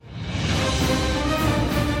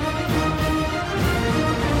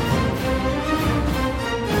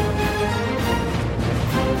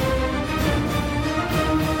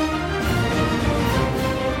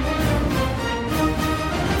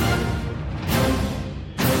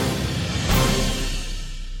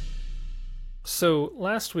So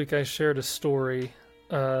last week I shared a story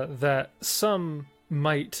that some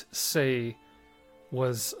might say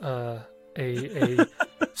was a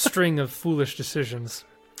string of foolish decisions.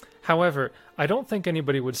 However, I don't think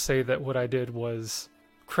anybody would say that what I did was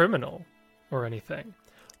criminal or anything.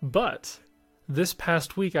 But this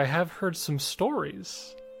past week I have heard some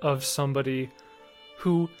stories of somebody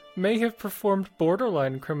who may have performed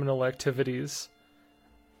borderline criminal activities.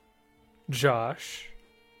 Josh.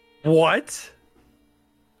 What?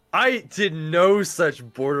 I did no such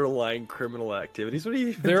borderline criminal activities. What are you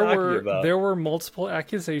even talking about? There were multiple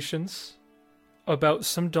accusations about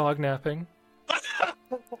some dog napping.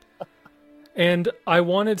 And I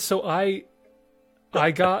wanted, so I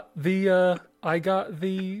got the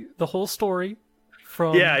whole story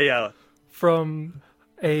from from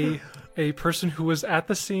a person who was at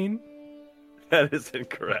the scene. That is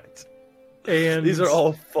incorrect. And these are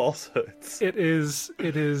all falsehoods. It is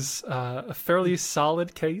a fairly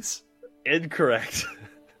solid case. Incorrect.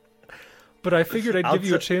 But I figured I'd give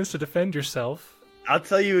you a chance to defend yourself. I'll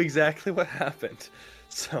tell you exactly what happened.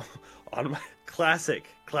 So, on my classic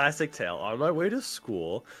tale, on my way to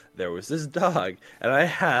school, there was this dog, and I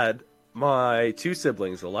had my two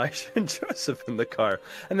siblings, Elijah and Joseph, in the car,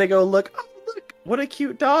 and they go, look, what a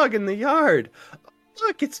cute dog in the yard.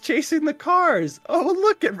 Look, it's chasing the cars. Oh,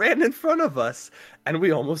 look, it ran in front of us. And we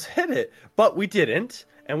almost hit it. But we didn't.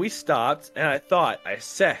 And we stopped. And I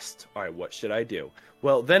assessed, all right, what should I do?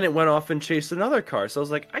 Well, then it went off and chased another car. So I was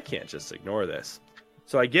like, I can't just ignore this.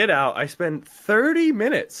 So I get out. I spend 30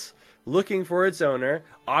 minutes looking for its owner,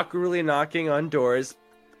 awkwardly knocking on doors.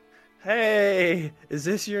 Hey, is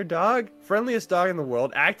this your dog? Friendliest dog in the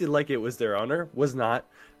world. Acted like it was their owner. Was not.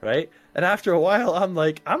 Right? And after a while, I'm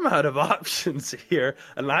like, I'm out of options here,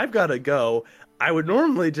 and I've got to go. I would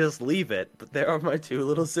normally just leave it, but there are my two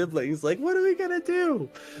little siblings. Like, what are we going to do?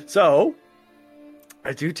 So,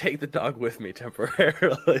 I do take the dog with me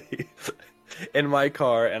temporarily in my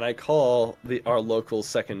car, and I call our local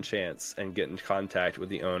Second Chance and get in contact with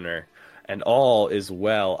the owner, and all is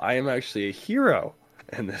well. I am actually a hero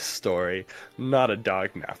in this story, not a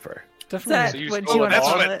dog napper. Definitely.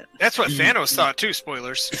 That's what Thanos thought too.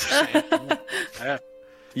 Spoilers.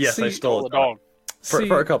 Yes, I stole a dog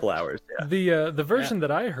for a couple hours. Yeah. The version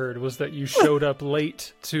that I heard was that you showed up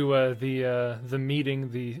late to the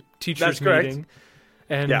meeting, the teachers' meeting,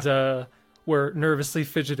 and were nervously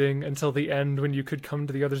fidgeting until the end when you could come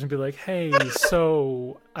to the others and be like, "Hey,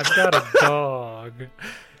 so I've got a dog."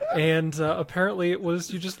 And apparently it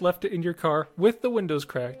was, you just left it in your car with the windows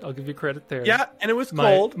cracked. I'll give you credit there. Yeah, and it was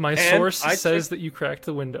cold. My source says that you cracked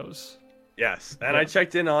the windows. Yes, and I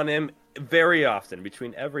checked in on him very often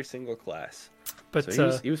between every single class. But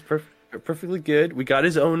so he was perfectly good. We got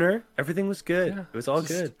his owner. Everything was good. Yeah, it was all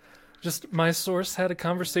good. Just my source had a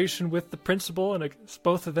conversation with the principal, and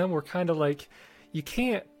both of them were kind of like, you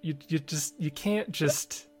can't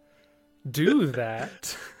just do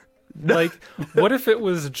that. Like, what if it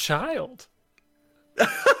was a child?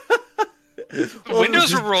 The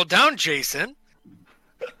windows were rolled down, Jason.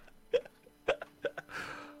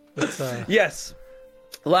 Yes.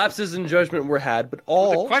 Lapses in judgment were had, but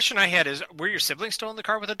all... Well, the question I had is, were your siblings still in the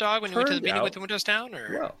car with the dog when you went to the meeting with the windows down? Or?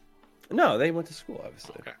 Well, no, they went to school,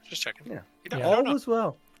 obviously. Okay, just checking. Yeah. All was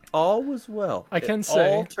well. All was well. I can say...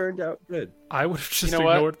 all turned out good. I would have just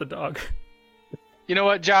ignored the dog. You know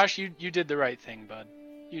what, Josh? You did the right thing, bud.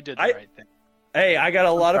 You did the right thing. Hey, I got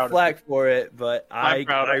a lot of flack for it, but I'm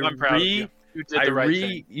proud of you. You did the right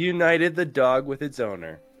thing. Reunited the dog with its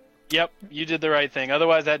owner. Yep, you did the right thing.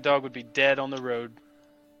 Otherwise, that dog would be dead on the road.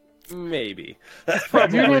 Maybe. If you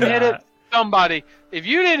didn't hit it, somebody. If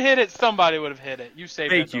you didn't hit it, somebody would have hit it. You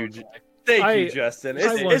saved Thank you, Justin.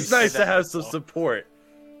 It's nice to have some support.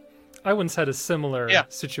 I once had a similar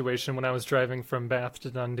situation when I was driving from Bath to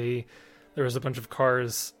Dundee. There was a bunch of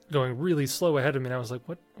cars going really slow ahead of me, and I was like,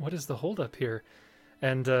 what is the holdup here?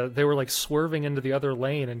 And they were like swerving into the other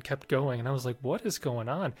lane and kept going, and I was like, what is going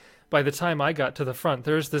on? By the time I got to the front,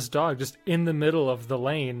 there's this dog just in the middle of the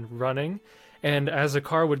lane running, and as a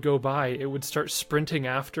car would go by, it would start sprinting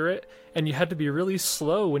after it, and you had to be really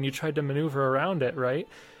slow when you tried to maneuver around it, right?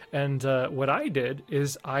 And what I did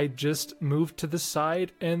is I just moved to the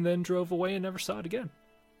side and then drove away and never saw it again.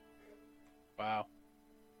 Wow.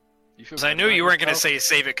 Because I knew you weren't going to say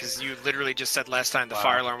save it, because you literally just said last time the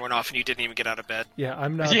fire alarm went off and you didn't even get out of bed. Yeah,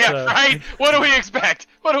 I'm not... Yeah, right? What do we expect?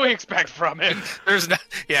 What do we expect from him? There's no...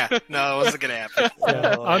 Yeah, no, it wasn't going to happen.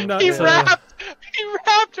 Yeah, I'm not... He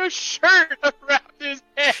wrapped a shirt around his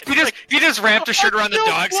head. He just wrapped a shirt around the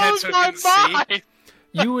dog's head so he couldn't see.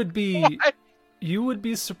 You would be... you would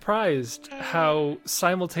be surprised how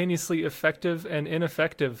simultaneously effective and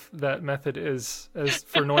ineffective that method is as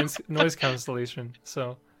for noise cancellation.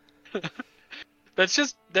 So that's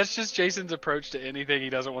just Jason's approach to anything he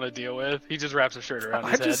doesn't want to deal with. He just wraps a shirt around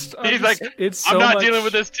his head. He's like, I'm not dealing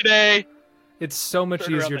with this today. It's so much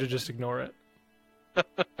easier to just ignore it.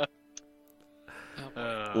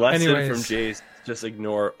 Lesson from Jace: just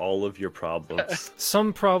ignore all of your problems.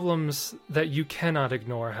 Some problems that you cannot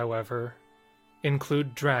ignore, however,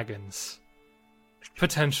 include dragons.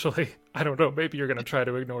 Potentially. I don't know, maybe you're going to try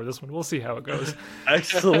to ignore this one. We'll see how it goes.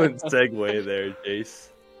 Excellent segue there, Jace.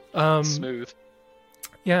 Smooth.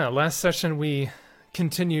 Yeah, last session we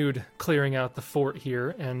continued clearing out the fort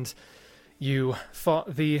here, and you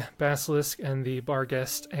fought the Basilisk and the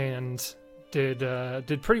Barghest and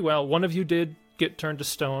did pretty well. One of you did get turned to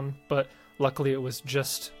stone, but luckily it was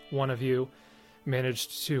just one of you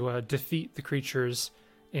managed to defeat the creatures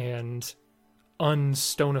and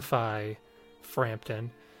unstonify Frampton.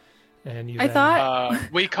 And you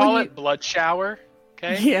we call it blood shower.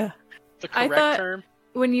 Okay. Yeah. The correct term.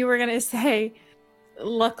 When you were gonna say,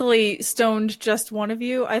 luckily stoned just one of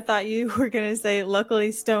you, I thought you were gonna say,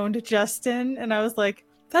 luckily stoned Justin, and I was like,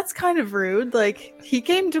 that's kind of rude. Like, he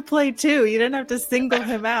came to play too. You didn't have to single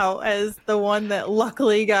him out as the one that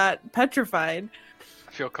luckily got petrified.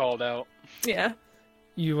 I feel called out. Yeah.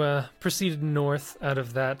 You proceeded north out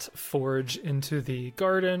of that forge into the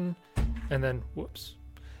garden, and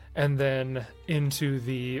then into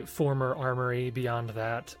the former armory beyond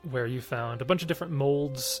that, where you found a bunch of different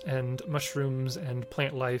molds and mushrooms and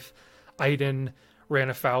plant life. Aiden ran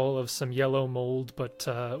afoul of some yellow mold, but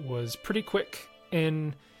was pretty quick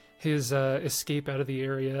in his escape out of the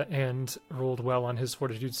area and rolled well on his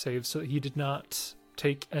fortitude save, so he did not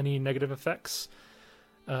take any negative effects.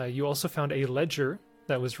 You also found a ledger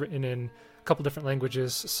that was written in a couple different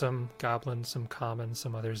languages, some Goblin, some Common,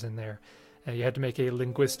 some others in there. You had to make a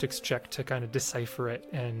linguistics check to kind of decipher it,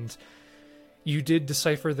 and you did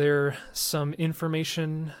decipher there some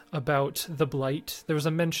information about the Blight. There was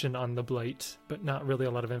a mention on the Blight, but not really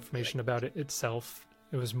a lot of information about it itself.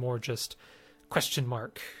 It was more just question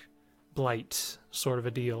mark, Blight sort of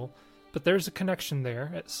a deal. But there's a connection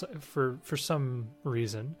there for some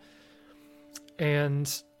reason.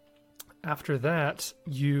 And after that,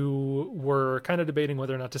 you were kind of debating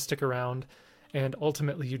whether or not to stick around, and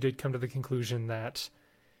ultimately you did come to the conclusion that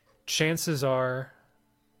chances are,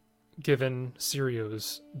 given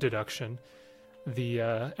Sirio's deduction,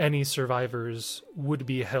 any survivors would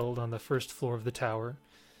be held on the first floor of the tower.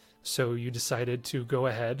 So you decided to go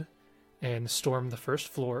ahead and storm the first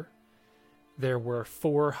floor. There were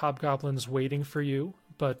 4 hobgoblins waiting for you,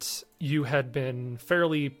 but you had been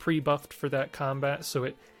fairly pre-buffed for that combat, so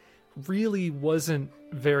it really wasn't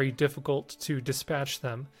very difficult to dispatch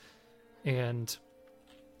them. And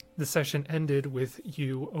the session ended with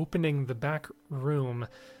you opening the back room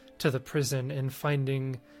to the prison and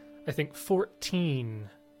finding, I think, 14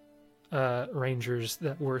 rangers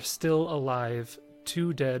that were still alive,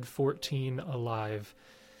 2 dead, 14 alive,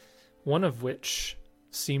 one of which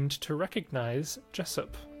seemed to recognize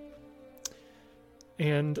Jessup.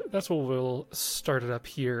 And that's what we'll start it up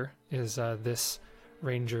here, is this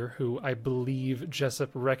ranger who I believe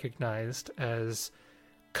Jessup recognized as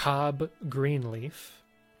Cobb Greenleaf.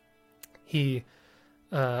 He,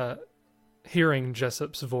 hearing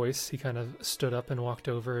Jessup's voice, he kind of stood up and walked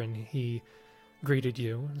over, and he greeted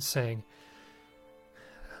you, saying,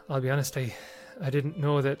 I'll be honest, I didn't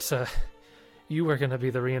know that you were going to be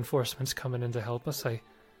the reinforcements coming in to help us. I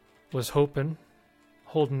was holding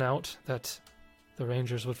out that the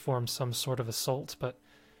Rangers would form some sort of assault, but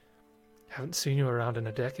haven't seen you around in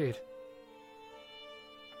a decade.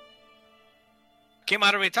 Came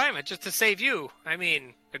out of retirement just to save you. I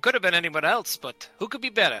mean, it could have been anyone else, but who could be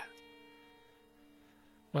better?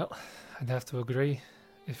 Well, I'd have to agree.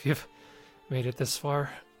 If you've made it this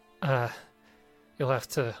far, you'll have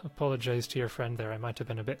to apologize to your friend there. I might have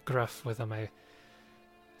been a bit gruff with him. I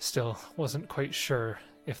still wasn't quite sure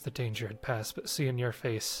if the danger had passed, but seeing your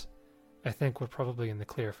face, I think we're probably in the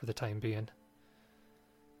clear for the time being.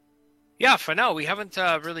 Yeah, for now. We haven't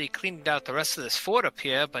really cleaned out the rest of this fort up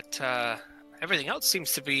here, but everything else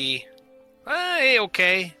seems to be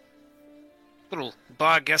okay. Little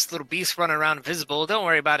Barghest, little beast running around invisible. Don't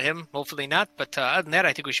worry about him. Hopefully not. But other than that,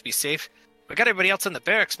 I think we should be safe. We got everybody else in the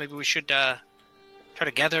barracks. Maybe we should try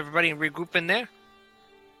to gather everybody and regroup in there.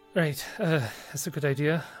 Right. That's a good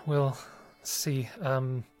idea. We'll see.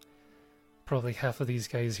 Probably half of these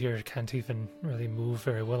guys here can't even really move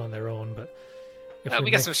very well on their own, but if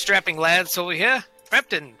we got some strapping lads over here.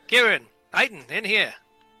 Frampton, Kieran, Aiden, in here.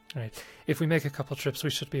 Right. If we make a couple trips,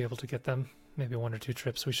 we should be able to get them maybe 1 or 2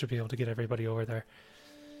 trips, we should be able to get everybody over there.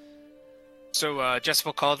 So Jessup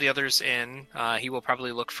will call the others in. He will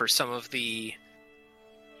probably look for some of the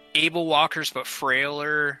able walkers but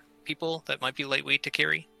frailer people that might be lightweight to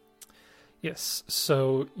carry. Yes,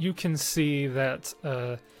 so you can see that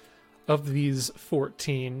of these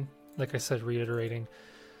 14, like I said, reiterating,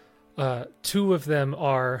 2 of them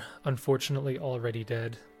are unfortunately already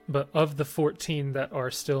dead. But of the 14 that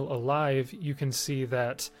are still alive, you can see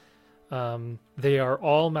that they are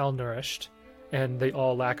all malnourished, and they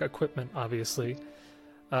all lack equipment, obviously.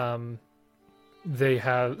 Several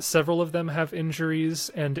of them have injuries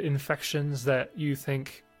and infections that you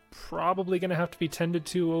think probably going to have to be tended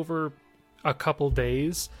to over a couple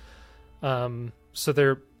days. So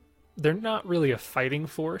they're not really a fighting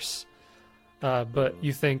force, but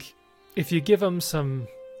you think if you give them some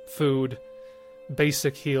food,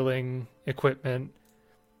 basic healing equipment,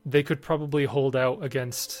 they could probably hold out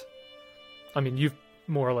against... I mean, you've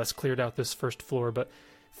more or less cleared out this first floor, but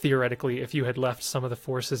theoretically, if you had left some of the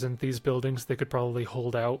forces in these buildings, they could probably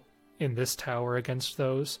hold out in this tower against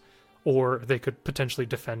those, or they could potentially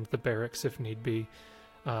defend the barracks if need be.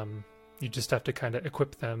 You just have to kind of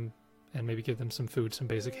equip them and maybe give them some food, some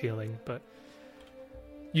basic healing, but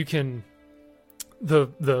you can...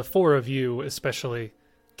 The 4 of you especially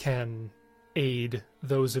can aid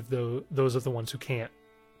those of the ones who can't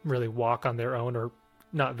really walk on their own or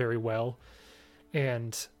not very well,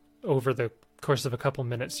 and over the course of a couple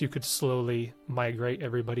minutes you could slowly migrate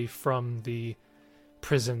everybody from the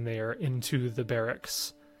prison there into the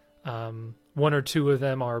barracks. 1 or 2 of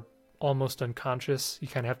them are almost unconscious. You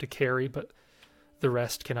kind of have to carry, but the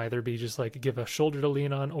rest can either be just like give a shoulder to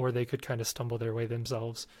lean on, or they could kind of stumble their way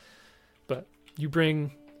themselves. But you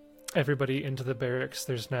bring everybody into the barracks.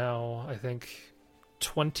 There's now, I think,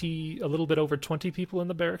 a little bit over 20 people in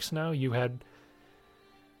the barracks now. You had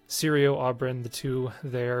Sirio, Aubryn, the 2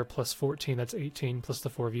 there, plus 14, that's 18, plus the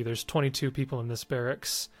 4 of you. There's 22 people in this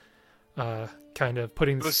barracks. Kind of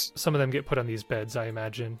some of them get put on these beds, I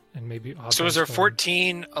imagine, and maybe Aubryn's So is there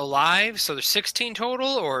 14 alive? So there's 16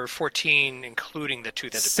 total, or 14 including the 2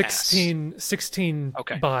 that have passed? 16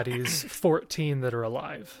 okay. Bodies, 14 that are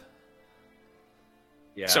alive.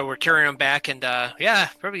 Yeah. So we're carrying them back, and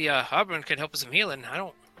probably Aubryn can help with some healing. I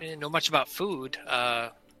don't really know much about food.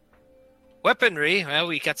 Weaponry, well,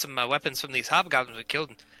 we got some weapons from these hobgoblins we killed.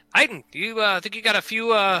 Aiden, you think you got a few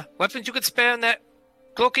weapons you could spare in that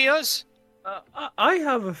cloak of yours? I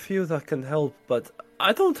have a few that can help, but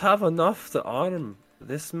I don't have enough to arm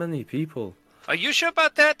this many people. Are you sure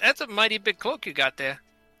about that? That's a mighty big cloak you got there.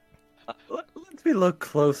 Let me look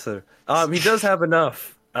closer. He does have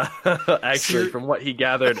enough, actually, from what he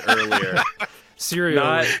gathered earlier.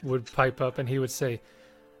 Sirio would pipe up and he would say,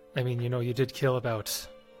 I mean, you did kill about...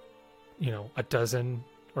 a dozen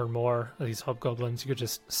or more of these hobgoblins. You could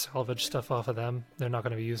just salvage stuff off of them. They're not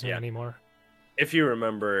going to be using it anymore. If you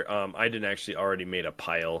remember, I did actually already made a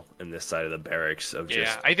pile in this side of the barracks of just...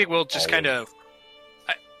 Yeah, I think we'll just kind of...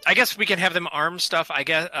 I guess we can have them arm stuff. I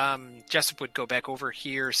guess Jessup would go back over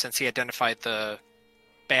here since he identified the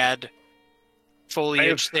bad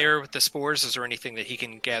foliage there with the spores. Is there anything that he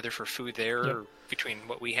can gather for food there or between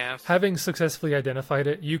what we have? Having successfully identified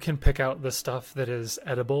it, you can pick out the stuff that is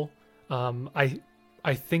edible.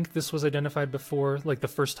 I think this was identified before, like the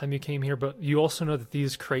first time you came here, but you also know that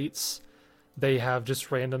these crates, they have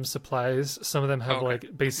just random supplies. Some of them have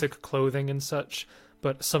like basic clothing and such,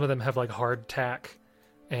 but some of them have like hardtack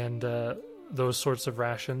and those sorts of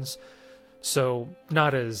rations. So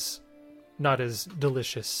not as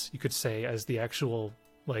delicious, you could say, as the actual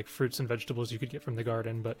like fruits and vegetables you could get from the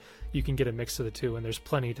garden, but you can get a mix of the two, and there's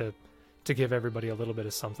plenty to give everybody a little bit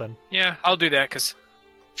of something. Yeah, I'll do that because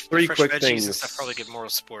 3 quick things. And stuff probably give moral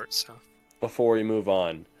support. So before we move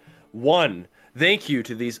on, 1, thank you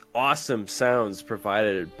to these awesome sounds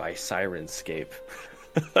provided by Sirenscape.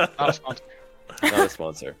 Not a sponsor. Not a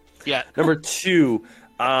sponsor. Yeah. Number 2,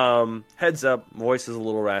 heads up, voice is a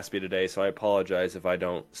little raspy today, so I apologize if I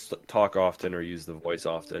don't talk often or use the voice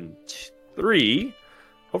often. 3,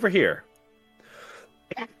 over here.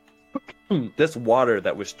 This water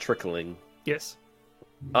that was trickling. Yes.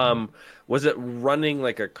 Was it running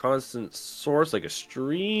like a constant source, like a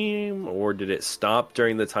stream, or did it stop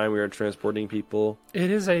during the time we were transporting people?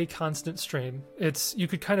 It is a constant stream. You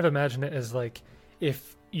could kind of imagine it as like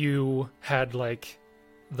if you had like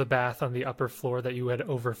the bath on the upper floor that you had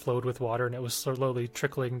overflowed with water and it was slowly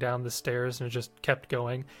trickling down the stairs and it just kept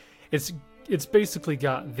going. It's basically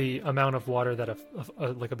got the amount of water that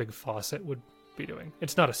like a big faucet would be doing.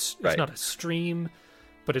 It's not a stream,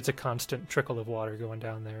 but it's a constant trickle of water going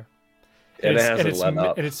down there.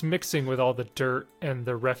 And it's mixing with all the dirt and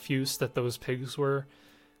the refuse that those pigs were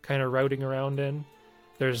kind of routing around in.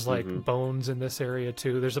 There's like bones in this area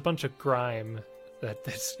too. There's a bunch of grime that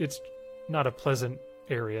it's not a pleasant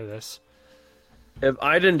area. This. If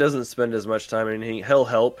Aiden doesn't spend as much time, he'll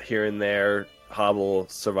help here and there, hobble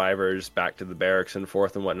survivors back to the barracks and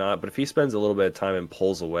forth and whatnot. But if he spends a little bit of time and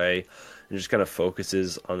pulls away and just kind of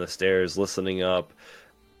focuses on the stairs, listening up,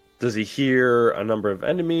 does he hear a number of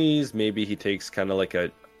enemies? Maybe he takes kind of like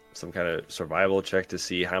some kind of survival check to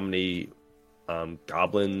see how many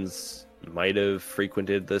goblins might have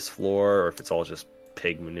frequented this floor, or if it's all just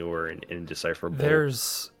pig manure and indecipherable.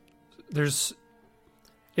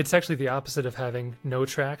 It's actually the opposite of having no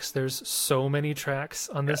tracks. There's so many tracks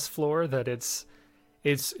on this floor that it's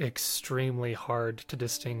extremely hard to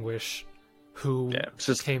distinguish who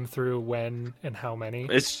came through when and how many.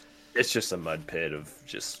 It's just a mud pit of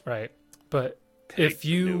just right. But if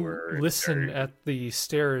you listen at the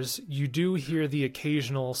stairs, you do hear the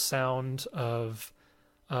occasional sound of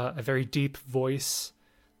a very deep voice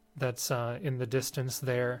that's in the distance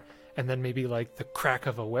there, and then maybe like the crack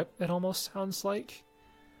of a whip. It almost sounds like.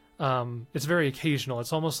 It's very occasional.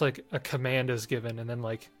 It's almost like a command is given, and then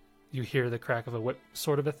like you hear the crack of a whip,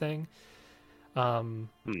 sort of a thing.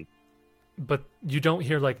 But you don't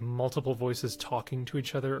hear like multiple voices talking to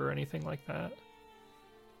each other or anything like that.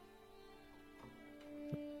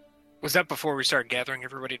 Was that before we started gathering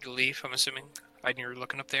everybody to leave? I'm assuming. I knew you were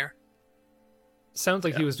looking up there. Sounds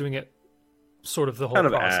like he was doing it, sort of the whole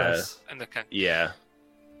process. Yeah.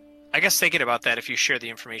 I guess thinking about that, if you share the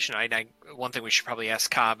information, one thing we should probably ask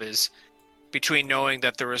Cobb is, between knowing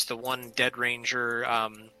that there was the one dead ranger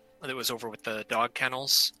that was over with the dog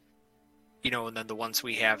kennels, and then the ones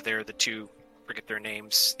we have there, the two, forget their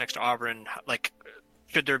names, next to Auburn, like,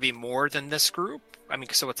 should there be more than this group? I mean,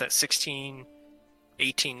 so what's that, 16,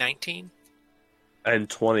 18, 19? And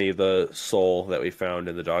 20, the soul that we found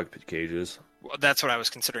in the dog pit cages. Well, that's what I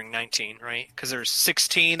was considering, 19, right? Because there's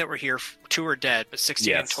 16 that were here, 2 are dead, but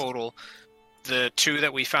 16 in total. The 2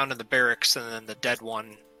 that we found in the barracks, and then the dead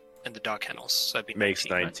one in the dog kennels. So that'd be 19, makes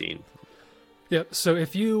 19. Right? Yeah, so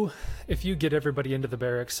if you get everybody into the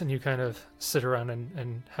barracks and you kind of sit around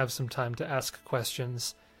and have some time to ask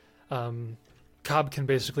questions, Cobb can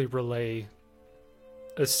basically relay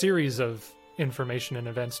a series of information and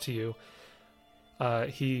events to you.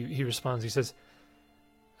 He responds, he says,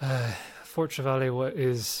 Fort Chevalier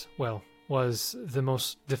was the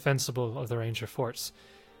most defensible of the Ranger forts.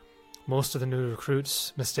 Most of the new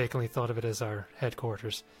recruits mistakenly thought of it as our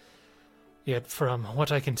headquarters. Yet from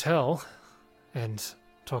what I can tell, and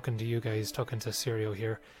talking to you guys, talking to Sirio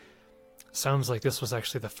here, sounds like this was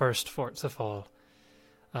actually the first fort to fall.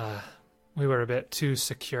 We were a bit too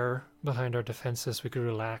secure behind our defenses. We could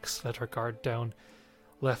relax, let our guard down,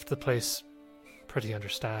 left the place pretty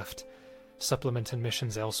understaffed, supplementing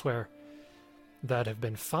missions elsewhere that have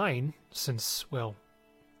been fine since,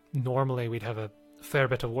 normally we'd have a fair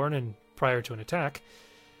bit of warning prior to an attack.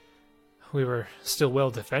 We were still well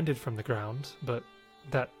defended from the ground, but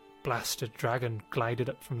that blasted dragon glided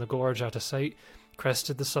up from the gorge out of sight,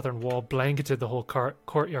 crested the southern wall, blanketed the whole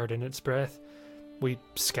courtyard in its breath. We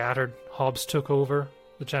scattered, Hobbs took over,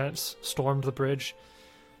 the giants stormed the bridge.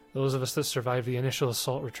 Those of us that survived the initial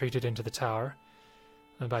assault retreated into the tower,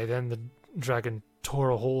 and by then the dragon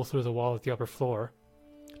tore a hole through the wall at the upper floor.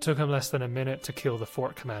 It took him less than a minute to kill the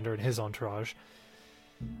fort commander and his entourage.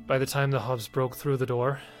 By the time the Hobbs broke through the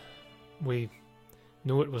door, we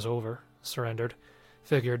knew it was over, surrendered,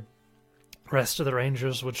 figured rest of the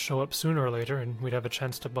Rangers would show up sooner or later and we'd have a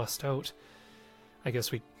chance to bust out. I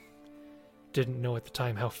guess we didn't know at the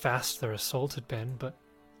time how fast their assault had been, but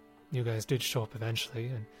you guys did show up eventually,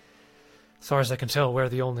 and as far as I can tell, we're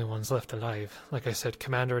the only ones left alive. Like I said,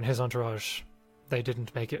 Commander and his entourage, they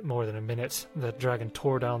didn't make it more than a minute. The dragon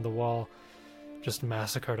tore down the wall, just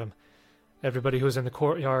massacred them. Everybody who was in the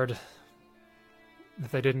courtyard,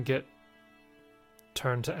 if they didn't get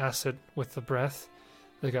turned to acid with the breath,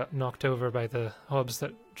 they got knocked over by the Hobbs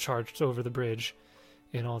that charged over the bridge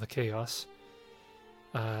in all the chaos.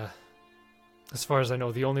 As far as I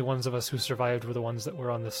know, the only ones of us who survived were the ones that were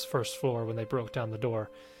on this first floor when they broke down the door,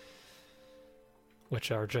 which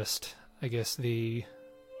are just, I guess, the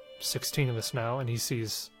 16 of us now, and he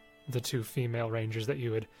sees the 2 female rangers that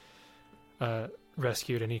you had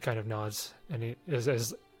rescued, and he kind of nods, and he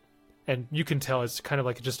and you can tell it's kind of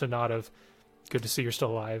like just a nod of good to see you're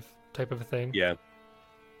still alive type of a thing. Yeah.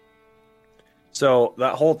 So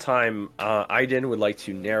that whole time, Aiden would like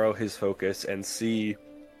to narrow his focus and see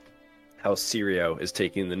how Sirio is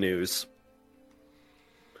taking the news.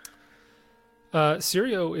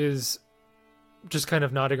 Sirio is just kind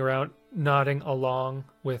of nodding around. nodding along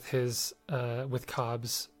with his with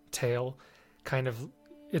Cobb's tail. Kind of,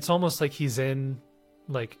 it's almost like he's in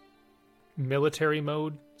like military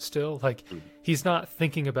mode still. Like he's not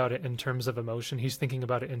thinking about it in terms of emotion. He's thinking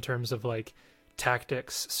about it in terms of like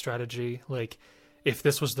tactics, strategy. Like if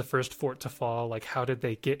this was the first fort to fall, like how did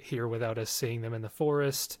they get here without us seeing them in the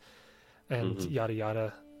forest, and yada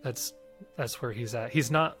yada. That's where he's at.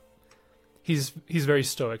 He's not. He's very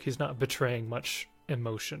stoic. He's not betraying much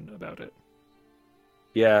emotion about it.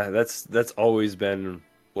 Yeah, that's always been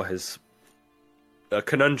what his a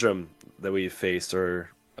conundrum that we've faced, or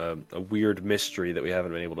a weird mystery that we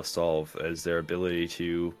haven't been able to solve, is their ability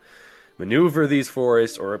to maneuver these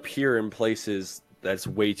forests or appear in places that's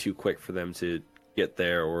way too quick for them to get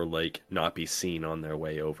there, or like not be seen on their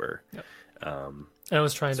way over. Yep. I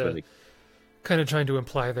was trying to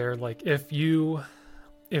imply there, like if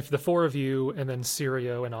the four of you and then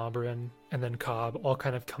Sirio and Oberyn and then Cobb all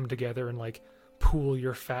kind of come together and like pool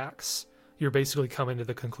your facts, you're basically coming to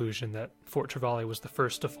the conclusion that Fort Trevally was the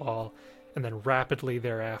first to fall, and then rapidly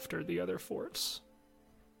thereafter the other forts.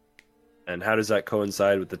 And how does that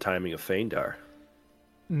coincide with the timing of Feindar?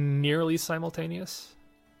 Nearly simultaneous,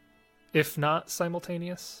 if not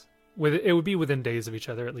simultaneous. It would be within days of each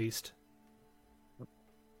other at least.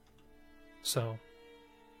 So,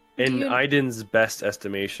 in Aiden's best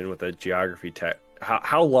estimation with a geography tech,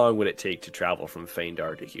 how long would it take to travel from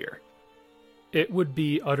Feindar to here? It would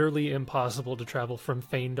be utterly impossible to travel from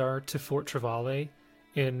Feindar to Fort Trevally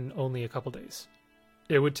in only a couple days.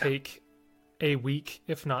 It would take a week,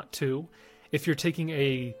 if not 2. If you're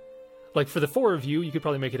taking like for the 4 of you, you could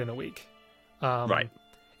probably make it in a week. Right.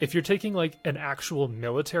 If you're taking like an actual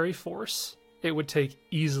military force, it would take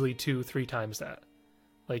easily 2-3 times that.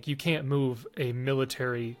 Like you can't move a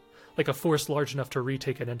military, like a force large enough to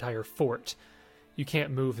retake an entire fort. You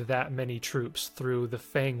can't move that many troops through the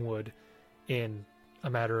Fangwood in a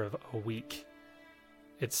matter of a week.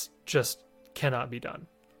 It's just cannot be done.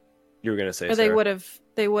 You were going to say, or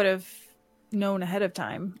they would have known ahead of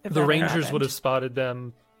time. If the Rangers would have spotted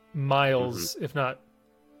them miles, if not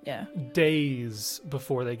days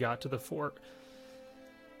before they got to the fort.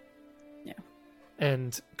 Yeah.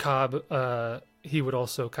 And Cobb, he would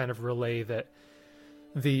also kind of relay that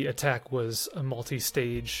the attack was a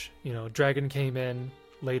multi-stage. Dragon came in,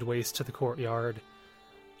 laid waste to the courtyard.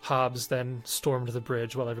 Hobbs then stormed the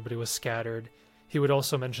bridge while everybody was scattered. He would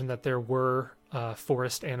also mention that there were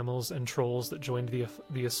forest animals and trolls that joined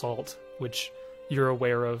the assault, which you're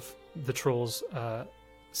aware of the trolls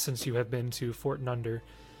since you have been to Fort Nunder.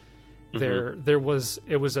 It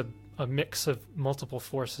was a mix of multiple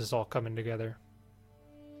forces all coming together.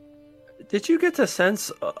 Did you get a sense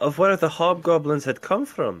of where the hobgoblins had come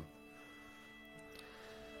from?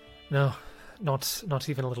 No, not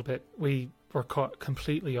even a little bit. We were caught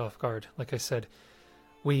completely off guard. Like I said,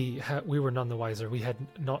 we were none the wiser. We had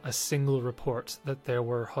not a single report that there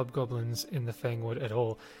were hobgoblins in the Fangwood at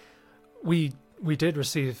all. We did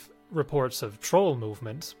receive reports of troll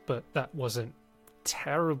movement, but that wasn't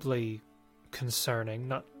terribly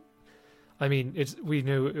concerning. We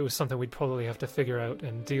knew it was something we'd probably have to figure out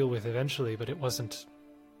and deal with eventually, but it wasn't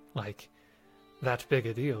like that big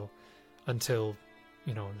a deal until,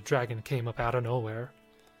 the dragon came up out of nowhere,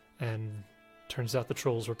 and turns out the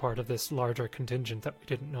trolls were part of this larger contingent that we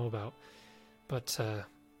didn't know about. But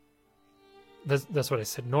that's what I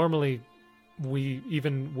said. Normally, we,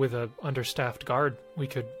 even with a understaffed guard, we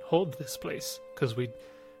could hold this place because we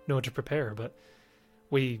know to prepare, but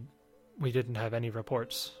we didn't have any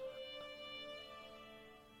reports.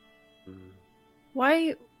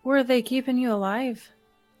 Why were they keeping you alive?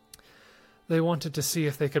 They wanted to see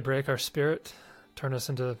if they could break our spirit, turn us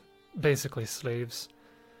into basically slaves.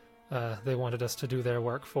 They wanted us to do their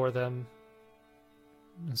work for them,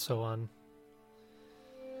 and so on.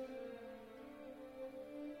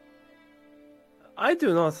 I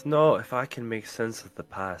do not know if I can make sense of the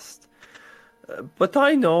past, but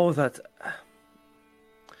I know that...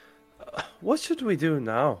 what should we do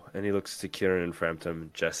now? And he looks to Kieran and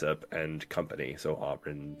Frampton, Jessup, and company, so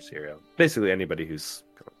Oberyn, Sirio. Basically anybody who's...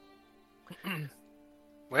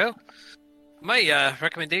 Well, my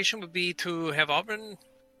recommendation would be to have Oberyn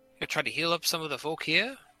try to heal up some of the folk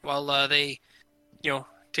here while they,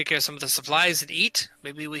 take care of some of the supplies and eat.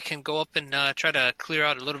 Maybe we can go up and try to clear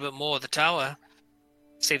out a little bit more of the tower.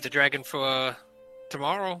 Save the dragon for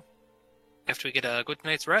tomorrow after we get a good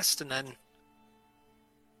night's rest, and then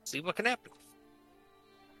see what can happen.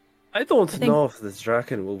 I don't know if this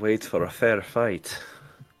dragon will wait for a fair fight.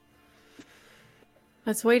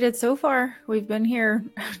 It's waited so far. We've been here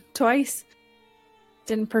twice.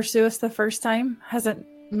 Didn't pursue us the first time. Hasn't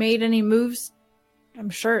made any moves I'm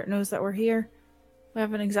sure it knows that we're here. We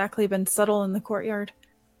haven't exactly been subtle in the courtyard.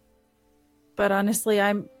 But honestly,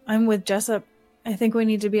 I'm with Jessup. I think we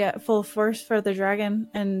need to be at full force for the dragon,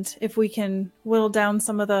 and if we can whittle down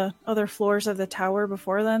some of the other floors of the tower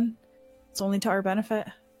before then, it's only to our benefit.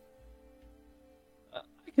 I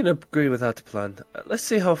can agree with that plan. Let's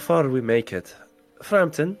see how far we make it.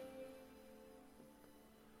 Frampton,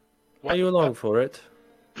 are you along for it?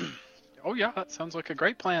 Oh yeah, that sounds like a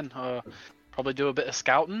great plan. Probably do a bit of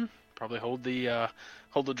scouting. Probably hold the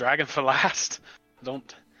dragon for last.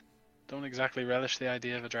 Don't exactly relish the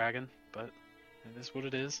idea of a dragon, but it is what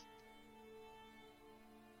it is.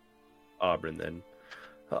 Oberyn, then.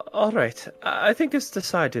 All right, I think it's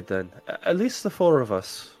decided then. At least the four of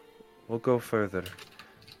us will go further.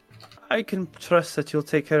 I can trust that you'll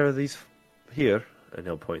take care of these here, and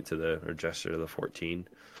he'll point to or gesture to the 14,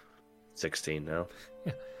 16 now.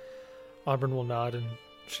 Yeah. Oberyn will nod, and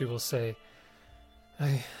she will say,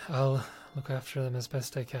 I'll look after them as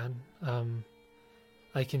best I can.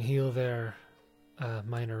 I can heal their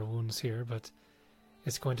minor wounds here, but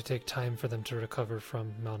it's going to take time for them to recover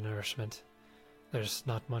from malnourishment. There's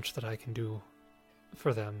not much that I can do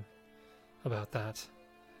for them about that.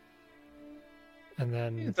 And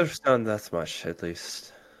then there's not that much, at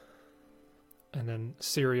least. And then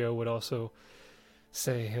Sirio would also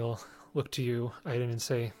say, he'll look to you, Aiden, and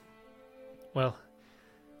say, well,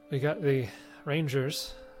 we got the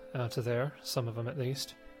Rangers out of there, some of them at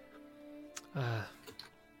least.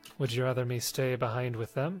 Would you rather me stay behind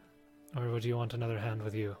with them, or would you want another hand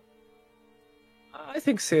with you? I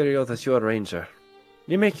think, Sirio, that you're a ranger.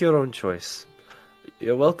 You make your own choice.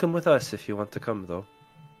 You're welcome with us if you want to come, though.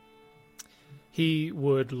 He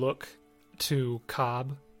would look to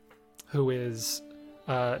Cobb, who is...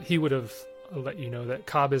 he would have let you know that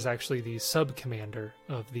Cobb is actually the sub-commander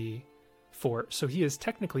of the fort, so he is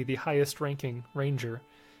technically the highest-ranking ranger.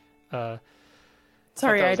 Sorry,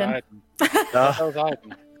 Aiden.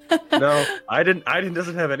 No, Aiden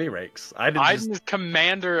doesn't have any ranks. Aiden is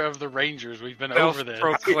commander of the Rangers. We've been over this.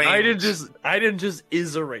 Aiden just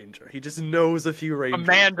is a ranger. He just knows a few rangers.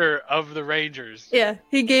 Commander of the Rangers. Yeah,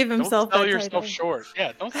 he gave himself. Don't sell yourself short.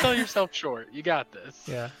 Yeah, don't sell yourself short. You got this.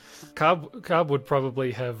 Yeah, Cobb would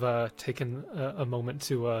probably have taken a moment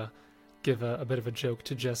to give a bit of a joke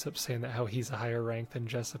to Jessup, saying that how he's a higher rank than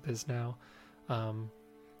Jessup is now.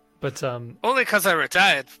 But only because I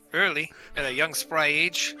retired early at a young, spry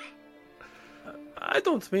age. I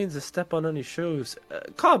don't mean to step on any shoes.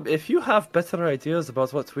 Cobb, if you have better ideas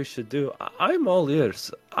about what we should do, I'm all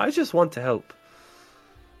ears. I just want to help.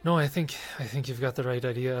 No, I think you've got the right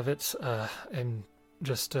idea of it. I'm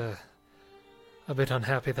just a bit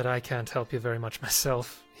unhappy that I can't help you very much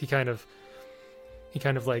myself. He kind of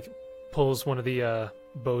like pulls one of the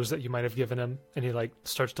bows that you might have given him, and he like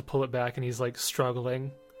starts to pull it back, and he's like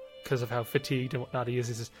struggling because of how fatigued and whatnot he is.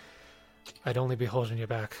 He says, I'd only be holding you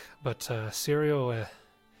back, but Sirio,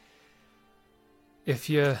 if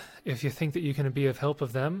you think that you can be of help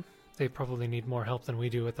of them, they probably need more help than we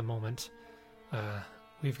do at the moment.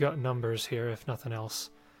 We've got numbers here, if nothing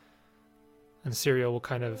else. And Sirio will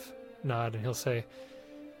kind of nod, and he'll say,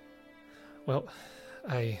 well,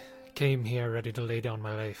 I came here ready to lay down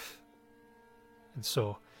my life, and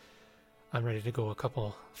so I'm ready to go a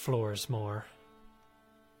couple floors more.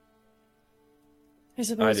 I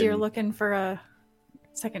suppose you're looking for a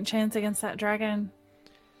second chance against that dragon.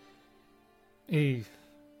 He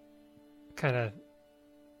kind of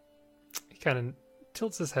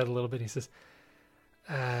tilts his head a little bit. He says,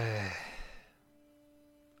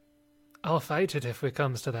 I'll fight it if it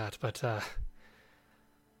comes to that, but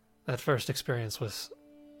that first experience was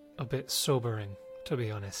a bit sobering, to be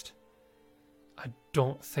honest. I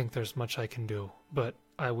don't think there's much I can do, but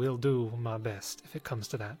I will do my best if it comes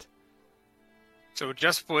to that. So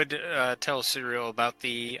Jessup would tell Sirio about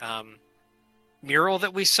the mural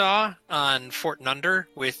that we saw on Fort Nunder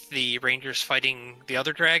with the Rangers fighting the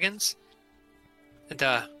other dragons. And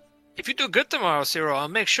if you do good tomorrow, Sirio, I'll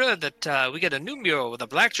make sure that we get a new mural with a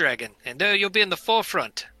black dragon, and there you'll be in the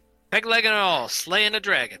forefront, peg leg and all, slaying a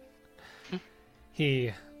dragon.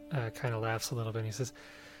 He kind of laughs a little bit, and he says,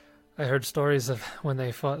 I heard stories of when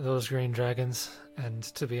they fought those green dragons, and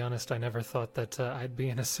to be honest, I never thought that I'd be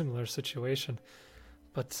in a similar situation.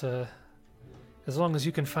 But as long as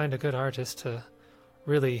you can find a good artist to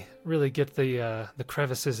really, really get the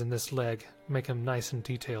crevices in this leg, make them nice and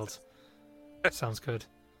detailed, sounds good.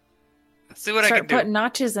 Let's see what I can do. Start putting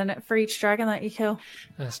notches in it for each dragon that you kill.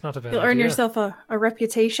 That's not a bad You'll idea. earn yourself a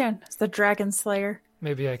reputation as the dragon slayer.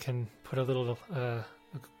 Maybe I can put a little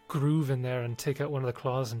groove in there and take out one of the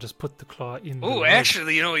claws and just put the claw in. Oh,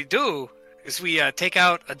 actually, you know what you do? is we take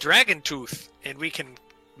out a dragon tooth and we can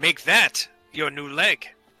make that your new leg.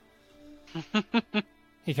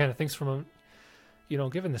 He kind of thinks from a,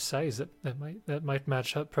 given the size, that might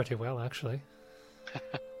match up pretty well, actually.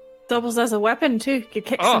 Doubles as a weapon too. Could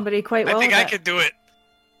kick somebody quite well. I think with I it. could do it.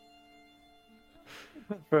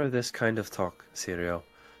 For this kind of talk, Sirio,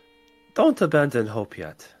 don't abandon hope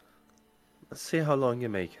yet. Let's see how long you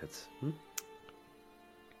make it.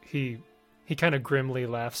 He kind of grimly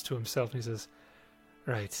laughs to himself and he says,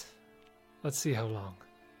 "Right, let's see how long."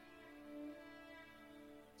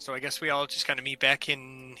 So I guess we all just kind of meet back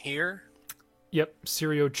in here. Yep,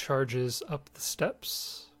 Sirio charges up the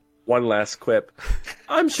steps. One last quip.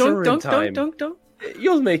 I'm sure in time Don't.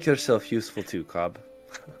 you'll make yourself useful too, Cobb.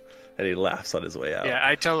 And he laughs on his way out. Yeah,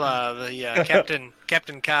 I tell the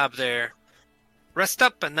Captain Cobb there, rest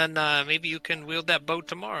up, and then maybe you can wield that bow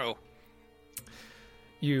tomorrow.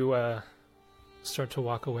 You start to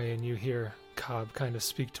walk away and you hear Cobb kind of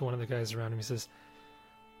speak to one of the guys around him. He says,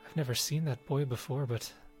 "I've never seen that boy before,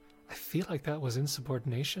 but I feel like that was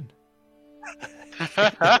insubordination."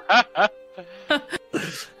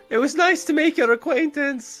 It was nice to make your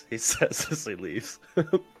acquaintance, he says as he leaves.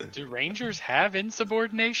 Do Rangers have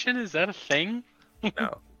insubordination? Is that a thing?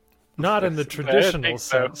 No. Not in the traditional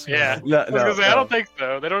sense. So. Yeah. No, I was gonna say, I don't think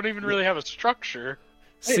so. They don't even really have a structure.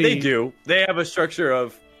 They do. They have a structure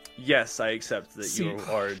of, yes, I accept that you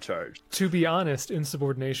are in charge. To be honest,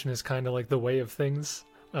 insubordination is kind of like the way of things.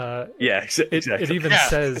 Exactly. It even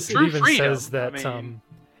says that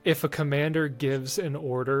if a commander gives an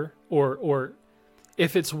order, or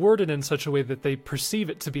if it's worded in such a way that they perceive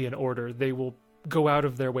it to be an order, they will go out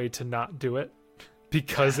of their way to not do it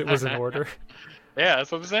because it was an order. Yeah,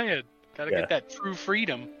 that's what I'm saying. Gotta get that true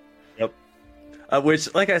freedom. Yep.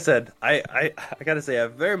 Which, like I said, I gotta say, I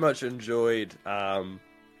very much enjoyed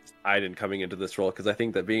Aiden coming into this role, because I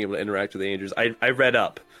think that being able to interact with the Rangers, I read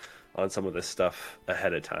up on some of this stuff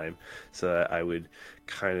ahead of time, so that I would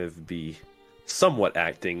kind of be somewhat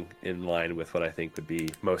acting in line with what I think would be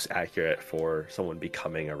most accurate for someone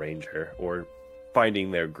becoming a ranger or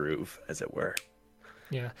finding their groove, as it were.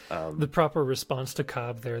 Yeah. The proper response to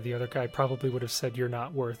Cobb there, the other guy probably would have said, "You're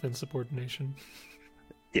not worth insubordination."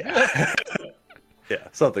 Yeah. Yeah,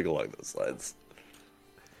 something along those lines.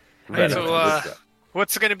 So,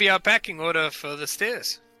 what's going to be our packing order for the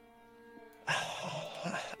stairs?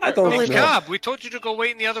 I don't Hey, know. Cobb, we told you to go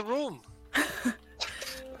wait in the other room.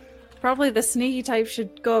 Probably the sneaky type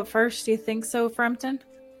should go up first. Do you think so, Frampton?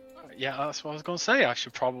 Yeah, that's what I was gonna say. I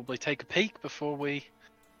should probably take a peek before we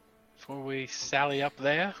sally up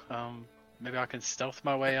there. Maybe I can stealth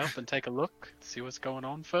my way up and take a look, see what's going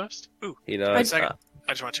on first. Ooh, You know, wait a second.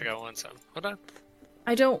 I just want to check out one second. Hold on.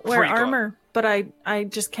 I don't Before wear you go up. armor, but I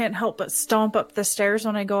just can't help but stomp up the stairs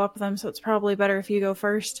when I go up them, so it's probably better if you go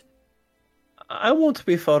first. I won't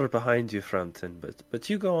be far behind you, Frampton, but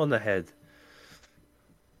you go on ahead.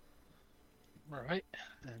 All right,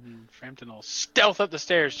 and Frampton will stealth up the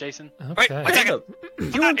stairs. Jason, Wait, Okay. one second.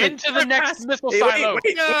 You want into the next missile Wait, silo.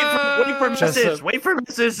 wait for Just message. a- Wait for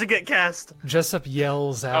message to get cast. Jessup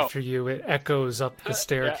yells after you. It echoes up the Yeah.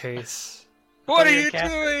 staircase. What are Funny you cat.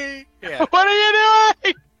 doing? Yeah. What are you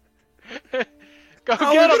doing? Go Oh, get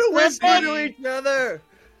we're him, gonna whisper to buddy. each other.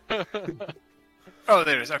 Oh,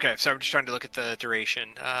 there it is. Okay, so I'm just trying to look at the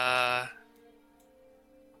duration.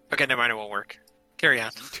 Okay, never mind. It won't work. Carry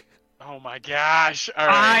on. Oh my gosh! All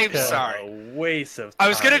right, I'm sorry. A waste of time. I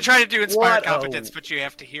was gonna try to do inspired What a- competence, but you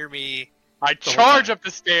have to hear me. I charge up the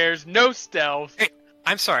stairs, no stealth,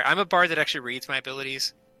 I'm sorry. I'm a bard that actually reads my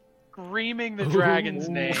abilities. screaming the dragon's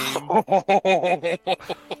Ooh. name.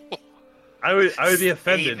 I would be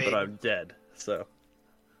offended, Saving. but I'm dead. So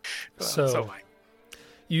So- am I.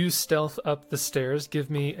 You stealth up the stairs. Give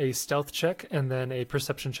me a stealth check and then a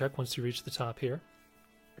perception check once you reach the top here.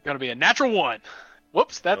 It's gonna be a natural one.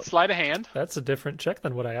 Whoops, that's sleight of hand. That's a different check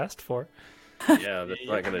than what I asked for. yeah, that's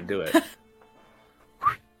not gonna do it.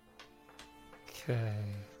 Okay.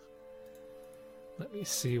 Let me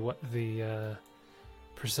see what the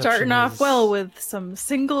perception Starting off is. well with some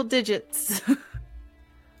single digits.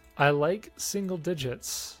 I like single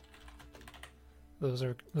digits. Those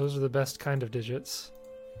are the best kind of digits.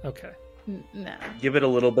 Okay. No. Give it a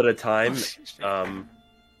little bit of time,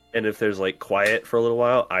 and if there's like quiet for a little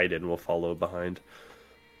while, Aiden will follow behind.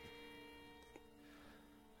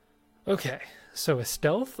 Okay. So a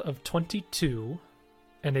stealth of 22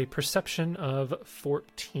 and a perception of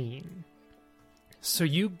 14. So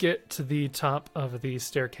you get to the top of the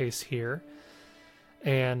staircase here,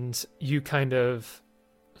 and you kind of...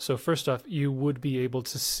 So first off, you would be able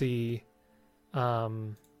to see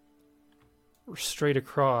straight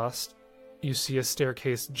across you see a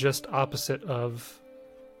staircase just opposite of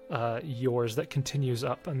yours that continues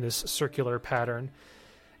up on this circular pattern,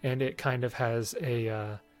 and it kind of has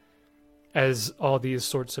a as all these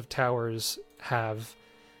sorts of towers have,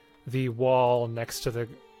 the wall next to the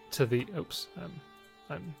oops,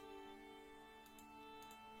 I'm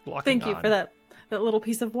locking Thank you on. for that little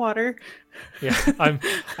piece of water. Yeah,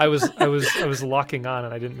 I was locking on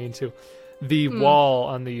and I didn't mean to. The wall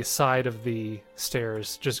on the side of the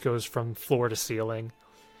stairs just goes from floor to ceiling.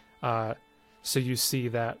 So you see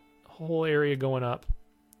that whole area going up.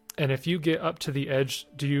 And if you get up to the edge,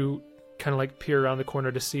 do you kind of like peer around the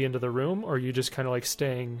corner to see into the room, or are you just kind of like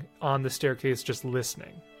staying on the staircase just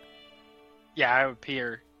listening? Yeah, I would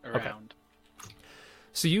peer around. Okay.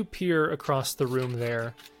 So you peer across the room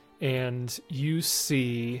there, and you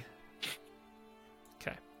see...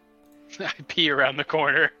 Okay. I pee around the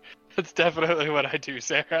corner. That's definitely what I do,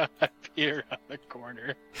 Sarah. I pee around the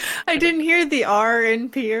corner. I didn't hear the R in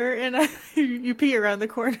peer, and you pee around the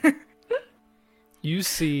corner. You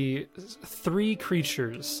see 3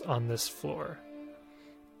 creatures on this floor.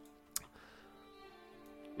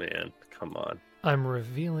 Man, come on. I'm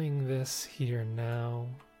revealing this here now.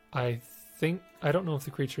 I don't know if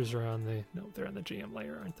the creatures are on the... No, they're on the GM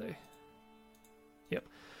layer, aren't they? Yep.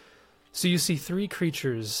 So you see 3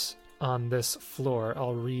 creatures on this floor.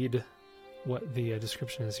 I'll read what the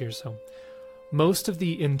description is here. So, most of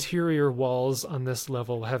the interior walls on this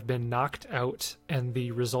level have been knocked out, and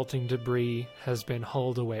the resulting debris has been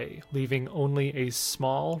hauled away, leaving only a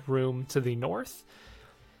small room to the north.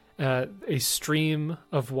 A stream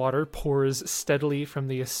of water pours steadily from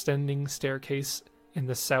the ascending staircase in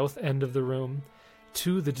the south end of the room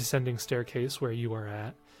to the descending staircase where you are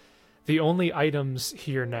at. The only items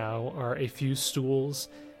here now are a few stools,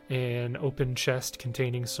 an open chest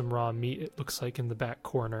containing some raw meat, it looks like, in the back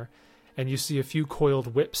corner, and you see a few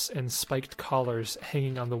coiled whips and spiked collars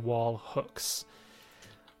hanging on the wall hooks.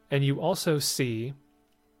 And you also see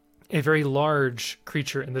a very large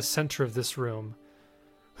creature in the center of this room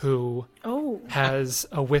who has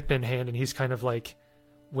a whip in hand, and he's kind of like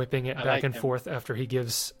whipping it back and forth after he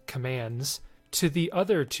gives commands to the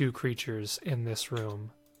other 2 creatures in this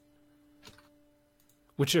room,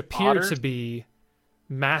 which appear to be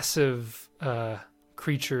massive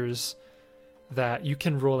creatures that you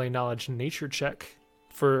can roll a knowledge nature check.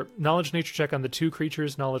 For knowledge nature check on the 2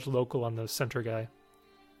 creatures, knowledge local on the center guy.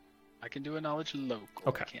 I can do a knowledge local.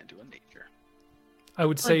 Okay. I can't do a nature. I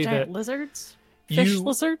would say giant that lizards? Fish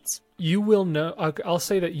lizards? You will know. I'll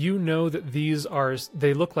say that you know that these are...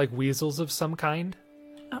 They look like weasels of some kind.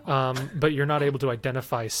 But you're not able to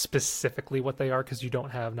identify specifically what they are because you don't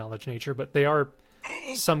have knowledge nature. But they are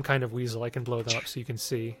some kind of weasel. I can blow them up so you can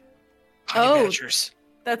see. Honey badgers.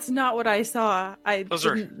 That's not what I saw. Those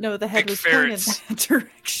didn't know the head big was ferrets. pointed that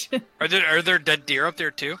direction. Are there dead deer up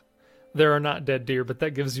there too? There are not dead deer, but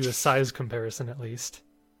that gives you a size comparison at least.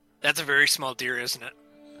 That's a very small deer, isn't it?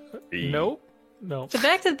 Nope. No. The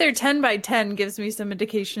fact that they're 10 by 10 gives me some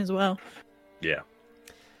indication as well. Yeah.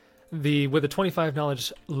 With a 25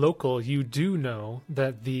 knowledge local, you do know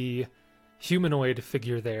that the humanoid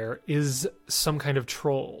figure there is some kind of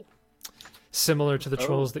troll, similar to the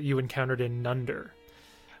trolls that you encountered in Nunder.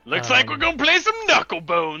 Looks like we're gonna play some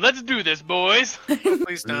knucklebone. Let's do this, boys.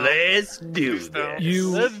 Please don't. Let's do Please don't. this.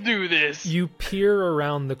 Let's do this. You peer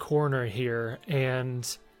around the corner here,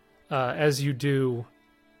 and as you do,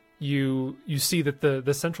 you see that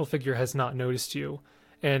the central figure has not noticed you,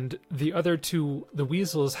 and the other 2, the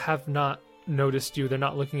weasels, have not noticed you. They're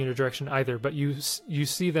not looking in your direction either, but you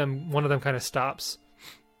see them. One of them kind of stops,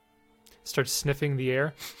 starts sniffing the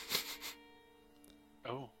air.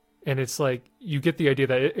 Oh. And it's like, you get the idea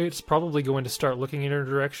that it's probably going to start looking in your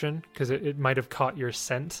direction because it might have caught your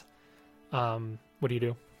scent. What do you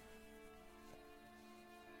do?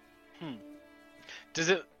 Does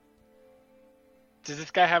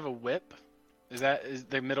this guy have a whip? Is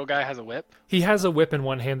the middle guy has a whip? He has a whip in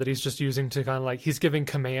one hand that he's just using to kind of like, he's giving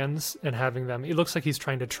commands and having them. It looks like he's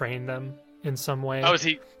trying to train them in some way. Oh, is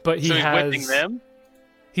he? But he's whipping them?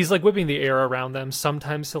 He's like whipping the air around them.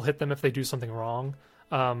 Sometimes he'll hit them if they do something wrong.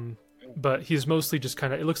 But he's mostly just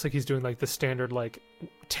kind of, it looks like he's doing like the standard like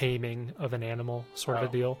taming of an animal sort of a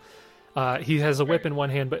deal. He has a whip in one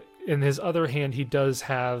hand, but in his other hand he does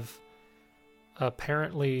have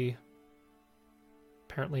apparently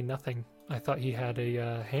nothing. I thought he had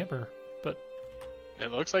a hammer, but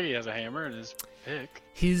it looks like he has a hammer in his pick.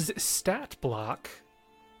 His stat block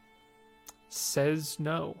says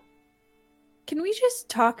no. Can we just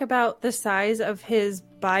talk about the size of his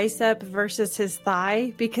bicep versus his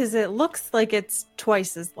thigh? Because it looks like it's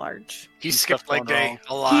twice as large. He skipped leg day a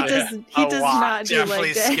He lot. does, he does not do Definitely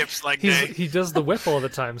leg day. skips leg day. He does the whip all the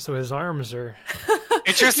time, so his arms are.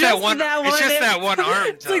 It's just that one. It's just that one arm.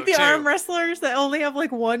 It's like the arm wrestlers that only have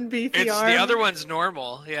like one beefy arm. The other one's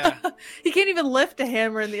normal. Yeah. He can't even lift a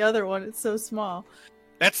hammer in the other one. It's so small.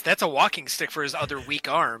 That's a walking stick for his other weak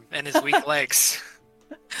arm and his weak legs.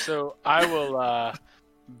 So I will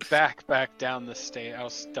back down the stairs. I'll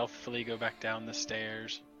stealthily go back down the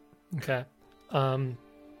stairs. Okay.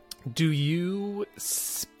 Do you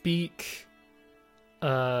speak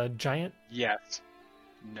giant? Yes.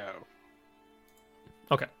 No.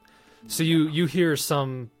 Okay. So you hear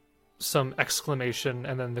some exclamation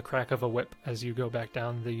and then the crack of a whip as you go back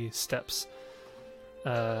down the steps.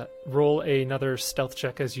 Roll another stealth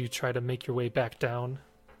check as you try to make your way back down.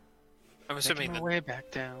 I'm assuming way back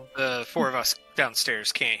down. The four of us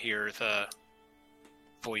downstairs can't hear the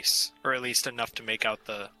voice, or at least enough to make out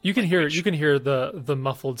the. You can language. hear the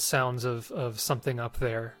muffled sounds of something up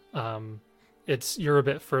there. You're a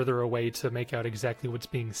bit further away to make out exactly what's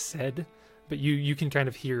being said, but you can kind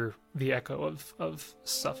of hear the echo of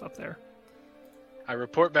stuff up there. I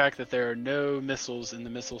report back that there are no missiles in the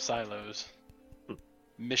missile silos.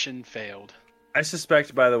 Mission failed. I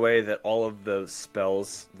suspect, by the way, that all of the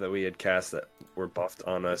spells that we had cast that were buffed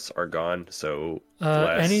on us are gone. So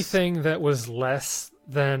anything that was less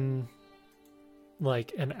than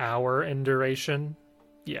like an hour in duration,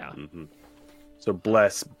 yeah. Mm-hmm. So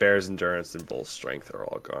bless, bear's endurance, and bull's strength are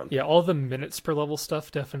all gone. Yeah, all the minutes per level stuff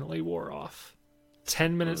definitely wore off.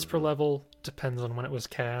 10 minutes per level depends on when it was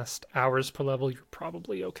cast. Hours per level, you're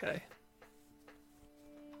probably okay.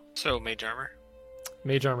 So mage armor.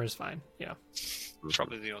 Mage armor is fine. Yeah.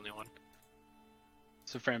 Probably the only one.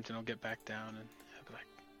 So Frampton will get back down and he'll be like,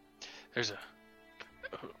 "There's a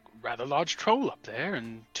rather large troll up there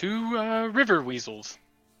and two river weasels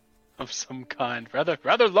of some kind.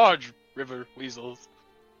 Rather large river weasels.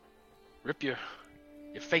 Rip your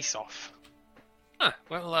face off. Huh.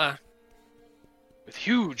 Well, with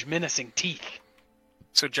huge menacing teeth."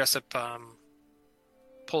 So Jessup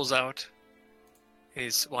pulls out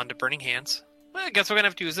his wand of burning hands. Well, I guess we're gonna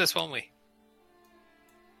have to use this, won't we?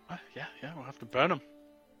 Yeah, we'll have to burn them.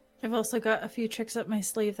 I've also got a few tricks up my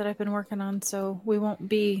sleeve that I've been working on, so we won't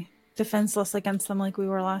be defenseless against them like we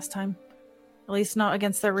were last time. At least not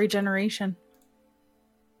against their regeneration.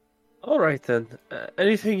 All right then.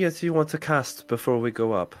 Anything else you want to cast before we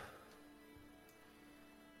go up?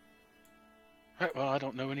 Right, well, I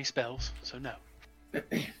don't know any spells, so no.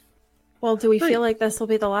 Well, do we feel like this will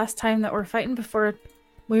be the last time that we're fighting before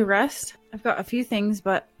we rest? I've got a few things,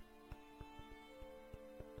 but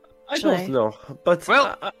I don't know. But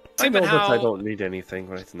well, I know that I don't need anything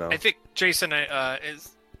right now. I think Jason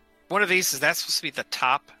is one of these. Is that supposed to be the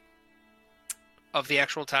top of the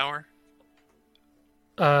actual tower?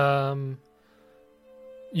 You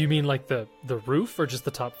mean like the roof or just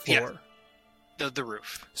the top floor? Yeah. The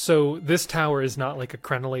roof. So this tower is not like a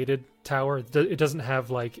crenellated tower. It doesn't have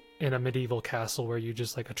like in a medieval castle where you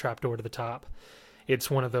just like a trapdoor to the top. It's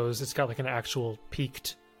one of those. It's got like an actual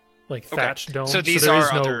peaked, like thatched dome. So these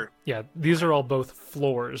are other. Yeah, these are all both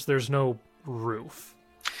floors. There's no roof.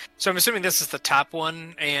 So I'm assuming this is the top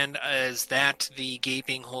one, and is that the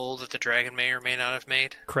gaping hole that the dragon may or may not have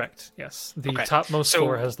made? Correct. Yes, the topmost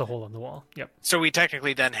floor has the hole in the wall. Yep. So we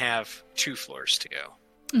technically then have 2 floors to go,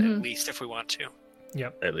 at least if we want to.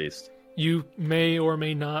 Yep. At least. You may or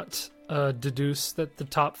may not deduce that the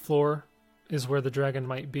top floor is where the dragon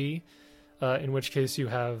might be. In which case you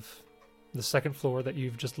have the second floor that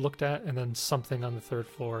you've just looked at, and then something on the third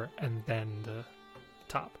floor, and then the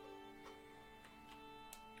top.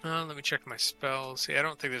 Let me check my spells. See, I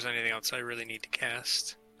don't think there's anything else I really need to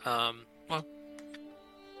cast. Well,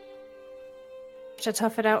 should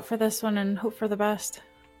tough it out for this one and hope for the best.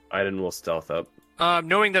 Iden will stealth up.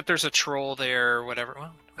 Knowing that there's a troll there, or whatever.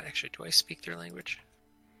 Well, actually, do I speak their language?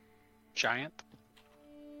 Giant?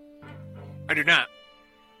 I do not.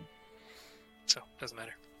 So, doesn't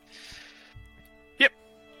matter. Yep.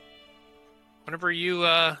 Whenever you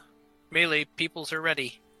melee peoples are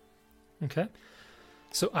ready. Okay.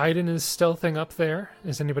 So Iden is stealthing up there.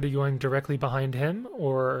 Is anybody going directly behind him,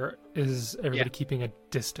 or is everybody keeping a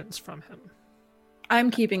distance from him?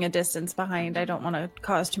 I'm keeping a distance behind. I don't want to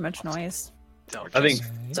cause too much noise. I think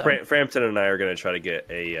Frampton and I are going to try to get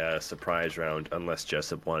a surprise round, unless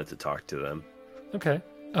Jessup wanted to talk to them. Okay.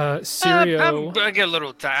 Sirio... I get a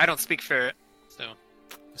little... I don't speak Ferret, so...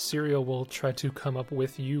 Sirio will try to come up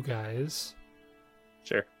with you guys.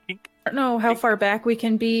 Sure. I don't know how far back we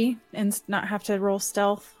can be and not have to roll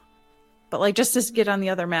stealth. But like just to get on the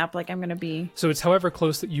other map, like I'm going to be... So it's however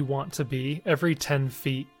close that you want to be. Every 10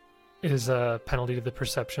 feet is a penalty to the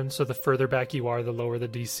perception. So the further back you are, the lower the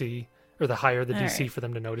DC, or the higher the DC for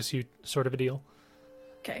them to notice you, sort of a deal.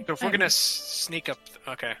 Okay. So if we're going to sneak up...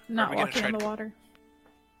 Okay. Not walking in the water.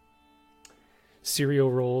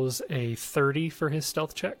 Sirio rolls a 30 for his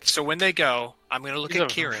stealth check. So when they go, I'm going to look at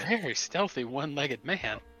Kieran. A very stealthy one-legged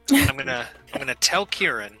man. I'm gonna tell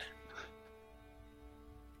Kieran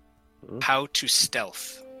how to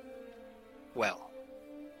stealth well.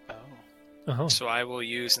 Oh. So I will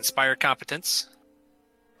use Inspire Competence.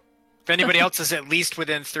 If anybody else is at least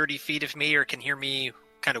within 30 feet of me or can hear me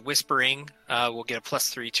kind of whispering, we'll get a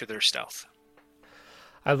 +3 to their stealth.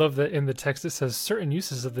 I love that in the text it says certain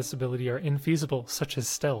uses of this ability are infeasible, such as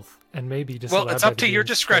stealth, and may be disallowed. Well, it's up to your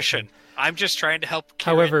discretion. I'm just trying to help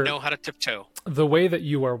Kieran know how to tiptoe. The way that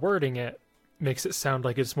you are wording it makes it sound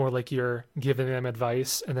like it's more like you're giving them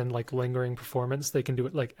advice and then like lingering performance. They can do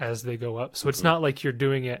it like as they go up. So it's not like you're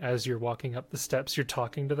doing it as you're walking up the steps. You're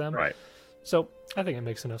talking to them. Right. So I think it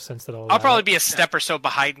makes enough sense that I'll probably be a step or so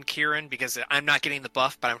behind Kieran because I'm not getting the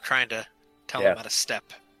buff, but I'm trying to tell him how to step.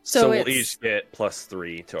 So we'll each get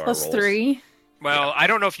 +3 to our rolls. +3? Well, I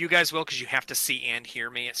don't know if you guys will because you have to see and hear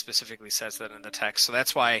me. It specifically says that in the text. So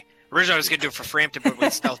that's why originally I was going to do it for Frampton, but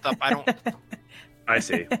with stealth up, I don't... I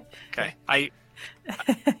see. Okay.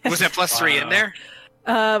 Was that +3 in there?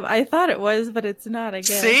 I thought it was, but it's not, I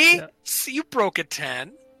guess. See? Yeah. See, you broke a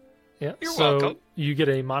 10. Yeah. You're so welcome. You get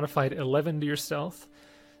a modified 11 to your stealth.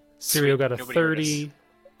 Sirio got a 30.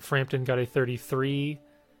 Frampton got a 33.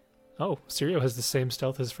 Oh, Sirio has the same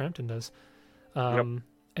stealth as Frampton does. And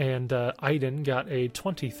Aiden got a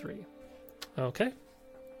 23. Okay.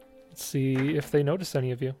 Let's see if they notice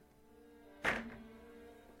any of you.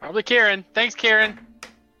 Probably Kieran. Thanks, Kieran.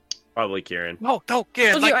 Probably Kieran. Oh, no,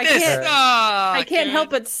 Kieran, like this. I can't help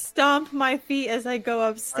but stomp my feet as I go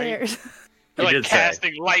upstairs. You're like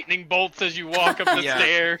casting lightning bolts as you walk up the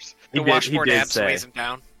stairs. The washboard abs weighs him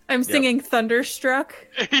down. I'm singing Thunderstruck.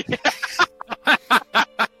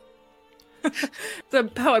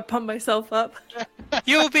 That's how I pump myself up.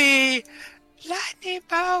 You'll be lightning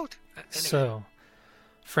bolt. Anyway. So,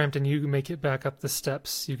 Frampton, you make it back up the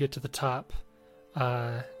steps. You get to the top.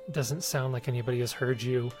 Doesn't sound like anybody has heard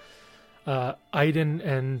you. Aiden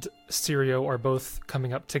and Sirio are both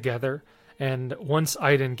coming up together. And once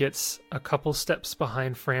Aiden gets a couple steps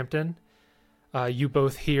behind Frampton, you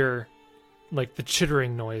both hear like the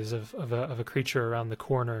chittering noise of a creature around the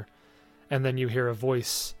corner. And then you hear a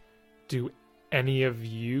voice. Do any of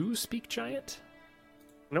you speak giant?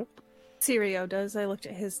 Nope. Sirio does. I looked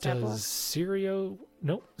at his tablet. Does Sirio?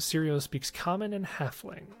 Nope. Sirio speaks common and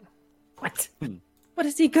halfling. What? What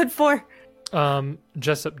is he good for?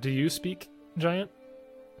 Jessup, do you speak giant?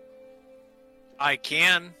 I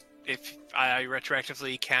can, if I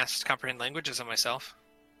retroactively cast comprehend languages on myself.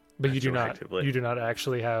 But you do not. You do not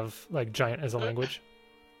actually have like giant as a language.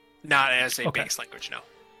 Not as a base language,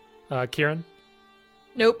 no. Kieran?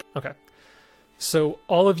 Nope. Okay. So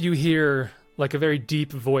all of you hear like a very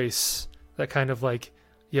deep voice that kind of like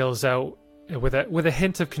yells out with a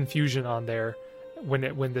hint of confusion on there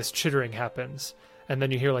when this chittering happens, and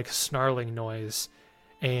then you hear like a snarling noise,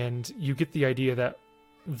 and you get the idea that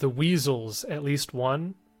the weasels, at least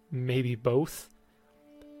one, maybe both,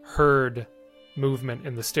 heard movement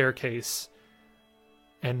in the staircase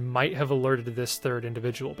and might have alerted this third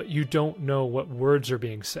individual, but you don't know what words are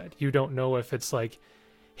being said. You don't know if it's like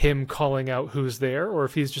him calling out who's there, or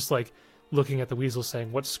if he's just like looking at the weasel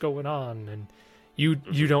saying, what's going on? And you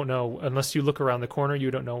don't know. Unless you look around the corner,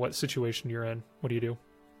 you don't know what situation you're in. What do you do?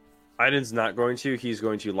 Aiden's not going to. He's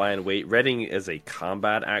going to lie in wait. Reading is a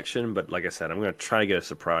combat action, but like I said, I'm going to try to get a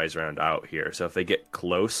surprise round out here. So if they get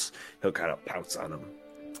close, he'll kind of pounce on them.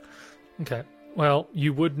 Okay. Well,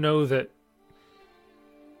 you would know that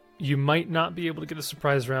you might not be able to get a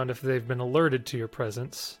surprise round if they've been alerted to your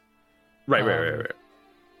presence. Right.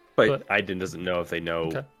 But Aiden doesn't know if they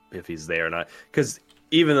know if he's there or not. Because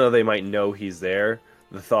even though they might know he's there,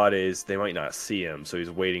 the thought is they might not see him. So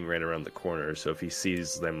he's waiting right around the corner. So if he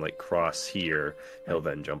sees them like cross here, he'll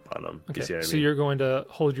then jump on them. Okay. You see what I So mean? you're going to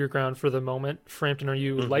hold your ground for the moment. Frampton, are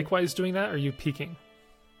you likewise doing that? Or are you peeking?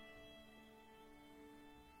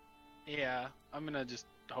 Yeah, I'm going to just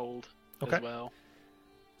hold as well.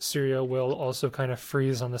 Sirio will also kind of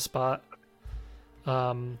freeze on the spot.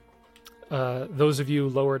 Those of you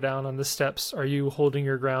lower down on the steps, are you holding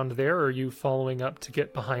your ground there, or are you following up to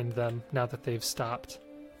get behind them now that they've stopped?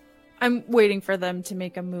 I'm waiting for them to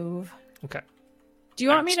make a move. Okay. Do you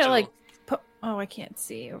want me to like put... Oh, I can't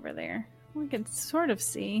see over there. We can sort of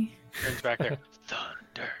see. Turns back there.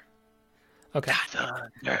 Thunder. Okay.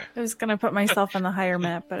 I was gonna put myself on the higher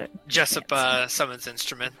map, but Jessup summons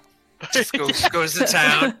instrument. Just goes to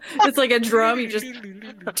town. it's like a drum. You just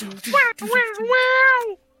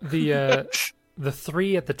The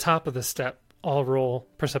three at the top of the step all roll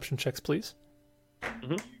perception checks, please.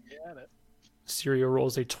 Mm-hmm. Got it. Sirio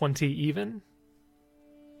rolls a 20 even,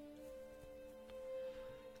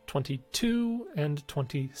 22, and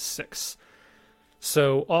 26.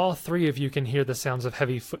 So all three of you can hear the sounds of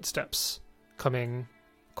heavy footsteps coming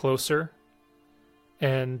closer,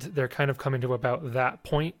 and they're kind of coming to about that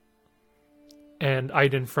point. And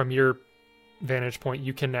Aiden, from your vantage point,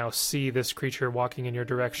 you can now see this creature walking in your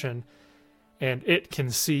direction, and it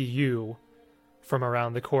can see you from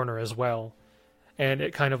around the corner as well. And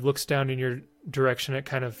it kind of looks down in your direction. It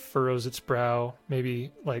kind of furrows its brow,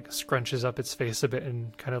 maybe like scrunches up its face a bit,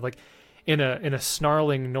 and kind of like in a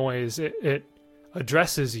snarling noise, it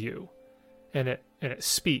addresses you, and it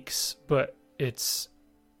speaks, but it's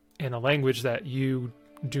in a language that you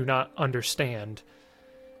do not understand.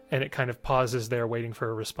 And it kind of pauses there, waiting for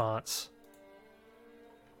a response.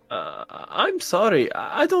 I'm sorry,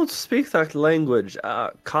 I don't speak that language.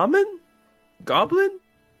 Common? Goblin?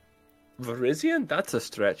 Varisian? That's a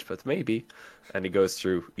stretch, but maybe. And he goes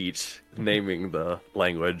through each, naming the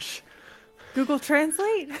language. Google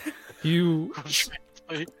Translate. You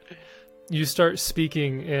start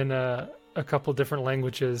speaking in a couple different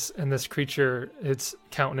languages, and this creature, its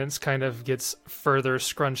countenance kind of gets further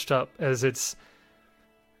scrunched up as it's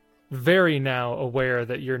very now aware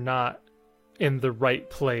that you're not in the right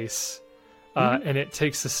place, and it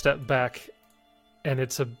takes a step back, and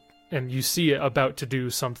you see it about to do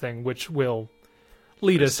something which will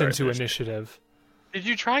lead us into initiative. Did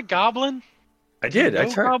you try Goblin? I did. I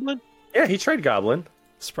tried Goblin. Yeah, he tried Goblin.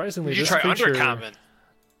 Surprisingly, Did you this try creature, Undercommon?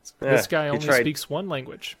 this guy he only tried- speaks one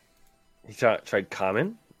language. He tried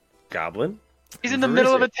Common, Goblin. He's in the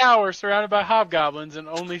middle of a tower surrounded by hobgoblins and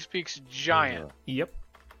only speaks giant. Yep.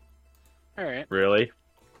 All right. Really?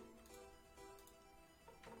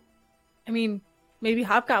 I mean, maybe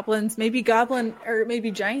hobgoblins, maybe goblin, or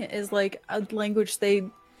maybe giant is like a language they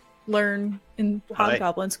learn in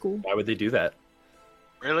hobgoblin school. Why would they do that?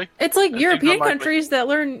 Really? It's like That's European unlikely. countries that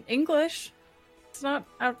learn English. It's not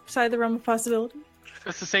outside the realm of possibility.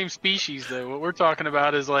 It's the same species, though. What we're talking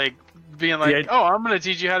about is like being like, Yeah. "Oh, I'm going to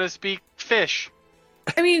teach you how to speak fish."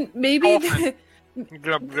 I mean, maybe. Dolphin.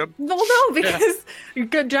 Grub, grub. Well, no, because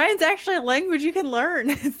giant's actually a language you can learn.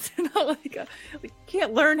 It's not like you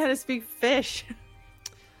can't learn how to speak fish.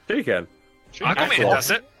 Sure you can. Aquaman Cool.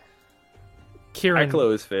 does it. Kieran,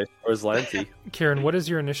 Iclo is fish, or is Lanty. Kieran, what is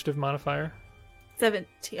your initiative modifier?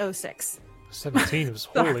 1706. 17 was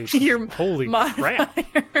Sorry, your holy modifier. crap.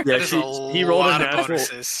 Yeah, That is he a rolled a lot of natural.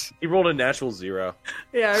 bonuses. He rolled a natural 0.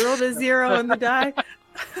 Yeah, I rolled a 0 on the die.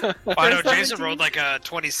 I know For Jason 17. rolled like a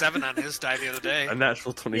 27 on his die the other day. A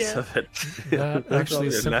natural 27. That That's actually probably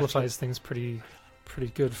a simplifies things pretty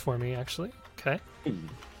good for me, actually. Okay.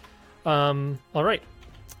 All right.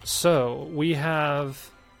 So we have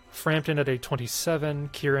Frampton at a 27,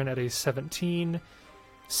 Kieran at a 17,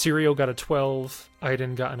 Sirio got a 12,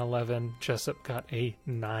 Aiden got an 11, Jessup got a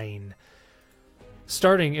 9.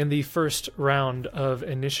 Starting in the first round of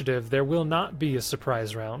initiative, there will not be a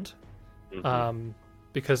surprise round,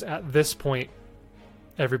 because at this point,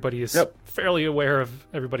 everybody is fairly aware of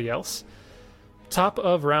everybody else. Top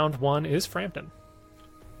of round 1 is Frampton.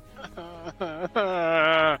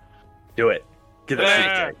 Do it. Get that sneak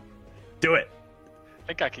attack. Do it. I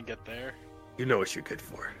think I can get there. You know what you're good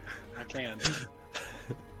for. I can.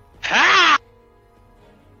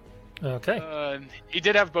 Okay. He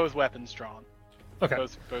did have both weapons drawn. Okay.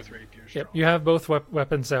 Both rapiers. Yep, drawn. you have both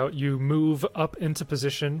weapons out. You move up into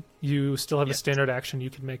position. You still have a standard action. You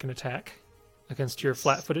can make an attack against your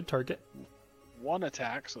flat-footed target. One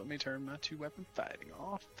attack, so let me turn my 2-weapon fighting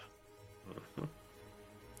off.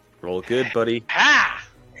 Roll good, buddy. Ah!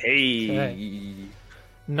 Hey.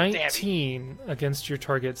 19 against your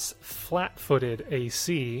target's flat-footed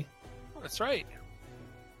AC That's right.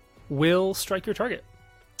 will strike your target.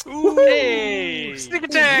 Ooh, Hey! Sneak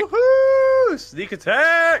attack! Woohoo! Sneak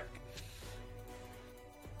attack!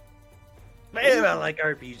 Man, I like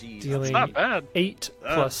RPGs. Dealing It's not bad. 8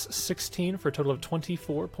 plus 16 for a total of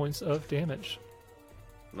 24 points of damage.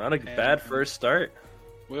 Not a bad first start.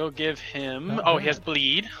 We'll give him. Not Oh, he bad. has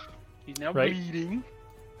bleed. He's now Right. bleeding.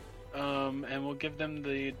 And we'll give them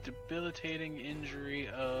the debilitating injury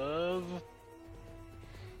of.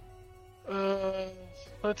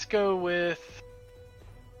 Let's go with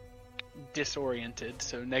disoriented.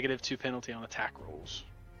 So -2 penalty on attack rolls.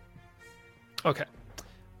 Okay.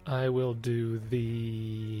 I will do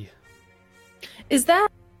the... Is that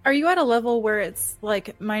Are you at a level where it's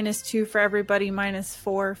like -2 for everybody,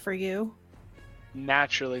 -4 for you?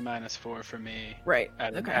 Naturally -4 for me. Right.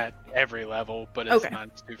 At every level, but it's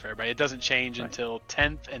 -2 for everybody. It doesn't change until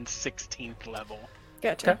 10th and 16th level.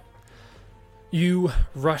 Gotcha. Okay. You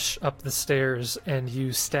rush up the stairs and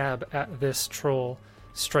you stab at this troll,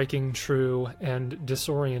 striking true and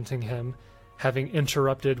disorienting him, having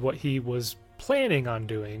interrupted what he was planning on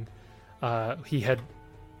doing.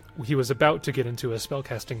 He was about to get into a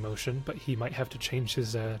spellcasting motion, but he might have to change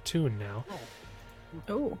his tune now.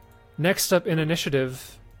 Oh. Next up in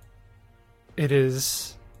initiative, it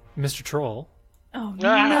is Mr. Troll. Oh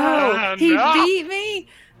no! He beat me!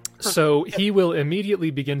 So he will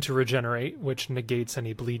immediately begin to regenerate, which negates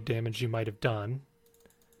any bleed damage you might have done.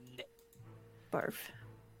 Barf.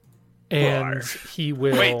 And he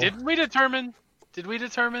will... Wait, did we determine,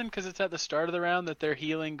 because it's at the start of the round, that their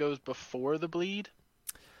healing goes before the bleed?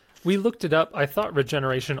 We looked it up. I thought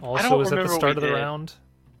regeneration also was at the start of the round.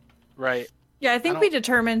 Right. Yeah, I think we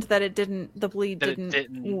determined that the bleed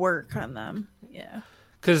didn't work on them. Yeah.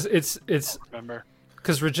 Because it's remember.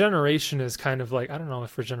 Because regeneration is kind of like, I don't know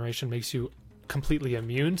if regeneration makes you completely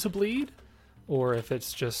immune to bleed, or if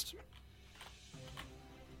it's just,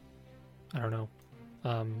 I don't know.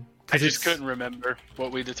 I just couldn't remember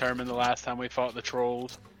what we determined the last time we fought the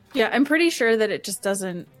trolls. Yeah, I'm pretty sure that it just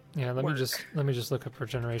doesn't. Yeah, let me just look up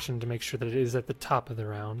regeneration to make sure that it is at the top of the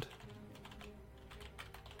round.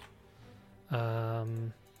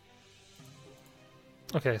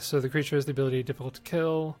 Okay, so the creature has the ability difficult to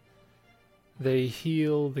kill. They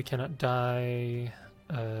heal. They cannot die.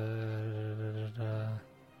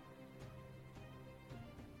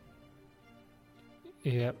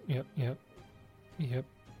 Yep.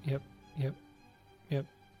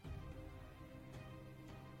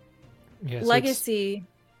 Yeah, Legacy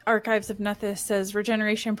Archives of Nethys says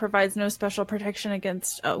regeneration provides no special protection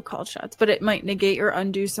against called shots, but it might negate or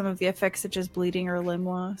undo some of the effects such as bleeding or limb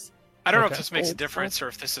loss. I don't know if this makes a difference or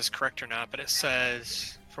if this is correct or not, but it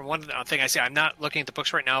says, from one thing I see, I'm not looking at the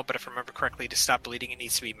books right now, but if I remember correctly, to stop bleeding, it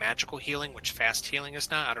needs to be magical healing, which fast healing is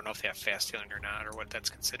not. I don't know if they have fast healing or not, or what that's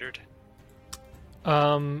considered.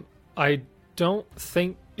 I don't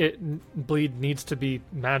think bleed needs to be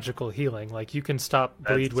magical healing. Like, you can stop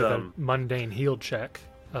bleed with a mundane heal check.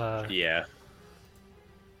 Yeah.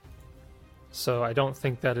 So I don't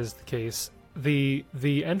think that is the case. The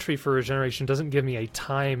entry for regeneration doesn't give me a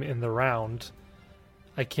time in the round.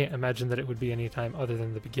 I can't imagine that it would be any time other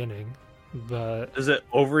than the beginning. But is it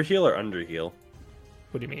overheal or underheal?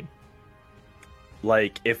 What do you mean?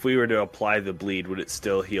 Like, if we were to apply the bleed, would it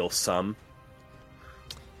still heal some?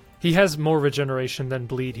 He has more regeneration than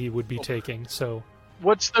bleed he would be taking, so...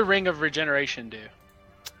 What's the Ring of Regeneration do?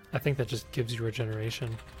 I think that just gives you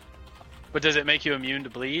regeneration. But does it make you immune to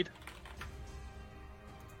bleed?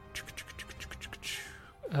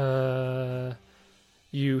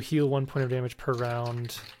 You heal 1 point of damage per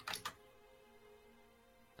round.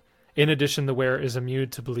 In addition, the wearer is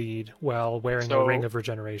immune to bleed while wearing a Ring of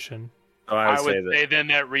Regeneration. Oh, I would say then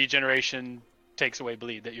that regeneration takes away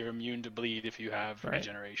bleed, that you're immune to bleed if you have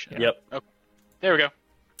regeneration. Yep. Okay. There we go.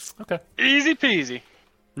 Okay. Easy peasy.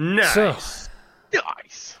 Nice. So,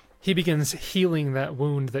 nice. He begins healing that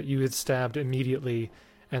wound that you had stabbed immediately,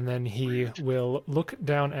 and then he will look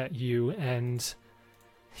down at you, and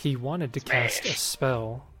he wanted to cast a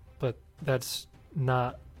spell, but that's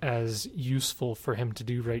not as useful for him to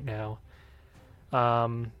do right now.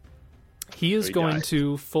 He is going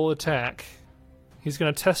to full attack. He's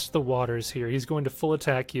going to test the waters here. He's going to full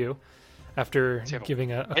attack you after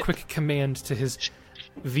giving a quick command to his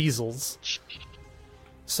Weasels.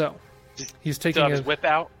 So, he's taking his whip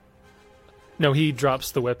out? No, he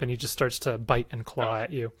drops the whip and he just starts to bite and claw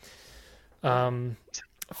at you.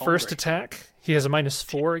 First attack, he has a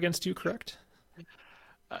 -4 against you, correct?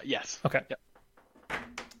 Yes. Okay. Yep.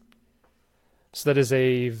 So that is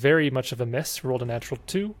a very much of a miss. Rolled a natural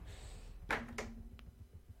 2.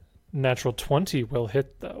 Natural 20 will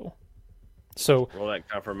hit, though. So roll that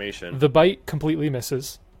confirmation. The bite completely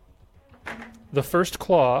misses. The first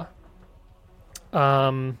claw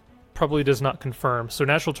probably does not confirm. So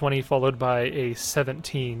natural 20 followed by a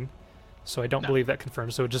 17. So I don't believe that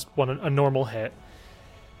confirms. So just a normal hit.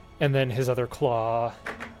 And then his other claw,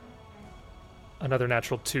 another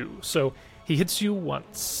natural 2. So he hits you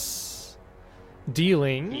once.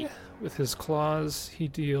 Dealing with his claws, he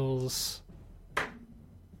deals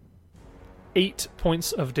 8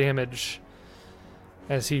 points of damage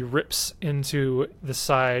as he rips into the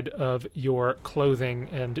side of your clothing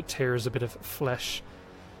and tears a bit of flesh.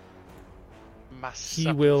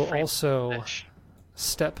 He will also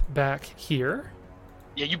step back here.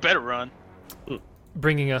 Yeah, you better run.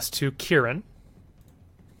 bringing us to Kieran.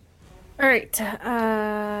 All right.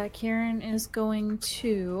 Kieran is going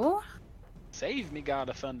to Save me, God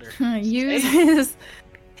of Thunder. use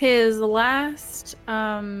his last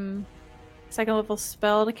second level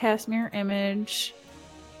spell to cast Mirror Image.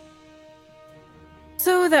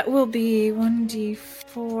 So that will be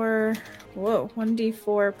 1d4. Whoa,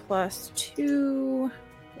 1d4 plus 2.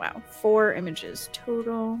 Wow, 4 images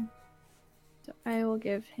total. So I will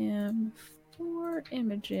give him 4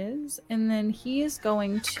 images, and then he is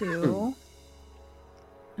going to,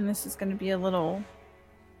 and this is going to be a little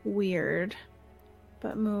weird,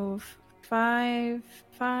 but move 5,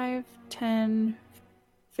 10,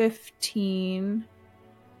 15,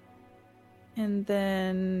 and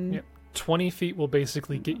then... Yep. 20 feet will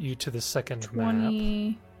basically get you to the second 20...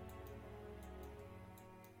 map.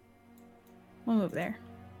 We'll move there.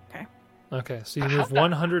 Okay, so you move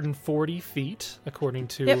 140 feet, according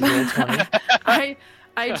to Yep. Roll20.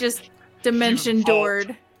 I just dimension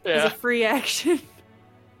doored as a free action.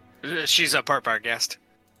 She's a part bar guest.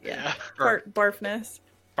 Yeah. Barf nest.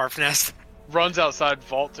 Barf nest. Runs outside,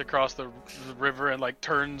 vaults across the river, and like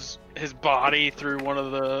turns his body through one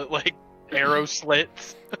of the like arrow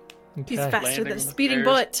slits. He's Okay. faster Landing than a on the speeding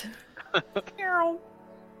stairs. bullet.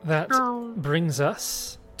 That brings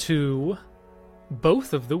us to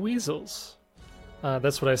both of the weasels.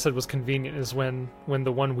 That's what I said was convenient, is when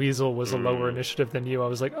the one weasel was a lower initiative than you, I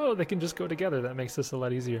was like, oh, they can just go together. That makes this a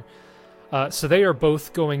lot easier. So they are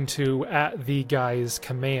both going to, at the guy's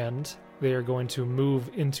command, they are going to move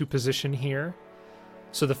into position here.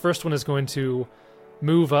 So the first one is going to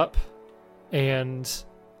move up, and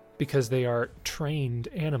because they are trained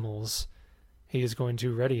animals, he is going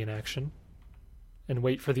to ready in action and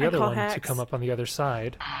wait for the other one to come up on the other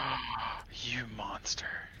side. You monster.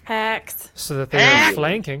 Hacks. So that they are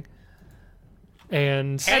flanking.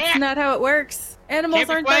 And That's not how it works. Animals Can't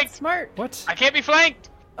be aren't that flanked. smart. what? I can't be flanked.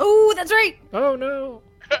 Oh, that's right. Oh no!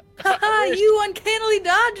 Haha, you uncannily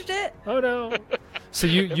dodged it. Oh no! So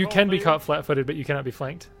you can be caught flat-footed, but you cannot be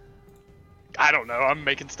flanked. I don't know. I'm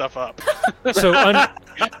making stuff up. So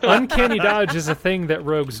uncanny dodge is a thing that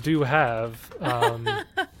rogues do have.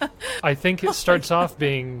 I think it starts off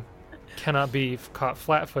being cannot be caught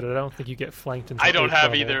flat-footed. I don't think you get flanked until I don't 8th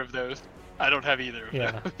have level. either of those. I don't have either of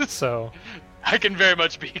Yeah. those. So I can very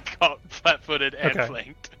much be caught flat-footed and Okay.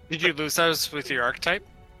 flanked. Did you lose those with your archetype?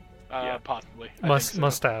 Yeah, possibly. I must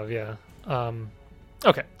think so. have, yeah.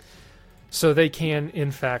 Okay. So they can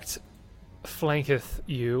in fact flanketh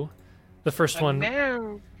you. The first one.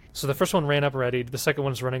 No. So the first one ran up ready. The second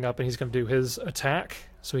one's running up, and he's going to do his attack.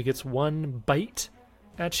 So he gets 1 bite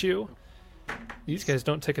at you. These guys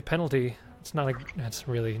don't take a penalty. That's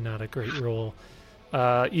really not a great roll.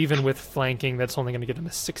 Even with flanking, that's only going to get him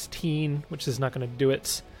a 16, which is not going to do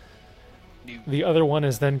it. No. The other one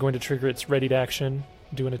is then going to trigger its readied action,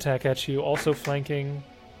 do an attack at you, also flanking.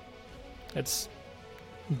 It's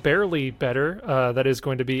barely better. That is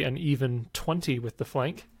going to be an even 20 with the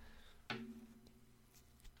flank.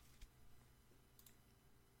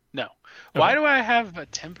 No. Why do I have a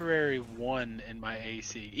temporary 1 in my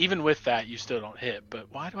AC? Even with that, you still don't hit. But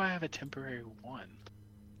why do I have a temporary 1?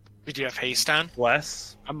 Did you have haste on?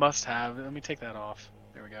 Bless. I must have. Let me take that off.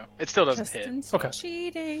 There we go. It still doesn't hit. Justin's Okay.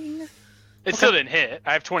 cheating. It still didn't hit.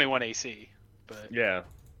 I have 21 AC. But Yeah.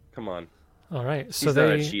 Come on. All right. So He's not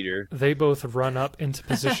a cheater. they both run up into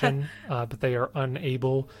position, but they are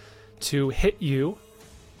unable to hit you,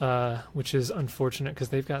 which is unfortunate because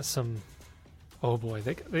they've got some. Oh boy,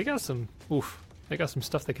 they got some. Oof, they got some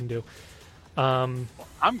stuff they can do. I'm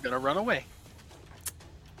gonna run away.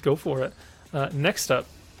 Go for it. Next up,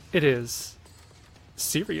 it is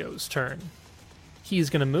Sirio's turn. He's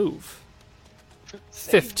gonna move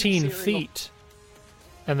 15 feet,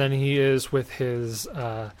 and then he is with his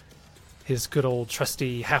good old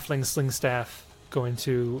trusty halfling sling staff going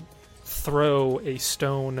to throw a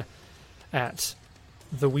stone at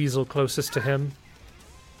the weasel closest to him.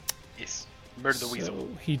 Yes. Murder the weasel. So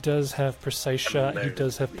he does have precise shot. He Murder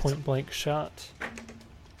does the have weasel. point blank shot.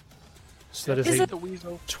 So that is Is a it- The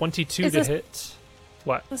weasel. 22 is to this- hit.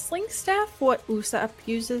 What? The sling staff, what Usopp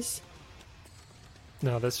uses?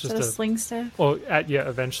 No, that's Is just that a a. sling staff? Well,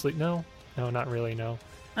 eventually. No, not really. No,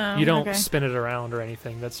 Oh, you don't okay. spin it around or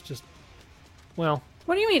anything. That's just. Well,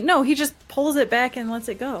 What do you mean? No, he just pulls it back and lets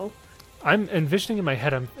it go. I'm envisioning in my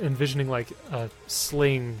head. I'm envisioning like a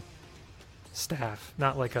sling staff,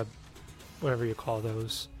 not like a whatever you call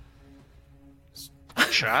those.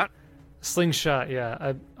 Shot? Slingshot,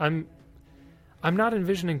 yeah. I'm not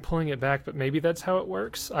envisioning pulling it back, but maybe that's how it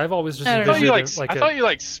works. I've always just I don't know. envisioned I thought you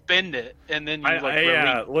like spin it and then you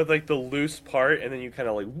yeah, release. with like the loose part, and then you kind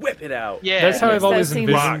of like whip it out. Yeah, That's how Yes, I've always that seems-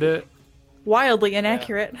 envisioned it. Wildly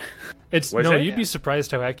inaccurate. It's What's no, that? you'd be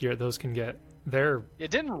surprised how accurate those can get. They're Yeah,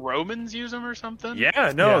 didn't Romans use them or something?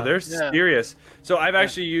 Yeah, no, Yeah. they're Yeah. serious. So I've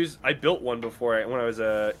actually I built one before when I was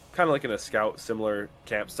kind of like in a scout similar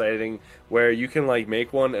campsiting where you can like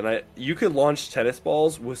make one and you could launch tennis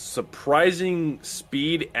balls with surprising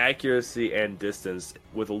speed, accuracy, and distance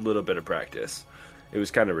with a little bit of practice. It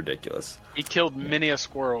was kind of ridiculous. He killed many a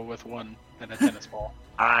squirrel with one and a tennis ball.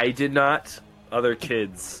 I did not. Other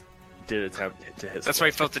kids did attempt to hit. That's why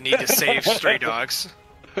he felt the need to save stray dogs.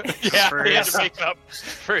 Yeah, For he had his- to make up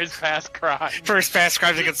for his past crime. For his fast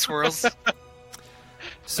crimes against squirrels.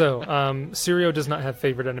 so. Sirio does not have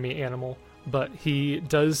favorite enemy animal, but he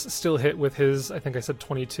does still hit with his. I think I said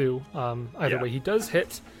 22. Either Yeah. way, he does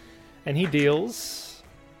hit, and he deals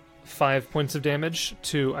 5 points of damage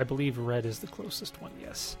to. I believe red is the closest one.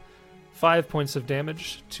 Yes, 5 points of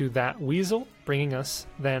damage to that weasel, bringing us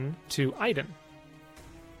then to Aiden.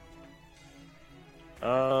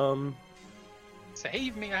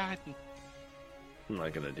 Save me, Aiden. I'm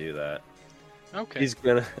not gonna do that. Okay. He's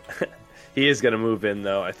gonna. He is gonna move in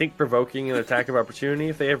though. I think provoking an attack of opportunity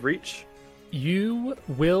if they have reach. You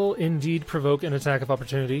will indeed provoke an attack of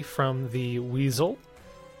opportunity from the weasel.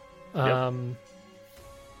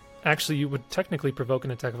 Actually, you would technically provoke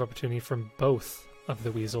an attack of opportunity from both of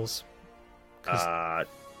the weasels.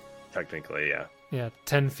 Technically, yeah. Yeah,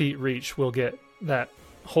 10 feet reach will get that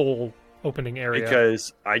whole opening area.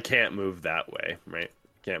 Because I can't move that way, right?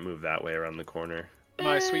 Can't move that way around the corner.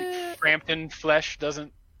 My sweet Frampton flesh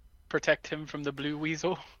doesn't protect him from the blue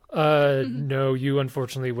weasel. No, you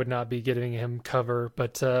unfortunately would not be giving him cover,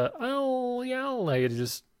 but I'll allow you to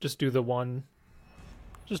just do the one.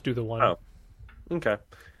 Just do the one. Oh. Okay.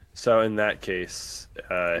 So in that case,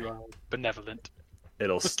 You are benevolent.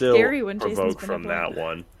 it'll still scary when Jason's provoke from benevolent. that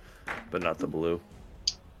one, but not the blue.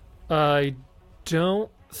 I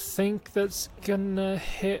don't think that's gonna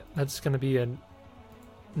hit. That's gonna be a...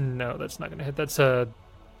 No, that's not gonna hit. That's a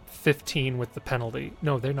 15 with the penalty.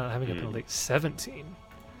 No, they're not having a penalty. 17.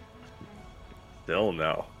 Still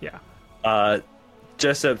no. Yeah,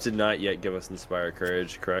 Jessup did not yet give us Inspire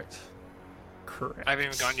Courage, correct? correct. I haven't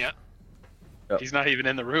even gone yet. He's not even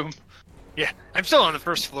in the room. Yeah, I'm still on the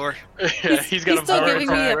first floor. He's got a still power giving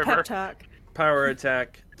me a attack. pep talk. Power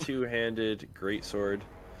attack, two-handed, greatsword.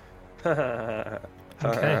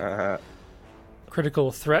 Okay.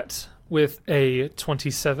 Critical threat with a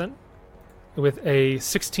 27. With a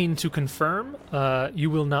 16 to confirm. You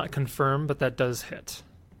will not confirm, but that does hit.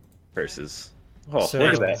 Curses. Oh, So-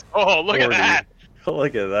 look at that. Oh, look at 40. that!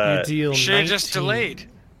 Look at You that. deal Should have just 19 delayed.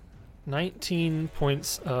 19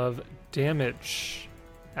 points of damage.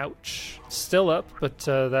 Ouch. Still up, but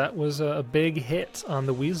that was a big hit on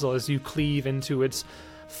the weasel as you cleave into its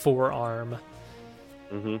forearm.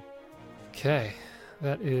 Mm-hmm. Okay,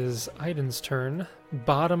 that is Aiden's turn.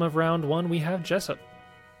 Bottom of round 1, we have Jessup.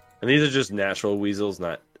 And these are just natural weasels,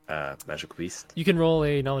 not magical beast. You can roll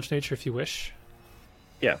a knowledge nature if you wish.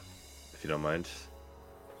 Yeah, if you don't mind.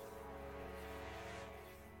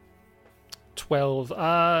 12.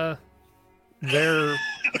 They're...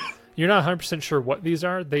 You're not 100% sure what these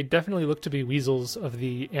are. They definitely look to be weasels of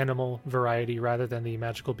the animal variety rather than the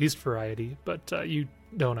magical beast variety, but you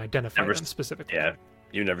don't identify Never them specifically. Yeah,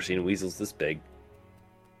 you've never seen weasels this big.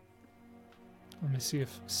 Let me see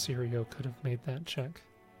if Sirio could have made that check.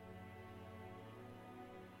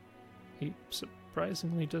 He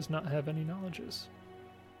surprisingly does not have any knowledges.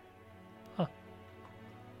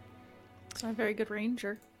 I'm a very good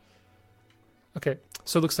ranger. Okay,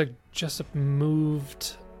 so it looks like Jessup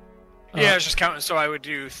moved. Yeah, I was just counting, so I would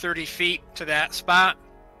do 30 feet to that spot.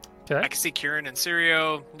 I Okay. can see Kieran and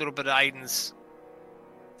Sirio, a little bit of Aiden's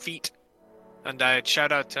feet. And I'd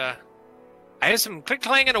shout out, I have some quick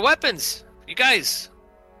clanging of weapons. You guys,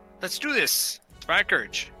 let's do this. Fire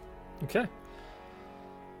courage. Okay.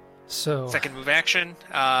 So, Second move action.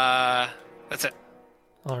 That's it.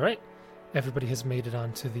 all right. Everybody has made it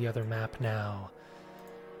onto the other map now.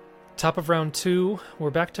 Top of round 2, we're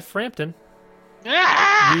back to Frampton.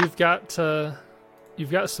 Ah! You've got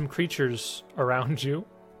some creatures around you.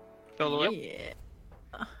 Fill the wheel.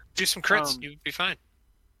 Yeah. Do some crits. Um, You'd be fine.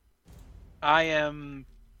 I am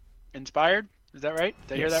inspired. Is that right?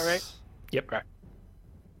 Did I hear that right? Yes. Yep. Okay.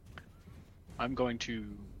 I'm going to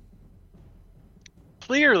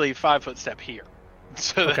clearly 5-foot step here,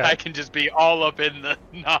 so that Okay. I can just be all up in the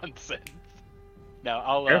nonsense. No,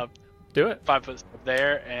 I'll Sure. Do it. 5-foot step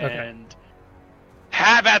there and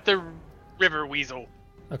have at the river weasel.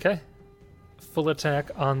 Okay. full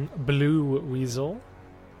attack on Blue Weasel.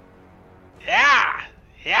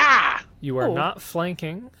 Yeah! You are not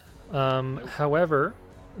flanking. However,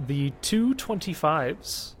 the 2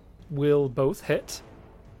 25s will both hit,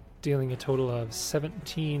 dealing a total of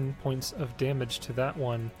 17 points of damage to that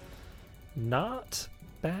one. Not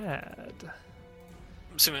bad.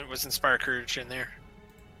 I'm assuming it was Inspire Courage in there.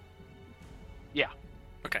 Yeah.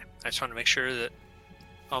 Okay, I just want to make sure that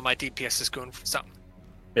all my DPS is going for something.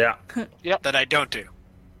 Yeah. That I don't do.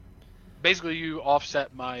 Basically, you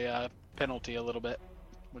offset my penalty a little bit,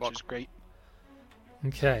 which is great.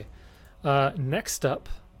 Okay. Next up,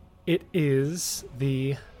 it is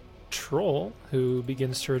the troll who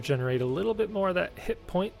begins to regenerate a little bit more of that hit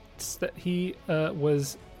points that he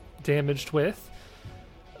was damaged with.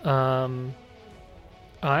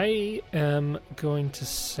 I am going to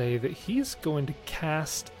say that he's going to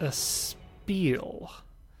cast a spiel.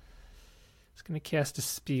 He's going to cast a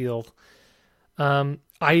spiel.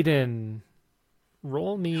 Aiden,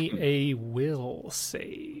 roll me a will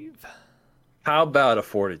save. How about a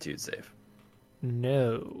fortitude save?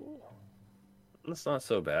 No. That's not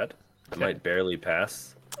so bad. I Okay. might barely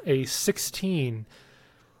pass. A 16.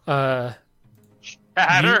 Shatter!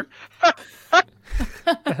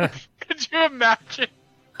 Could you imagine?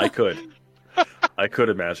 I could. I could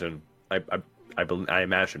imagine. I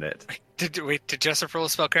imagine it. Did Jessup roll a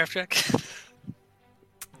spellcraft check?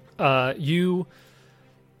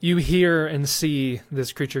 You hear and see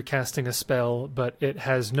this creature casting a spell, but it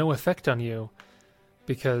has no effect on you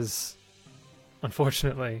because,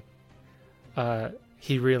 unfortunately,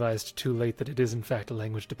 he realized too late that it is in fact a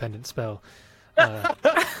language-dependent spell.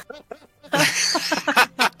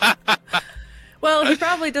 Well, he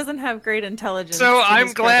probably doesn't have great intelligence. So to I'm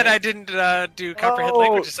his glad I credit. didn't do comprehend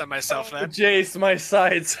languages on myself then. Jace, my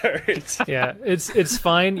sides hurt. Yeah, it's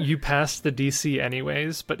fine. You passed the DC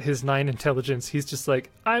anyways, but his 9 intelligence, he's just like,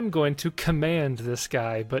 I'm going to command this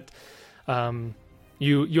guy. But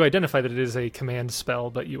you identify that it is a command spell,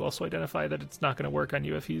 but you also identify that it's not going to work on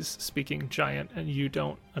you if he's speaking giant and you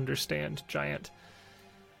don't understand giant.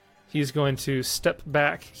 He's going to step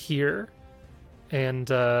back here, and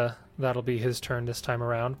that'll be his turn this time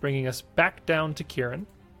around, bringing us back down to Kieran.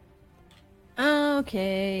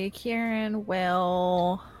 Okay, Kieran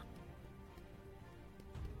will.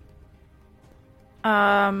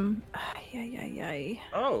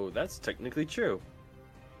 Oh, that's technically true.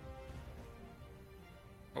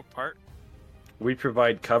 What part? We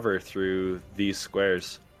provide cover through these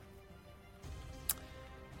squares.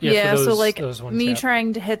 Yeah, for so like those ones, me yeah.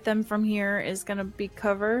 trying to hit them from here is gonna be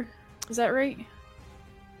cover. Is that right?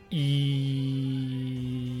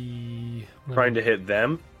 Trying to hit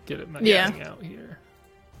them? get it my Yeah. thing out here.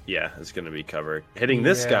 Yeah, it's going to be cover. Hitting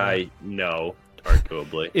this Yeah. guy? No,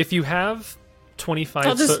 arguably. If you have 25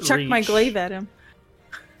 I'll just foot chuck reach, my glaive at him.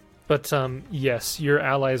 But yes, your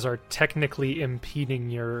allies are technically impeding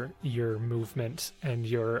your movement and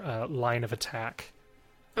your line of attack.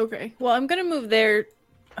 Okay. Well, I'm gonna move there.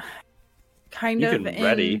 Kind You of can in.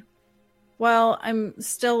 ready. Well, I'm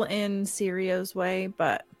still in Sirio's way,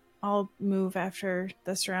 but I'll move after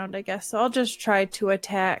this round, I guess. So I'll just try to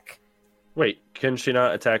attack. Wait, can she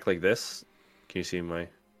not attack like this? Can you see my...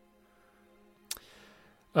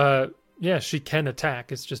 Yeah, she can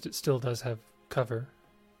attack. It's just it still does have cover.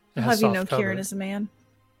 It I'll has have you know, soft cover. Kieran is a man.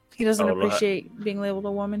 He doesn't Oh, well, appreciate being labeled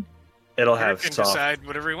a woman. It'll Eric have can soft... decide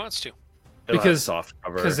whatever he wants to. It'll have Because- soft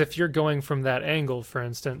cover. Because if you're going from that angle, for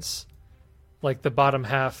instance, like the bottom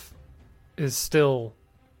half is still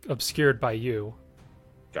obscured by you,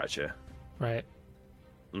 Gotcha. right?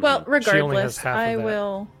 Mhm. Well, She only has regardless, half of I that.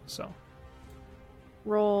 will So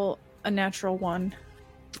roll a natural 1.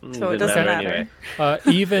 So it Didn't doesn't matter. anyway.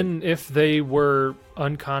 even if they were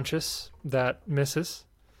unconscious, that misses.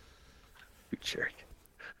 You jerk.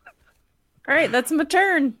 All right, that's my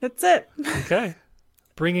turn. That's it. Okay,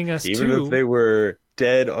 bringing us Even to if they were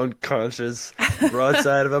dead, unconscious,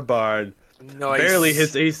 broadside of a barn, Nice. barely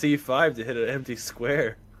hits AC 5 to hit an empty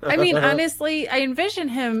square. I mean, honestly, I envision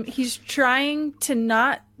him. He's trying to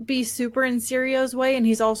not be super in Sirio's way, and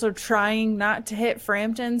he's also trying not to hit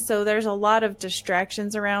Frampton. So there's a lot of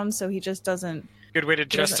distractions around. So he just doesn't. Good way to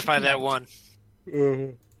doesn't justify that connect.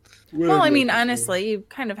 one. Well, I mean, honestly, you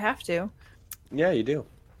kind of have to. Yeah, you do.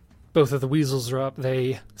 both of the weasels are up.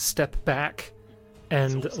 They step back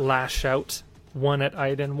and lash out. One at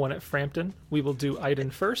Aiden, one at Frampton. We will do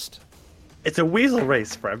Aiden first. It's a weasel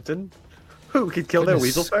race, Frampton. Who could kill their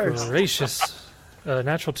Goodness weasel first? gracious.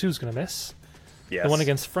 Natural 2's going to miss. Yes. The one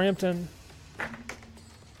against Frampton.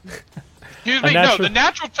 Excuse A me, natural- no, the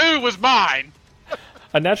natural 2 was mine.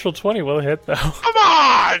 A natural 20 will hit, though. Come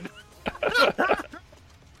on!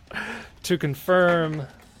 To confirm,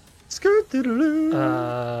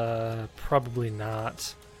 Skirt-doodle-doo. probably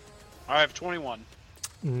not. I have 21.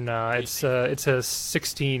 No, it says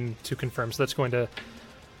 16 to confirm, so that's going to...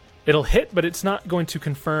 It'll hit, but it's not going to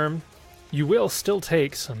confirm. You will still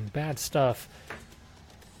take some bad stuff.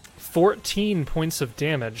 14 points of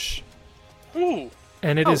damage. Ooh.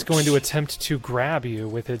 And it is going to attempt to grab you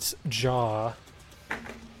with its jaw.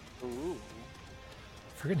 Ooh.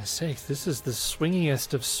 For goodness sake, this is the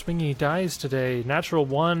swingiest of swingy dies today. Natural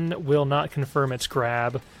 1 will not confirm its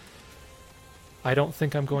grab. I don't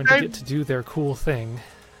think I'm going to get to do their cool thing.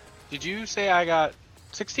 Did you say I got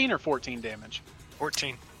 16 or 14 damage?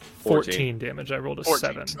 14. 14 damage. I rolled a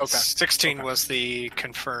 7. Okay. 16 was the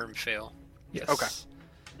confirm fail. Yes. Okay.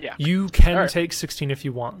 Yeah. You can All right. take 16 if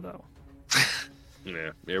you want, though.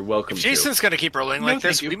 Yeah, you're welcome. If Jason's going to keep rolling like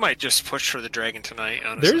this, thank you. we might just push for the dragon tonight,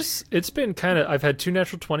 honestly. It's been kind of... I've had 2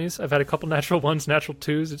 natural 20s. I've had a couple natural 1s, natural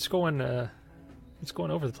 2s. It's going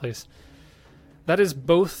over the place. That is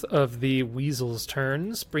both of the weasels'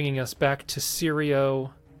 turns, bringing us back to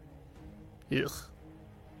Sirio. Ugh.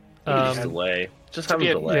 delay. Just have a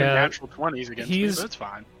Yeah, delay. Yeah. natural 20s against me, He's- but it's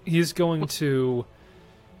fine. He's going to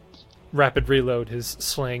rapid reload his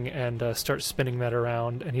sling and start spinning that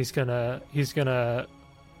around, and he's gonna.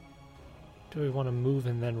 Do we want to move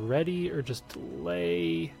and then ready, or just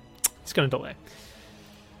delay? He's gonna delay.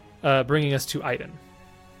 Bringing us to Aiden.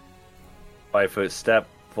 5 foot step,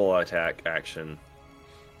 full attack action.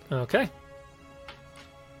 Okay.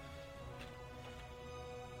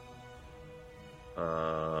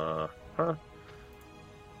 Huh.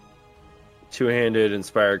 Two-handed,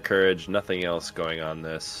 inspired courage. Nothing else going on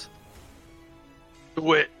this.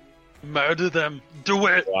 Do it. Murder them. Do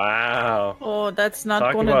it. Wow. Oh, that's not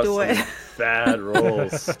Talk gonna about do it. some bad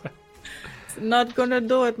rolls. It's not gonna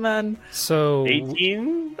do it, man. So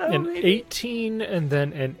 18? an 18 and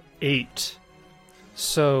then an 8.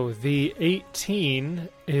 So the 18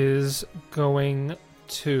 is going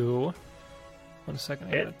to... One second,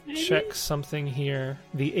 I gotta Hit, check something here.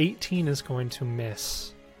 The 18 is going to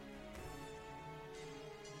miss.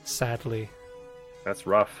 Sadly. That's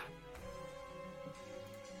rough.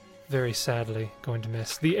 Very sadly going to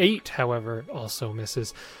miss. The 8, however, also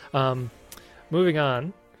misses. Moving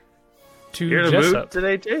on to You're gonna move Jessup.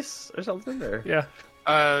 today, Jace? Or something? Or...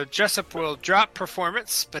 Yeah. Jessup will drop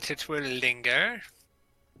performance, but it will linger.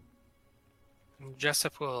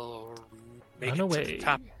 Jessup will make Run it to away. the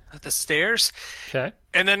top of the stairs. Okay.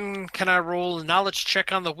 And then can I roll a knowledge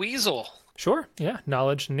check on the weasel? Sure. Yeah.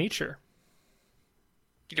 Knowledge, nature.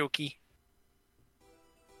 Okie dokie.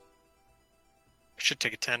 Should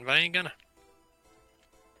take a 10, but I ain't gonna.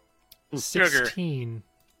 16.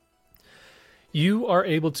 You are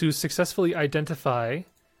able to successfully identify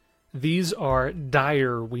these are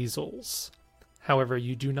dire weasels. However,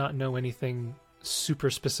 you do not know anything super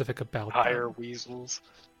specific about Higher them. weasels.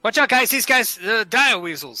 Watch out, guys! These guys, dire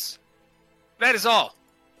weasels. That is all.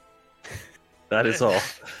 That is all.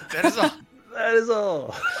 That is all. That is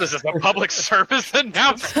all. This is a public service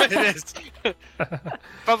announcement. It is.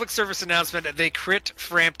 Public service announcement. They crit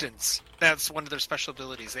Framptons. That's one of their special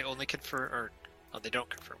abilities. They only confer, or they don't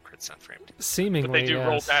confirm crits on Framptons. Seemingly, But they do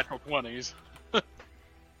roll yes. natural 20s.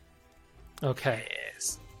 Okay.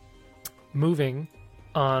 Yes. Moving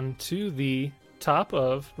on to the top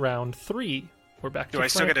of round 3. We're back to Do I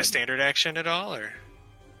still get a Franklin. standard action at all, or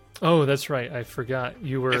Oh, that's right. I forgot.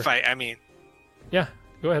 You were... if I mean, Yeah,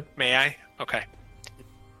 go ahead. may I? Okay.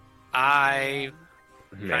 I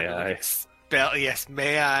May I? spell yes,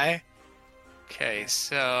 may I? Okay,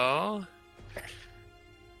 so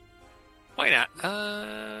why not?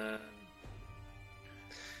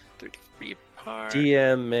 33 apart.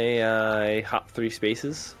 DM, may I hop 3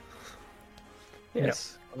 spaces?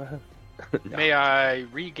 Yes. No. May I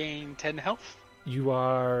regain 10 health? You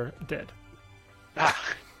are dead. Ah,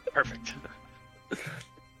 perfect.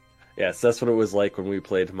 Yes, that's what it was like when we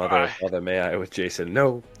played Mother Ah. Mother May I with Jason.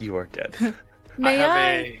 No, you are dead. May have I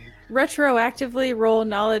a retroactively roll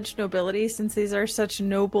knowledge nobility since these are such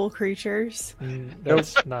noble creatures?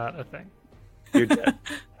 That's not a thing. You're dead.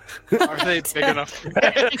 Are they big enough?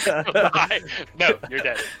 No, you're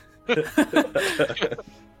dead.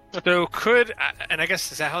 So could, and I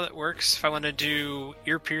guess is that how that works? If I want to do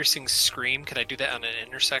ear-piercing scream, could I do that on an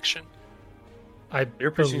intersection? I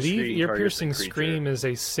Ear-piercing believe scream ear-piercing targets a creature. scream is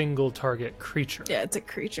a single target creature. Yeah, it's a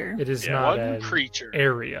creature. It is Yeah, not one an creature.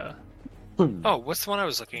 area. Oh, what's the one I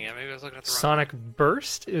was looking at? Maybe I was looking at the wrong Sonic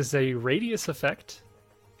Burst is a radius effect.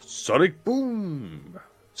 Sonic Boom.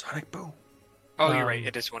 Sonic Boom. one. Oh, you're right. Um,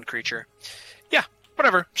 It is one creature. Yeah,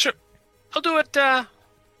 whatever. Sure. I'll do it.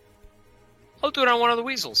 I'll do it on one of the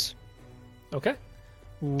weasels. Okay.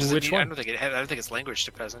 Which one? I don't think it's language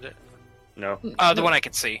dependent. Is it? No, The one I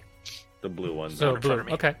can see. the blue one. So in front of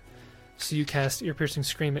blue. me. Okay. So you cast Ear-Piercing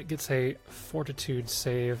Scream. It gets a Fortitude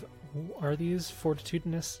save. Are these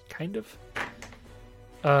fortitudinous? Kind of.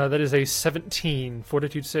 That is a 17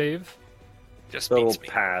 Fortitude save. Just So it'll beats me.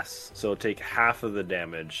 pass. So it'll take half of the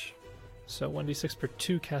damage. So 1d6 per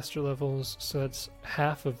 2 caster levels. So that's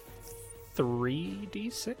half of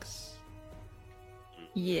 3d6.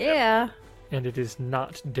 Yeah. And it is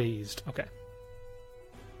not dazed. Okay.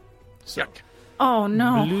 So Yuck. Oh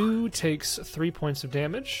no. blue takes 3 points of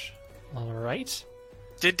damage. All right.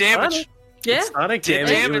 Did damage. Yeah. Sonic Did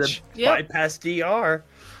damage. damage. Yep. Bypass DR.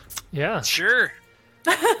 Yeah. Sure.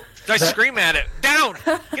 I scream at it. Down!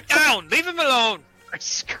 Get down! Leave him alone! I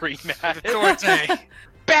scream at it. Dorte.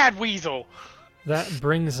 Bad weasel. That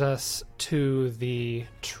brings us to the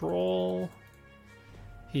troll.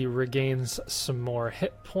 He regains some more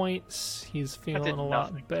hit points. He's feeling a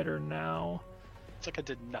lot nothing. better now. It's like I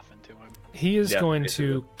did nothing to him. He is Yeah, going basically.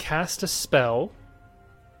 to cast a spell,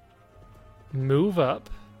 move up,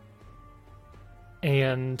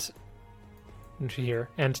 and into here,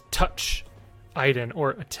 and touch Aiden,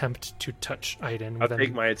 or attempt to touch Aiden. I'll with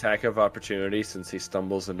take my attack of opportunity since he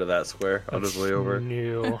stumbles into that square on his way over.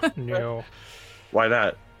 No. Why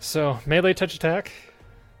not? So, melee touch attack.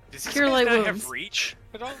 Does this Cure guy light not wounds. have reach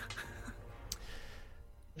at all?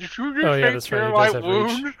 Did you just Oh yeah, say that's right. cure He does light have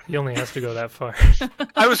wound? reach. He only has to go that far.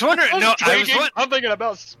 I was wondering. I'm thinking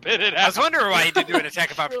about spitting I was out. wondering why he didn't do an attack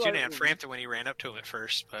of Cure light opportunity on wound. Frampton when he ran up to him at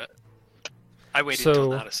first, but I waited So-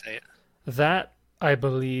 until now to say it. That, I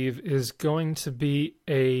believe, is going to be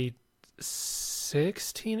a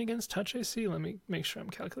 16 against touch AC. Let me make sure I'm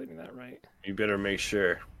calculating that right. You better make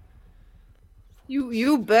sure.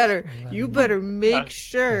 You better make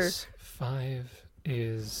sure. Plus 5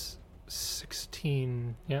 is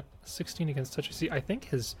 16. Yep, 16 against touch AC. I think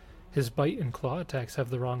his bite and claw attacks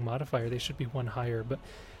have the wrong modifier. They should be one higher, but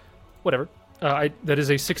whatever. That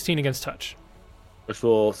is a 16 against touch. Which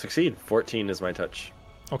will succeed. 14 is my touch.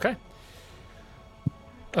 Okay.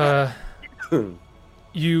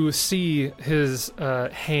 You see his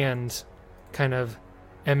hand kind of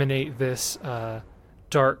emanate this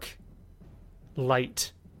dark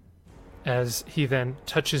light as he then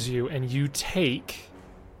touches you, and you take.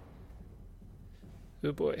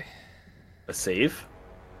 Oh boy. A save?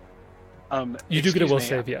 You do get a will excuse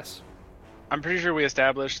me, save, yes. I'm pretty sure we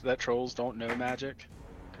established that trolls don't know magic.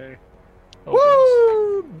 Okay.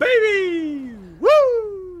 Oh, Woo! Baby!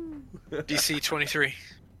 Woo! DC 23.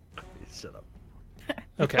 Shut up.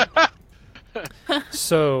 Okay.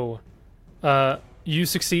 So, you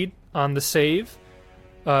succeed on the save.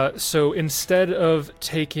 So instead of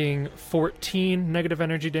taking 14 negative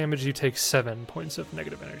energy damage, you take 7 points of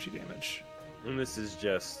negative energy damage. And this is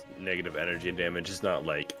just negative energy damage. It's not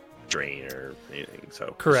like drain or anything.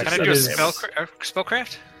 So Correct. Can I It do a is-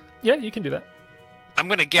 spellcraft? Yeah, you can do that. I'm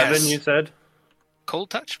gonna guess. 7, you said? Cold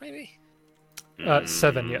touch, maybe?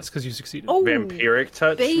 7, yes, because you succeeded. Oh, Vampiric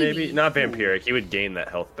touch, baby. maybe? Not vampiric. He would gain that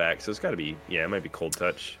health back. So it's got to be, yeah, it might be cold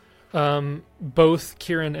touch. Both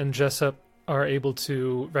Kieran and Jessup are able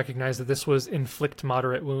to recognize that this was inflict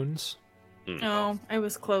moderate wounds. Oh, I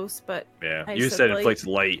was close, but Yeah. I You said said light. inflicts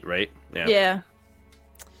light, right? yeah.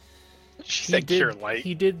 She He said cure did, light.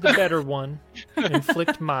 he did the better one.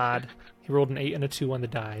 Inflict mod. He rolled an 8 and a 2 on the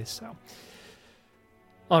dice, so.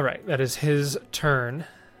 Alright, that is his turn.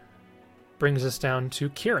 Brings us down to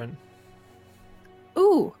Kieran.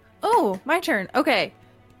 Ooh, my turn. Okay.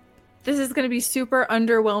 This is going to be super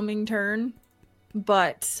underwhelming turn,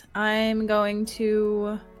 but I'm going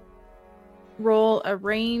to roll a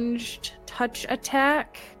ranged touch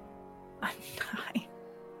attack. I'm fine.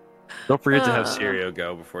 Don't forget to have Uh. Sirio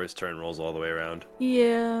go before his turn rolls all the way around.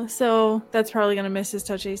 Yeah, so that's probably going to miss his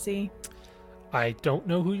touch AC. I don't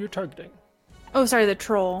know who you're targeting. Oh, sorry, the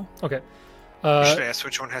troll. Okay. You should ask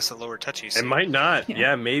which one has the lower touch AC. It might not. Yeah.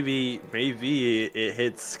 Yeah, maybe it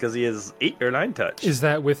hits because he has 8 or 9 touch. Is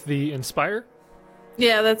that with the Inspire?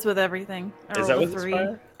 Yeah, that's with everything. I Is that rolled with a 3.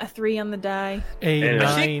 Inspire? A 3 on the die. A And-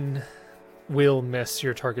 9 will miss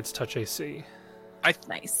your target's touch AC.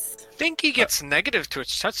 Nice. I think he gets negative to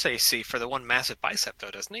its touch AC for the one massive bicep,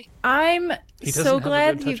 though, doesn't he? I'm He doesn't so have a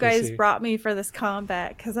glad good you touch guys AC. brought me for this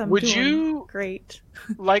combat because I'm Would doing you- great.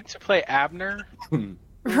 Like to play Abner?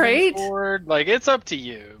 Right? Forward? Like, it's up to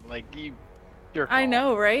you. Like, you're I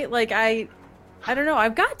know, right? Like I don't know.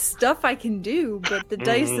 I've got stuff I can do, but the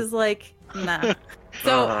dice Mhm. is like, nah.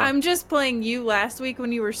 So Uh-huh. I'm just playing you last week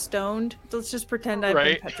when you were stoned. Let's just pretend I've been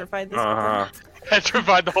Right. petrified this Uh-huh.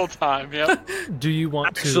 petrified the whole time. Yep. Do you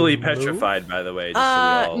want to Actually move? petrified, by the way. Just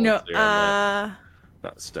so we all No. clear on that.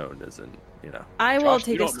 Not stoned, as in, I will Josh,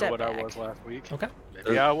 you take a don't know step what back. I was last week. Okay.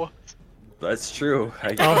 Maybe I was. That's true. I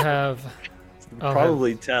I'll can have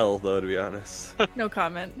probably tell, though, to be honest. No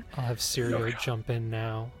comment. Sirio jump in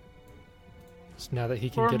now. So now that he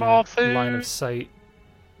can For get more a line food. of sight,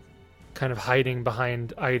 kind of hiding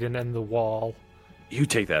behind Aiden and the wall You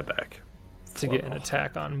take that back. to get an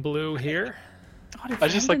attack on Blue here. Oh, did I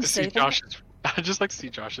just like Brandon to say see that? Josh's. I just like to see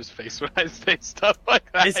Josh's face when I say stuff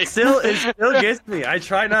like that. It still gets me. I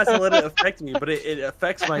try not to let it affect me, but it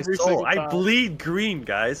affects my Every soul. single I time. bleed green,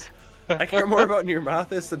 guys. I care more about Near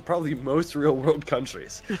Mathis than probably most real world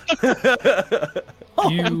countries.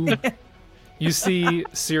 You see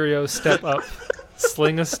Sirio step up,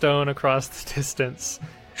 sling a stone across the distance.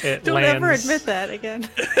 It Don't lands. ever admit that again.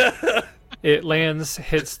 It lands,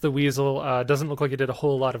 hits the weasel. Doesn't look like it did a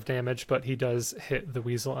whole lot of damage, but he does hit the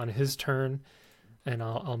weasel on his turn, and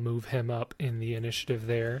I'll move him up in the initiative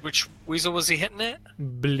there. Which weasel was he hitting at?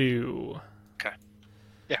 Blue.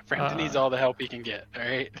 Yeah, Frampton needs all the help he can get. All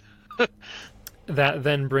right. That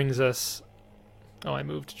then brings us. Oh, I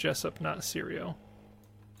moved Jessup, not Sirio,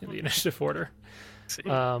 in the initiative order. See,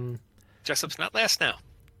 Um, Jessup's not last now.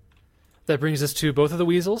 that brings us to both of the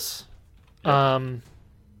weasels.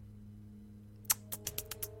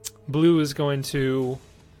 Blue is going to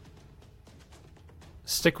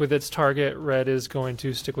stick with its target. Red is going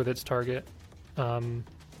to stick with its target.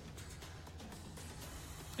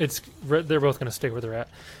 They're both going to stay where they're at.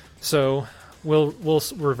 So we'll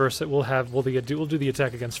reverse it. We'll do the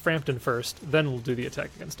attack against Frampton first, then we'll do the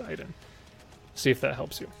attack against Aiden. See if that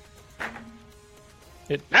helps you.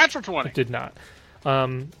 Natural 20. It did not.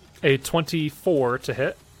 A 24 to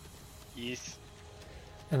hit, Yes.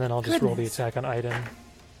 and then I'll just roll the Goodness. attack on Aiden.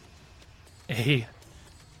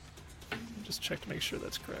 Just check to make sure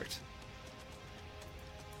that's correct.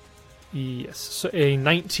 Yes, so a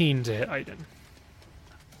 19 to hit Aiden.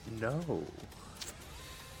 No.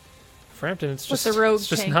 Frampton, it's What's just a rogue it's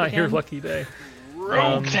just tank not your again? lucky day.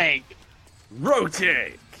 Rogue tank.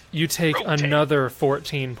 Rotate! You take Rogue tank. another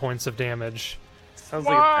 14 points of damage. Sounds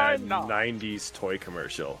like Why a bad not? 90s toy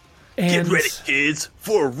commercial. And Get ready, kids,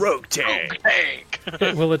 for Rogue Tank! Tank.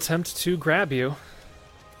 it will attempt to grab you.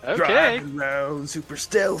 Okay. Driving around super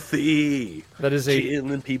stealthy, That is a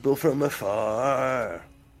killing people from afar.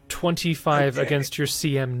 25 Okay. against your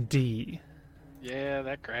CMD. Yeah,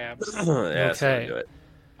 that grabs. Yeah, that's how we Okay. do it.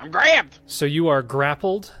 I'm grabbed. So you are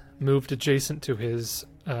grappled, moved adjacent to his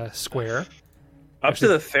square. Up to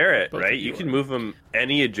the ferret, both right? of you You can are. move him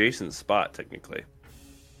any adjacent spot, technically.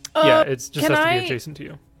 Yeah, it's just can has to I- be adjacent to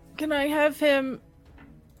you. Can I have him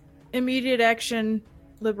immediate action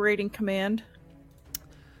liberating command?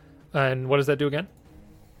 And what does that do again?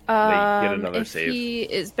 get another if save. he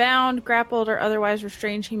is bound, grappled, or otherwise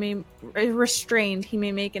restrained, he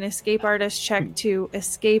may make an escape artist check to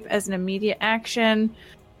escape as an immediate action.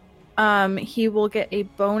 He will get a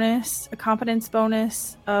competence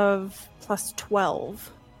bonus of plus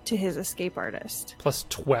 12 to his escape artist. Plus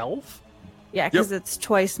 12? Yeah, because it's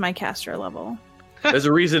twice my caster level. There's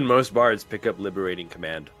a reason most bards pick up liberating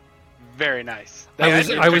command. Very nice. I was-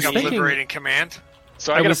 did I was pick up thinking- liberating command.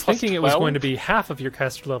 So I got a was plus thinking it was 12? going to be half of your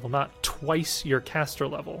caster level, not twice your caster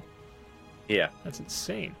level. Yeah. That's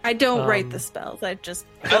insane. I don't write Um, the spells. I just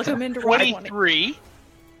plug them into roll 20. 23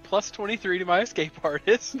 plus 23 to my escape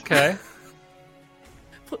artist. Okay.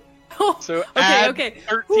 So add okay.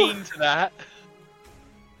 13 to that.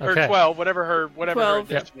 Or Okay. 12, whatever her 12.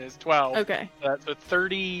 addition is. 12. Okay. So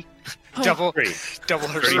 30. Double Great. double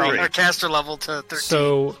her, 33. her caster level to 13.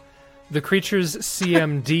 So the creature's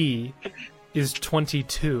CMD is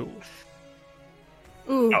 22.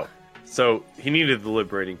 Ooh. Oh. So he needed the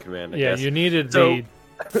liberating command, I Yeah, guess. you needed So-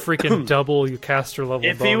 the freaking double your caster level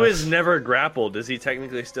If bonus. he was never grappled, is he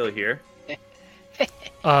technically still here?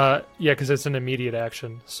 Yeah, because it's an immediate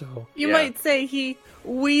action, so... You Yeah. might say he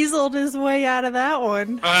weaseled his way out of that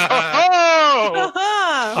one. Oh!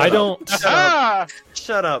 I don't... Ah!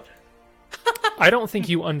 Shut up. I don't think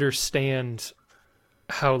you understand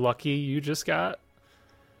how lucky you just got.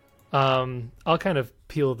 I'll kind of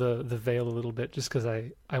peel the veil a little bit just because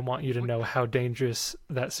I want you to know how dangerous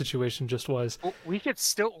that situation just was. Well, we could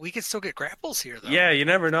still get grapples here though. Yeah, you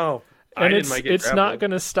never know. And Aiden might get it's not grappled.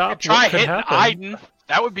 going to stop Try what could hitting happen. Aiden.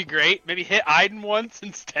 That would be great. Maybe hit Aiden once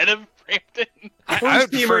instead of Frampton. I Whose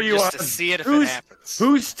would team prefer are you just on? to see it if Who's- it happens.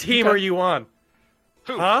 Whose team Okay. are you on?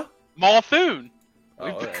 Who? Huh? Malthoon.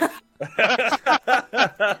 Oh,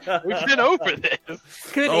 We've been over this.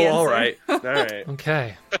 Good oh answer. all right. All right.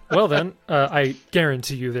 Okay. Well then, I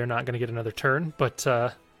guarantee you they're not going to get another turn, but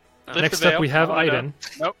Lift next the up veil. we have Oh, no. Aiden.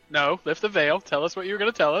 Nope, no. Lift the veil. Tell us what you were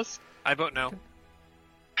going to tell us. I vote no.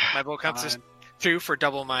 My vote counts as Fine. 2 for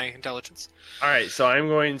double my intelligence. All right, so I'm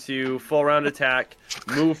going to full round attack,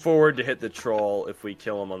 move forward to hit the troll if we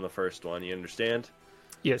kill him on the first one. You understand?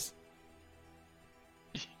 Yes.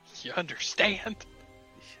 You understand?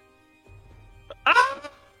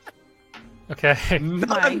 Okay.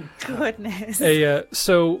 My goodness.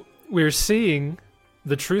 So we're seeing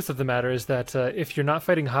the truth of the matter is that if you're not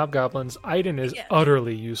fighting hobgoblins, Aiden is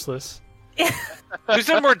utterly useless. Who's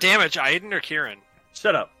done more damage, Aiden or Kieran?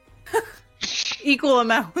 Shut up. Equal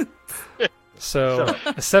amount. So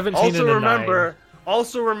a 17 Also and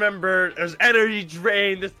a remember, there's energy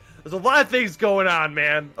drain. There's a lot of things going on,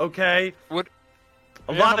 man. Okay. What?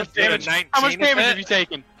 A lot of damage. How much damage have you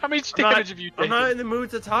taken? How much damage have you taken? I'm not in the mood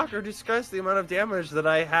to talk or discuss the amount of damage that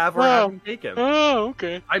I have or haven't taken. Oh,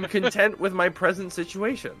 okay. I'm content with my present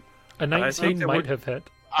situation. A 19 might have hit.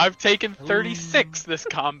 I've taken 36 this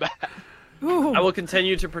combat. Ooh. I will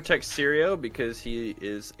continue to protect Sirio because he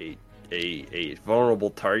is a vulnerable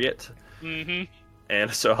target. Mm-hmm.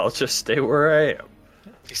 And so I'll just stay where I am.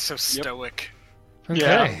 He's so stoic. Okay.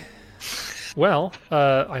 Yeah. Well,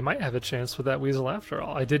 I might have a chance with that weasel after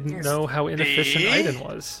all. I didn't know how inefficient Aiden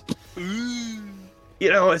was. You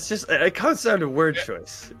know, it's just, it comes down to word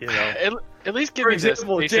choice, you know. At least give For me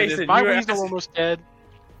example, this. Jason, Jason, is my you were weasel asking- almost dead?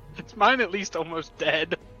 It's mine at least almost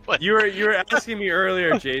dead. But You were asking me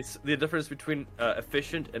earlier, Jace, the difference between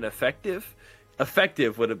efficient and effective.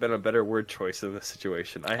 Effective would have been a better word choice in this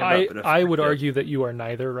situation. I have not been effective. I would argue that you are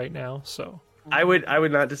neither right now, so. I would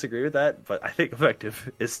not disagree with that, but I think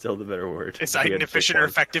effective is still the better word. Is at the Aiden end of efficient this or one.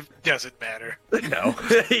 effective? Doesn't matter. No,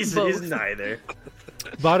 he's Both. neither.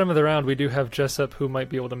 Bottom of the round, we do have Jessup who might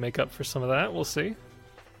be able to make up for some of that. We'll see.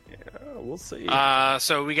 We'll see.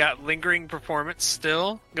 So we got lingering performance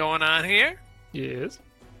still going on here. Yes.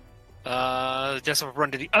 Just will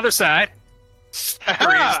run to the other side.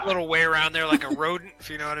 Scurry his little way around there like a rodent, if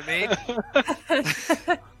you know what I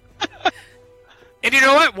mean. And you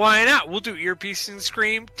know what? Why not? We'll do earpiece and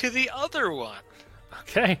scream to the other one.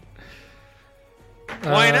 Okay.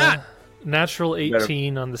 Why not? Natural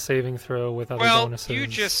 18 on the saving throw with other Well, bonuses. you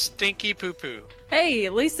just stinky poo poo. Hey,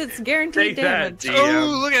 at least it's guaranteed Take that, damage. DM.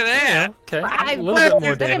 Oh, look at that. Okay, Five a little bit more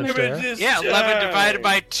points of damage damage. there. Yeah, 11 divided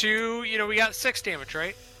by 2. You know, we got 6 damage,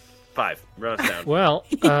 right? 5. Run us down. Well,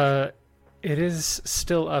 it is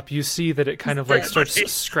still up. You see that it kind of like starts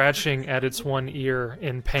scratching at its one ear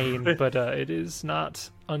in pain, but it is not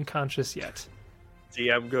unconscious yet.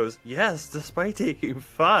 DM goes, yes, despite taking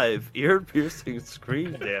 5 ear-piercing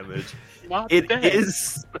scream damage, not it dead.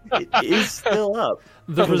 is still up.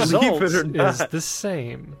 The Believe result it or is not. the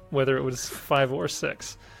same, whether it was 5 or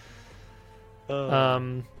 6.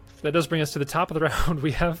 That does bring us to the top of the round.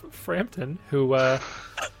 We have Frampton, who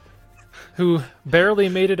barely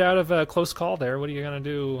made it out of a close call there. What are you gonna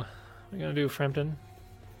do? What are you gonna do, Frampton?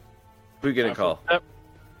 Who are you gonna call? Yep.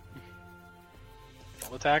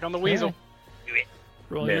 Full attack on the weasel.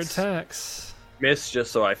 Roll Miss. your attacks. Miss,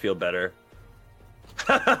 just so I feel better.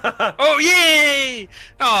 Oh, yay!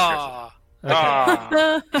 Aw. Okay.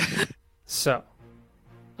 Ah. So,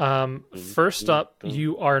 first up,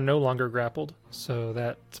 you are no longer grappled, so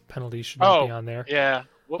that penalty should not be on there. Yeah.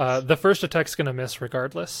 Whoops. The first attack's going to miss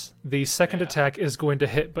regardless. The second attack is going to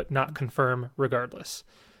hit but not confirm regardless.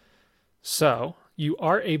 So, you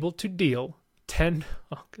are able to deal 10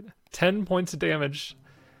 points of damage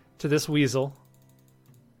to this weasel.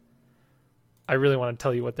 I really want to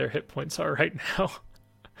tell you what their hit points are right now.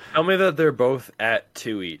 Tell me that they're both at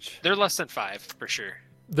 2 each. They're less than 5, for sure.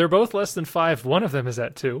 They're both less than 5. One of them is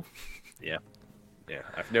at 2. Yeah,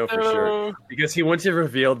 I know for sure. Because he wouldn't have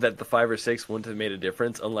revealed that the 5 or 6 wouldn't have made a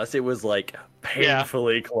difference unless it was like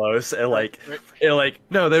painfully close and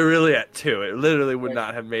no, they're really at 2. It literally would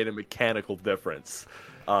not have made a mechanical difference.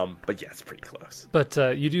 But yeah, it's pretty close. But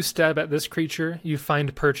you do stab at this creature. You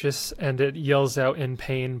find Purchase, and it yells out in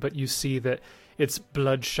pain, but you see that its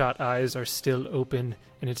bloodshot eyes are still open,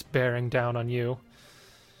 and it's bearing down on you.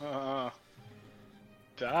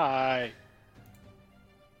 Die.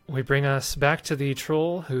 We bring us back to the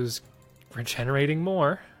troll, who's regenerating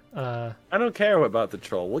more. I don't care about the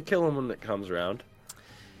troll. We'll kill him when it comes around.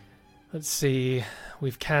 Let's see.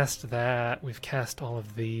 We've cast that. We've cast all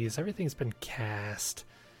of these. Everything's been cast.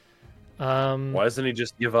 Why doesn't he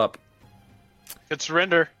just give up? Could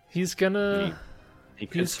surrender. He's gonna... He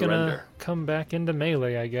can He's surrender. gonna come back into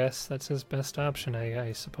melee, I guess. That's his best option,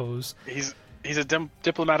 I suppose. He's a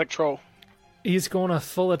diplomatic troll. He's going to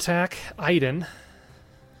full attack Aiden.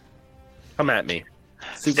 Come at me.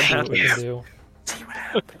 See what See what we happens. can do. See what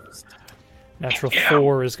happens. Natural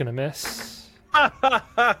 4 is gonna miss.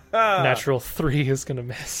 Natural 3 is gonna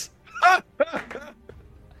miss.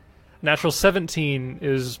 Natural 17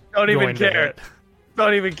 is Don't even going to care. hit.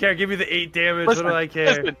 Don't even care. Give me the 8 damage. Listen, what do I care?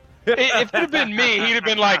 listen. If it had been me, he'd have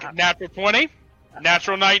been like natural 20,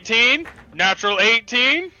 natural 19, natural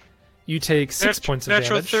 18, You take 6 points of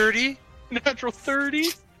Natural damage. 30. natural 30.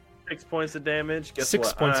 6 points of damage. Guess 6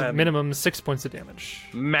 what? points of I'm minimum 6 points of damage.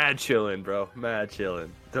 Mad chilling, bro. Mad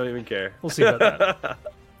chilling. Don't even care. We'll see about that.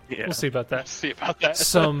 Yeah. We'll see about that. See about that.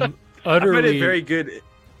 Some I've utterly very good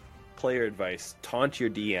player advice. Taunt your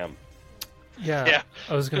DM. Yeah.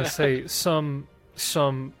 I was gonna say some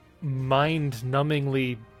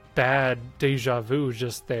mind-numbingly bad deja vu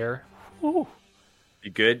just there. Whew.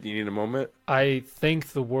 You good? You need a moment? I think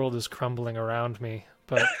the world is crumbling around me,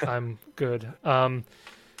 but I'm good.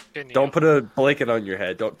 Don't put a blanket on your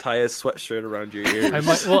head. Don't tie a sweatshirt around your ears.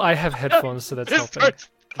 I have headphones, so that's This helping. starts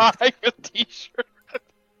tying a t-shirt.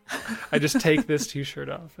 I just take this t-shirt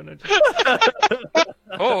off and I just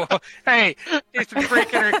Oh, hey, it's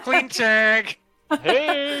breaking our clean tag.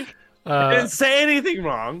 Hey. I didn't say anything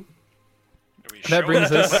wrong. that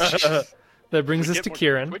brings us We to get more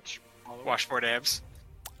Kieran. Twitch. Washboard abs.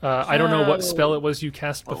 I don't know what spell it was you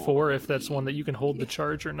cast before, if that's one that you can hold the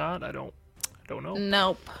charge or not. I don't know.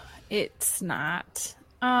 Nope, it's not.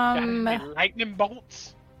 Got any lightning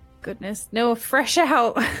bolts? Goodness, no, fresh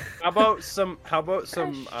out. How about some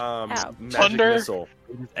out. magic Thunder? missile?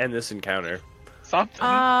 End this encounter. Something.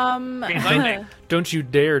 Green lightning. Don't you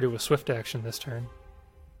dare do a swift action this turn.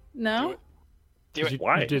 No, Do it.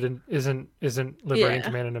 Why? You didn't isn't liberating Yeah.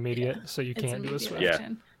 command an immediate, so you it's can't do a immediate swift. Yeah.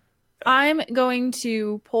 action. I'm going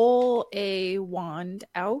to pull a wand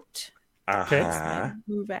out. Okay. That's my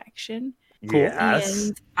move action. Cool. Yes.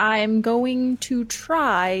 And I'm going to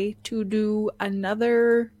try to do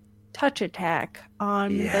another touch attack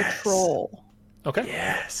on the Yes. troll. Okay.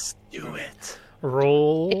 Yes. Do it.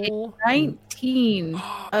 Roll 19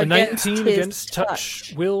 a against 19 his against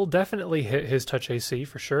touch will definitely hit his touch AC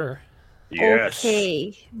for sure. Yes.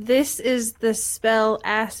 Okay, this is the spell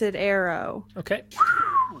Acid Arrow. Okay.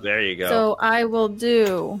 There you go. So I will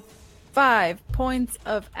do 5 points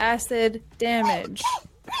of acid damage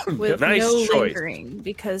with Nice no choice. lingering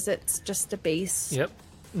because it's just a base. Yep.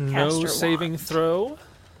 No Caster saving wand. throw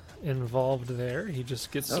involved there. He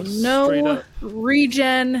just gets So straight no up.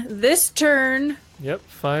 regen this turn, Yep.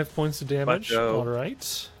 5 points of damage. Bucko. All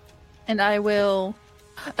right. and I will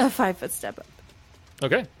a 5-foot step up.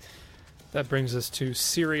 Okay. That brings us to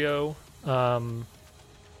Sirio.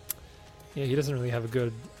 Yeah, he doesn't really have a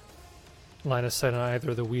good line of sight on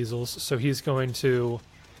either of the weasels, so he's going to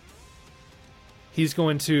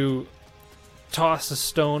toss a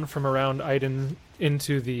stone from around Iden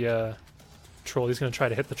into the troll. He's going to try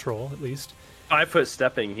to hit the troll at least. 5-foot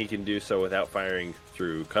stepping, he can do so without firing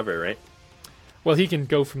through cover, right? Well, he can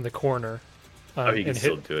go from the corner. Oh, he can and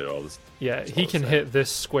still hit. do it all this. Yeah, he all can the hit this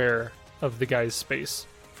square of the guy's space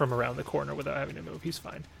from around the corner without having to move. He's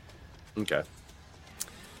fine. Okay.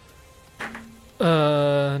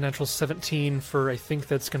 Natural 17 for, I think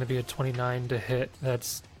that's going to be a 29 to hit.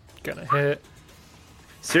 That's going to hit.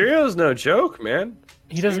 Sirio's no joke, man.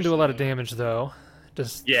 He doesn't do a lot of damage, though.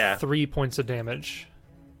 Just Yeah. 3 points of damage.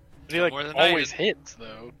 He like More than I always did. hits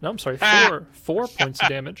though. No, I'm sorry, Ah! 4 points of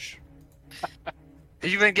damage. Have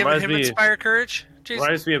you been giving Reminds him me- Inspire Courage? Jason?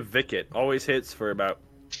 Reminds me of Vicket. Always hits for about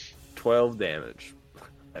 12 damage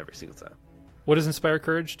every single time. What does Inspire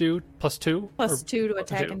Courage do? Plus 2? Plus Or 2 to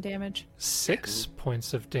attack two. and damage. 6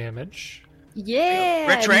 points of damage. Yeah.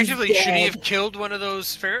 Retroactively, he's should he dead. have killed one of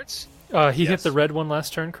those ferrets? He hit Yes. the red one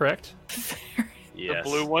last turn, correct? Yes. The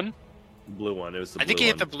blue one. Blue one. It was the I think blue he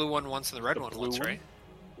hit the one. blue one once and the red The one blue once, one? right?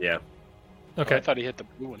 Yeah. Okay. Oh, I thought he hit the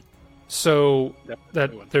blue one. So Yep, that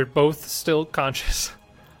blue one. they're both still conscious.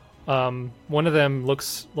 One of them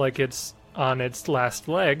looks like it's on its last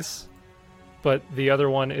legs, but the other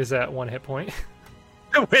one is at 1 hit point.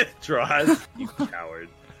 Withdraws. You coward.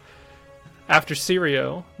 After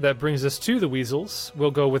Sirio, that brings us to the weasels.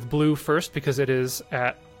 We'll go with blue first because it is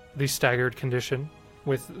at the staggered condition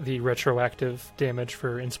with the retroactive damage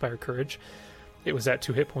for Inspire Courage. It was at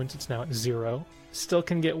 2 hit points. It's now at 0. Still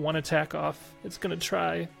can get 1 attack off. It's going to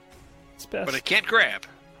try its best. But it can't grab.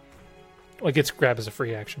 Well, it gets grab as a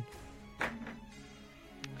free action.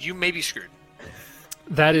 You may be screwed.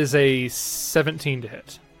 That is a 17 to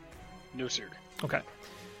hit. No sir. Okay.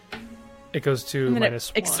 It goes to And then it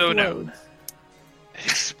 -1. So no.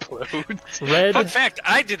 explodes. Explodes. Fun Red fact,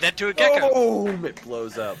 I did that to a gecko. Boom! It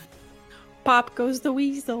blows up. Pop goes the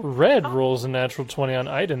weasel. Red rolls a natural 20 on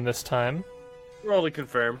Iden this time. Roll to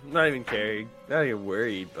confirm. Not even caring. Not even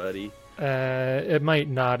worried, buddy. It might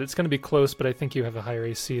not. It's going to be close, but I think you have a higher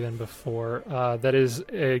AC than before. That is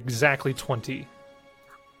exactly 20.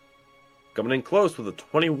 coming in close with a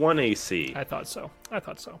 21 AC. I thought so.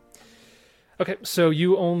 Okay, so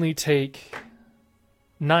you only take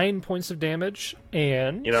 9 points of damage,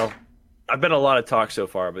 and You know, I've been a lot of talk so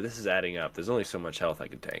far, but this is adding up. There's only so much health I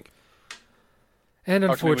can tank. and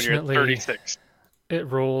Talk to me when you're at unfortunately, 36.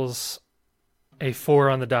 it rolls a 4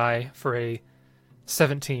 on the die for a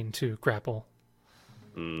 17 to grapple.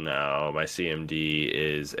 No, my CMD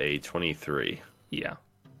is a 23. Yeah,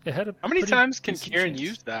 it had a. How many pretty times can decent Kieran chance.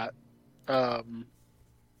 use that? I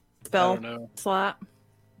Spell don't know. slot.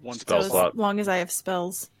 One Spell So slot. as long as I have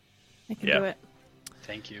spells, I can Yeah. do it.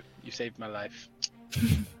 Thank you. You saved my life.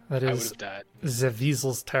 That I would is have died.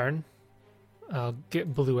 Zaviezel's turn. I'll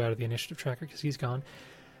get Blue out of the initiative tracker because he's gone.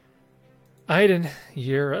 Aiden,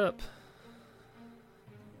 you're up.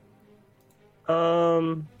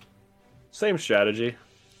 Same strategy.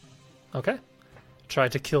 Okay. Try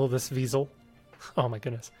to kill this Wiesel. Oh my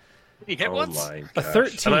goodness. You hit Oh once? my A gosh.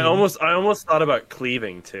 13. And I almost thought about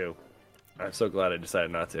cleaving too. I'm so glad I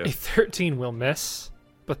decided not to. A 13 will miss,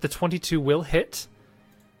 but the 22 will hit,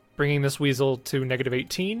 bringing this weasel to negative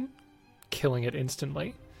 18, killing it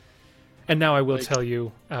instantly. And now I will Wait. tell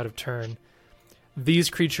you, out of turn, these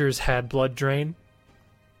creatures had blood drain,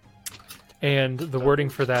 and the wording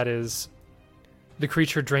for that is the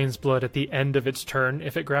creature drains blood at the end of its turn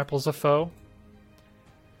if it grapples a foe.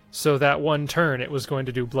 So that one turn, it was going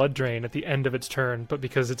to do blood drain at the end of its turn, but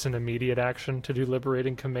because it's an immediate action to do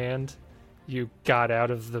liberating command, you got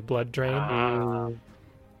out of the blood drain.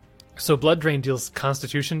 So blood drain deals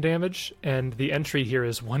constitution damage, and the entry here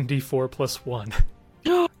is 1d4 plus 1.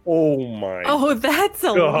 Oh my. Oh, that's a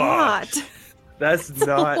Gosh. lot. That's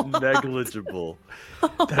not negligible.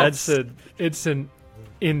 It's an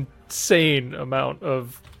insane amount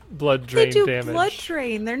of blood They drain do damage. blood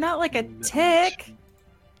drain. They're not like a tick.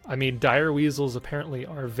 I mean, dire weasels apparently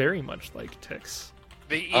are very much like ticks.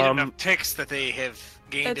 They eat enough ticks that they have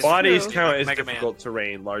gained. It's in- Bodies true. count as Mega Man. difficult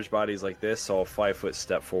terrain. Large bodies like this, so a 5-foot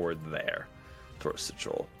step forward there. Towards the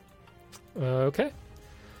troll. Okay.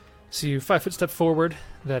 So you 5-foot step forward.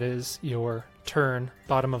 That is your turn.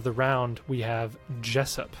 Bottom of the round, we have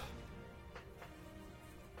Jessup.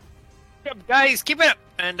 Yep, guys, keep it up!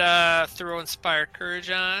 And throw Inspire Courage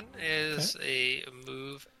on is a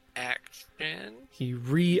move action. He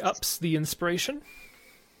re-ups the inspiration.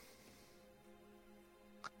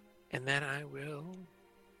 And then I will...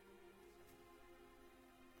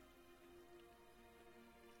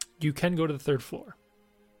 You can go to the third floor.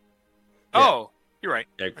 Yeah. Oh, you're right.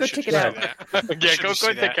 Yeah, Go check it out. Yeah, Should go just do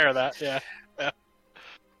and take that. care of that. Yeah. Yeah.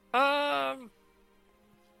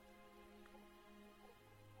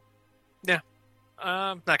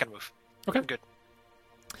 Not gonna move. Okay. I'm good.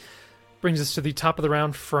 Brings us to the top of the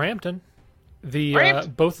round, Frampton.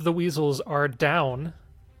 Frampt? Both of the weasels are down.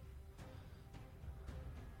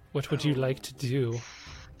 What would you like to do?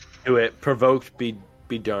 Do it. Provoked, be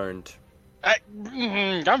darned.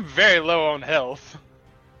 I'm very low on health.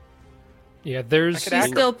 Yeah, there's I could You act-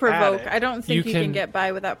 still provoke. acrobatic. I don't think You you can can- get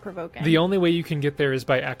by without provoking. the only way you can get there is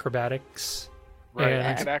by acrobatics. Right. I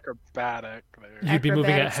And could acrobatic there. you'd be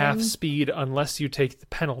moving at Acrobatics half and- speed unless you take the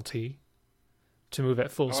penalty to move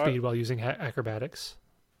at full Oh, I- speed while using acrobatics.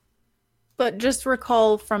 But just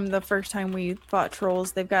recall from the first time we fought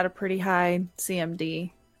trolls, they've got a pretty high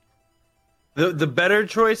CMD. The better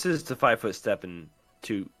choice is to 5-foot step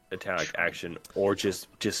into attack action or just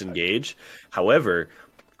disengage. However,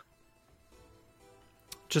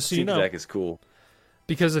 Just so you know, zigzag is cool.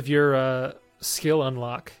 because of your skill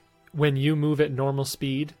unlock, when you move at normal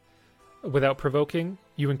speed without provoking,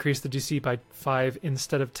 you increase the DC by 5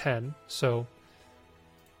 instead of 10. So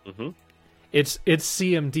Mm-hmm. it's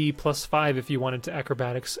CMD plus 5 if you wanted to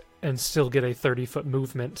acrobatics and still get a 30-foot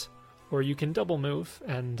movement, or you can double move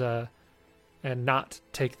and not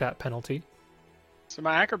take that penalty. So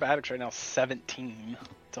my acrobatics right now is 17.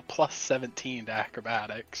 It's a plus 17 to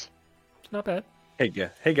acrobatics. Not bad. Hey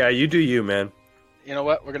guy, you do you, man. You know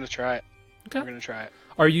what? We're gonna try it. Okay. We're gonna try it.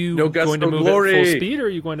 Are you No guts, going to no move at glory. full speed, or are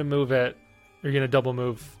you going to move at? Are you going to double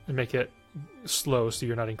move and make it slow so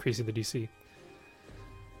you're not increasing the DC?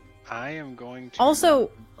 I am going to.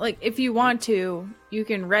 Also, like if you want to, you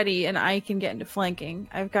can ready and I can get into flanking.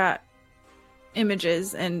 I've got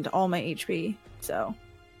images and all my HP, so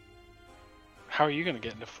How are you gonna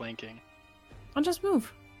get into flanking? I'll just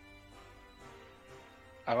move.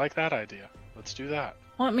 I like that idea. Let's do that.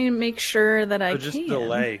 Let me make sure that I Or just can.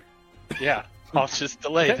 delay. Yeah, I'll just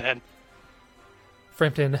delay Okay. then.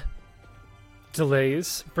 Frampton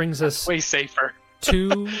delays brings us Way safer.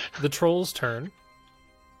 to the troll's turn.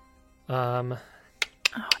 Oh,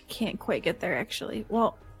 I can't quite get there actually.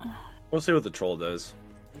 Well, We'll see what the troll does.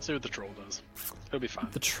 Let's see what the troll does. It'll be fine.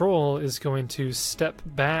 The troll is going to step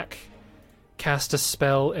back, cast a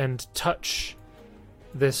spell, and touch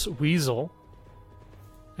this weasel.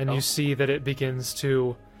 And you see that it begins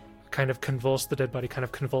to kind of convulse. The dead body kind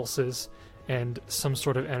of convulses, and some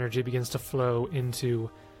sort of energy begins to flow into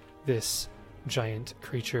this giant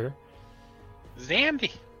creature.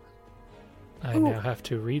 Zandy. I now have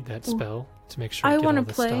to read that spell to make sure I I get wanna all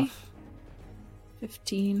the play. stuff.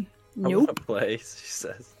 15. I wanna Nope. play, she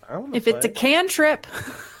says. I wanna If play. it's a cantrip.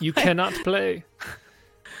 You cannot play.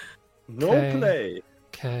 No Okay.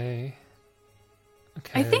 play.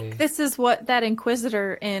 Okay. I think this is what that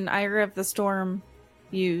Inquisitor in Ira of the Storm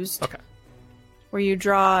used. Okay. Where you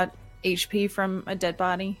draw HP from a dead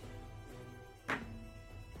body.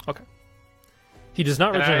 Okay. He does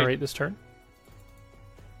not And regenerate this turn.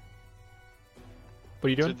 What are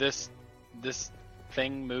you So doing? this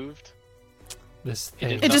thing moved. This It thing.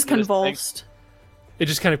 did It just Not this thing. convulsed. It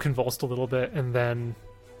just kind of convulsed a little bit and then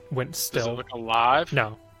went Does still. it look alive?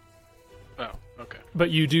 No. Oh, okay. But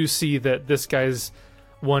you do see that this guy's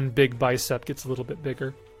one big bicep gets a little bit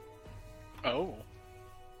bigger. Oh.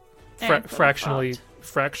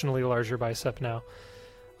 Fractionally larger bicep now.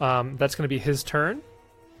 That's going to be his turn.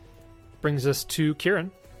 Brings us to Kieran.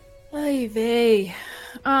 Ay vey.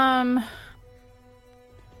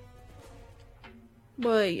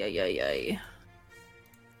 Boy.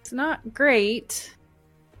 It's not great.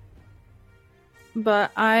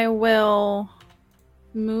 But I will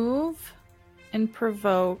move and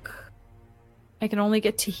provoke. I can only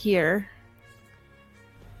get to here.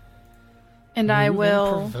 And I Move and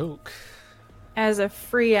will, provoke. as a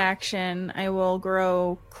free action, I will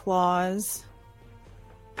grow claws.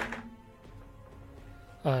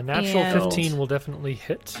 Natural And- 15 will definitely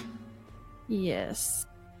hit. Yes.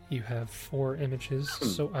 You have 4 images,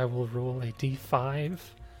 so I will roll a d5.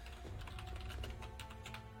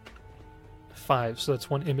 5, so that's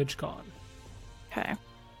 1 image gone. Okay.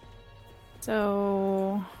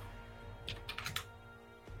 So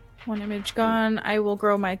 1 image gone. I will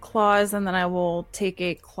grow my claws and then I will take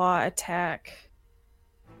a claw attack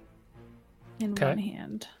in Okay. one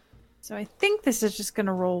hand. So I think this is just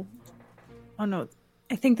gonna roll. Oh no,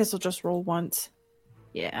 I think this will just roll once.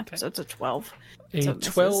 Yeah, Okay. so it's a 12. A So it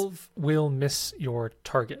misses. 12 will miss your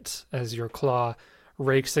target as your claw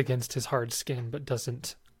rakes against his hard skin but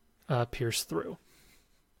doesn't pierce through.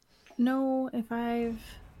 No, if I've.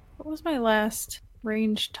 What was my last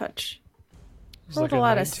range touch? It was Rolled like a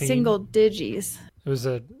lot of 19. single digis. It was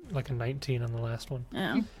a 19 on the last one. Oh,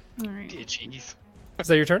 all right. Jeez. Is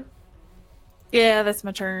that your turn? Yeah, that's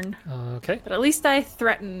my turn. Okay. But at least I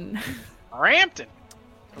threaten. Rampton.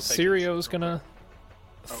 I'll take it. Sirio's gonna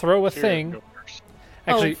throw a Here, thing. go first.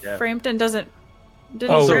 Actually, oh, Frampton doesn't.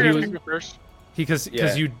 Didn't Oh, so threaten. he was- Go first. because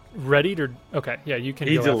Yeah. you readied or okay, yeah, you can.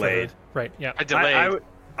 He go after delayed. her. Right. Yeah. I delayed.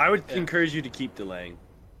 I would Yeah. encourage you to keep delaying.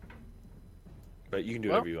 But you can do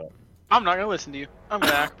Well- whatever you want. I'm not gonna listen to you. I'm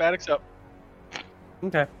gonna acrobatics up.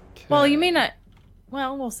 Okay. Well, you may not.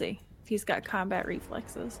 Well, we'll see if he's got combat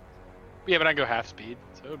reflexes. Yeah, but I go half speed,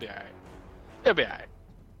 so it'll be alright. It'll be alright.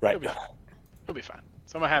 Right. It'll be fine.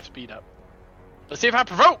 So I'm gonna half speed up. Let's see if I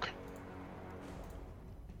provoke.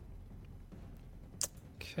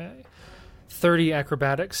 Okay. 30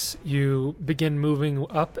 acrobatics. You begin moving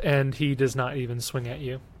up, and he does not even swing at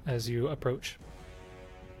you as you approach.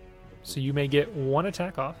 So you may get 1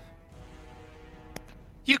 attack off.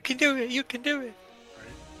 You can do it. You can do it.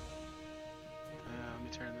 Let me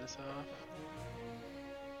turn this off.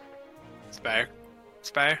 Spire.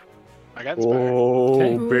 Spire. I got inspired. Oh,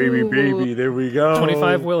 Okay. baby, Ooh. baby, there we go.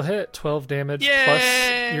 25 will hit. 12 damage plus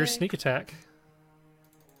your Yay! sneak attack.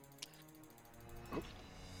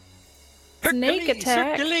 Snake Hercules,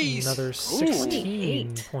 attack. Hercules. Another 16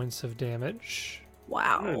 28. points of damage.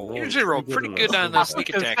 Wow. Oh, You usually roll pretty good on those sneak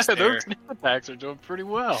attacks there. Those sneak attacks are doing pretty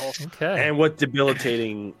well. Okay. And what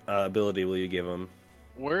debilitating ability will you give him?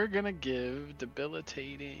 We're gonna give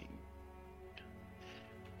debilitating.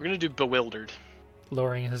 We're gonna do bewildered.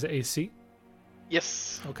 Lowering his AC.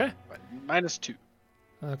 Yes. Okay. -2.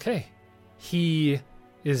 Okay. He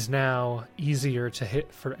is now easier to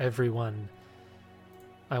hit for everyone.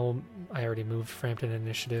 I already moved Frampton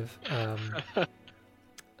initiative.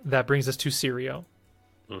 That brings us to Sirio.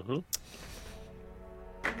 Mm-hmm.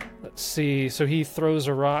 Let's see. So he throws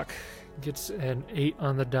a rock, gets an 8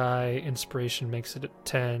 on the die. Inspiration makes it a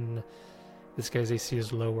 10. This guy's AC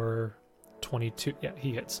is lower. 22. Yeah,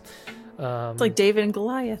 he hits. It's like David and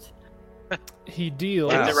Goliath. He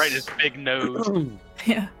deals. Hit it right in his big nose.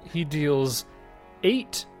 Yeah. He deals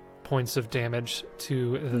 8 points of damage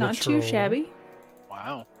to the Not troll. too shabby.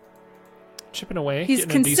 Wow. Chipping away. He's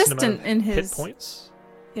getting a decent amount consistent of in hit his- points.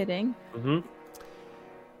 Hitting. Mm-hmm.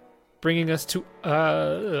 Bringing us to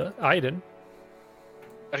Aiden.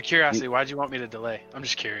 Out of curiosity, why'd you want me to delay? I'm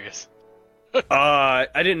just curious. I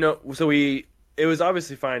didn't know. So it was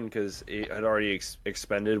obviously fine because it had already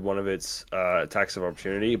expended one of its attacks of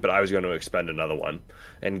opportunity, but I was going to expend another one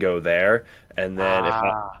and go there. And then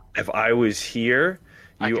if I was here,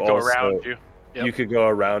 I you could also go around you. Yep. you could go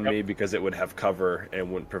around me because it would have cover and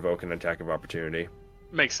wouldn't provoke an attack of opportunity.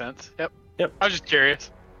 Makes sense. Yep. Yep. I was just curious.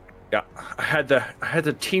 Yeah, I had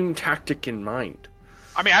the team tactic in mind.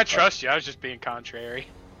 I mean, I trust you. I was just being contrary.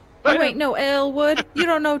 You ain't no Elwood. You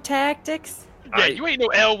don't know tactics. Yeah, you ain't no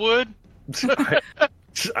Elwood.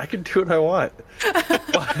 I can do what I want.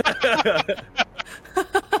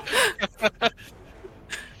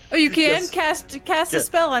 Oh, you can cast a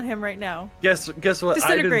spell on him right now. Guess what?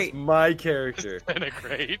 Disintegrate. Aiden's my character.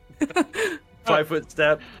 Disintegrate. 5-foot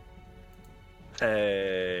step.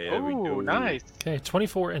 Hey. There we go. Oh, nice. Okay,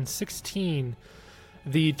 24 and 16.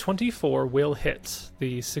 The 24 will hit.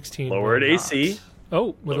 The 16 Lowered will not. AC.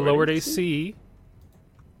 Oh, with a Lowered lowered AC.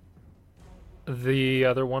 AC. The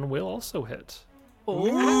other one will also hit.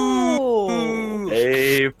 Oh.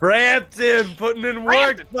 Hey, Frampton, putting in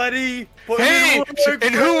work, buddy. Putting Hey, in work,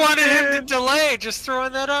 and who wanted him to Frampton. delay? Just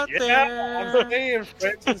throwing that out Yeah, there. I'm saying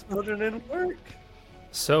Frampton's putting in work.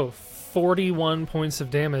 So, 41 points of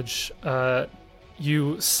damage.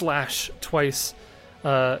 You slash twice.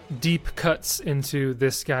 Deep cuts into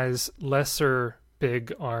this guy's lesser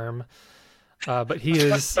big arm. But he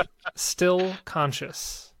is still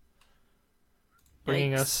conscious.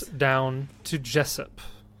 Bringing us down to Jessup.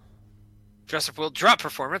 Jessup will drop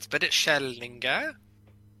performance, but it shall linger.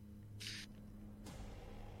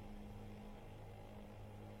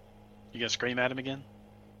 You gonna scream at him again?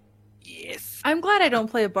 Yes. I'm glad I don't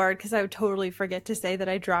play a bard because I would totally forget to say that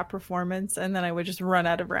I drop performance and then I would just run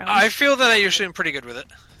out of rounds. I feel that I usually am pretty good with it.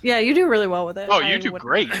 Yeah, you do really well with it. Oh, I you do wouldn't-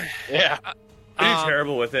 great. Yeah. I do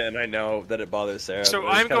terrible with it, and I know that it bothers Sarah. So but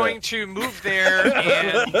it's I'm going to move there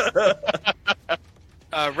and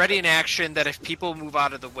ready in action that if people move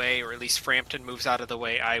out of the way, or at least Frampton moves out of the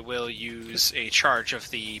way, I will use a charge of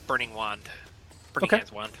the Burning Wand. Burning Okay.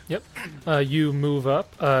 Hands Wand. Yep. You move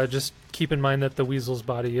up. Just keep in mind that the weasel's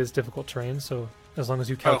body is difficult terrain, so as long as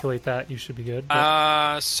you calculate that, you should be good.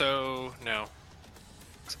 But- So, no.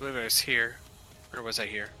 I believe I was here. Or was I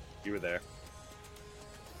here? You were there.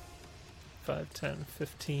 5, 10,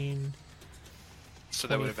 15, So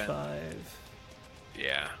that would have been... 25.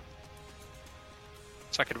 Yeah.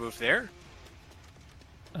 So I could move there?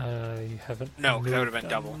 You haven't. No, 'cause that would have moved been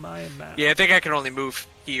double. on my map. Yeah, I think I can only move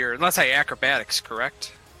here, unless I acrobatics,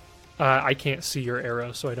 correct? I can't see your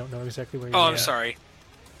arrow, so I don't know exactly where you're Oh, I'm at. sorry.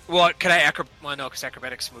 Well, could I Well, no, because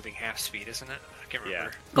acrobatics is moving half speed, isn't it? I can't remember.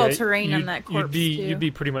 It's called terrain on that corpse, You'd too. be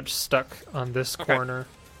pretty much stuck on this Okay. corner.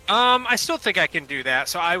 I still think I can do that,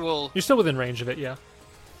 so I will... You're still within range of it, yeah.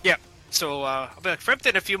 Yeah. So, I'll be like,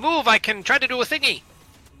 Frampton, if you move, I can try to do a thingy.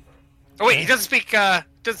 Oh, wait, he doesn't speak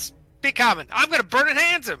common. I'm gonna burn and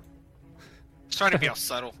hands him! Just trying to be all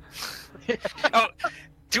subtle. Oh,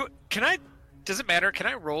 does it matter? Can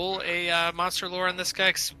I roll a monster lore on this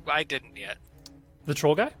guy? 'Cause I didn't yet. The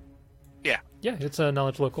troll guy? Yeah. Yeah, it's a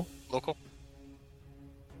knowledge local. Local?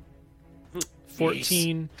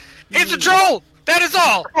 14. It's a troll! That is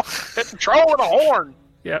all! It's a troll with a horn.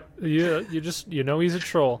 Yep. You know he's a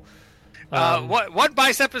troll. One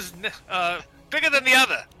bicep is bigger than the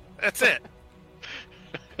other. That's it.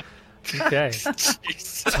 Okay.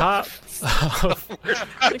 Jeez. Top.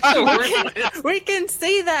 We can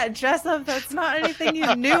see that, Jessup. That's not anything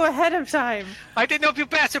you knew ahead of time. I didn't know if you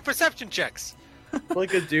passed your perception checks.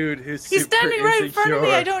 Like a dude who's He's super standing right in front of me.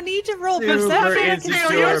 insecure. I don't need to roll Super perception. I can insecure.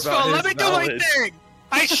 see You're it. useful. about Let his me do my knowledge. thing.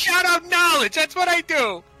 I shout out knowledge. That's what I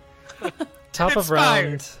do. Top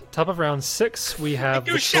Inspired. of round 6, we I have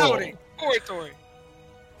do the troll. shouting. Oratory.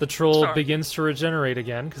 The troll Sorry. begins to regenerate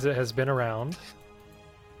again because it has been around.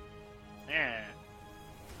 Yeah.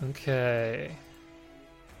 Okay.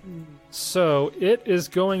 So it is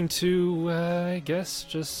going to, I guess,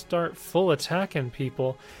 just start full attacking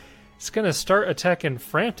people. It's going to start attacking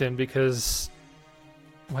Frampton because,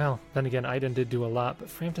 well, then again, Aiden did do a lot, but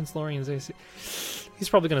Frampton's lowering his AC. He's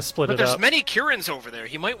probably going to split But it there's up. many Kurans over there.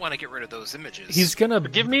 He might want to get rid of those images. He's going to...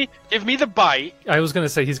 Give me the bite. I was going to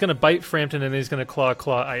say, he's going to bite Frampton and then he's going to claw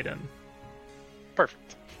Aiden.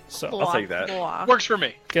 Perfect. So, I'll take that. Blah. Works for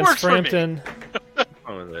me. against Works for me. Frampton,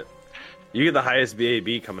 Fun with it. You get the highest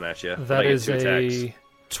BAB coming at you. that is two attacks. a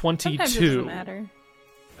Sometimes it 22. doesn't matter.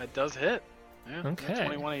 That does hit. Yeah. Okay.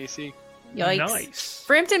 21 AC. Yikes. Nice.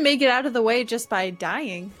 Frampton may get out of the way just by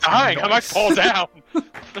dying. Dying. I might Nice. fall down.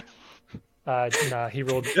 Nah, he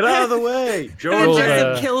rolled. Get out of the way! And Joe then Roll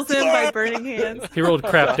Justin the- kills him by burning hands. He rolled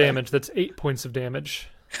crap damage. That's 8 points of damage.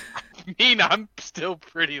 I mean, I'm still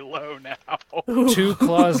pretty low now. 2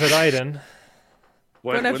 claws at Iden.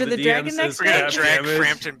 Going after the DM dragon says next We're gonna Crap drag damage,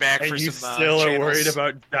 Frampton back and for you some still are channels. worried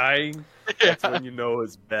about dying. Yeah, That's when you know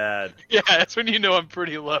it's bad. yeah, that's when you know I'm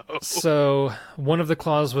pretty low. So one of the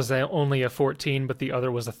claws was only a 14, but the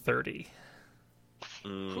other was a 30.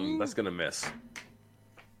 That's gonna miss.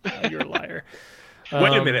 You're a liar.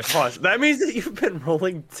 Wait a minute, pause. That means that you've been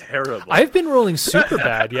rolling terrible. I've been rolling super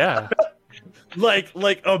bad, yeah. like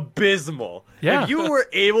abysmal. Yeah. If you were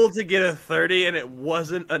able to get a 30 and it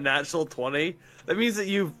wasn't a natural 20, that means that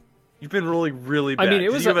you've been rolling really bad. I mean, it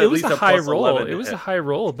 'cause was you have it at was least a high plus roll. 11 It to was hit. a high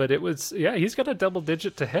roll, but it was he's got a double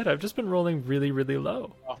digit to hit. I've just been rolling really, really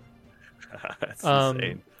low. That's Um,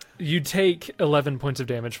 insane. You take 11 points of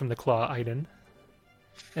damage from the claw, Iden.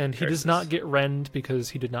 And he does not get rend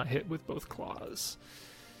because he did not hit with both claws.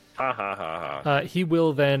 Ha ha ha ha. He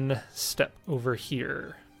will then step over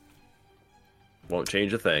here. Won't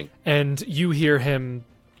change a thing. And you hear him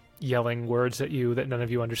yelling words at you that none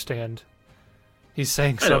of you understand. He's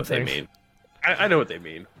saying I know what they something. mean. I know what they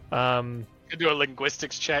mean. Could do a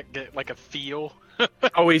linguistics check, get like a feel.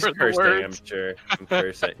 Oh, he's For the cursing, I'm words. sure. I'm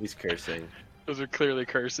cursing. He's cursing. Those are clearly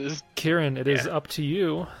curses. Kieran, it is up to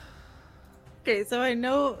you. Okay, so I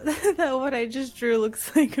know that what I just drew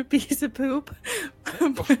looks like a piece of poop,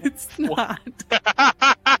 but it's not.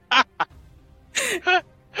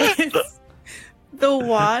 It's the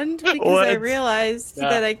wand because I What? realized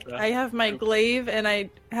Yeah, that yeah. I have my glaive and I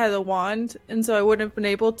had a wand, and so I wouldn't have been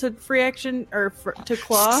able to free action or to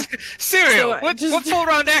claw. Cereal, So I what just- full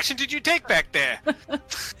round action did you take back there?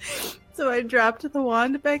 So I dropped the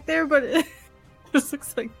wand back there, but it just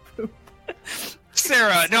looks like poop.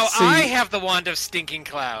 Sarah, no, See- I have the wand of stinking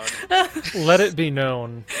cloud. Let it be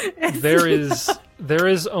known, there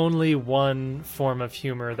is only one form of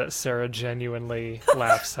humor that Sarah genuinely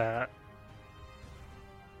laughs at.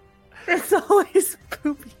 It's always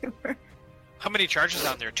poop humor. How many charges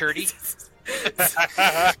on there, Turdy?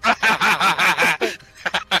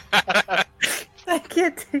 I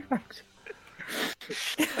can't take my.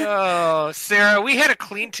 Oh, Sarah, we had a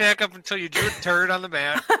clean tech up until you drew a turd on the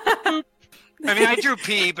map. I mean, I drew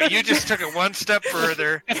pee, but you just took it one step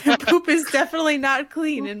further. Poop is definitely not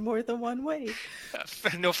clean in more than one way.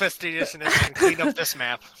 No fastidiousness can clean up this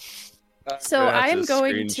map. So Gonna have I'm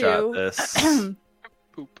going screenshot to.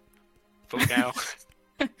 this. Vote now.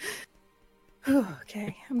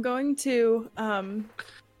 Okay, I'm going to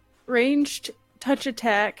ranged touch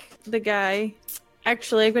attack the guy.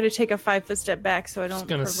 Actually, I'm going to take a 5-foot step back so I don't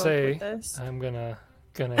gonna provoke say, with this. I'm gonna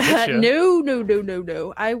hit you.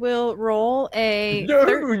 No. I will roll a No,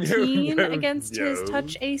 13 no, against his no.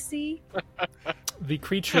 touch AC. The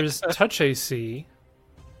creature's touch AC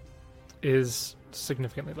is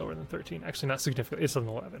significantly lower than 13. Actually, not significantly. It's an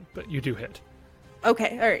 11, but you do hit.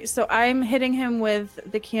 Okay, all right. So I'm hitting him with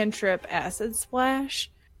the cantrip Acid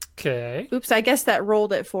Splash. Okay. Oops, I guess that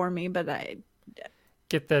rolled it for me, but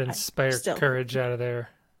Get that inspired still- courage out of there.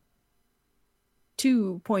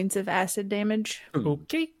 2 points of acid damage.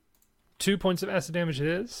 Okay. 2 points of acid damage it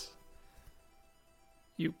is.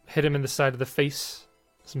 You hit him in the side of the face.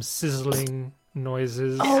 Some sizzling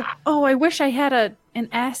noises. Oh, I wish I had an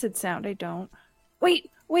acid sound. I don't.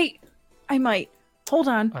 Wait. I might. Hold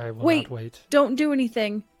on. I will Wait. not wait. Don't do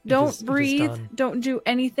anything. Don't is breathe. done. Don't do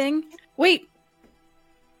anything. Wait.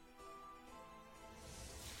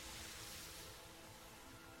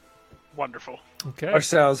 Wonderful. Okay. Our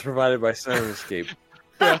sounds provided by Soundscape.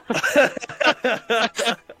 We're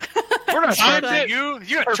not Timed sure it you.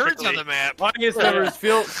 You got turds perfectly. on the map. Audience members,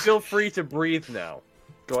 feel free to breathe now.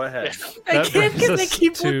 Go ahead. I That can't brings because I us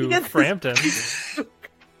keep to looking at this. Frampton,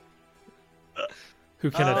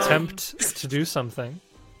 who can attempt to do something.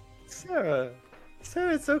 Sarah,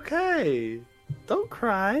 it's okay. Don't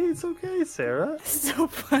cry. It's okay, Sarah. So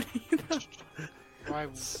funny. though. Do I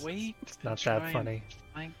wait? Not to try that and funny.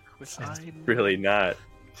 flank with Iden? Really not.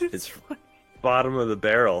 It's bottom of the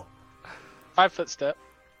barrel. 5-foot step.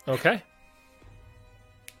 Okay.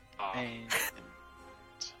 And...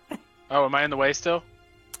 Oh, am I in the way still?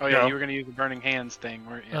 Oh yeah, No. you were gonna use the burning hands thing,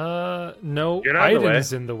 weren't you? No, You're not in the way.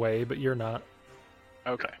 Iden's in the way, but you're not.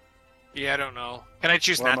 Okay. Yeah, I don't know. Can I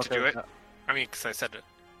choose Well, I'm not to okay do with it? that. I mean, because I said it.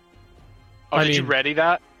 Oh, I did you mean- ready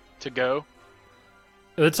that to go?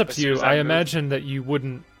 It's up As to soon you. as I I move. imagine that you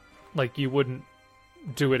wouldn't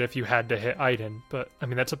do it if you had to hit Iden, but I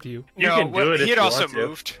mean that's up to you. You no, can do it if he had you also want to.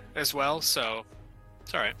 moved as well, so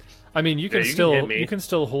it's all right. I mean you can Yeah, you can still hit me. you can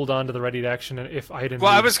still hold on to the ready to action if Iden.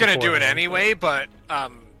 Well, I moves was gonna do it beforehand, anyway, but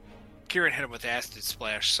Kieran hit him with acid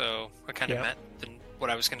splash, so I kind of meant what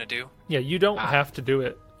I was going to do. Yeah, you don't have to do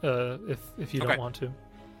it if you don't want to.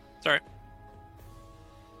 Sorry.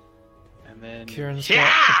 And then Kieran's got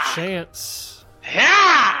a chance.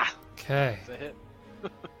 Yeah. Okay. It's a hit.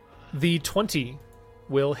 The 20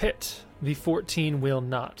 will hit. The 14 will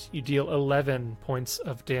not. You deal 11 points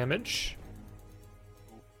of damage.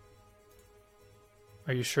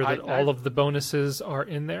 Are you sure that all of the bonuses are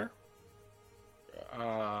in there?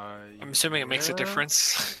 I'm assuming it makes a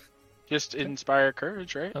difference. Just inspire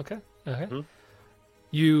courage, right? Okay.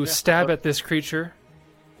 You stab at this creature,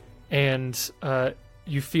 and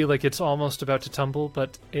you feel like it's almost about to tumble,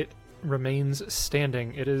 but it remains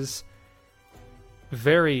standing. It is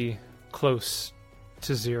very close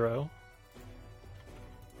to 0.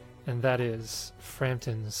 And that is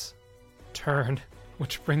Frampton's turn,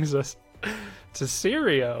 which brings us to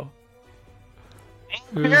Sirio.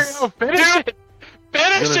 Sirio, finish it!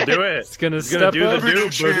 Finish it! Do it. It's gonna step do up.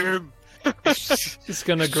 the He's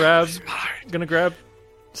gonna grab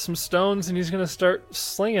some stones, and he's gonna start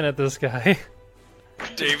slinging at this guy.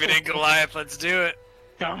 David and Goliath, let's do it.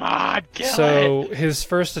 Come on, kill it! So his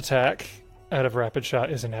first attack out of rapid shot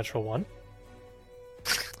is a natural 1.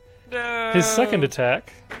 No. His second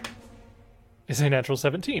attack is a natural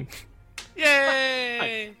 17.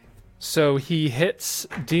 Yay! So he hits,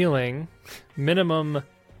 dealing minimum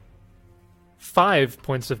 5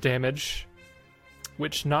 points of damage,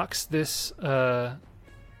 which knocks this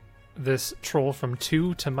this troll from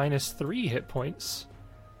 2 to -3 hit points.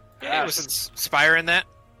 Yeah, I was inspiring that.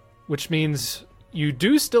 Which means you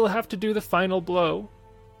do still have to do the final blow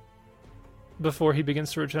before he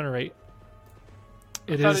begins to regenerate.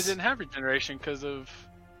 I thought it didn't have regeneration because of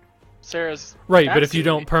Sarah's... Right, but if you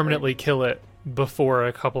don't permanently kill it before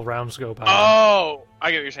a couple rounds go by... Oh!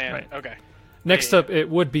 I get what you're saying. Right. Okay. Next up, it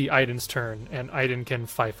would be Aiden's turn, and Aiden can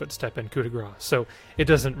 5-foot step in coup de grace, so it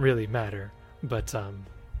doesn't really matter. But,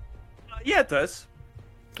 yeah, it does.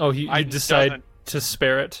 Oh, you decide to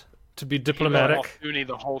spare it, to be diplomatic? He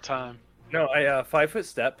the whole time. No, I 5-foot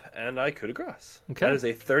step, and I coup de grace. Okay. That is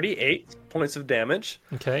a 38 points of damage.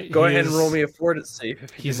 Okay. Go ahead and roll me a fort save.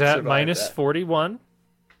 If he's at -41.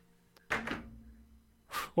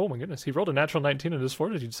 Oh my goodness, he rolled a natural 19 in his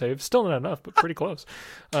fortitude save. Still not enough, but pretty close.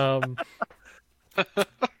 And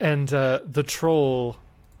the troll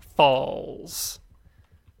falls.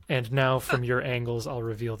 And now from your angles, I'll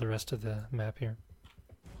reveal the rest of the map here.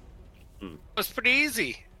 It was pretty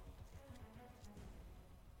easy.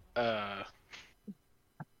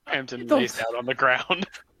 Hampton lays out on the ground.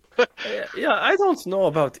 Yeah, I don't know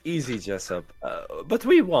about easy, Jessup, but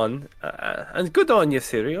we won, and good on you,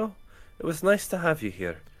 Sirio. It was nice to have you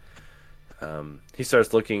here. He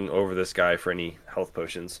starts looking over this guy for any health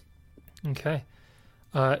potions. Okay.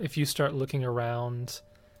 If you start looking around,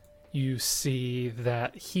 you see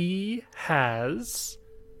that he has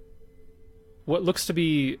what looks to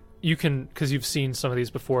be... You can, because you've seen some of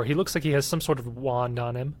these before, he looks like he has some sort of wand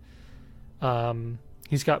on him.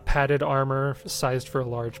 He's got padded armor sized for a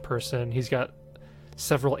large person. He's got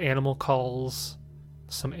several animal calls,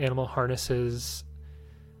 some animal harnesses,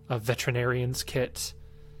 a veterinarian's kit.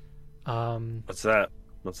 What's that?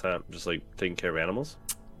 Just like taking care of animals?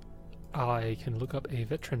 I can look up a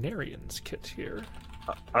veterinarian's kit here.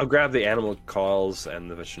 I'll grab the animal calls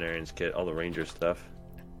and the veterinarian's kit, all the ranger stuff.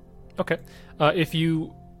 Okay.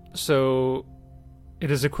 So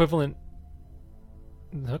it is equivalent.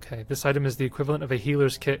 Okay, this item is the equivalent of a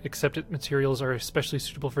healer's kit, except its materials are especially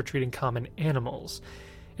suitable for treating common animals.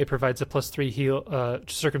 It provides a +3 heal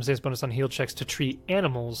circumstance bonus on heal checks to treat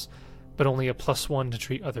animals, but only a +1 to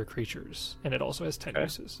treat other creatures. And it also has 10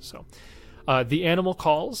 uses. So, the animal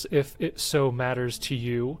calls, if it so matters to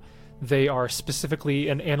you, they are specifically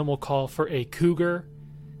an animal call for a cougar,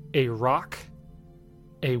 a rock,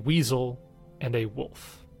 a weasel, and a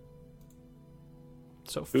wolf.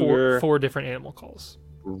 So four different animal calls.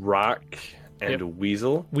 Rock and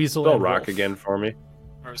weasel. Weasel Spell and rock wolf. again for me.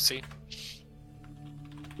 RC.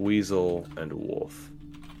 Weasel and wolf.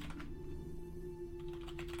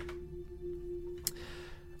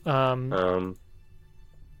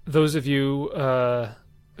 Those of you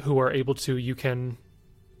who are able to, you can.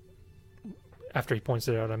 After he points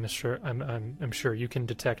it out, I'm sure you can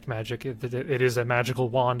detect magic. It is a magical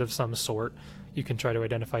wand of some sort. You can try to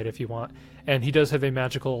identify it if you want. And he does have a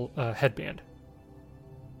magical headband.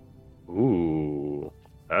 Ooh,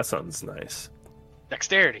 that sounds nice.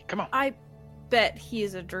 Dexterity, come on. I bet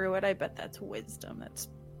he's a druid. I bet that's wisdom. That's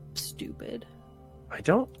stupid. I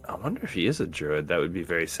wonder if he is a druid. That would be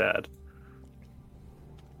very sad.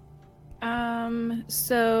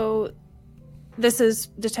 So this is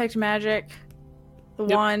detect magic. The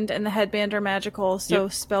Yep. wand and the headband are magical, so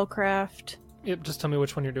Yep. spellcraft. Yep, just tell me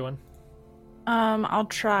which one you're doing. I'll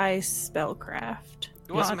try spellcraft.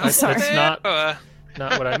 You want some I'm help sorry. with It's that? not-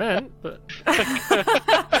 Not what I meant, but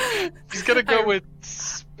He's gonna go with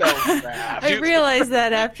spellcraft. I realized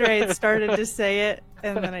that after I had started to say it,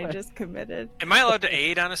 and then I just committed. Am I allowed to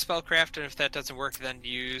aid on a spellcraft, and if that doesn't work, then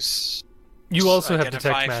use... you also have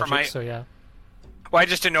Identify detect for magic, my- so yeah. Well, I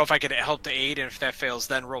just didn't know if I could help to aid, and if that fails,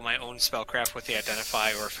 then roll my own spellcraft with the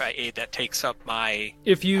identify, or if I aid, that takes up my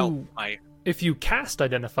If you help. My... if you cast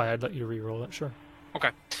identify, I'd let you re-roll it. Sure. Okay.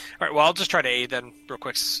 All right, well, I'll just try to aid then real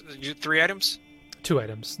quick. You 3 items? 2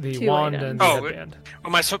 items: the 2 wand items. and the Oh, headband.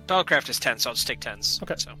 Well, my spellcraft is 10, so I'll just take 10s.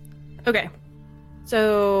 Okay. So Okay.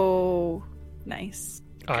 So nice.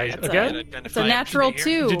 Again. It's a natural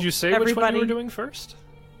 2. Did you say which one Everybody. you were doing first?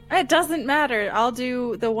 It doesn't matter. I'll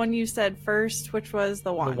do the one you said first, which was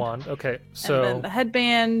the wand. The wand. Okay, And so then the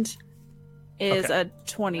headband is Okay. a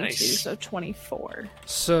 22, Nice. so 24.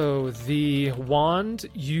 So the wand,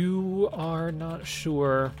 you are not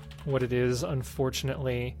sure what it is,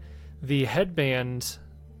 unfortunately. The headband,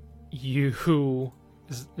 you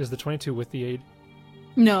is the 22 with the aid?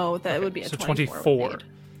 No, that Okay, would be a so 24. 24. with aid.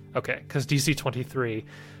 Okay, because DC 23.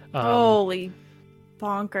 Holy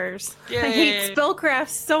bonkers. I Yay. hate spellcraft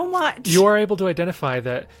so much. You are able to identify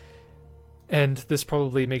that, and this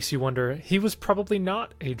probably makes you wonder, he was probably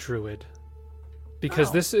not a druid. Because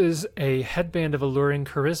Oh. this is a headband of alluring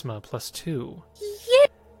charisma +2. Yeah.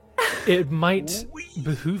 It might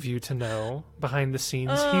behoove you to know, behind the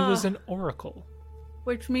scenes, he was an oracle.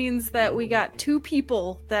 Which means that we got 2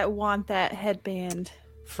 people that want that headband.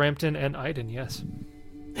 Frampton and Iden, yes.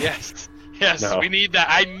 Yes. Yes, No. we need that.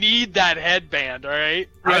 I need that headband, alright?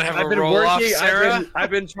 You wanna have a roll off, Sarah? I've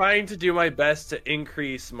been trying to do my best to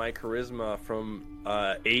increase my charisma from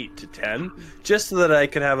 8 to 10, just so that I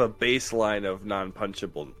could have a baseline of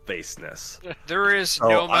non-punchable baseness. There is Oh,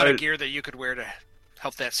 no amount I- of gear that you could wear to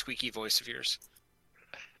help that squeaky voice of yours.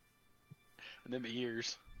 And them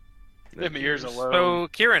ears. Them ears alone. So,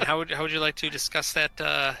 Kieran, how would you like to discuss that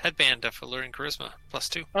headband of alluring charisma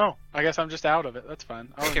 +2? Oh, I guess I'm just out of it. That's fine.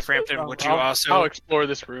 Okay, Frampton, would you I'll also... explore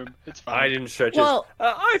this room. It's fine. I didn't stretch Well- it.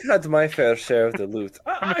 I've had my fair share of the loot.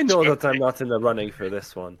 I know that I'm not in the running for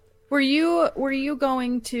this one. Were you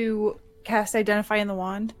going to cast Identify in the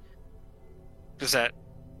wand? Does that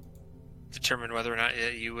determine whether or not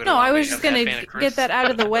you would... No, allow I me was to just have gonna headband of get that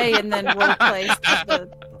out of the way and then roleplay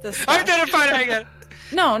the stuff. Identified again!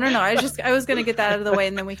 No. I was gonna get that out of the way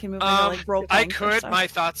and then we can move into like role I playing. could. My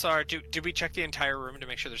thoughts are: did we check the entire room to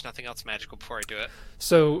make sure there's nothing else magical before I do it?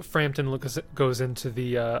 So Frampton goes into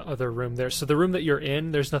the other room there. So the room that you're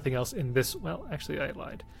in, there's nothing else in this. Well, actually, I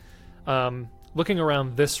lied. Looking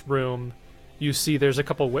around this room, you see there's a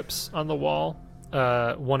couple whips on the wall.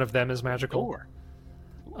 One of them is magical.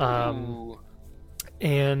 Ooh.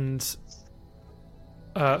 And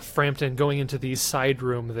Frampton going into the side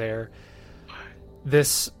room there.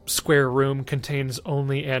 This square room contains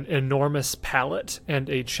only an enormous pallet and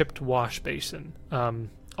a chipped wash basin.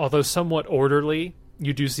 Although somewhat orderly,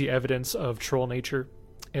 you do see evidence of troll nature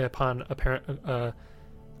upon apparent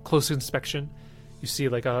close inspection. You see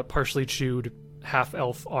like a partially chewed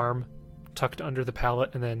half-elf arm tucked under the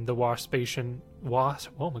pallet, and then the wash basin.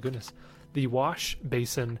 Oh my goodness, the wash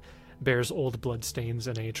basin bears old blood stains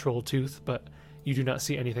and a troll tooth, but you do not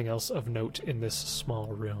see anything else of note in this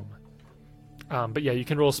small room. But yeah, you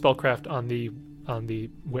can roll spellcraft on the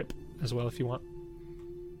whip as well if you want.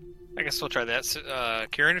 I guess we'll try that. So,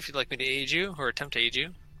 Kieran, if you'd like me to aid you or attempt to aid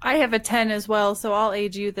you, I have a 10 as well, so I'll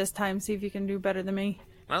aid you this time. See if you can do better than me.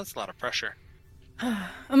 well, that's a lot of pressure.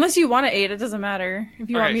 Unless you want to aid, it doesn't matter. If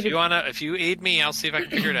you All want right, me if to, if you aid me, I'll see if I can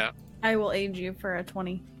figure it out. I will aid you for a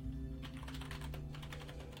 20.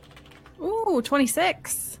 Ooh,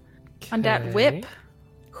 26 on that whip.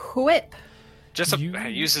 Whip. Just You-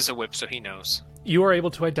 uses a whip so he knows. You are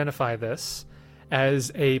able to identify this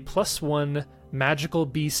as a +1 magical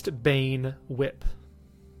beast bane whip.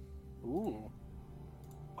 Ooh.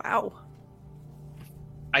 Wow.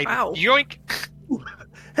 Wow. Wow. Yoink!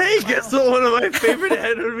 Hey, guess what one of my favorite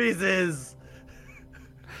enemies is?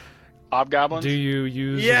 Hobgoblins? Do you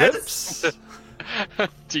use Yes! whips?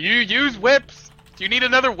 Do you use whips? Do you need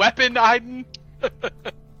another weapon, Iden?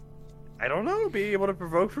 I don't know. Being able to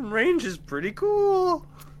provoke from range is pretty cool.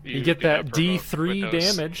 You get do not that provoke D3 with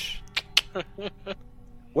those. damage.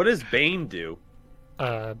 What does Bane do?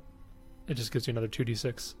 It just gives you another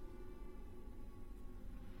 2d6.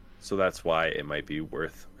 So that's why it might be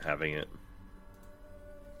worth having it.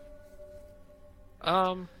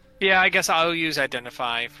 Yeah, I guess I'll use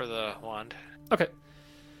identify for the wand. Okay.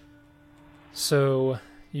 So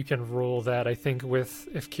You can roll that, I think,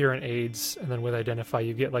 if Kieran aids, and then with Identify,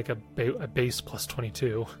 you get like a base plus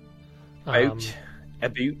 22. About.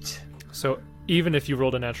 So even if you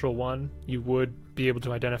rolled a natural 1, you would be able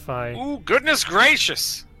to identify. Ooh, goodness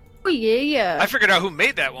gracious! Oh yeah. I figured out who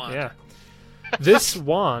made that one. Yeah. This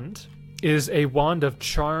wand is a wand of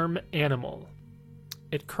Charm Animal.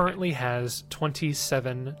 It currently has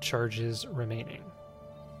 27 charges remaining.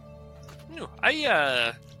 No,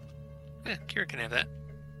 Kira can have that.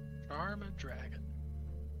 Charm a dragon.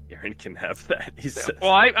 Aaron can have that. He says.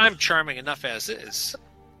 Well, I'm charming enough as is.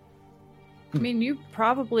 I mean, you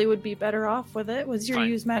probably would be better off with it. What's your Fine.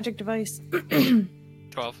 use magic device?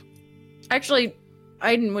 12. Actually,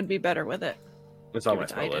 Aiden would be better with it. It's on Give my it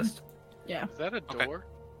to spell Aiden. list. Yeah. Is that a Okay. door?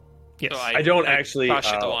 Yes. So I don't actually,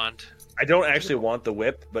 caution the wand. I don't actually want the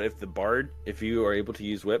whip, but if you are able to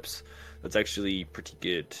use whips, that's actually pretty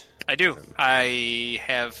good. I do. I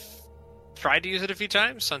have tried to use it a few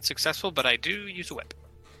times, unsuccessful, but I do use a whip.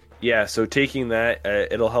 Yeah, so taking that,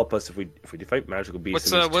 it'll help us if we fight magical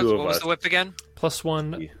beasts. What and there's two of was us. the whip again?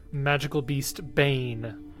 +1 Magical Beast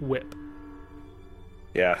Bane whip.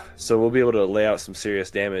 Yeah, so we'll be able to lay out some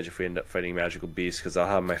serious damage if we end up fighting magical beasts, because I'll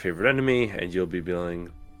have my favorite enemy, and you'll be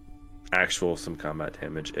dealing some combat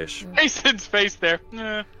damage ish. Mason's face there.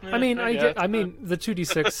 I mean, I mean the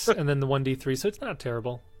 2d6 and then the 1d3, so it's not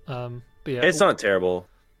terrible. But yeah, It's not terrible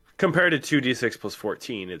compared to 2d6 plus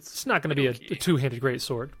 14. It's not going to be a Okay. two-handed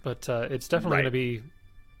greatsword, but it's definitely Right. going to be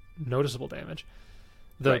noticeable damage.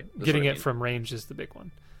 Right, that's Getting what I it mean. from range is the big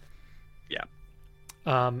one. Yeah.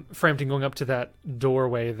 Frampton, going up to that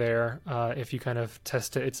doorway there, if you kind of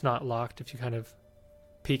test it, it's not locked. If you kind of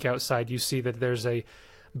peek outside, you see that there's a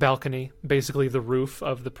balcony, basically the roof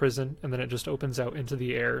of the prison, and then it just opens out into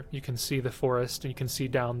the air. You can see the forest, and you can see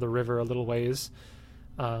down the river a little ways,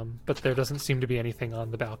 but there doesn't seem to be anything on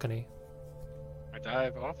the balcony. I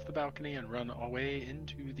dive off the balcony and run away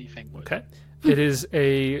into the Fangwood. Okay. It is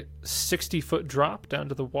a 60-foot drop down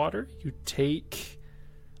to the water. You take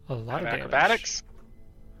a lot of damage. Acrobatics.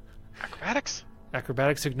 Acrobatics.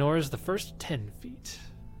 Acrobatics ignores the first 10 feet.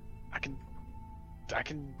 I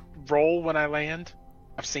can roll when I land.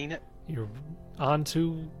 I've seen it. You're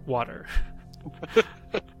onto water.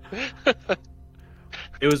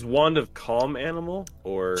 It was Wand of Calm Animal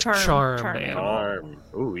or Charm Charm Animal. Charm.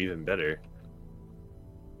 Ooh, even better.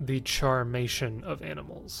 The charmation of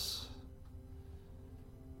animals.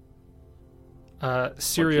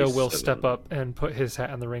 Syrio will 27. step up and put his hat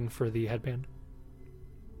in the ring for the headband.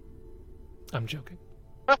 I'm joking.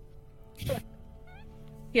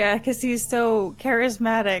 Yeah, because he's so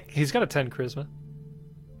charismatic. He's got a 10 charisma,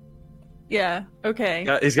 Yeah, okay.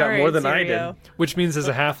 He's got All more right, than I Syrio. did. which means as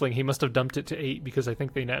a halfling, he must have dumped it to 8 because I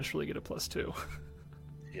think they naturally get a +2.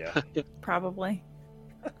 Yeah. Probably.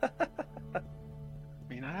 I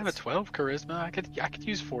mean, I have a 12 charisma. I could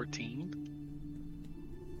use 14.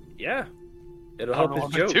 Yeah. It'll I help don't know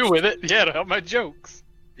his what to jokes. do with it. Yeah, to help my jokes.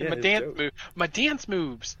 And Yeah, my his dance jokes. My dance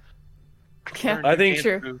moves. Yeah, Learn I think- dance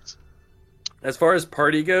Sure. moves. As far as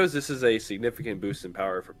party goes, this is a significant boost in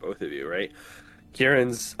power for both of you, right?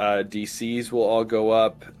 Kieran's DCs will all go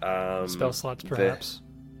up. Spell slots, the perhaps.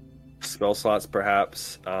 Spell slots,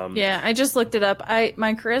 perhaps. Yeah, I just looked it up.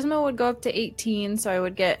 My charisma would go up to 18, so I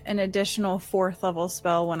would get an additional 4th level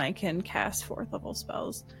spell when I can cast 4th level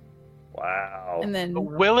spells. Wow. And then But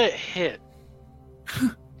will it hit?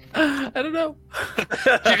 I don't know.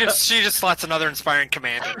 She just slots another inspiring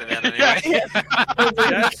command into that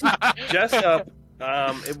anyway. Jessup,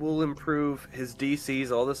 it will improve his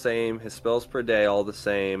DCs all the same, his spells per day all the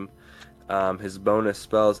same, his bonus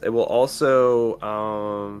spells. It will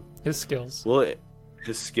also His skills.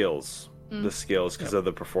 his skills, Mm. the skills because of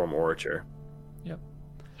the perform orature.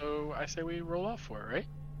 So I say we roll off for it, right?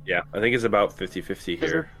 Yeah, I think it's about 50-50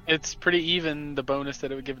 here. It's pretty even, the bonus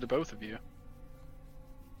that it would give to both of you.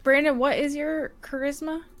 Brandon, what is your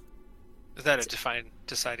charisma? Is that a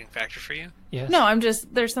deciding factor for you? Yes. No,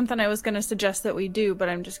 there's something I was going to suggest that we do, but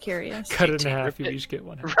I'm just curious. Cut it in half. Rip You it. each get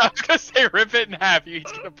one. I was gonna say rip it in half. You each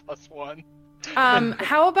get a +1.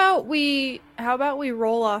 How about we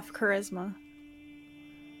roll off charisma?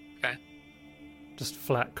 Just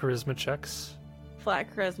flat charisma checks.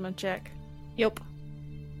 Flat charisma check. Yep.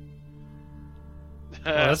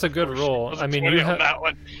 Well, that's a good roll. I mean, you on have. that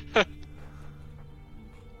one.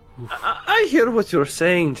 I hear what you're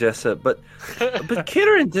saying, Jessup, but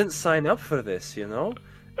Kieran didn't sign up for this, you know?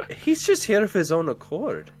 He's just here of his own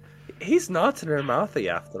accord. He's not an Ermathi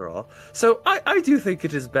after all. So I do think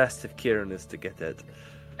it is best if Kieran is to get it.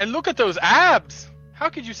 And look at those abs. How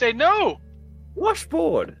could you say no?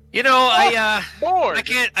 Washboard. You know, Bored.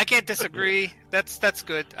 I can't disagree. That's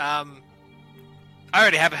good. I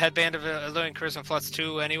already have a headband of Alluring Charisma Plus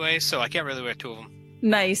 2 anyway, so I can't really wear 2 of them.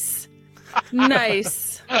 Nice.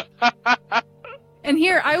 Nice. And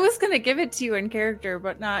here, I was gonna give it to you in character,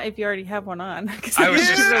 but not if you already have one on. I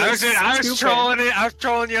was trolling it. I was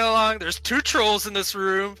trolling you along. There's 2 trolls in this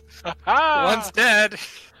room. One's dead.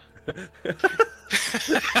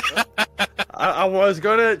 I was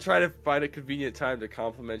gonna try to find a convenient time to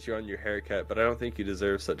compliment you on your haircut, but I don't think you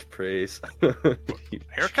deserve such praise.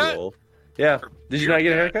 Haircut? Troll. Yeah. Did you not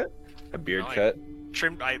get a cut. haircut? A beard cut?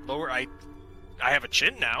 Trimmed. I have a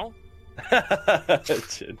chin now.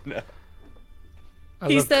 Chin now. I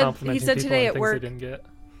love complimenting he said people today on at things work they didn't get.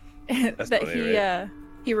 that funny, right?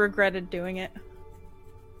 he regretted doing it.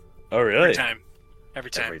 Oh really? Every time.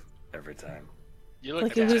 Every time. You look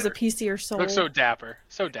Like you lose a piece of your soul. look so dapper.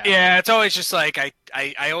 So dapper. Yeah, it's always just like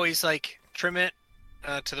I always like trim it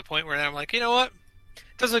to the point where I'm like, you know what?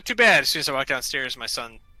 It doesn't look too bad. As soon as I walk downstairs, my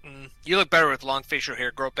son, you look better with long facial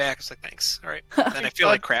hair. Grow it back. It's like, thanks. All right. Then I feel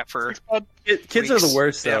like crap for Kids are the weeks.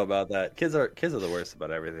 worst though Yeah. about that. Kids are the worst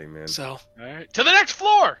about everything, man. so. All right. To the next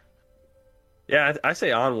floor. Yeah, I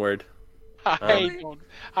say onward.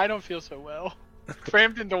 I don't feel so well.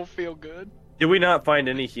 Frampton don't feel good. Did we not find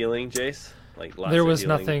any healing, Jace? Like lots There of was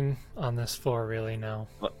healing? nothing on this floor, really, no.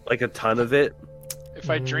 Like a ton of it. If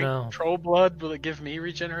I drink No. troll blood, will it give me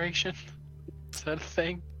regeneration? Is that a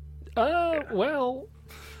thing? Well,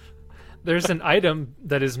 there's an item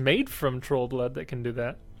that is made from troll blood that can do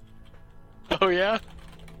that. Oh yeah.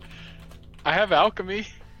 I have alchemy.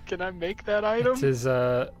 Can I make that item?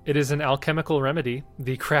 It is an alchemical remedy.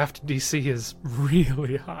 The craft DC is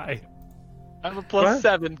really high. I'm a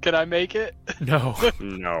 +7. Can I make it? No.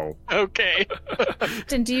 No. Okay.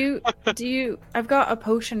 And do you? I've got a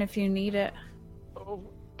potion if you need it.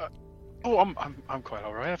 I'm quite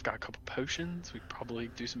all right. I've got a couple potions. We probably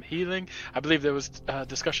do some healing. I believe there was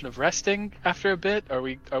discussion of resting after a bit. Are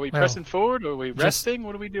we pressing forward? Or are we resting?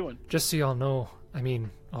 What are we doing? Just so y'all know, I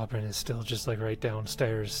mean, Auburn is still just like right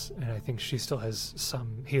downstairs, and I think she still has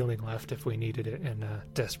some healing left if we needed it in a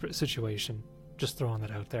desperate situation. Just throwing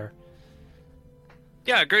that out there.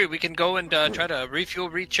 Yeah, I agree. We can go and try to refuel,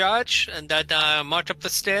 recharge, and then march up the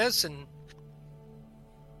stairs and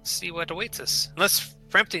see what awaits us. Unless,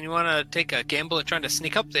 Frampton, you want to take a gamble at trying to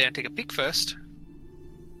sneak up there and take a peek first?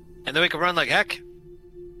 And then we can run like heck.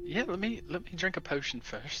 Yeah, let me drink a potion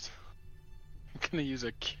first. I'm gonna use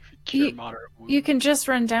a cure moderate wound. You can just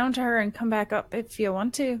run down to her and come back up if you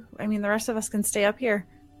want to. I mean, the rest of us can stay up here.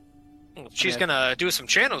 If she's gonna do some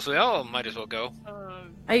channels, we all might as well go.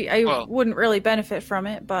 I wouldn't really benefit from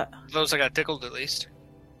it, but Those I got tickled at least.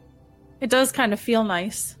 it does kind of feel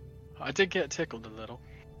nice. I did get tickled a little.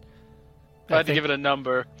 If I had to give it a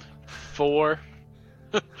number, 4.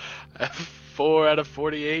 4 out of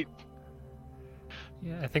 48.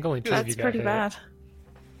 Yeah, I think only two of you That's got pretty hit. bad.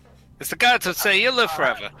 It's the gods that say you live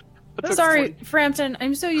forever. Sorry, Frampton.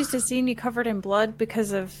 I'm so used to seeing you covered in blood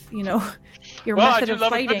because of, your Well, I method do of love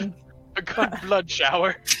fighting. A good blood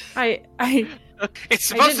shower. I It's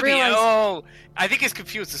supposed to be. realize- Oh, I think he's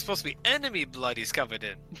confused. It's supposed to be enemy blood he's covered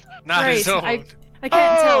in, not his own. I can't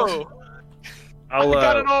tell. I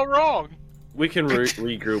got it all wrong. We can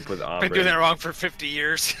regroup with Been doing Aubrey that wrong for 50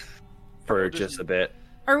 years. for just a bit.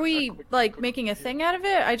 Are we making a thing out of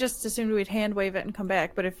it? I just assumed we'd hand wave it and come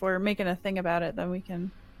back, but if we're making a thing about it, then we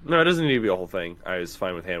can. No, it doesn't need to be a whole thing. I was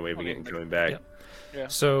fine with hand waving it and coming back. Yeah. Yeah.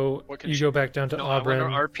 So What can you she- go back down to No, I want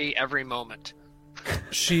Auburn. to RP every moment.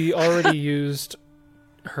 She already used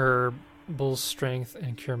her bull's strength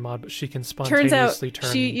and cure mod, but she can Turns out spontaneously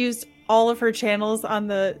turn. she used all of her channels on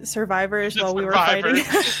the survivors while we were Survivors.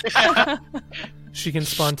 fighting. She can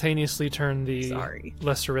spontaneously turn the Sorry.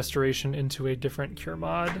 lesser restoration into a different cure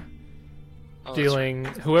mod, Oh, dealing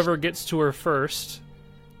whoever gets to her first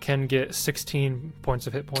can get 16 points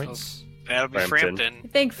of hit points. that'll be Frampton. Frampton. I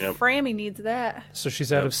think Yep. Frammy needs that. So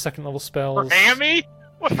she's out of second level spells. Frammy?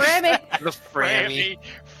 Frammy! The Frammy.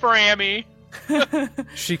 Frammy.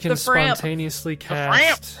 She can The Framp. spontaneously Framp.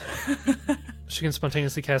 cast. She can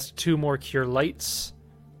spontaneously cast 2 more cure lights.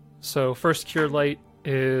 So first cure light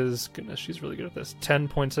is goodness, she's really good at this. 10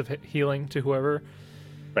 points of healing to whoever.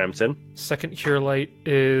 Ramson. Second cure light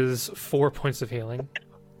is 4 points of healing.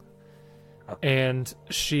 And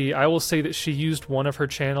I will say that she used one of her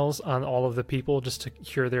channels on all of the people just to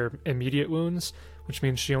cure their immediate wounds, which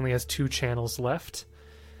means she only has 2 channels left.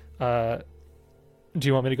 Do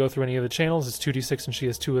you want me to go through any of the channels? It's 2d6 and she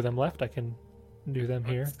has 2 of them left. I can do them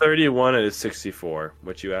here. 31 out of 64.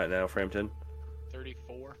 What you at now, Frampton?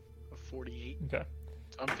 34 of 48. Okay.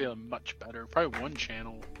 So I'm feeling much better. Probably one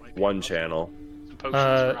channel. might be One enough. channel. Some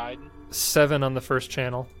potions riding. 7 on the first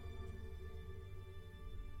channel.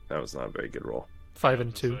 That was not a very good roll. 5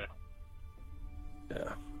 and 2.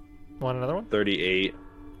 Yeah. Want another one? 38.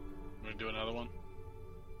 Want to do another one?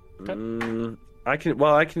 Okay. I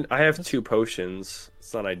can. I have 2 potions.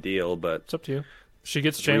 It's not ideal, but It's up to you. She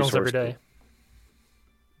gets channels every day.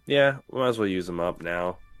 yeah, we might as well use them up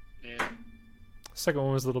now. Yeah. Second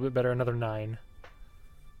one was a little bit better, another 9.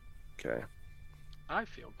 Okay. I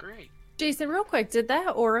feel great. Jason, real quick, did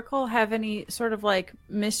that oracle have any sort of like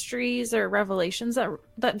mysteries or revelations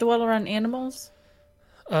that dwell around animals?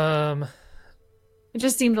 It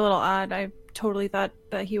just seemed a little odd. I totally thought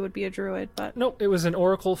that he would be a druid, but Nope, it was an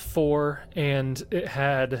Oracle 4, and it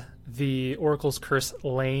had the Oracle's Curse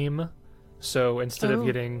lame. So instead of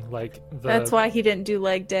getting like the... That's why he didn't do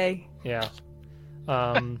leg day. Yeah.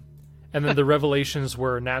 And then the revelations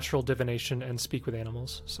were natural divination and speak with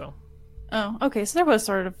animals. So Oh, okay. So there was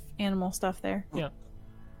sort of animal stuff there. yeah.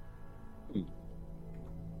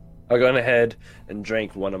 I've gone ahead and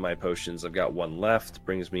drank one of my potions. I've got 1 left.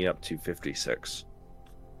 Brings me up to 56.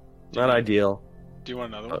 Not ideal. Do you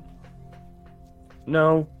want another one?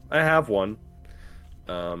 No, I have one.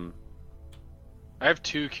 I have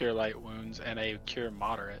 2 cure light wounds and a cure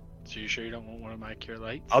moderate. So you sure you don't want one of my cure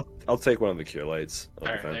lights? I'll take one of the cure lights. All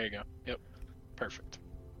right, there you go. Yep, perfect.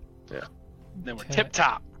 Yeah. Then we're Okay. tip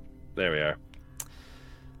top. There we are.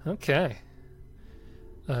 Okay.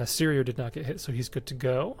 Sirio did not get hit, so he's good to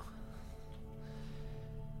go.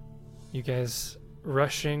 You guys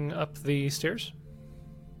rushing up the stairs?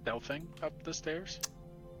 Stealthing up the stairs.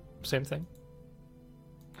 Same thing.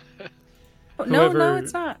 Oh, no, Whoever-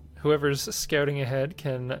 it's not. Whoever's scouting ahead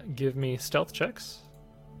can give me stealth checks.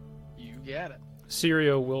 You get it.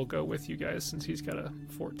 Sirio will go with you guys since he's got a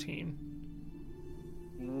 14.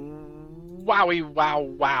 Wowie! Wow!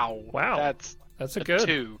 Wow! Wow. That's That's a A good.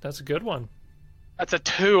 2. That's a good one. a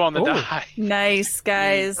 2 on the Ooh. die. Nice,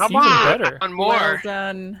 guys. Come Even on! better. One Well more.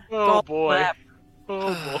 done. Oh Golf boy! clap.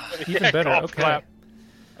 Oh boy! Even Yeah, better. golf Okay. clap.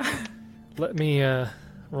 Let me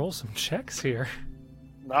roll some checks here.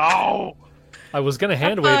 No. I was gonna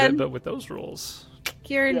hand Have wave fun. it, but with those rules,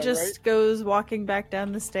 Kieran Yeah, just right? goes walking back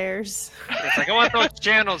down the stairs. It's like I want those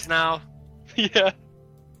channels now. Yeah.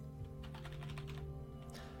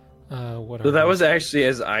 what? So are that we- was actually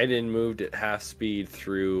as Aiden moved at half speed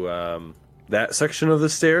through that section of the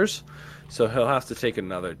stairs. So he'll have to take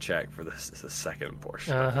another check for this the second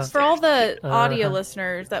portion. Uh-huh. For all the audio Uh-huh.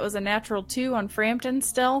 listeners, that was a natural 2 on Frampton's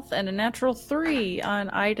stealth and a natural 3 on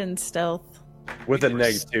Aiden's stealth. With a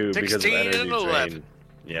 -2 because of 16 energy and drain. 11.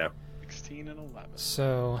 Yeah. 16 and 11.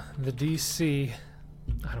 So the DC,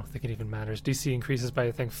 I don't think it even matters. DC increases by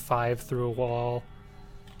I think 5 through a wall.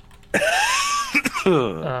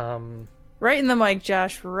 Right in the mic,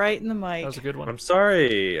 Josh. Right in the mic. That was a good one. I'm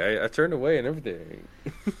sorry. I turned away and everything.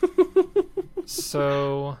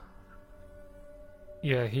 So,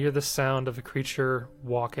 yeah, hear the sound of a creature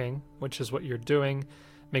walking, which is what you're doing.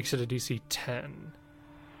 Makes it a DC 10.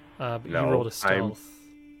 But you No, rolled a I'm- stealth.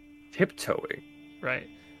 Tiptoeing. Right.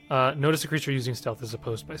 Notice a creature using stealth as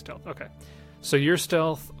opposed by stealth. Okay. So your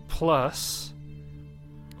stealth plus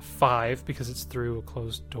 5, because it's through a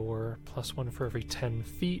closed door, plus 1 for every 10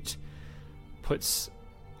 feet, puts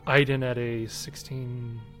Aiden at a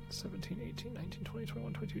 16, 17, 18, 19, 20,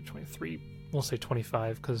 21, 22, 23. We'll say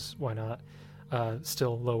 25, because why not?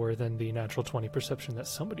 Still lower than the natural 20 perception that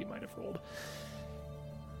somebody might have rolled.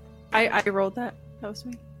 I rolled that. That was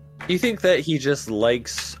me. You think that he just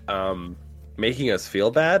likes making us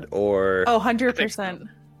feel bad, or Oh, 100%.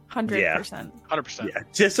 100%. 100%. yeah,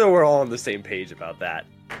 just so we're all on the same page about that.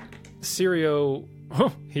 Sirio,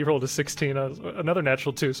 he rolled a 16, another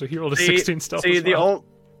natural 2, so he rolled a 16 stealth See, as well.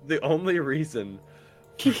 the only reason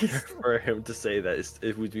for him to say that is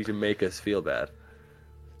it would be to make us feel bad.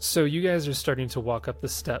 So you guys are starting to walk up the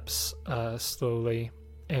steps slowly,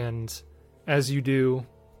 and as you do,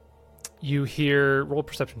 you hear roll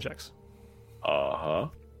perception checks. Uh-huh.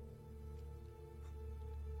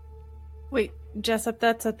 Wait, Jessup,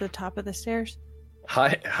 that's at the top of the stairs?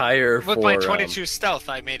 Higher With for my 22 stealth,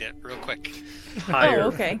 I made it real quick. higher Oh,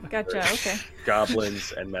 okay. Gotcha. Okay.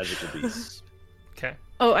 goblins and magical beasts. Okay.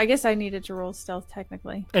 Oh, I guess I needed to roll stealth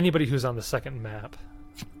technically. Anybody who's on the second map.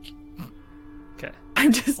 Okay.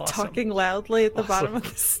 I'm just Awesome. talking loudly at the Awesome. bottom of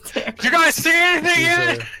the stairs. You guys see anything These yet?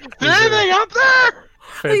 are- Is these there are anything up there?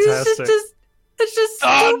 Like, fantastic. it's just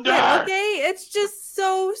Thunder! stupid, okay? It's just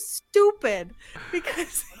so stupid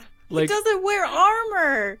because Like, he doesn't wear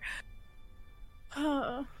armor.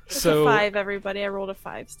 It's So- a 5, everybody. I rolled a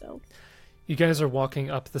 5 stealth. you guys are walking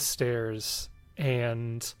up the stairs,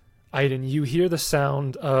 and Aiden, you hear the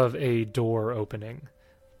sound of a door opening.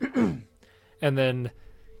 And then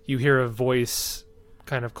you hear a voice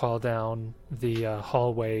kind of call down the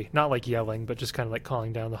hallway, not like yelling, but just kind of like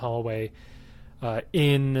calling down the hallway. Let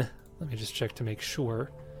me just check to make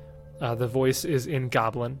sure. The voice is in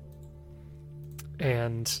Goblin,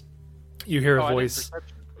 and you hear a voice.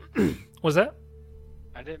 Was that?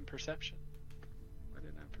 I didn't perception. I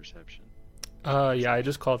didn't have perception. Yeah, I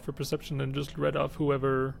just called for perception and just read off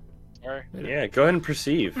whoever. Sorry. Yeah, go ahead and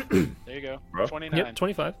perceive. There you go. Bro. 29. Yep,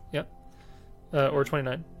 25. Yep. Or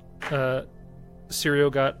 29.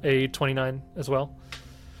 Sirio got a 29 as well.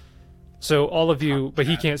 So all of you, but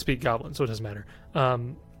he can't speak Goblin, so it doesn't matter.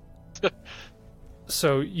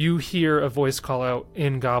 So you hear a voice call out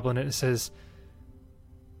in Goblin, and it says,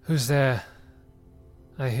 "Who's there?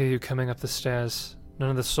 I hear you coming up the stairs. None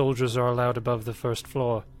of the soldiers are allowed above the first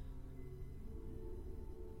floor."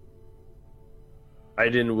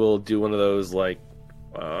 Aiden will do one of those like,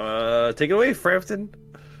 take it away, Frampton.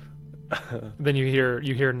 Then you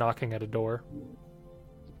hear knocking at a door.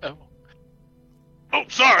 Oh,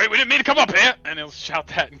 sorry, we didn't mean to come up here. And he'll shout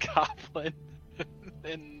that in Goblin,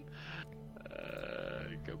 then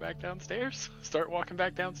go back downstairs. Start walking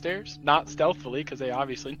back downstairs, not stealthily, because they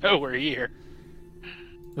obviously know we're here.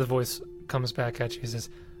 The voice comes back at you. He says,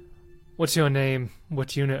 "What's your name?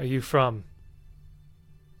 What unit are you from?"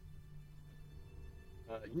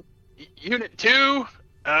 Unit 2,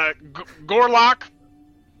 Gorlock.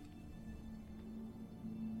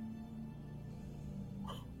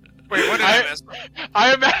 Wait, what is this?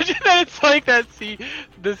 I imagine that it's like the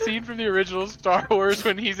scene from the original Star Wars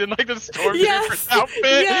when he's in like the stormtrooper's outfit,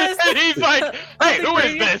 and he's like, "Hey, who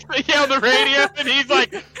is this?" Yeah, on the radio, and he's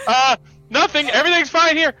like, "Nothing. Everything's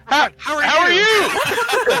fine here. How are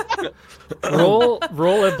you?"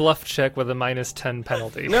 Roll a bluff check with a -10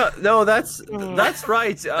 penalty. No, that's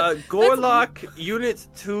right. Gorlock, Unit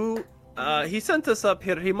 2, he sent us up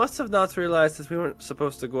here. He must have not realized that we weren't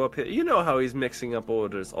supposed to go up here. You know how he's mixing up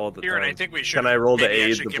orders all the time. I think we should. Can I roll to maybe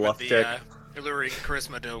aid actually the give bluff it check? Alluring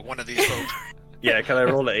charisma to one of these folks. Yeah, can I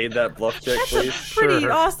roll to aid that bluff check, That's please? a pretty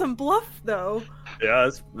Sure. awesome bluff, though. Yeah,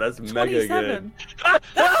 that's mega good. 27.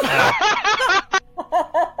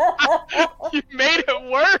 You made it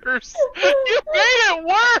worse. You made it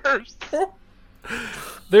worse.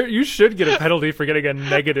 There, you should get a penalty for getting a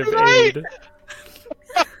negative Right. aid.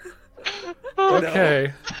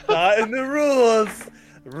 Okay. Not in the rules.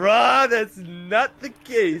 Raw, that's not the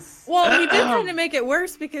case. Well, we did kind of make it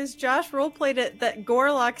worse because Josh roleplayed it that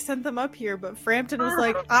Gorlock sent them up here, but Frampton was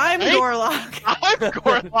like, "I'm Hey. Gorlock." I'm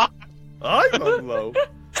Gorlock. I'm on low.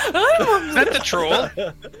 Is that the troll?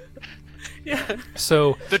 Yeah.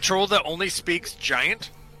 So The troll that only speaks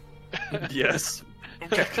giant? Yes.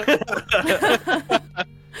 Okay.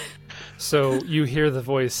 So you hear the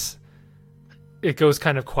voice. It goes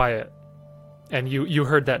kind of quiet, and you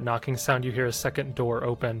heard that knocking sound. You hear a second door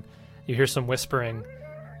open. You hear some whispering,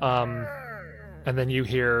 and then you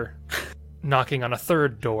hear knocking on a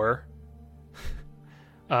third door,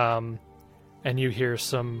 and you hear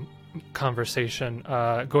some conversation.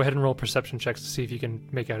 Go ahead and roll perception checks to see if you can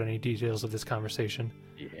make out any details of this conversation.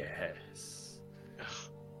 Yes.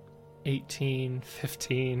 18,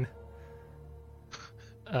 15.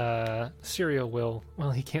 Sirio will.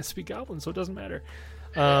 Well, he can't speak Goblin, so it doesn't matter.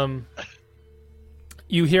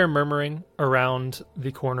 You hear murmuring around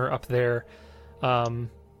the corner up there,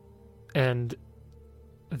 and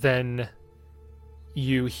then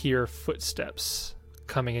you hear footsteps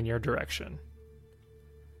coming in your direction.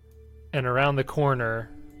 And around the corner,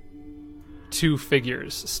 two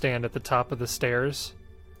figures stand at the top of the stairs.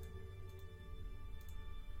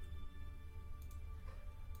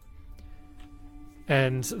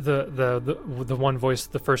 And the one voice,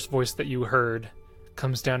 the first voice that you heard,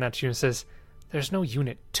 comes down at you and says, "There's no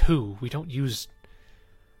Unit 2. We don't use...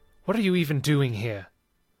 What are you even doing here?"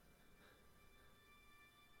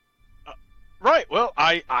 Right, well,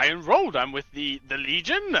 I enrolled. I'm with the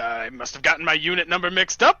Legion. I must have gotten my unit number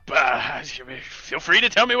mixed up. Feel free to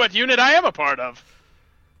tell me what unit I am a part of.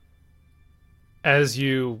 As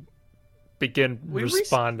you begin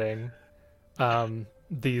responding,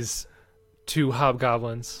 these two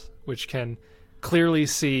hobgoblins, which can clearly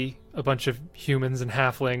see a bunch of humans and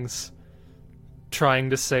halflings trying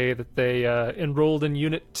to say that they enrolled in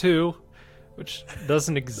Unit 2, which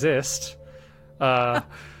doesn't exist,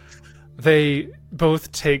 they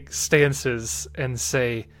both take stances and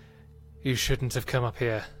say, "You shouldn't have come up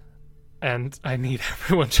here, and I need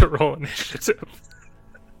everyone to roll initiative."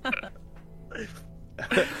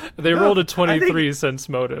 They rolled a 23 sense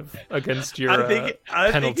motive against your I think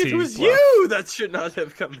penalty. it was bluff. you that should not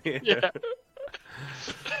have come here. Yeah.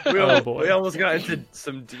 boy. We almost got into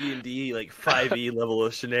some D&D like 5e level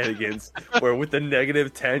of shenanigans where with the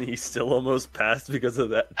 -10 he still almost passed because of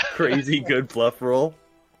that crazy good bluff roll.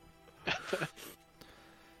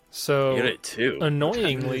 So Unit 2.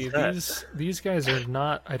 annoyingly, What is these guys are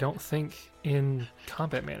not, I don't think, in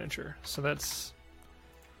Combat Manager. So that's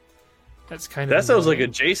kind of That sounds like a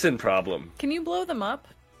annoying. Jason problem. Can you blow them up?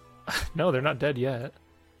 No, they're not dead yet.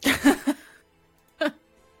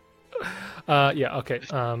 Yeah, okay.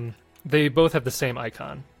 They both have the same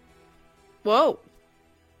icon. Whoa.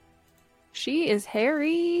 She is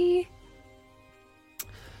hairy.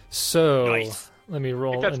 So Nice. let me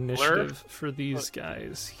roll that's initiative for these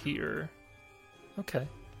guys here. Okay.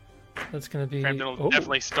 That's gonna be Frampton will oh,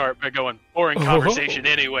 definitely start by going, boring Oh. conversation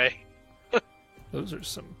anyway. those are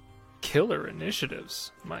some killer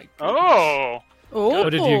initiatives. My goodness. Oh! Oh. What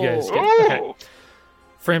did you guys get? Oh! Okay.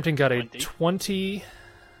 Frampton got a 20. 20,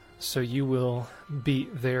 so you will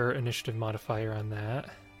beat their initiative modifier on that.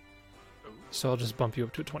 So I'll just bump you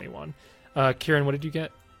up to a 21. Kieran, what did you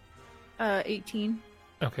get? 18.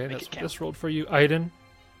 Okay, Make that's it what count. this rolled for you. Aiden,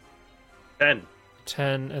 10.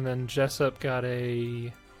 10, and then Jessup got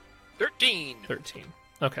a 13. 13.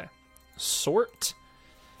 Okay. Sort.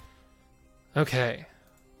 Okay.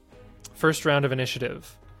 First round of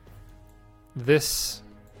initiative. This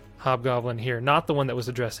hobgoblin here, not the one that was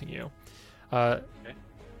addressing you.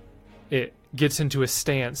 It gets into a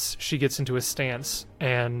stance. She gets into a stance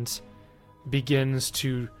and begins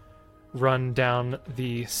to run down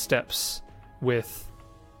the steps with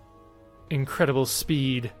incredible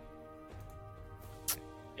speed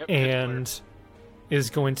Yep, and is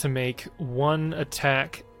going to make one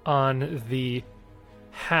attack on the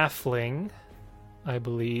halfling, I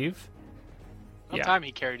believe. Yeah. Sometime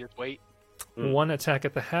he carried his weight. One attack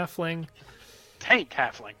at the halfling. Tank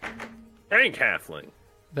halfling. Tank halfling.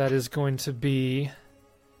 That is going to be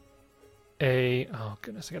a... Oh,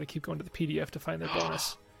 goodness, I gotta keep going to the PDF to find their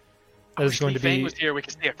bonus. That is going to Fane be... was here, we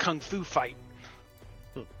could see a kung fu fight.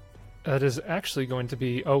 That is actually going to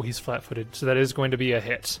be... Oh, he's flat-footed, so that is going to be a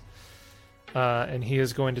hit. And he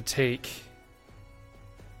is going to take...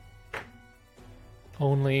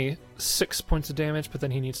 only 6 points of damage, but then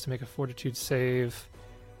he needs to make a fortitude save.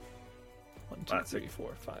 1, 2, 3,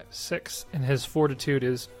 4, 5, 6. And his fortitude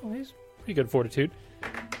is... Oh, he's pretty good fortitude.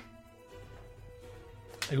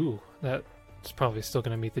 Ooh, that's probably still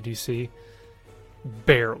going to meet the DC.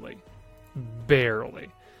 Barely.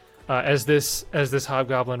 As this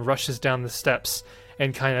hobgoblin rushes down the steps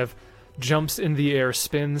and kind of jumps in the air,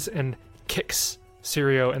 spins, and kicks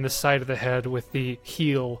Sirio in the side of the head with the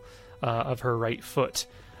heel of her right foot.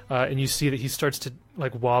 And you see that he starts to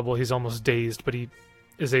like wobble. He's almost dazed, but he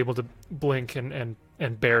is able to blink and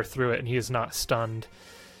bear through it, and he is not stunned.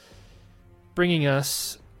 Bringing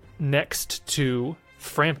us next to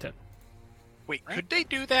Frampton. Wait, could they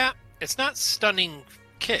do that? It's not stunning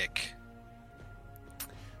kick.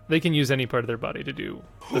 They can use any part of their body to do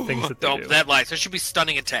the things that they Oh, do. that lies. There should be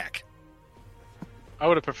stunning attack. I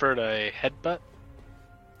would have preferred a headbutt.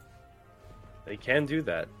 They can do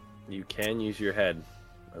that. You can use your head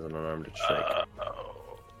as an unarmed strike.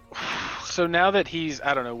 So now that he's,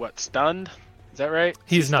 I don't know what, stunned? Is that right?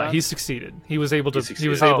 He's not. stunned? He succeeded. He was able to. He He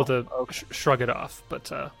was succeeded. able to Oh, okay. shrug it off, but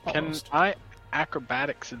Can almost. I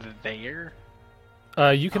acrobatics there?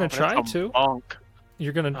 You can but try that's a to. bonk.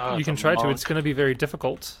 You're gonna. Oh, you it's can a try to. monk. It's gonna be very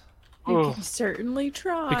difficult You Ugh. can certainly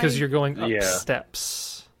try. because you're going up Yeah.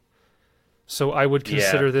 steps. So I would Yeah.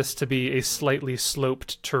 consider this to be a slightly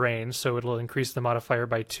sloped terrain. So it'll increase the modifier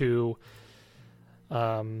by 2.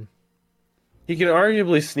 He can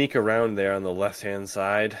arguably sneak around there on the left-hand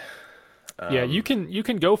side. Yeah, you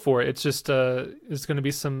can go for it. It's just there's going to be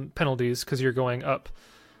some penalties because you're going up.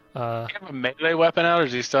 Does he have a melee weapon out, or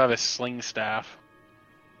does he still have his sling staff?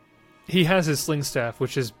 He has his sling staff,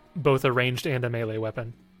 which is both a ranged and a melee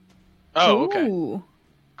weapon. Oh, okay. Ooh,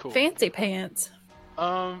 Cool. fancy pants.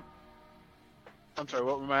 I'm sorry,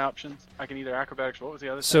 what were my options? I can either acrobatics, what was the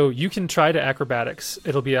other So you can try to acrobatics.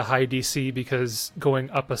 It'll be a high DC because going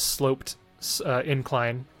up a sloped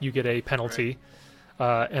incline, you get a penalty.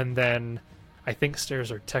 And then I think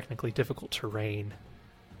stairs are technically difficult terrain,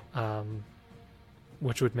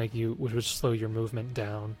 which would slow your movement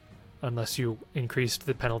down unless you increased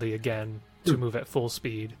the penalty again to move at full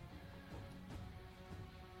speed.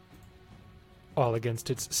 All against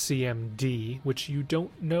its CMD, which you don't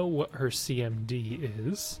know what her CMD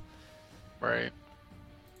is. Right.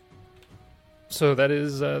 So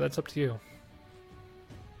that's up to you.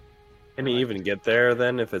 Can he even get there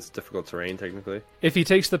then if it's difficult terrain technically? If he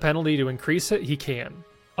takes the penalty to increase it, he can.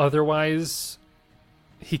 Otherwise,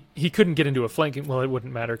 he couldn't get into a flanking. Well, it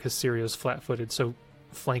wouldn't matter because Sirio's flat-footed. So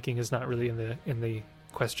flanking is not really in the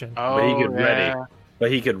question. Oh, But he could yeah. ready.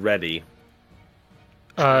 But he could ready.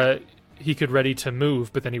 He could ready to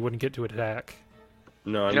move, but then he wouldn't get to attack.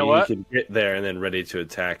 No, I You know mean what? he could get there and then ready to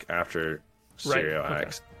attack after Right, Sirio okay.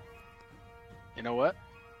 acts. You know what?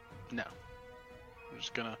 No. I'm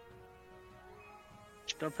just gonna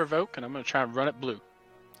provoke, and I'm gonna try and run it blue.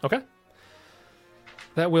 Okay.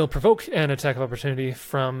 That will provoke an attack of opportunity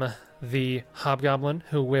from the hobgoblin,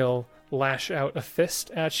 who will lash out a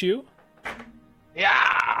fist at you.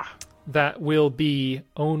 Yeah. That will be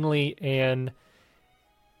only an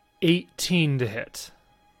 18 to hit.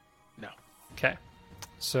 No. Okay.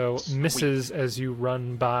 So misses as you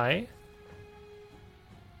run by.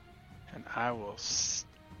 And I will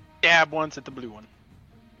stab once at the blue one.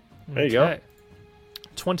 There you go. Okay.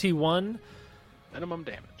 21 Minimum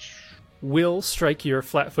damage. will strike your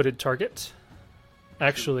flat-footed target.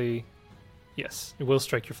 Actually, yes, it will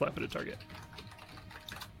strike your flat-footed target.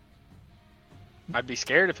 I'd be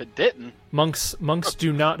scared if it didn't. Monks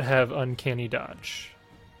do not have uncanny dodge.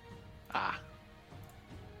 Ah.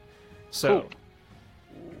 So, Cool.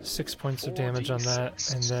 6 points of damage on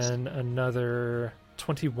that, and then another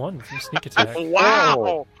 21 from sneak Oh, attack.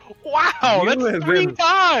 Wow! Wow! You That's have 3 been-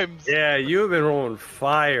 times Yeah, you have been rolling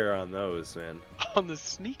fire on those, man. on the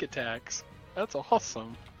sneak attacks. That's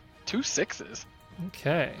awesome. 2 6s.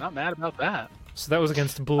 Okay, Not mad about that. so that was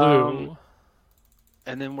against blue.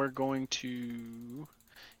 And then we're going to.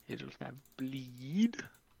 It'll have bleed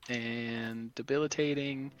and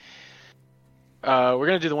debilitating. We're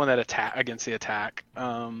gonna do the one that attack against the attack.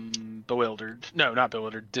 Bewildered. No, not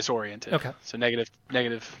bewildered. Disoriented. Okay. So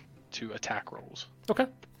negative to attack rolls. Okay.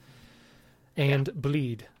 And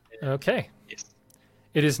bleed. Okay. Yes.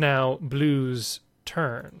 It is now Blue's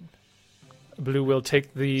turn. Blue will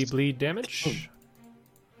take the bleed damage.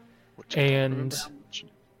 Which I don't And- remember how much.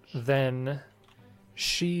 Then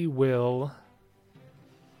she will.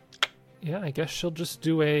 Yeah, I guess she'll just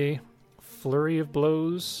do a flurry of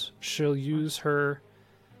blows. She'll use her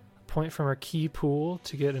point from her key pool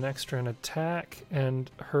to get an extra an attack, and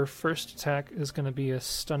her first attack is going to be a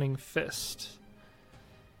stunning fist.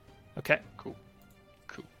 Okay. Cool.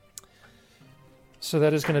 So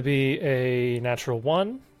that is going to be a natural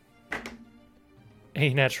 1,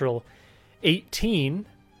 a natural 18,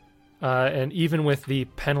 and even with the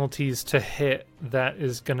penalties to hit, that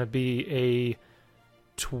is going to be a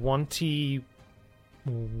 21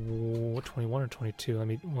 or 22. Let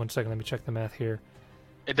me check the math here.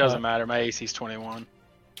 It doesn't matter. My AC's 21.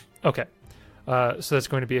 Okay. So that's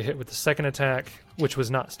going to be a hit with the second attack, which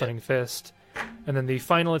was not Stunning Fist. And then the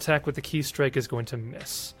final attack with the Key Strike is going to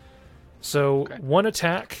miss. So Okay. one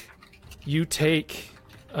attack, you take...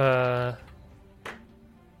 ooh,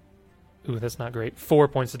 that's not great. 4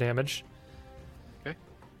 points of damage. Okay.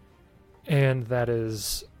 And that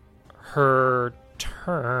is her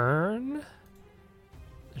turn.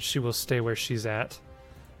 She will stay where she's at.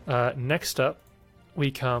 Next up,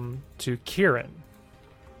 we come to Kieran.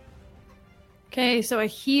 Okay, so I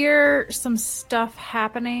hear some stuff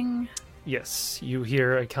happening. Yes, you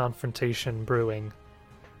hear a confrontation brewing.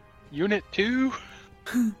 Unit 2.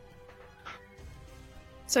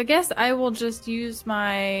 So I guess I will just use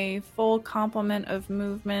my full complement of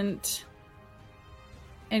movement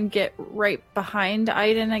and get right behind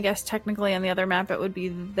Aiden. I guess technically on the other map it would be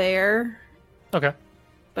there, Okay.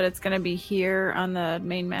 but it's going to be here on the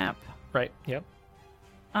main map. Right. Yep.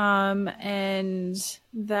 And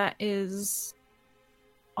that is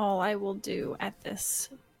all I will do at this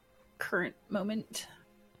current moment.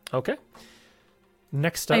 Okay.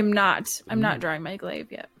 Next up. I'm not drawing my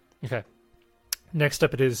glaive yet. Okay. Next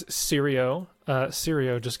up, it is Sirio.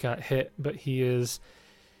 Sirio just got hit, but he is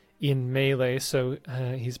in melee, so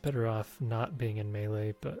he's better off not being in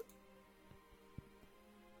melee. But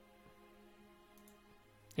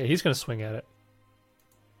yeah, he's gonna swing at it.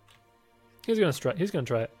 He's gonna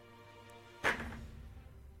try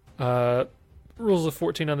it. Rolls a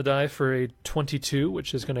 14 on the die for a 22,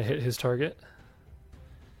 which is gonna hit his target,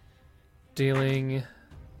 dealing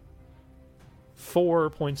 4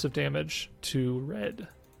 points of damage to red.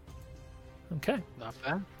 Okay. Not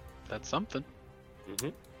bad. That's something.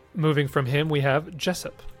 Moving from him, we have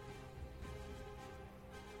Jessup.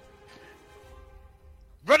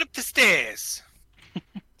 Run up the stairs.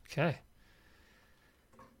 Okay.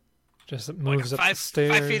 Jessup Like moves a up the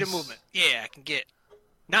stairs. 5 feet of movement. Yeah, I can get.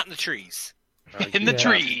 Not in the trees. In the Yeah.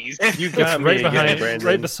 trees. You got me Right again, behind, Brandon.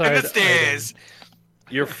 right In beside the stairs.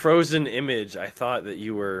 Your frozen image. I thought that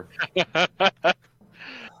you were.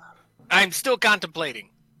 I'm still contemplating.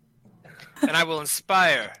 And I will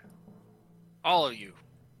inspire all of you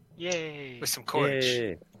Yay. with some courage.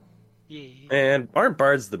 Yay. Yeah. And aren't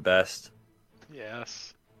bards the best?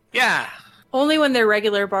 Yes. Yeah. Only when they're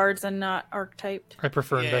regular bards and not archetyped. I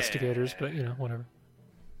prefer Yeah. investigators, but whatever.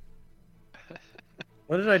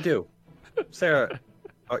 What did I do? Sarah,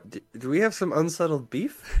 do we have some unsettled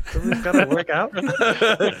beef that we've got to work out?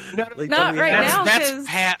 Like, Not right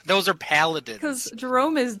now. Those are paladins. Because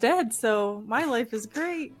Jerome is dead, so my life is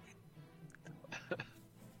great.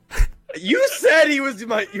 You said he was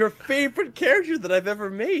your favorite character that I've ever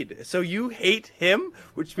made. So you hate him,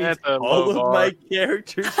 which means That's a all low of bar. my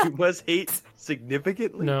characters you must hate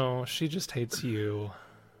significantly? No, she just hates you.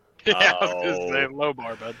 Yeah, I was gonna Oh. say low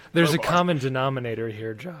bar, bud. There's Low a bar. common denominator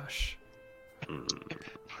here, Josh.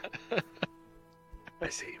 I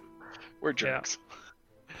see. We're jerks.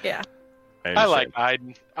 Yeah. I like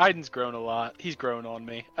Aiden. Aiden's grown a lot. He's grown on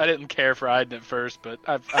me. I didn't care for Aiden at first, but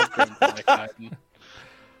I've grown to like Aiden.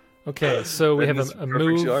 Okay, so we have This a perfect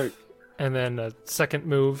move chart. and then a second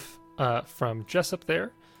move from Jessup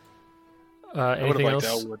there. I would've Anything liked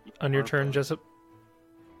else Elwood on your more, turn, but- Jessup?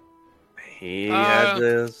 He had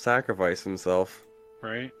to sacrifice himself.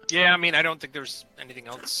 Right? Yeah, I mean, I don't think there's anything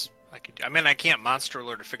else I could do. I mean, I can't monster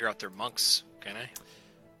alert to figure out their monks, can I?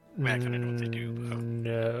 I mean, I kinda know what they do, but-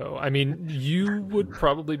 No. I mean, you would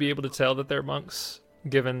probably be able to tell that they're monks,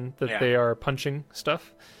 given that Yeah. they are punching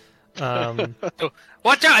stuff.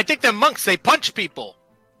 Watch out! I think they're monks. They punch people.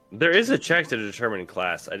 There is a check to determine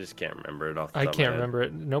class. I just can't remember it off the I top of my can't head. remember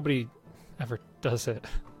it. Nobody ever does it.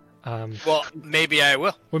 Well, maybe I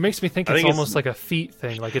will. What makes me think I it's think it's- almost like a feat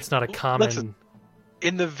thing. Like it's not a common. Listen.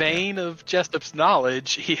 In the vein of Jessup's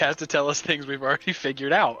knowledge, he has to tell us things we've already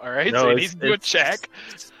figured out, alright? No, So he it's- needs to do a it's- check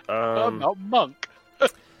about monk.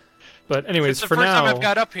 But anyways, It's the for first now, time I've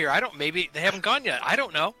got up here. I don't. Maybe they haven't gone yet. I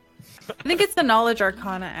don't know. I think it's the Knowledge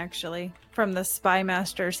Arcana, actually, from the Spy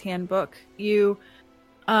Master's Handbook.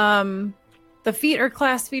 The feat or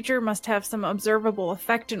class feature must have some observable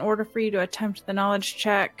effect in order for you to attempt the knowledge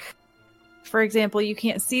check. For example, you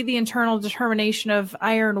can't see the internal determination of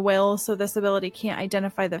Iron Will, so this ability can't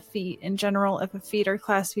identify the feat. In general, if a feat or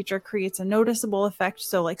class feature creates a noticeable effect,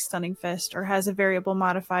 so like Stunning Fist, or has a variable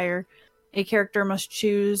modifier, a character must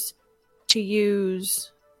choose to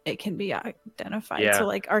use. It can be identified. Yeah. So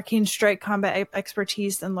like Arcane Strike, Combat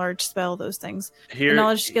Expertise, Enlarged Spell, those things. Here, The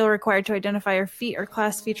knowledge skill required to identify a feat or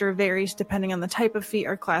class feature varies depending on the type of feat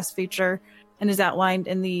or class feature and is outlined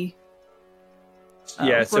in the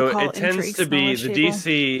yeah, so Recall it tends Intrigues to be knowledge the table.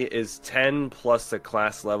 DC is 10 plus the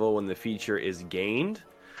class level when the feature is gained,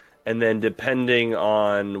 and then depending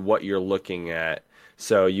on what you're looking at,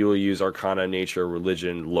 so you will use Arcana, Nature,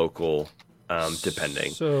 Religion, Local,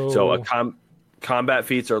 depending. So combat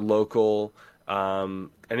feats are local.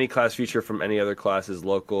 Any class feature from any other class is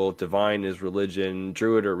local. Divine is Religion.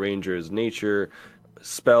 Druid or Ranger is Nature.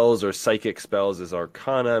 Spells or psychic spells is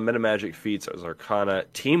Arcana. Metamagic feats is Arcana.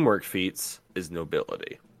 Teamwork feats is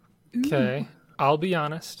Nobility. okay, I'll be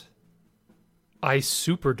honest. I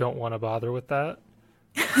super don't want to bother with that.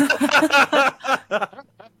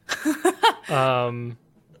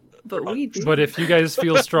 but we do. But if you guys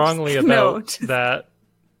feel strongly about Note. that,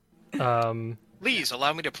 Please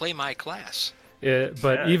allow me to play my class.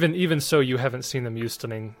 but Yeah. even so, you haven't seen them use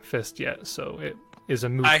Stunning Fist yet, so it is a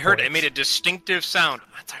moot I heard point. it made a distinctive sound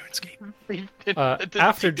on Sirenscape.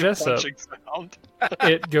 After Jessup, Sound.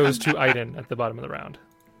 it goes to Aiden at the bottom of the round.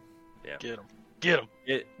 Get him. Get him.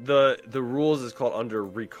 The rules is called under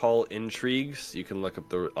Recall Intrigues. You can look up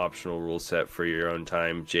the optional rule set for your own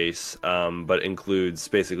time, Jace. But includes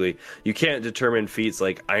basically you can't determine feats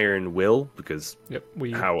like Iron Will because Yep,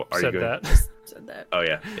 we How are you said going- that. Said that.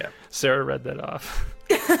 yeah. Sarah read that off.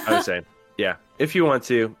 I was saying yeah. If you want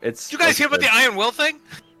to, it's. Did you guys hear about the Iron Will thing?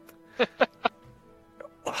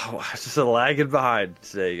 Oh, just a lagging behind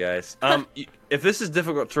today, guys. If this is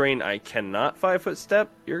difficult terrain, I cannot 5-foot step.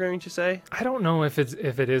 You're going to say? I don't know if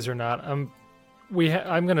it is or not. I'm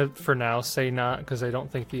gonna for now say not because I don't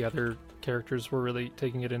think the other characters were really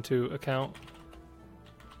taking it into account.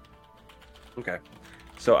 Okay.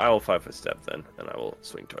 So I will 5-foot step then, and I will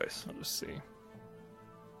swing twice. I'll just see.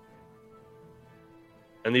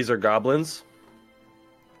 And these are goblins.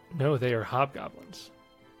 No, they are hobgoblins.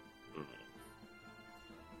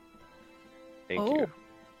 Thank Oh. you.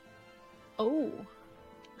 Oh.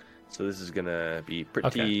 So this is gonna be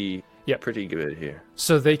pretty, Yep. pretty good here.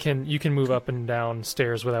 So you can move up and down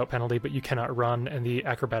stairs without penalty, but you cannot run, and the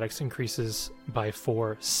acrobatics increases by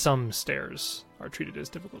 4. Some stairs are treated as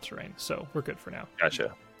difficult terrain, so we're good for now.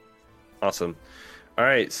 Gotcha. Awesome. All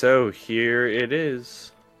right, so here it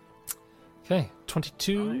is. Okay,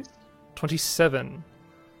 22, Nice. 27.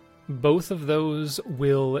 Both of those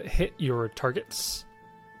will hit your targets,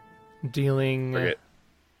 dealing Forget.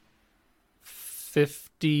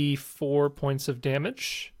 54 points of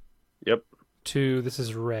damage. Yep. This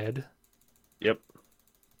is red. Yep.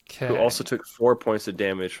 Okay. Who also took 4 points of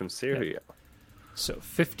damage from Syria. So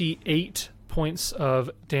 58 points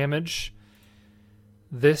of damage.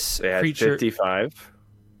 This They had creature. 55.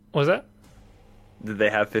 What was that? Did they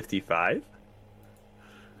have 55?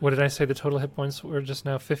 What did I say? The total hit points were just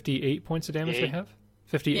now 58 points of damage. They have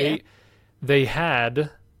 58. Yeah. They had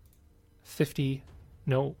 50.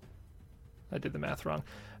 No, I did the math wrong.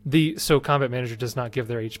 So Combat Manager does not give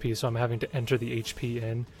their HP, so I'm having to enter the HP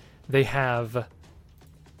in. They have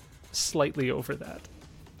slightly over that.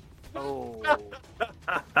 Oh.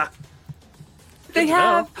 They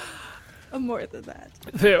have more than that.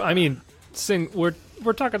 I mean, we're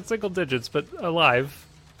talking single digits, but alive,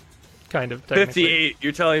 kind of. 58.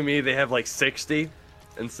 You're telling me they have like 60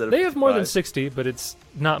 instead of They have more than 55? 60, but it's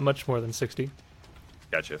not much more than 60.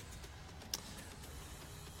 Gotcha.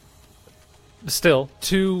 Still,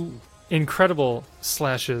 2 incredible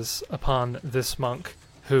slashes upon this monk,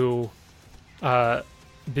 who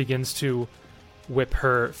begins to whip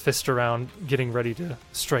her fist around, getting ready to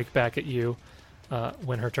strike back at you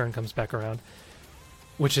when her turn comes back around,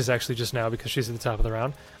 which is actually just now because she's at the top of the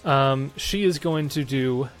round. She is going to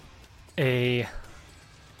do I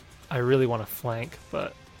really want to flank,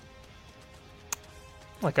 but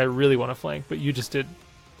you just did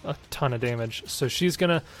a ton of damage. So she's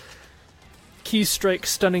going to Key Strike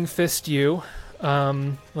Stunning Fist you. Let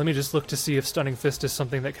me just look to see if Stunning Fist is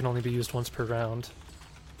something that can only be used once per round.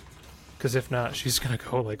 Because if not, she's going to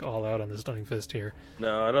go like all out on the Stunning Fist here.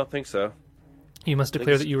 No, I don't think so. You must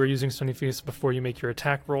declare that you were using Stunning Fist before you make your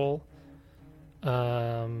attack roll.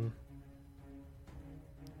 You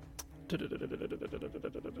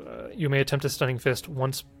may attempt a Stunning Fist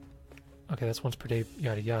once... Okay, that's once per day,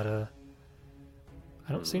 yada yada.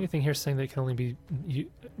 I don't see anything here saying that it can only be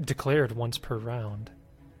declared once per round.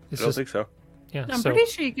 I don't think so. Yeah, I'm pretty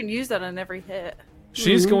sure you can use that on every hit.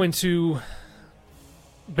 She's going to...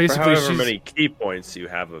 Basically, for however many key points you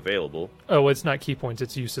have available. Oh, it's not key points,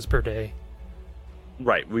 it's uses per day.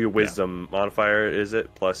 Right, your wisdom modifier, is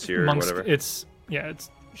it? Plus your whatever? It's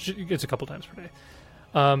a couple times per day.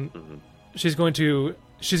 She's going to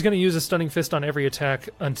use a Stunning Fist on every attack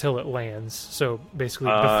until it lands. So basically,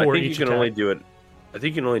 before each attack. I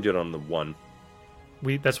think you can only do it on the one.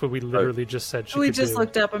 That's what we literally just said. We just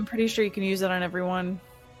looked up. I'm pretty sure you can use it on everyone.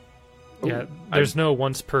 Yeah, there's no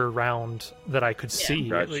once per round that I could see,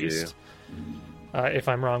 Got at least. If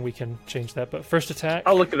I'm wrong, we can change that. But first attack...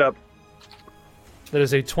 I'll look it up. That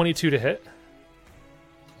is a 22 to hit.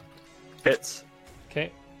 Hits.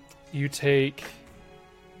 Okay. You take...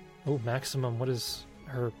 Oh, maximum. What is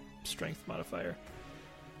her strength modifier?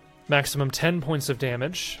 Maximum 10 points of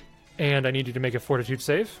damage. And I need you to make a fortitude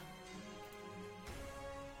save.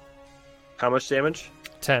 How much damage?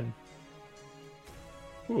 10.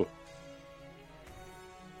 Ooh.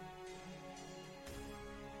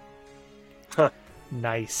 Huh.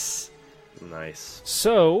 Nice.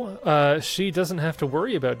 So, she doesn't have to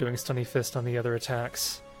worry about doing Stunning Fist on the other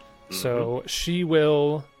attacks. So she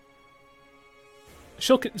will...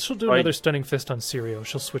 She'll do another Stunning Fist on Sirio.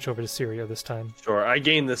 She'll switch over to Sirio this time. Sure. I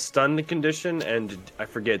gain the stunned condition, and I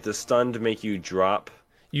forget, does stunned make you drop?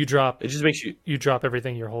 You drop... It just makes you... You drop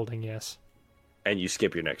everything you're holding, yes. And you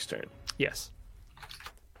skip your next turn. Yes.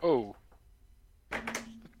 Oh.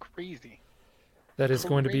 Crazy. That is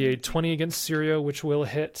going to be a 20 against Sirio, which will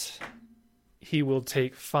hit. He will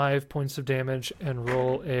take 5 points of damage and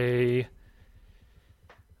roll a...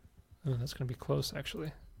 Oh, that's going to be close,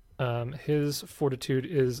 actually. His fortitude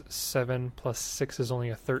is 7 plus 6 is only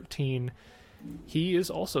a 13. He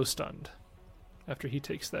is also stunned after he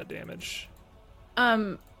takes that damage.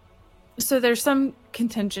 So there's some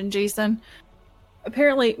contention, Jason.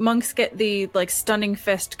 Apparently, monks get the Stunning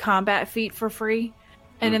Fist combat feat for free.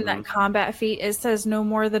 And in that combat feat, it says no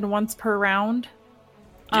more than once per round.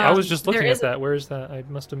 Yeah, I was just looking at that. Where is that? I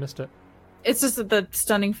must have missed it. It's just the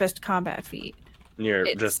Stunning Fist combat feat.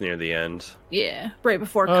 Just near the end. Yeah, right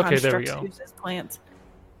before Constructs uses plants.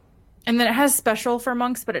 And then it has special for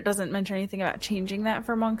monks, but it doesn't mention anything about changing that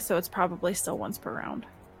for monks, so it's probably still once per round.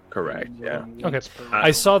 Correct, yeah. Okay,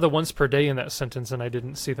 I saw the once per day in that sentence, and I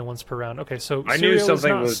didn't see the once per round. Okay, so I knew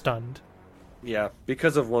something was stunned. Yeah,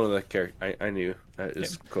 because of one of the characters. I knew that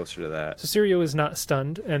is closer to that. So Sirio is not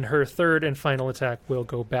stunned, and her third and final attack will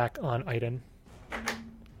go back on Aiden.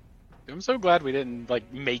 I'm so glad we didn't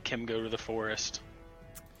make him go to the forest.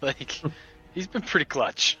 He's been pretty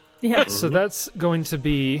clutch. Yeah. So that's going to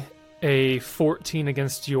be a 14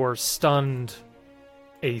 against your stunned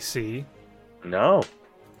AC. No.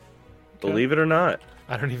 Believe it or not.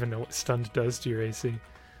 I don't even know what stunned does to your AC.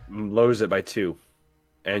 lowers it by 2,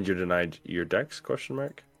 and you're denied your dex? ?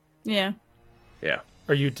 Yeah. Yeah.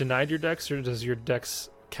 Are you denied your dex, or does your dex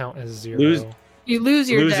count as 0? You lose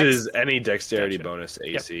your Loses dex. any dexterity Gotcha. bonus to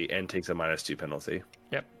AC and takes a -2 penalty.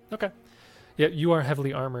 Yep. Okay. Yeah, you are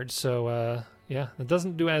heavily armored, so yeah, it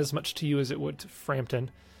doesn't do as much to you as it would to Frampton.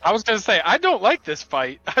 I was gonna say I don't like this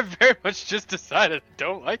fight. I very much just decided I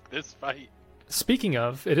don't like this fight. Speaking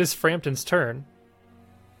of, it is Frampton's turn.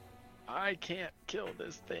 I can't kill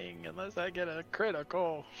this thing unless I get a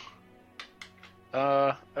critical.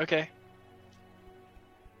 Okay.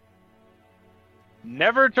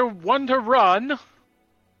 Never to one to run.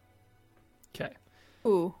 Okay.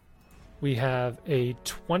 Ooh. We have a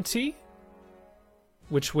 20,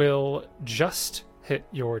 which will just hit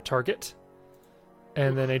your target,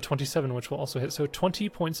 and then a 27, which will also hit. So 20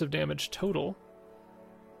 points of damage total.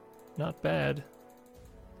 Not bad.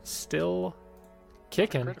 Still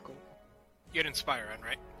kicking. Critical. You had Inspire on,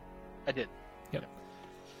 right? I did.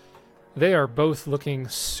 They are both looking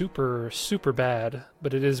super, super bad,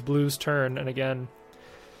 but it is Blue's turn, and again,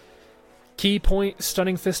 key point,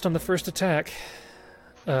 Stunning Fist on the first attack.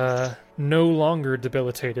 No longer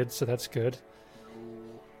debilitated, so that's good.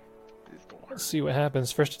 Let's see what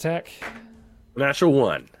happens. First attack, Natural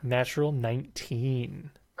 1. natural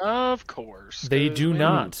 19. Of course. They do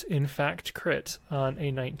not, in fact, crit on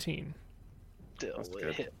a 19. Still That's it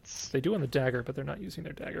good. hits. They do on the dagger, but they're not using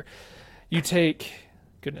their dagger. You take,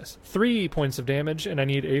 3 points of damage, and I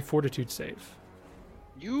need a Fortitude save.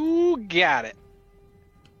 You got it.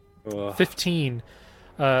 Ugh. 15,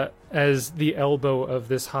 as the elbow of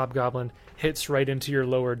this hobgoblin hits right into your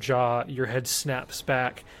lower jaw, your head snaps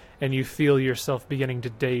back, and you feel yourself beginning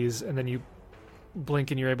to daze, and then you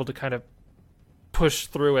blink and you're able to kind of push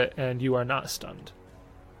through it, and you are not stunned.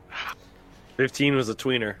 15 was a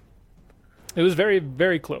tweener. It was very,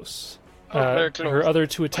 very close. Very close. Her other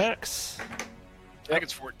 2 attacks, I think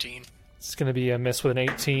it's 14. it's going to be a miss with an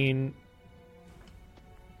 18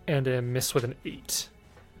 and a miss with an 8.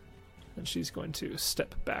 And she's going to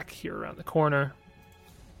step back here around the corner.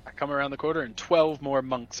 I come around the corner and 12 more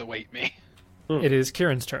monks await me. It is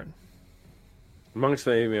Kieran's turn. Monks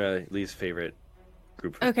may be my least favorite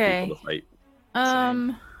group of Okay. people to fight.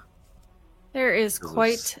 There is This is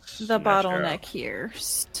quite the smash bottleneck arrow. here.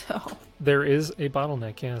 So, There is a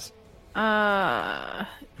bottleneck, yes.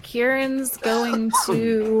 Kieran's going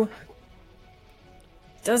to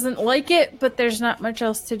doesn't like it, but there's not much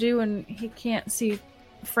else to do, and he can't see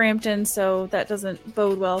Frampton, so that doesn't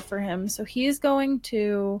bode well for him. So he's going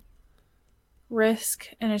to risk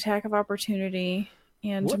an attack of opportunity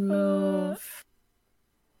and What? move.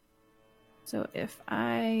 So if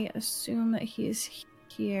I assume that he's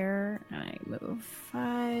here, and I move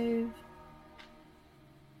 5.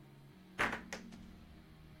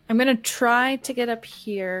 I'm gonna try to get up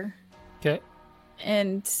here Okay.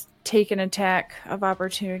 and take an attack of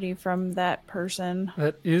opportunity from that person.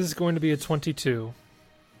 That is going to be a 22.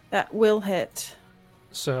 That will hit.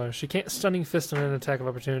 So she can't Stunning Fist on an attack of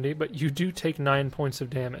opportunity, but you do take 9 points of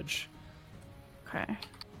damage. Okay.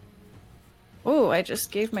 Oh, I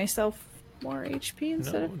just gave myself more HP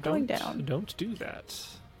instead of going down. Don't do that.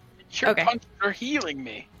 Your Okay. punches are healing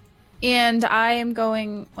me. And I am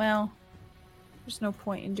going, well, there's no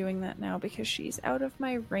point in doing that now because she's out of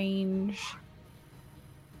my range.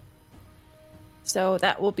 So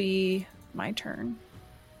that will be my turn.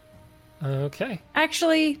 Okay.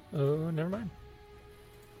 Actually, Oh, never mind.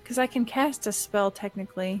 because I can cast a spell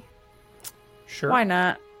technically. Sure. Why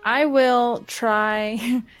not? I will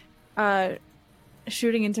try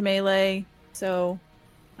shooting into melee. So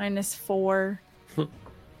 -4.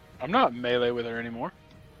 I'm not in melee with her anymore.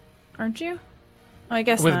 Aren't you? Oh, I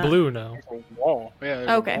guess With not. blue, no. There's a wall. Yeah, there's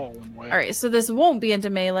Okay. a wall in the way. All right, so this won't be into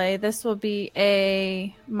melee. This will be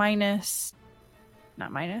a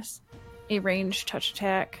a range touch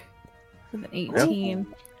attack with an 18.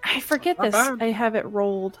 I forget Not this. bad. I have it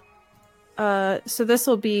rolled. So this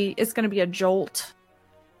will be. It's going to be a jolt.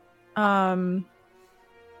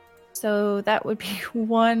 So that would be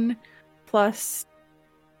 1 +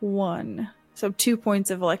 1. So 2 points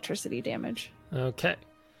of electricity damage. Okay.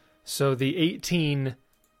 So the 18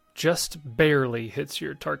 just barely hits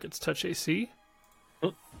your target's touch AC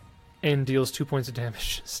and deals 2 points of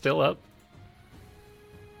damage. Still up.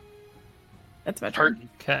 That's my It's turn. hurting.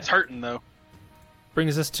 Okay. It's hurting though.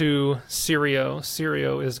 Brings us to Sirio.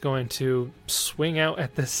 Sirio is going to swing out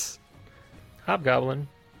at this hobgoblin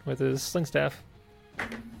with his sling staff.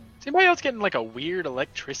 Is anybody else getting like a weird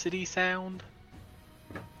electricity sound?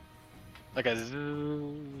 Like a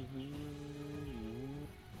zoo.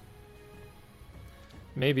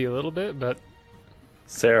 Maybe a little bit, but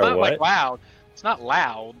Sarah, Not what? like loud. It's not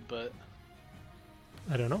loud, but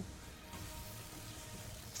I don't know.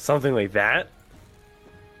 Something like that.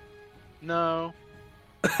 no.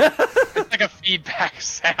 It's like a feedback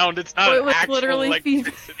sound. It's not It an was actual literally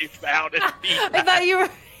electricity sound. It's feedback. I thought you were.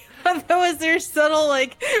 That was their subtle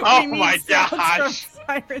like. Oh we need my sounds from gosh.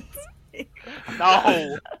 sirens.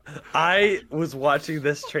 No. I was watching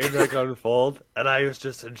this train wreck unfold, and I was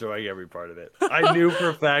just enjoying every part of it. I knew for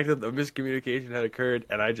a fact that the miscommunication had occurred,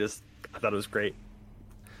 and I thought it was great.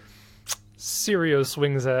 Sirio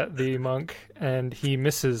swings at the monk, and he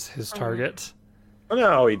misses his target. Oh,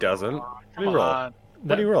 no, he doesn't. What do you roll? on.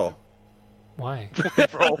 What do you roll? Why?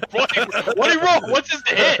 Bro, what do you roll? What's his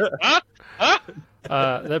hit? Huh?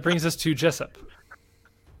 Huh? That brings us to Jessup.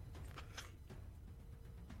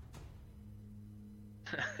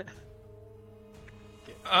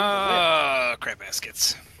 Crab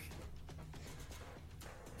baskets.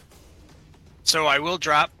 So I will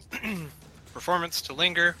drop performance to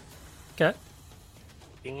linger, Okay.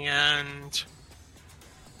 and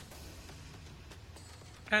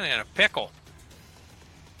kind of in a pickle.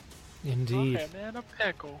 Indeed. Okay, man, a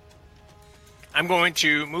pickle. I'm going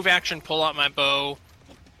to move action, pull out my bow,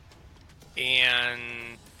 and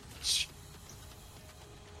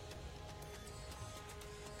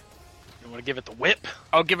You want to give it the whip?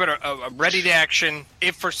 I'll give it a ready to action.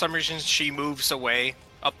 If for some reason she moves away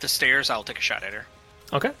up the stairs, I'll take a shot at her.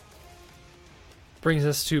 Okay. Brings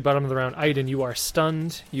us to bottom of the round. Aiden, you are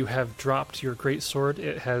stunned. You have dropped your greatsword.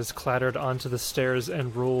 It has clattered onto the stairs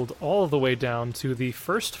and rolled all the way down to the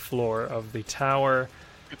first floor of the tower,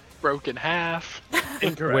 Broken half.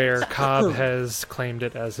 Incorrect. where Cobb has claimed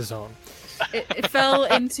it as his own. It fell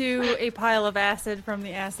into a pile of acid from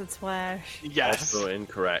the acid splash. Yes. Also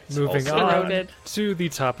incorrect. Moving Also on Eroded. to the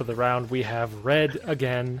top of the round, we have red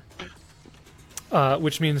again,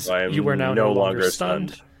 which means I am you are now no longer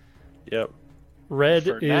stunned. Yep. Red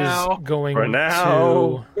For is now. going For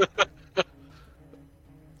now. to...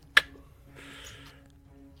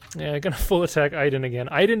 Yeah, gonna full attack Aiden again.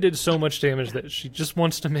 Aiden did so much damage that she just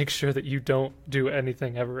wants to make sure that you don't do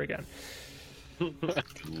anything ever again.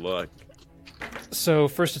 Good luck. So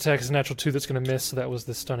first attack is a natural 2 that's going to miss, so that was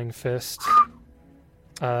the stunning fist.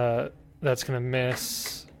 That's going to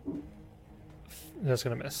miss. That's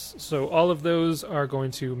going to miss. So all of those are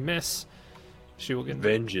going to miss. She will get...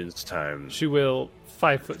 Vengeance time. She will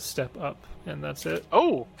 5-foot step up, and that's it.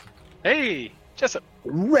 Oh, hey, Jessup.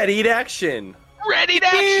 Ready to action. Ready to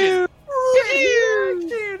action.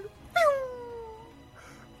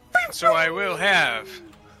 So I will have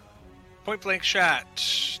point blank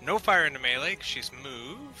shot. No fire into melee. 'Cause she's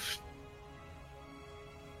moved.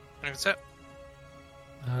 And it's up.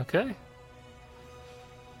 Okay.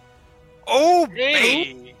 Oh,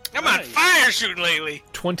 Hey. baby! I'm on fire shooting lately.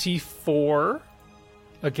 24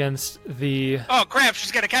 against the... Oh crap!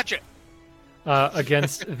 She's gonna catch it.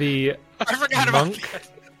 against the I forgot monk. about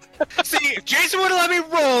that. See, if Jason would have let me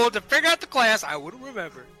roll to figure out the class, I would have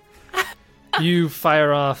remembered. You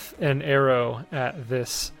fire off an arrow at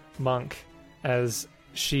this monk as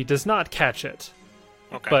she does not catch it,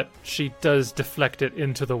 Okay. but she does deflect it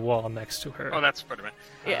into the wall next to her. Oh, that's pretty much.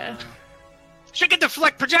 Yeah. She can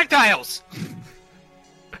deflect projectiles.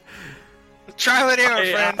 Trial and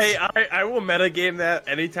error, friends. I will metagame that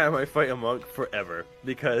anytime I fight a monk forever,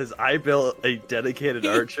 because I built a dedicated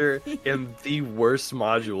archer in the worst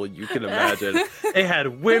module you can imagine. They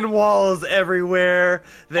had wind walls everywhere.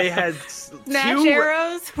 They had Snatch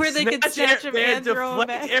arrows where they could snatch them and throw them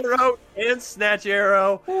back. arrow and snatch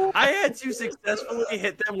arrow. I had to successfully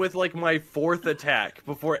hit them with like my 4th attack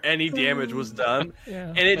before any damage was done, Yeah.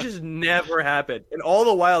 and it just never happened. And all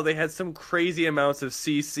the while they had some crazy amounts of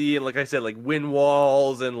CC and, like I said, like wind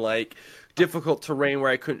walls and like difficult terrain where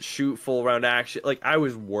I couldn't shoot full round action. Like I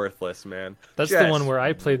was worthless, man. That's the one where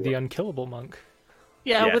I played the unkillable monk.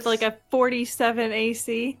 Yeah, Yes. with like a 47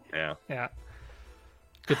 AC. Yeah. Yeah.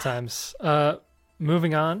 Good times.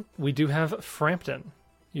 Moving on, we do have Frampton.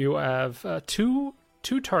 You have two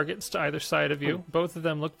targets to either side of you. Both of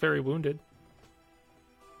them look very wounded.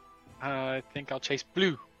 I think I'll chase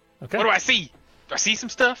blue. Okay. What do I see? Do I see some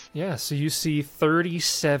stuff? Yeah, so you see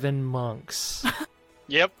 37 monks.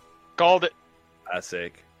 Yep. Called it.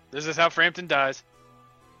 Classic. This is how Frampton dies.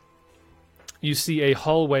 You see a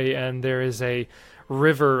hallway, and there is a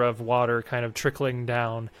river of water kind of trickling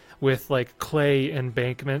down with like clay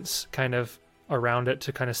embankments kind of around it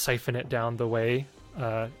to kind of siphon it down the way,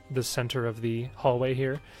 the center of the hallway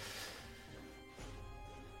here.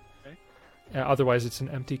 Okay. Otherwise, it's an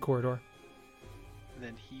empty corridor.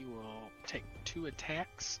 Then he will take 2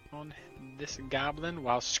 attacks on this goblin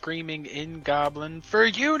while screaming in goblin for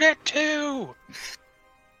Unit 2!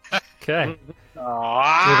 Okay.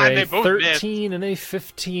 They With a both 13 and a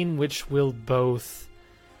 15, which will both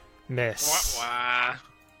miss. Wah, wah.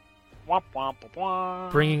 Wah, wah, wah,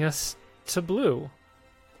 wah. Bringing us to Blue,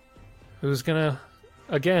 who's gonna,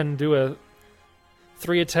 again, do a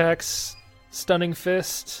 3 attacks, stunning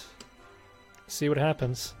fist. See what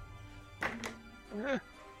happens.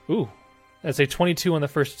 Ooh, that's a 22 on the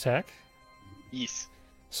first attack. Yes.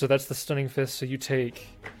 So that's the stunning fist. So you take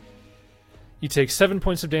 7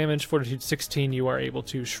 points of damage. Fortitude 16. You are able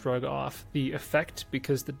to shrug off the effect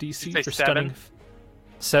because the DC say for 7?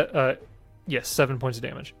 stunning. Yes, 7 points of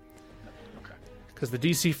damage. Okay. Because the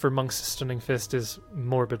DC for Monk's stunning fist is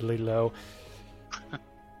morbidly low.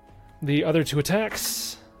 The other 2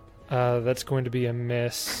 attacks. That's going to be a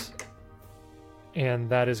miss. And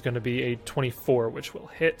that is going to be a 24, which will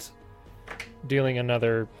hit, dealing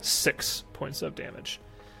another 6 points of damage.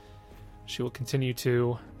 She will continue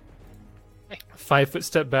to 5-foot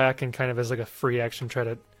step back and kind of as like a free action try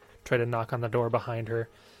to knock on the door behind her,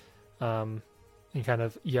 and kind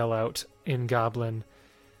of yell out in Goblin.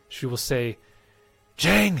 She will say,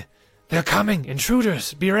 "Jang, they're coming!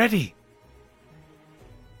 Intruders, be ready!"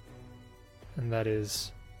 And that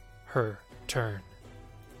is her turn.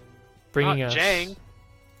 Bringing us Jang.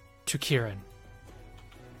 to Kieran.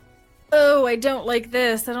 Oh, I don't like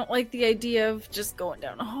this. I don't like the idea of just going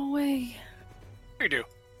down a hallway. You do.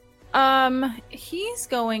 He's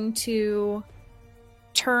going to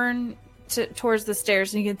turn towards the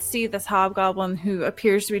stairs, and you can see this hobgoblin who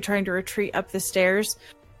appears to be trying to retreat up the stairs.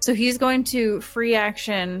 So he's going to free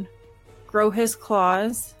action grow his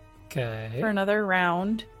claws Okay. for another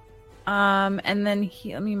round. And then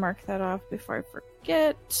let me mark that off before I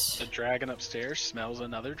forget. The dragon upstairs smells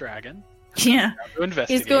another dragon. Yeah. To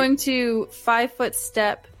investigate. He's going to 5-foot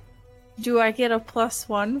step. Do I get a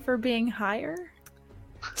 +1 for being higher?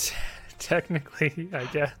 Technically, I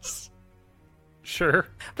guess. Sure.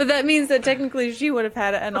 But that means that technically she would have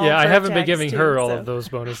had an all. Yeah, I for haven't been attacks giving too, her all so- of those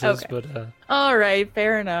bonuses, Okay. but All right,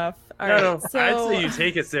 fair enough. All right, No, so I'd say you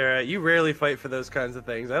take it, Sarah. You rarely fight for those kinds of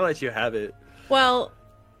things. I let you have it. well,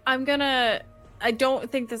 I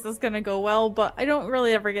don't think this is gonna go well, but I don't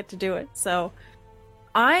really ever get to do it. So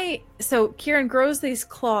Kieran grows these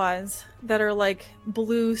claws that are like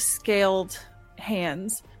blue scaled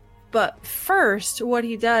hands. But first, what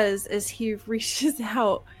he does is he reaches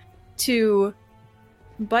out to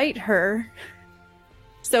bite her.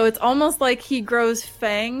 So it's almost like he grows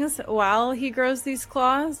fangs while he grows these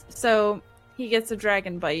claws. So he gets a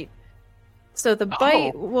dragon bite. So the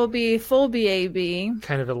bite will be full BAB.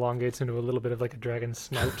 kind of elongates into a little bit of like a dragon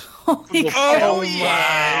snout. Holy Oh, cow.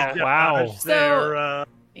 yeah! Wow. Gosh, Sarah.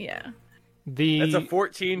 Yeah. That's a The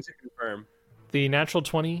 14 to confirm. the natural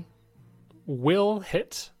 20 will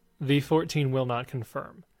hit. The 14 will not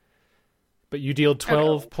confirm. But you deal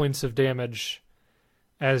 12 points of damage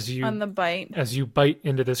as On the bite. you bite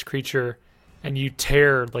into this creature, and you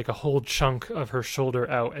tear like a whole chunk of her shoulder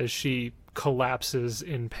out as she collapses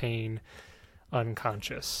in pain,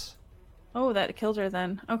 unconscious. Oh, that killed her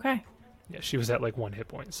then. Okay. Yeah, she was at like 1 hit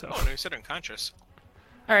point, so. Oh, no, you said unconscious.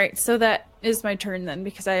 All right, so that is my turn then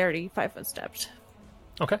because I already 5-foot stepped.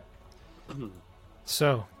 Okay.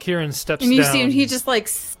 So, Kieran steps And you down. see him, he just like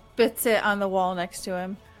spits it on the wall next to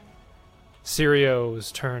him.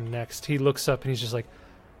 Sirio's turn next. He looks up and he's just like,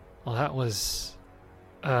 well, that was...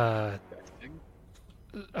 I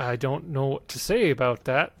don't know what to say about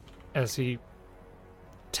that. As he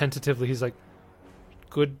tentatively, he's like,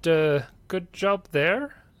 good job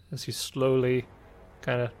there. As he slowly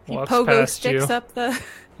kind of He walks pogo past sticks you. up the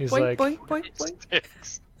He's boink, like, boink, boink,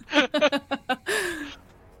 boink.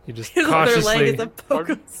 he just His other leg is a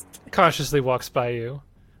cautiously, pogo stick. cautiously walks by you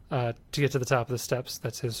to get to the top of the steps.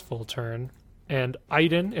 That's his full turn. And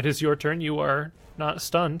Aiden, it is your turn. You are not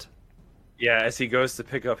stunned. Yeah, as he goes to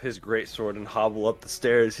pick up his greatsword and hobble up the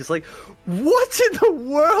stairs, he's like, "What in the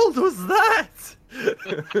world was that?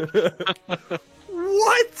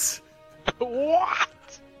 What?" What?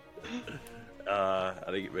 I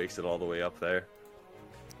think it makes it all the way up there.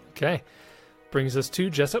 Okay. Brings us to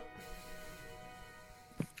Jessup.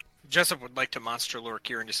 Jessup would like to monster lure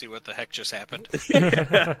Kieran to see what the heck just happened.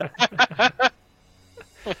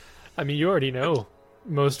 I mean, you already know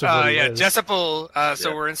most of what he Yeah, is. Jessup will. So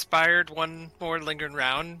Yeah. we're inspired. One more lingering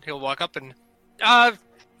round. He'll walk up and,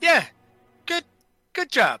 yeah, good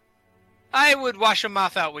job. I would wash your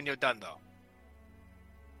mouth out when you're done, though.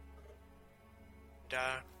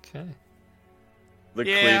 Okay. The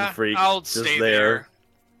Yeah, clean freak I'll just stay there,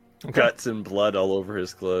 there. guts and blood all over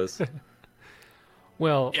his clothes.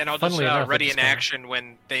 Well, Yeah, and I'll just funnily enough, ready it's in kinda- action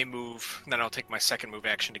when they move. Then I'll take my second move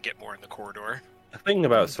action to get more in the corridor. The thing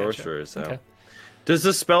about Gotcha. sorcerers, though, Okay. Does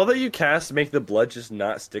the spell that you cast make the blood just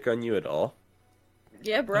not stick on you at all?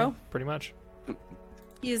 Yeah, bro. Pretty much.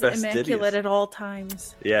 He's Fastidious. immaculate at all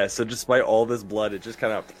times. Yeah, so despite all this blood, it just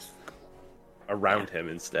kind of around him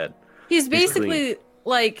instead. He's clean. basically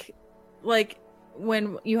like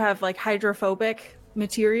when you have like hydrophobic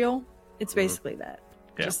material. It's basically that.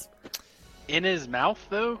 Yeah. Just In his mouth,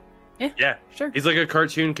 though? Yeah, sure. he's like a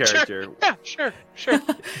cartoon character. Sure. Yeah, sure.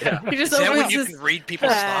 He just Is that always when you just can read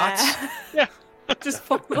people's thoughts? Yeah. just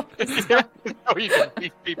follow his Yeah. Oh, you can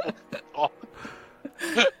beat people. Oh.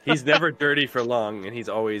 He's never dirty for long, and he's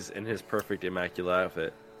always in his perfect immaculate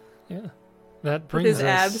outfit. Yeah. That with brings his us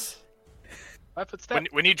abs. 5 foot step.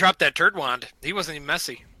 When he dropped that turd wand, he wasn't even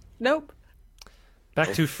messy. Nope.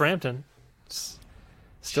 back to Frampton.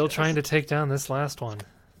 Still trying to take down this last one.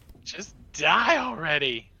 Just die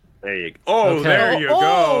already. There you go. Oh, Okay. there you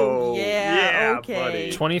go. yeah, okay.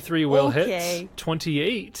 buddy. 23 will Okay. hit.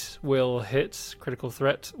 28 will hit. Critical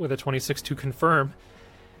threat with a 26 to confirm.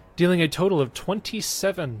 Dealing a total of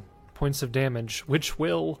 27 points of damage, which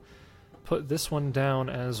will put this one down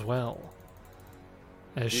as well.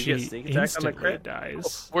 As You get she sneak attack on the instantly crit?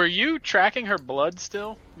 dies. Were you tracking her blood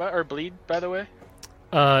still? Or bleed, by the way?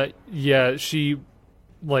 Yeah, she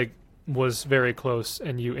was very close,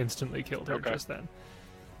 and you instantly killed her Okay. just then.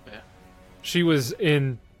 Yeah. She was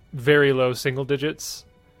in very low single digits.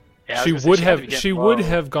 Yeah, I was She gonna say would had to be have getting she would low.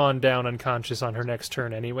 have gone down unconscious on her next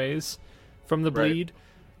turn anyways from the Right. bleed.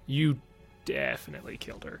 You definitely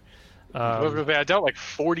killed her. I dealt like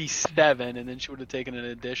 47, and then she would have taken an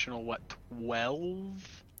additional,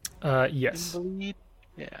 12? Yes. In bleed?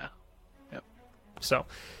 Yeah. So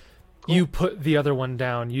you put the other one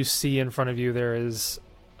down. You see in front of you there is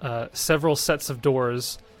several sets of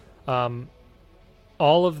doors.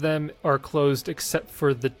 All of them are closed except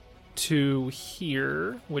for the two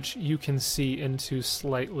here, which you can see into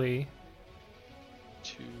slightly.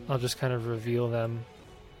 I'll just kind of reveal them.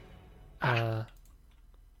 Are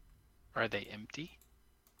they empty?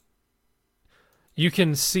 You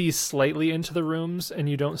can see slightly into the rooms, and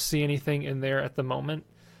you don't see anything in there at the moment.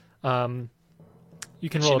 You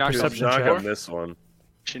can She roll a knocked on perception Knock check. on this one.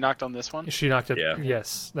 She knocked on this one? She knocked it. Yeah.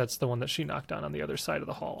 Yes, that's the one that she knocked on the other side of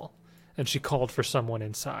the hall, and she called for someone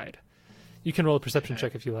inside. You can roll a perception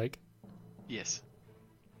check if you like. Yes.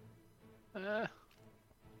 Okay.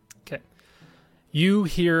 You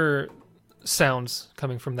hear sounds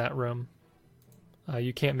coming from that room.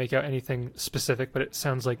 You can't make out anything specific, but it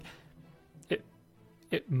sounds like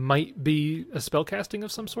it might be a spell casting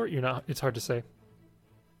of some sort. You're not. It's hard to say.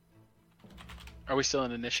 Are we still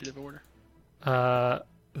in initiative order?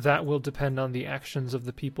 That will depend on the actions of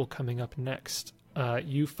the people coming up next.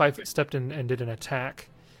 You 5-foot stepped in and did an attack.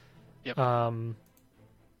 Yep.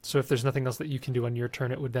 So if there's nothing else that you can do on your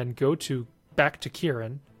turn, it would then go back to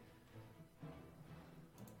Kieran.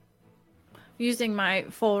 Using my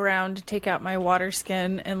full round to take out my water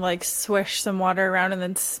skin and swish some water around and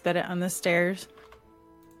then spit it on the stairs.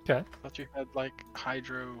 Okay. I thought you had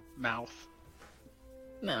hydro mouth.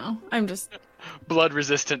 No, I'm just Blood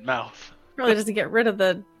resistant mouth. really doesn't get rid of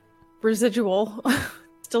the residual.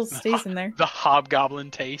 Still stays in there. The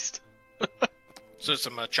hobgoblin taste. So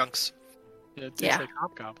some chunks. Yeah, it tastes Yeah. like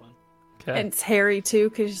hobgoblin. Okay. And it's hairy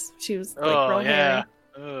too, because she was Oh, real yeah.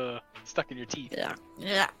 hairy. Stuck in your teeth. Yeah.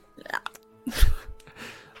 Yeah.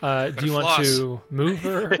 Do you want floss. to move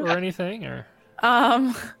her or anything, or you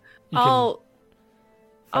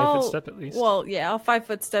I'll 5-foot step at least? Well, yeah, I'll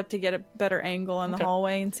 5-foot step to get a better angle on the Okay.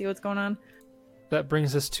 hallway and see what's going on. That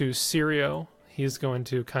brings us to Sirio. He's going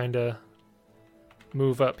to kind of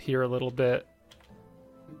move up here a little bit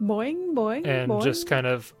Boing, boing, and boing. just kind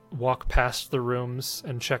of walk past the rooms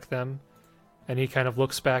and check them. And he kind of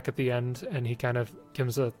looks back at the end and he kind of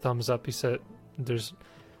gives a thumbs up. He said, "There's,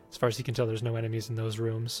 as far as he can tell, there's no enemies in those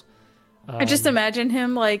rooms." I just imagine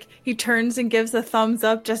him he turns and gives a thumbs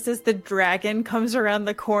up just as the dragon comes around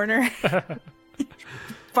the corner.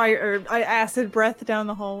 Fire or acid breath down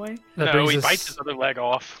the hallway. That No, brings he us, bites his other leg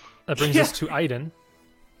off. That brings us to Aiden.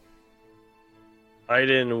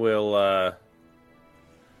 Aiden will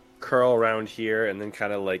curl around here and then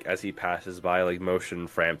kind of as he passes by, motion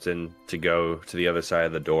Frampton to go to the other side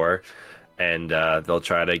of the door. And they'll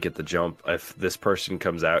try to get the jump. If this person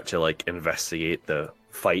comes out to investigate the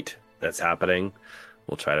fight that's happening,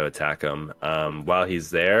 we'll try to attack him. While he's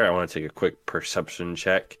there, I want to take a quick perception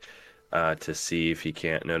check to see if he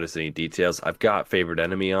can't notice any details. I've got favorite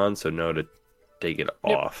enemy on, so know to take it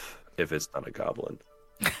off if it's not a goblin.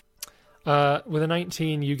 With a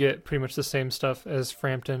 19, you get pretty much the same stuff as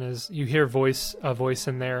Frampton. Is you hear a voice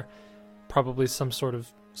in there, probably some sort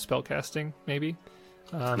of spell casting, maybe.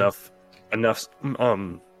 Enough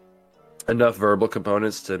enough verbal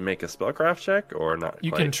components to make a spellcraft check, or not?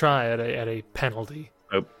 You can try at a penalty.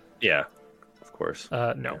 Oh, yeah, of course.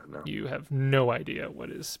 No, no. You have no idea what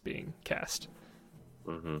is being cast.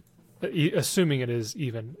 Mm-hmm. Assuming it is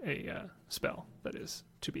even a spell that is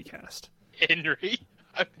to be cast. Henry.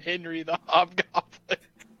 I'm Henry the Hobgoblin.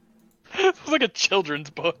 It's like a children's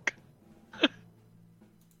book.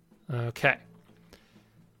 Okay.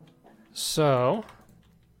 So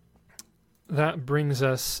that brings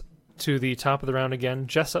us to the top of the round again.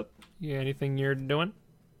 Jessup, anything you're doing?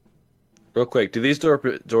 Real quick, do these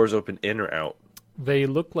doors open in or out? They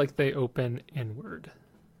look like they open inward.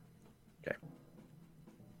 Okay.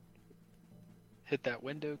 Hit that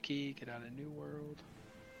window key, get out of New World.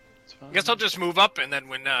 It's fine. I guess I'll just move up, and then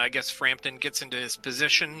when I guess Frampton gets into his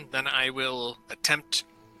position, then I will attempt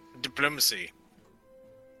diplomacy.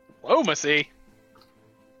 Diplomacy?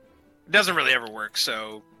 It doesn't really ever work,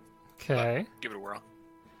 so Okay. give it a whirl.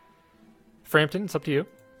 Frampton, it's up to you.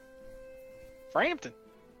 Frampton.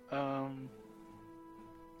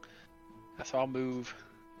 So I'll move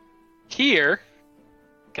here.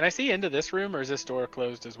 Can I see into this room, or is this door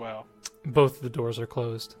closed as well? Both the doors are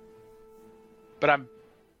closed. But I'm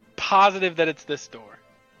positive that it's this door.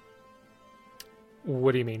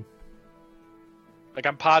 What do you mean? Like,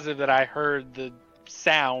 I'm positive that I heard the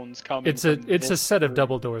sounds coming. It's a this set of room.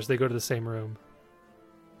 double doors. They go to the same room.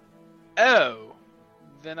 Oh,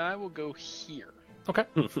 then I will go here. Okay.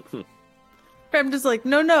 I'm just like,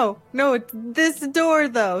 no, it's this door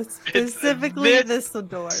though. Specifically this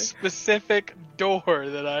door. Specific door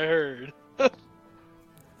that I heard.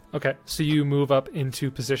 Okay. So you move up into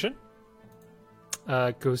position.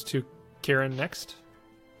 Goes to Kieran next.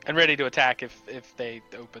 And ready to attack if they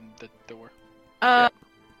open the door. I'm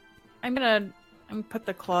gonna put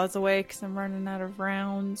the claws away because I'm running out of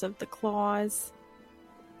rounds of the claws.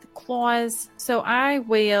 So I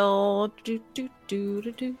will do.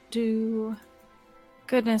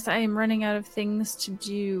 Goodness, I am running out of things to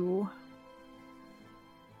do.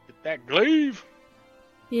 Get that glaive.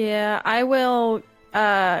 Yeah, I will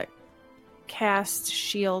cast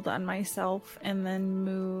shield on myself and then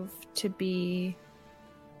move to be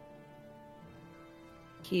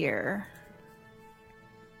here.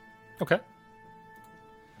 Okay.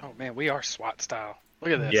 Oh man, we are SWAT style.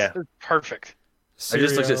 Look at this. Yeah. This is perfect. I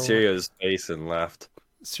just looked at Sirio's face and laughed.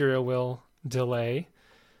 Syria will delay.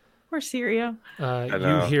 Or Syria.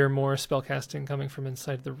 You hear more spellcasting coming from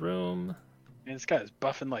inside the room. Man, this guy's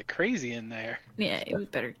buffing like crazy in there. Yeah, we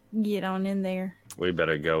better get on in there. We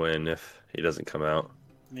better go in if he doesn't come out.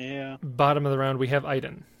 Yeah. Bottom of the round, we have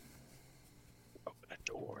Aiden. Open a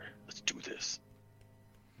door. Let's do this.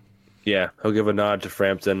 Yeah, he'll give a nod to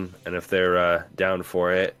Frampton, and if they're down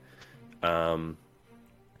for it,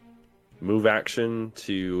 move action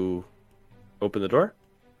to open the door.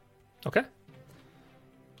 Okay.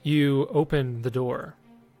 You open the door,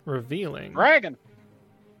 revealing Dragon.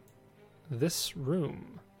 this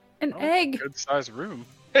room. An egg. Good sized room.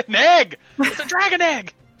 An egg. It's a dragon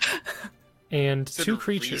egg. And Is it two a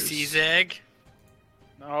creatures. Reese's egg?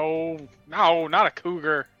 No, not a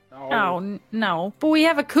cougar. No. Oh, no. But we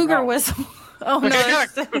have a cougar No. whistle. Oh, We no.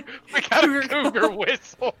 got it's- we got a cougar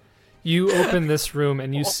whistle. You open this room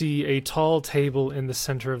and you see a tall table in the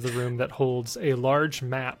center of the room that holds a large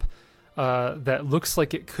map that looks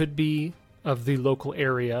like it could be of the local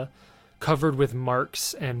area, covered with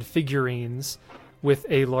marks and figurines, with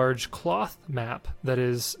a large cloth map that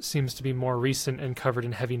seems to be more recent and covered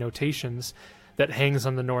in heavy notations that hangs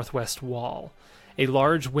on the northwest wall. A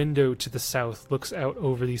large window to the south looks out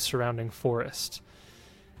over the surrounding forest.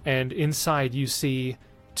 And inside you see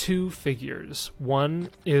two figures. One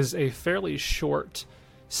is a fairly short,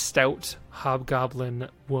 stout hobgoblin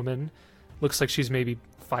woman. Looks like she's maybe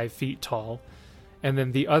 5 feet tall. And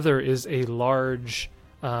then the other is a large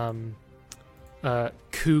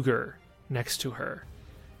cougar next to her.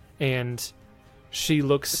 And she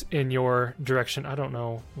looks in your direction. I don't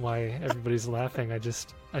know why everybody's laughing. I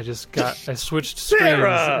switched screens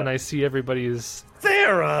Sarah! and I see everybody's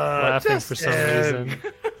Sarah! laughing for some reason.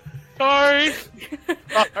 Sorry.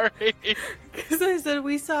 Because I said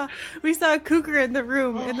we saw a cougar in the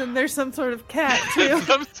room, and then there's some sort of cat too.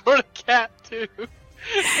 Some sort of cat too.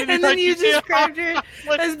 And then you described her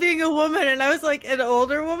as being a woman, and I was like, an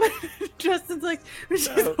older woman. Justin's like, she's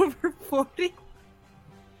over 40.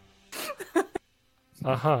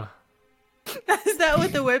 Uh-huh. Is that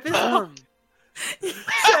what the whip is called?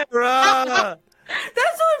 Sarah!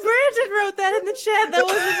 That's what Brandon wrote that in the chat. That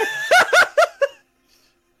wasn't.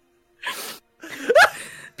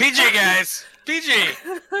 PJ, guys! PJ!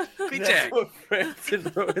 That's PJ! what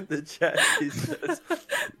Frampton wrote in the chat. He says.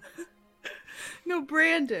 No,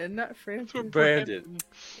 Brandon, not Frampton. Brandon.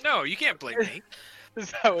 No, you can't blame me.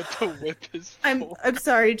 Is that what the whip is for? I'm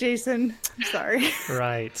sorry, Jason. I'm sorry.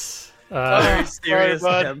 Right.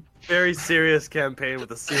 Very serious campaign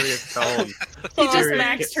with a serious tone. He just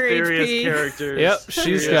maxed her serious HP. characters. Yep,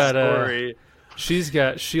 Story. she's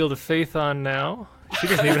got Shield of Faith on now. She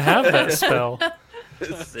doesn't even have that spell.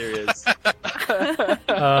 It's serious.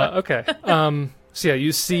 Okay. So yeah,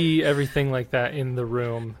 you see everything like that in the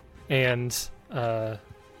room, and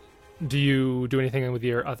do you do anything with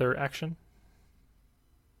your other action?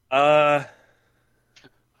 Hi.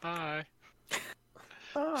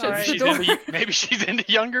 Alright. Maybe she's into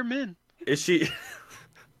younger men. Is she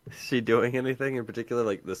doing anything in particular,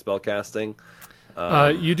 like the spell casting?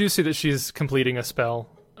 You do see that she's completing a spell,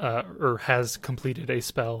 or has completed a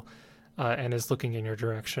spell, and is looking in your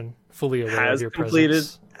direction, fully aware of your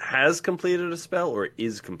presence. Has completed a spell, or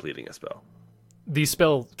is completing a spell? The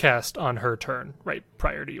spell cast on her turn, right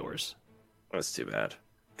prior to yours. That's too bad,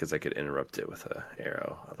 because I could interrupt it with an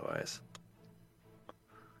arrow otherwise.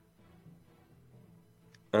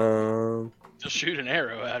 Just shoot an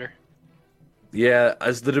arrow at her. Yeah,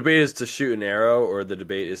 as the debate is to shoot an arrow, or the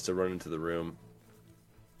debate is to run into the room.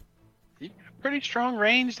 You got pretty strong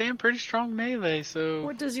ranged and pretty strong melee, so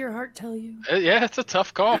What does your heart tell you? yeah, it's a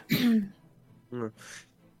tough call.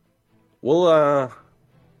 Well, I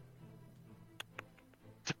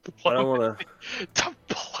don't want to.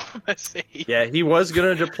 Diplomacy. Yeah, he was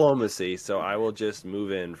gonna diplomacy, so I will just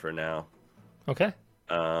move in for now. Okay.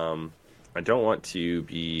 I don't want to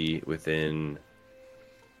be within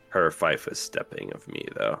her 5-foot stepping of me,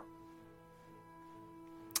 though.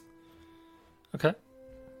 Okay.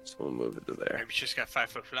 So we'll move it to there. Maybe she's got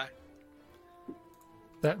 5-foot fly.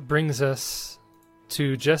 That brings us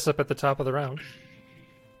to Jessup at the top of the round.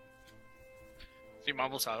 See,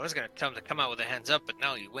 Marbles, I was going to tell him to come out with a hands up, but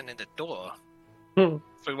now you went in the door. Hmm.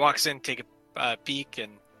 So he walks in, take a peek,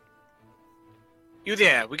 and... You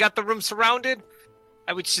there, we got the room surrounded.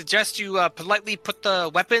 I would suggest you politely put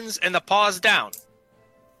the weapons and the paws down.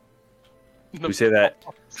 We say that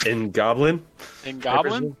in Goblin? In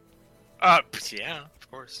Goblin? Yeah,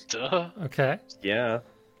 of course. Duh. Okay. Yeah.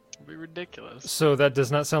 It'd be ridiculous. So that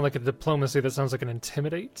does not sound like a diplomacy. That sounds like an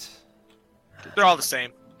intimidate. They're all the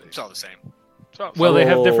same. It's all the same. So, Well, they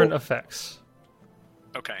have Oh. different effects.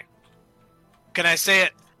 Okay. Can I say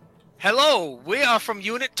it? Hello, we are from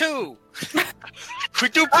Unit 2.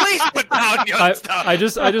 Could you please put down your stuff? I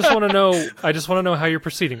just want to know. I just want to know how you're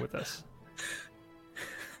proceeding with this.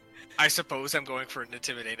 I suppose I'm going for an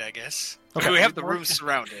intimidate, I guess. Okay. Okay, we have the room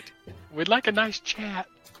surrounded. we'd like a nice chat.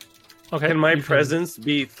 Okay. Can my you presence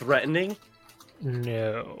be threatening?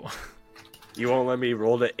 No. You won't let me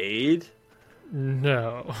roll to aid?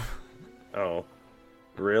 No. Oh.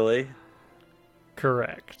 Really?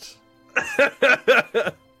 Correct.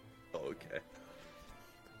 Okay.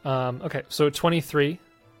 Okay. So 23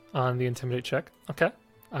 on the intimidate check. Okay.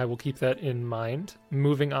 I will keep that in mind.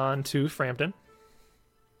 Moving on to Frampton.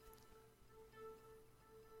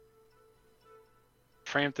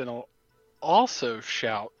 Frampton will also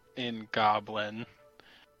shout in Goblin.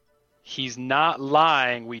 He's not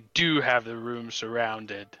lying. We do have the room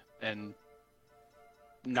surrounded, and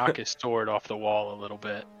knock his sword off the wall a little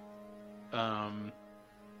bit.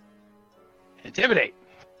 Intimidate.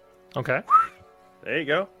 Okay. There you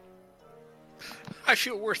go. I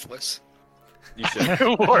feel worthless. You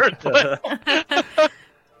should. Worthless.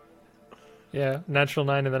 Yeah. Natural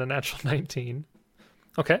 9 and then a natural 19.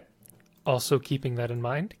 Okay. Also keeping that in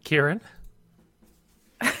mind. Kieran.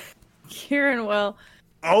 Kieran will.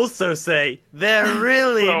 Also say, they're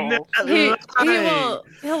really not lying.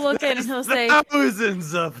 He'll look in and he'll say,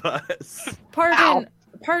 Thousands of us.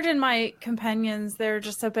 pardon my companions, they're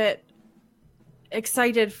just a bit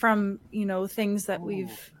excited from, things that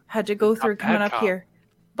we've had to go through coming up here.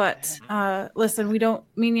 But listen, we don't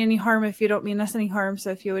mean any harm if you don't mean us any harm.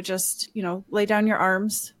 So if you would just, lay down your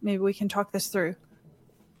arms, maybe we can talk this through.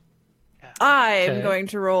 I'm Okay. going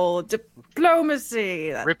to roll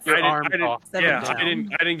diplomacy. That's Rip your arm off. seven down.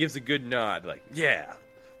 I didn't give a good nod. Like, yeah,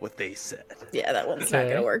 what they said. Yeah, that one's not Okay.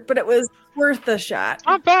 going to work, but it was worth a shot.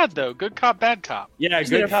 Not bad though. Good cop, bad cop. Yeah,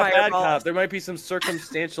 Just need good a cop, bad fireball. cop. There might be some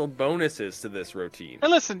circumstantial bonuses to this routine. And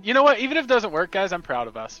listen, you know what? Even if it doesn't work, guys, I'm proud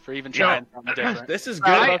of us for even trying something different. This is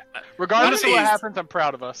Proud good. of us. Regardless of what Nice. happens, I'm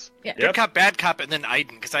proud of us. Yeah. Good cop, bad cop, and then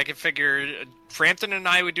Aiden, because I can figure Frampton and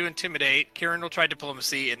I would do intimidate, Kieran will try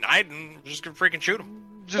diplomacy, and Aiden, we're just gonna freaking shoot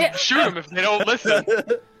him. Just Yeah. shoot them if they don't listen.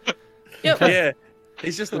 Yep. Yeah,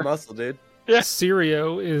 he's just the muscle, dude.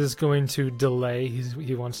 Sirio is going to delay.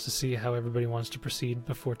 He wants to see how everybody wants to proceed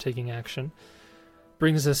before taking action.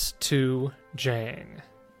 Brings us to Jang.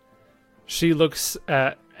 She looks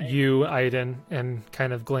at you, Aiden, and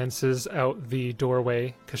kind of glances out the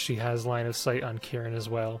doorway because she has line of sight on Kieran as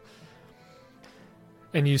well.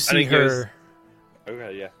 And you see her.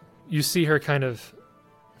 Okay, yeah. You see her kind of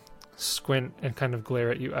squint and kind of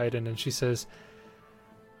glare at you, Aiden, and she says,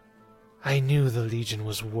 I knew the Legion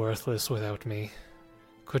was worthless without me.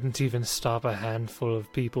 Couldn't even stop a handful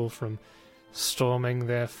of people from storming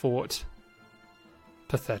their fort.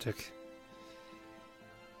 Pathetic.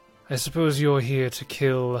 I suppose you're here to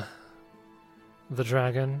kill the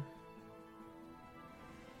dragon?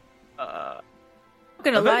 I'm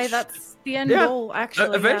gonna lie, that's the end goal,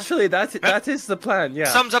 actually. Eventually, that is the plan, yeah.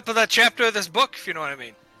 Sums up that chapter of this book, if you know what I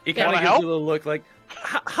mean. It kind of gives you a little look like,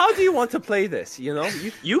 how do you want to play this, you know?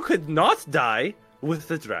 You could not die with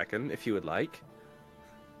the dragon, if you would like.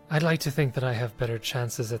 I'd like to think that I have better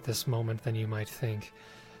chances at this moment than you might think.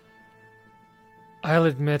 I'll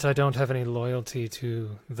admit I don't have any loyalty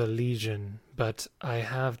to the Legion, but I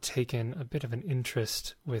have taken a bit of an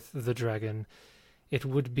interest with the dragon. It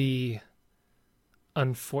would be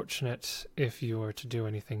unfortunate if you were to do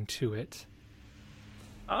anything to it.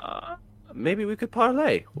 Maybe we could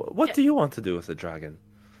parlay. What do you want to do with the dragon?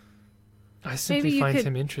 I simply find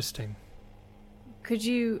him interesting. Have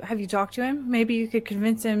you talked to him? Maybe you could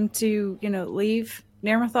convince him to, leave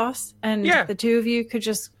Nermathos, and the two of you could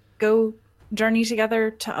just go journey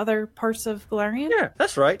together to other parts of Golarion? Yeah,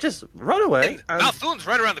 that's right. Just run away. Hey, Malthoon's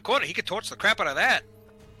right around the corner. He could torch the crap out of that.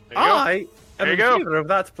 I am in favor of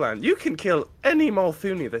that plan. You can kill any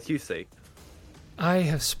Malthooni that you see. I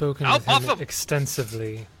have spoken with him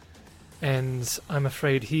extensively, and I'm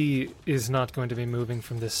afraid he is not going to be moving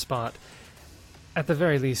from this spot. At the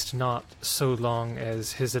very least, not so long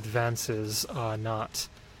as his advances are not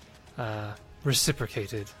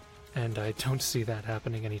reciprocated. And I don't see that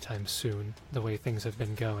happening anytime soon, the way things have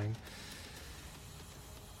been going.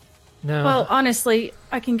 No. Well, honestly,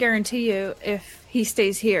 I can guarantee you if he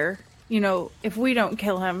stays here, if we don't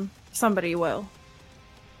kill him, somebody will.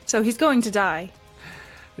 So he's going to die.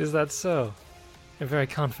 Is that so? You're very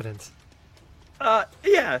confident.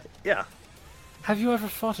 Yeah. Have you ever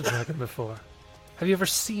fought a dragon before? Have you ever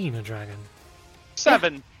seen a dragon?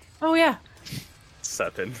 7. Yeah. Oh, yeah.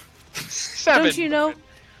 7. Don't you know?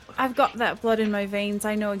 I've got that blood in my veins.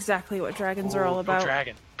 I know exactly what dragons are all about.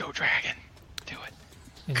 Go dragon. Do it.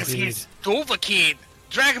 Because he's Dovahkiin.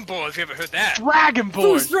 Dragonborn, if you ever heard that.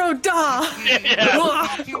 Dragonborn! Fusro Da!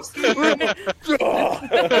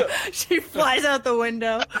 She flies out the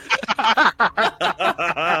window.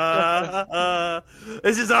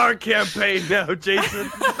 This is our campaign now,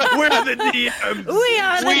 Jason. We're the DMs.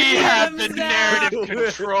 We have the narrative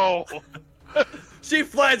control. She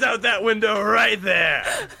flies out that window right there.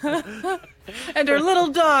 And her little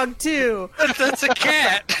dog, too. That's a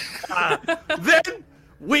cat. Then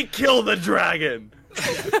we kill the dragon.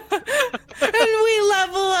 And we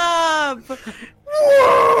level up.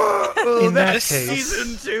 Whoa! In that That's case,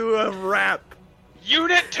 season 2 of Rap.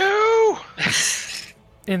 Unit 2!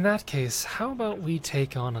 In that case, how about we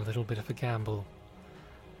take on a little bit of a gamble?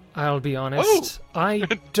 I'll be honest, I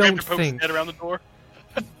don't think... Head around the door.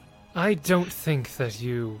 I don't think that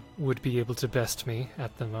you would be able to best me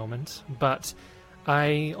at the moment, but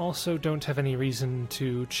I also don't have any reason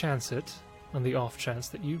to chance it on the off chance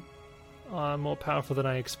that you are more powerful than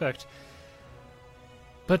I expect.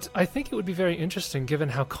 But I think it would be very interesting given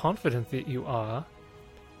how confident that you are.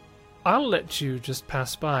 I'll let you just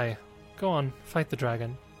pass by. Go on, fight the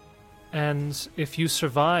dragon. And if you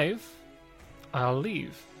survive, I'll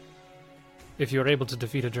leave. If you're able to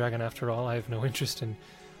defeat a dragon after all, I have no interest in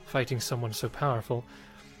fighting someone so powerful.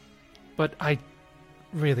 But I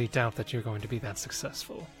really doubt that you're going to be that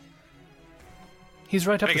successful. He's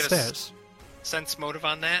right up the stairs. Sense motive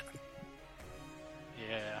on that?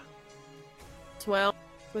 Yeah. 12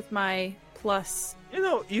 with my plus.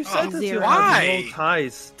 You said that you why? have no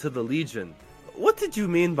ties to the Legion. What did you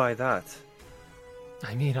mean by that?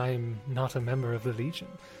 I mean, I'm not a member of the Legion.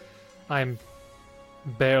 I'm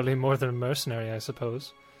barely more than a mercenary, I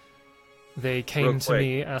suppose. They came to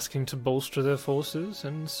me asking to bolster their forces,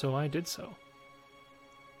 and so I did so.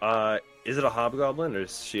 Is it a hobgoblin, or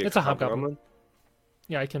is she It's a hobgoblin.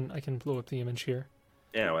 Yeah, I can blow up the image here.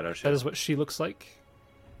 Yeah, why don't you? That is what she looks like.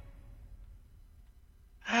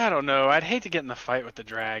 I don't know. I'd hate to get in the fight with the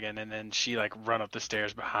dragon and then she run up the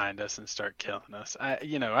stairs behind us and start killing us. I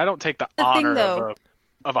don't take the honor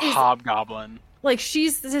of a hobgoblin.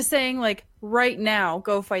 She's just saying, right now,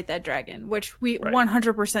 go fight that dragon, which we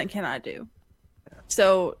 100% cannot do.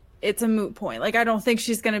 So it's a moot point. I don't think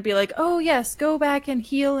she's going to be oh, yes, go back and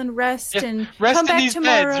heal and rest and come back these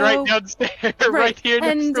tomorrow. Beds right downstairs, right here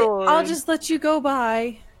and next door. I'll just let you go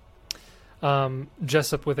by.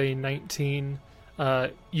 Jessup with a 19.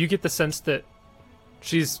 You get the sense that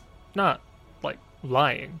she's not, like,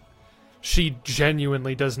 lying. She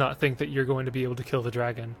genuinely does not think that you're going to be able to kill the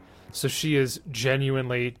dragon. So she is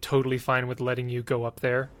genuinely totally fine with letting you go up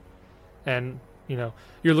there. And, you know,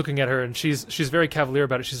 you're looking at her and she's very cavalier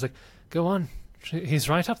about it. She's like, go on. He's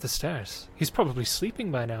right up the stairs. He's probably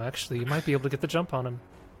sleeping by now, actually. You might be able to get the jump on him.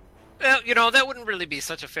 Well, you know, that wouldn't really be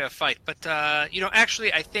such a fair fight. But, you know,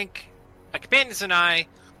 actually, I think my companions and I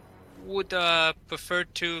would prefer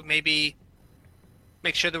to maybe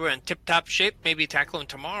make sure that we're in tip-top shape, maybe tackle him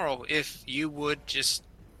tomorrow, if you would just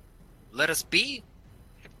let us be.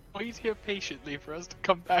 Wait here patiently for us to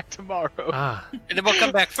come back tomorrow. And then we'll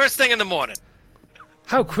come back first thing in the morning.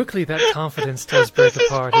 How quickly that confidence does break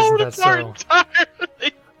apart, isn't that so?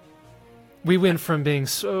 Entirely. We went from being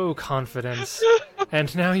so confident,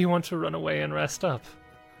 and now you want to run away and rest up.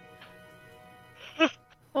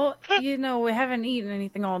 Well, you know, we haven't eaten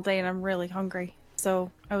anything all day, and I'm really hungry.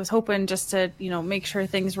 So I was hoping just to, you know, make sure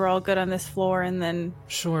things were all good on this floor, and then...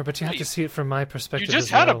 Sure, but you have to see it from my perspective as well. You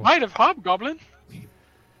just had a bite of Hobgoblin.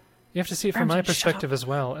 You have to see it from my perspective as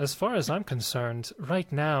well. As far as I'm concerned, right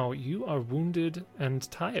now, you are wounded and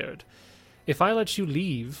tired. If I let you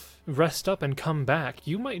leave, rest up, and come back,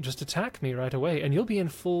 you might just attack me right away, and you'll be in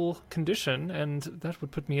full condition, and that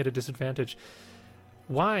would put me at a disadvantage.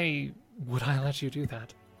 Why would I let you do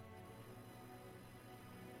that?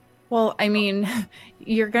 Well, I mean,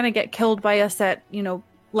 you're gonna get killed by us at, you know,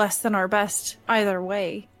 less than our best either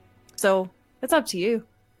way. So, it's up to you.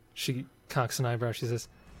 She cocks an eyebrow. She says,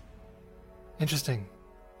 interesting.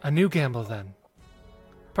 A new gamble, then.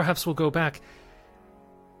 Perhaps we'll go back.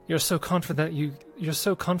 You're so confident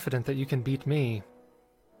that you can beat me.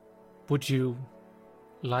 Would you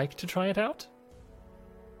like to try it out?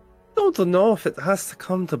 I don't know if it has to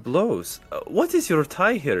come to blows. What is your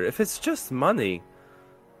tie here? If it's just money...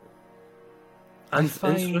 I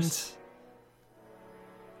find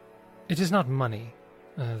it is not money.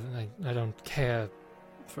 I don't care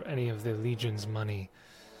for any of the Legion's money.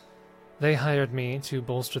 They hired me to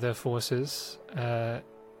bolster their forces.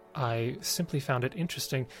 I simply found it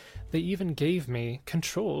interesting. They even gave me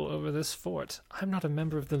control over this fort. I'm not a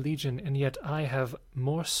member of the Legion, and yet I have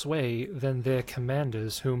more sway than their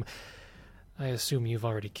commanders, whom I assume you've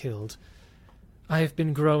already killed. I've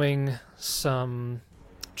been growing some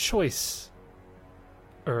choice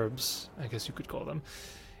herbs, I guess you could call them,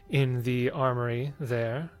 in the armory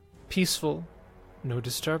there. Peaceful, no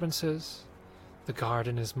disturbances. The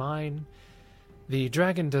garden is mine. The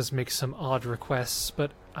dragon does make some odd requests,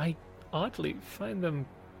 but I oddly find them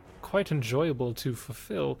quite enjoyable to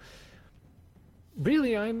fulfill.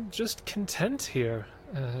 Really, I'm just content here.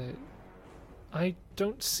 I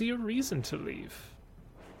don't see a reason to leave.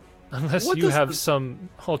 Unless you have some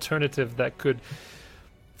alternative that could,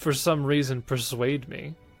 for some reason, persuade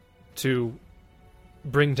me to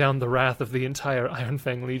bring down the wrath of the entire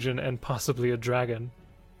Ironfang Legion and possibly a dragon.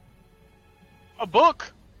 A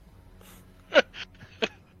book!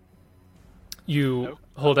 You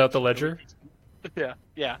hold out the ledger?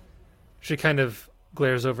 Yeah. She kind of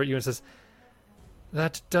glares over at you and says,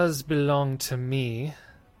 that does belong to me.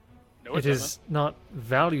 No, it is not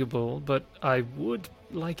valuable, but I would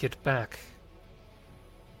like it back.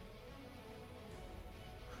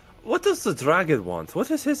 What does the dragon want? What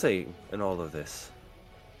is his aim in all of this?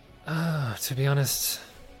 To be honest,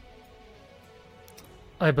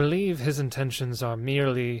 I believe his intentions are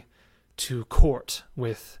merely to court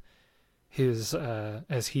with his,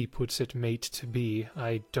 as he puts it, mate-to-be.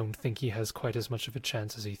 I don't think he has quite as much of a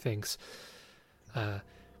chance as he thinks.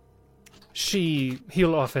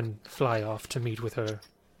 He'll often fly off to meet with her.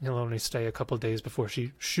 He'll only stay a couple days before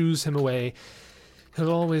she shoos him away.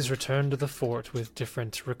 He'll always return to the fort with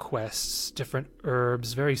different requests, different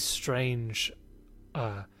herbs, very strange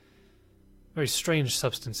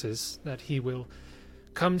substances that he will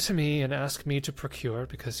come to me and ask me to procure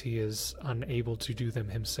because he is unable to do them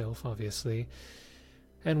himself, obviously.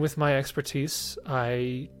 And with my expertise,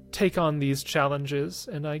 I take on these challenges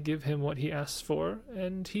and I give him what he asks for,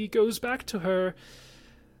 and he goes back to her,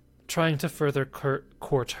 trying to further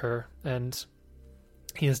court her, and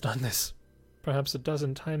he has done this perhaps a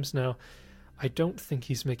dozen times now. I don't think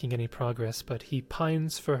he's making any progress, but he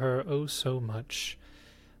pines for her oh so much.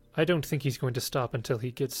 I don't think he's going to stop until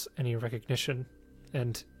he gets any recognition,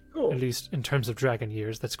 and at least in terms of dragon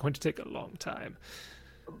years, that's going to take a long time.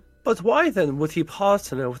 But why then would he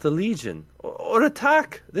partner with the Legion, or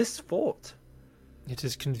attack this fort? It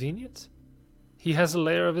is convenient. He has a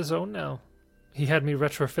lair of his own now. He had me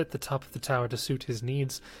retrofit the top of the tower to suit his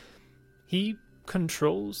needs. He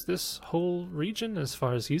controls this whole region as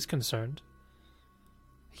far as he's concerned.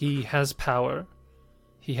 He has power.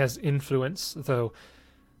 He has influence, though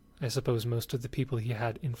I suppose most of the people he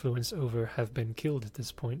had influence over have been killed at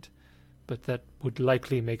this point, but that would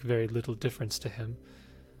likely make very little difference to him.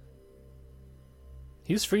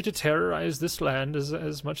 He's free to terrorize this land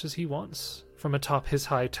as much as he wants, from atop his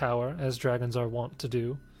high tower, as dragons are wont to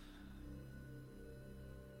do.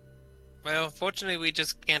 Well, fortunately, we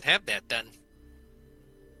just can't have that done.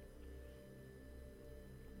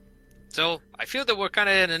 So, I feel that we're kind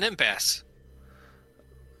of in an impasse.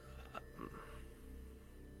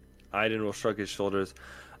 Aiden will shrug his shoulders.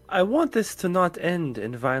 I want this to not end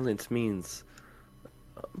in violent means.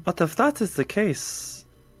 But if that is the case,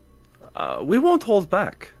 we won't hold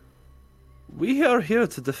back. We are here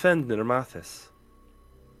to defend Nirmathis.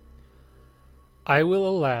 I will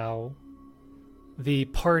allow the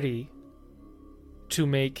party to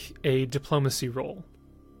make a diplomacy roll.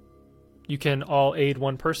 You can all aid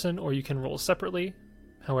one person, or you can roll separately,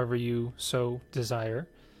 however you so desire.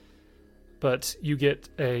 But you get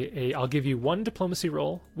I'll give you one diplomacy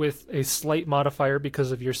roll with a slight modifier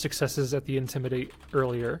because of your successes at the Intimidate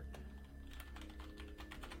earlier.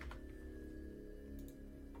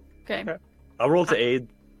 Okay. I'll roll to aid.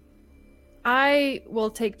 I will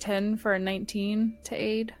take 10 for a 19 to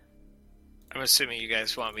aid. I'm assuming you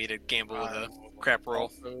guys want me to gamble with a crap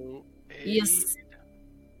roll. Yes.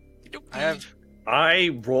 I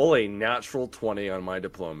roll a natural 20 on my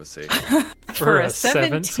diplomacy. For a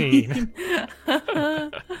 17.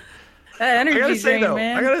 That energy drain,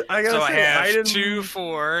 man. I gotta So I say, have 2,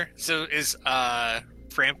 4. So is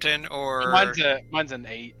Frampton or mine's an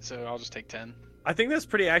 8, so I'll just take 10. I think that's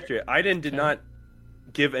pretty accurate. Aiden did not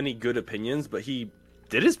give any good opinions, but he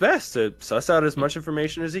did his best to suss out as much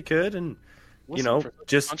information as he could, and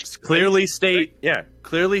just clearly state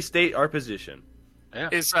our position. Yeah.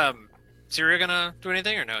 Is Syria gonna do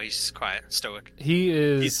anything, or no? He's quiet, stoic. He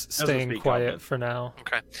is He doesn't staying speak quiet Goblin. for now.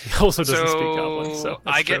 Okay. He also doesn't speak Goblin, so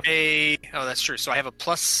that's I get true. that's true. So I have a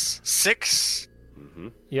 +6. Mm-hmm.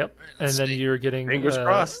 Yep, and Let's then see. you're getting Fingers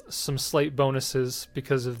crossed. some slight bonuses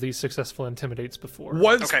because of the successful Intimidates before.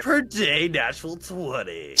 Once Okay. per day, natural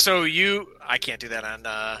 20. So I can't do that on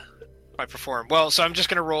my perform. Well, so I'm just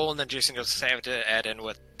gonna roll, and then Jason goes to have to add in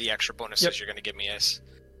what the extra bonuses Yep. you're gonna give me is.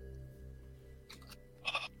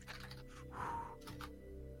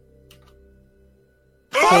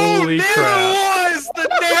 Holy crap. There it was the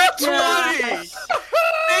nat 20.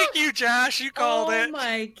 Thank you, Josh. You called it. Oh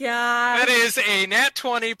my god. That is a nat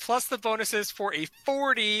 20 plus the bonuses for a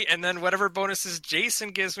 40, and then whatever bonuses Jason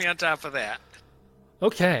gives me on top of that.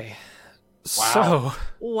 Okay. Wow.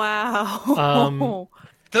 Wow.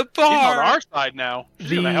 The She's on bar. our side now.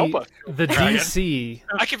 She's gonna help us. The DC.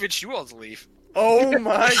 I convinced you all to leave. Oh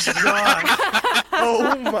my god!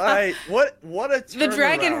 Oh my! What a The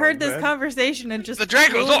dragon turnaround, heard this man. conversation and just The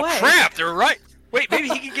dragon flew goes, "Oh away. crap, they're right." Wait, maybe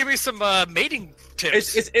he can give me some mating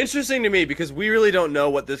tips. It's interesting to me because we really don't know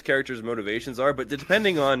what this character's motivations are, but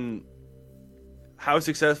depending on how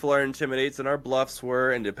successful our intimidates and our bluffs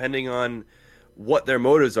were, and depending on what their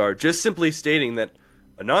motives are, just simply stating that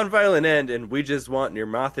a non-violent end and we just want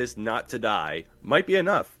Nirmathis not to die might be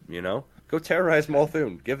enough. You know, go terrorize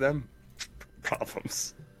Malthun, give them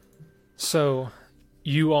problems. So,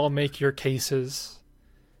 you all make your cases,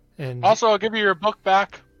 and Also, I'll give you your book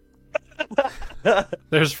back.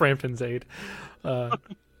 there's Frampton's aid.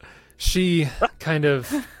 She kind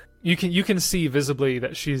of, you can see visibly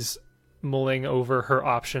that she's mulling over her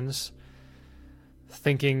options,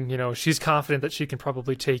 thinking, she's confident that she can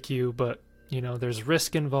probably take you, but there's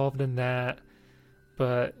risk involved in that.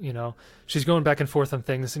 But she's going back and forth on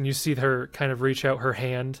things, and you see her kind of reach out her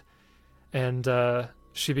hand, and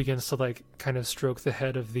she begins to kind of stroke the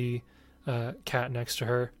head of the cat next to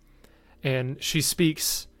her, and she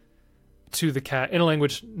speaks to the cat in a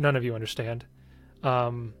language none of you understand.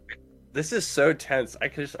 This is so tense. I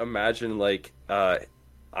can just imagine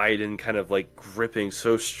Aiden kind of gripping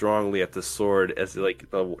so strongly at the sword as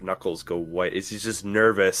the knuckles go white. He's just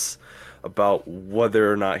nervous about whether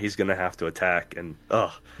or not he's gonna have to attack, and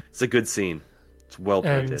it's a good scene. It's well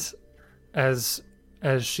painted. And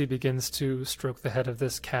as she begins to stroke the head of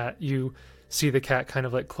this cat, you see the cat kind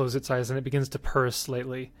of close its eyes, and it begins to purr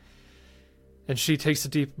slightly. And she takes a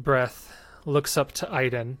deep breath, looks up to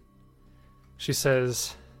Aiden. She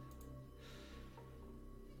says,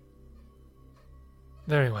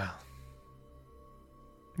 "Very well.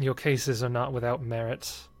 Your cases are not without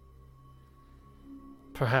merit.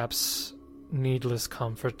 Perhaps needless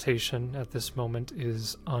confrontation at this moment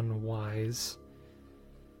is unwise.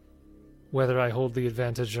 Whether I hold the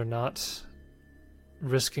advantage or not,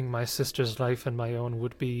 risking my sister's life and my own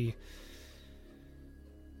would be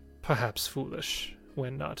perhaps foolish.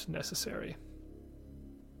 when not necessary.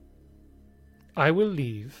 I will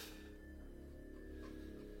leave,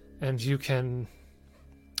 and you can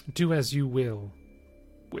do as you will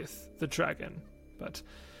with the dragon, but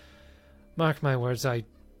mark my words, I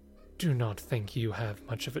do not think you have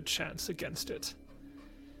much of a chance against it.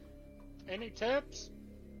 Any tips?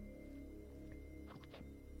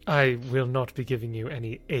 I will not be giving you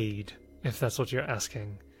any aid, if that's what you're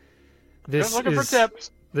asking. Just looking for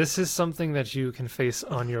tips. This is something that you can face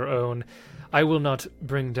on your own. I will not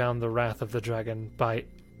bring down the wrath of the dragon by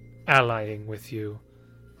allying with you.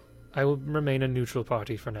 I will remain a neutral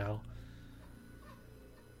party for now.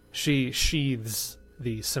 She sheathes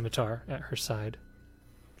the scimitar at her side.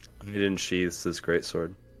 Aiden sheathes his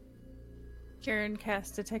greatsword. Kieran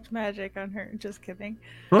cast Detect Magic on her. Just kidding.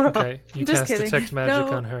 Okay, you Just cast kidding. Detect Magic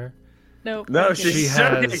No. on her. Nope. No, I'm she's She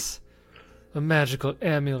kidding. has a magical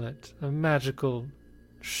amulet, a magical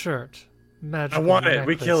shirt, I magical want it.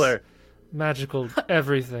 We necklace, kill her. magical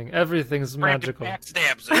everything. Everything's magical.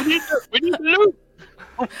 Backstabs. We need loot.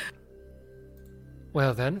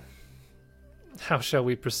 Well then, how shall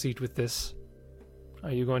we proceed with this?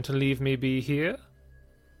 Are you going to leave me be here?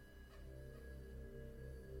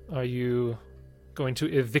 Are you going to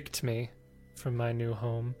evict me from my new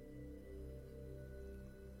home?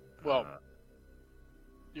 Well,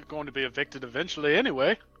 you're going to be evicted eventually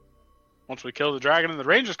anyway. Once we kill the dragon and the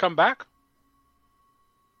rangers come back.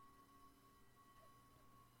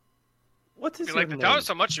 What is You your like the name? tower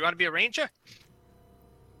so much, you want to be a ranger?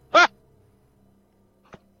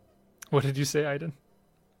 What did you say, Aiden?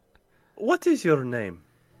 What is your name?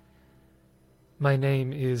 My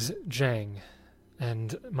name is Jang,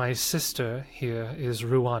 and my sister here is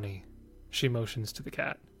Ruani. She motions to the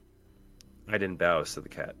cat. Aiden bows to the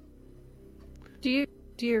cat. Do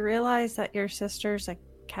you realize that your sister's a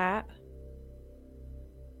cat?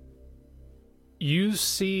 You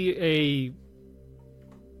see a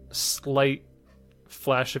slight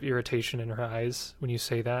flash of irritation in her eyes when you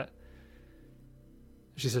say that.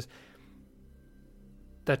 She says,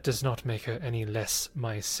 "That does not make her any less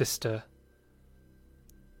my sister.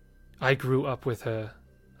 I grew up with her.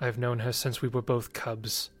 I've known her since we were both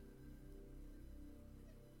cubs."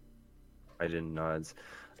 Aiden nods.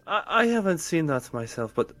 I haven't seen that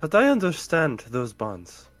myself, but I understand those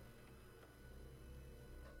bonds.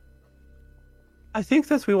 I think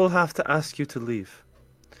that we will have to ask you to leave.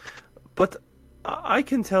 But I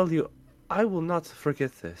can tell you, I will not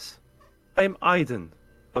forget this. I am Aiden,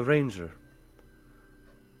 a ranger.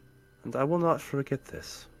 And I will not forget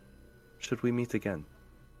this, should we meet again.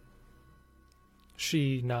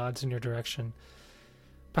 She nods in your direction.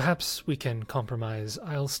 "Perhaps we can compromise.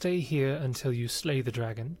 I'll stay here until you slay the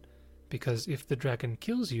dragon, because if the dragon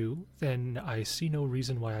kills you, then I see no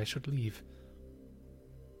reason why I should leave."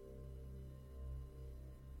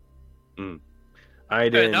 Aiden,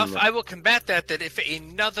 Fair enough. I will combat that if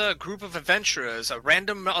another group of adventurers, a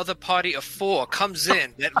random other party of 4, comes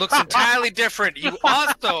in that looks entirely different, you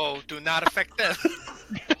also do not affect them.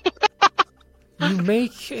 You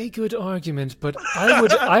make a good argument, but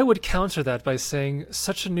I would counter that by saying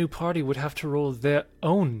such a new party would have to roll their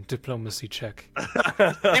own diplomacy check.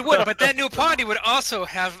 They would, but that new party would also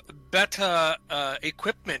have better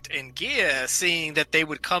equipment and gear, seeing that they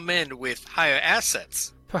would come in with higher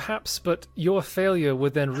assets. Perhaps, but your failure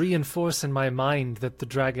would then reinforce in my mind that the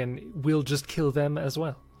dragon will just kill them as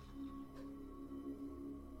well.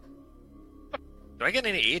 Do I get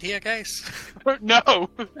any aid here, guys? No.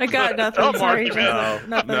 I got nothing. Don't Sorry, mark Joseph.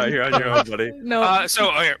 Nothing. No, you're on your own, buddy. No.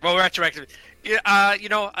 Okay, well, we're retroactive.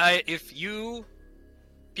 If you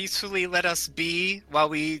peacefully let us be while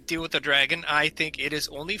we deal with the dragon, I think it is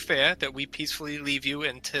only fair that we peacefully leave you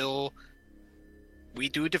until we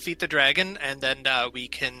do defeat the dragon, and then we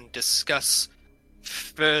can discuss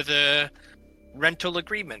further rental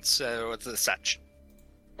agreements or the such.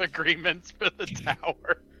 Agreements for the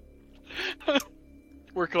tower.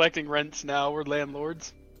 We're collecting rents now. We're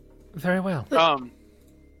landlords. Very well.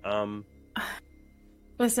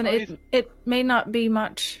 Listen, Oh, it may not be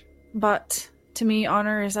much, but to me,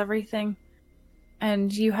 honor is everything.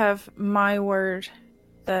 And you have my word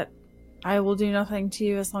that I will do nothing to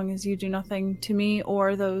you as long as you do nothing to me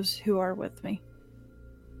or those who are with me.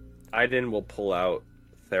 Aiden will pull out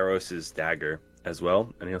Theros' dagger as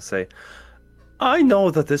well, and he'll say, "I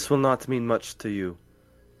know that this will not mean much to you,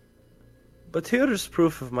 but here is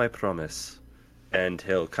proof of my promise." And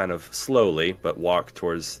he'll kind of slowly, but walk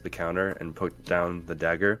towards the counter and put down the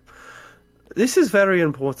dagger. "This is very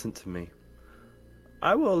important to me.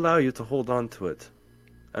 I will allow you to hold on to it,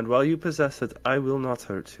 and while you possess it, I will not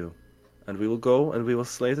hurt you. And we will go and we will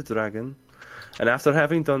slay the dragon, And after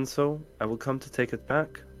having done so, I will come to take it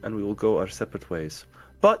back, and we will go our separate ways.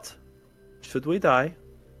 But, should we die,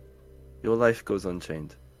 your life goes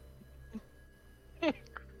unchained.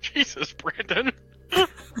 Jesus, Brandon.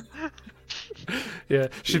 Yeah,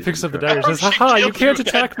 she Jesus picks up the Christ. dagger and says, She "Haha, you killed can't you with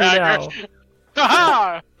attack me that now." dagger.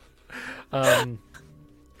 Aha!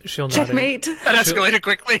 She'll nod. Checkmate. That escalated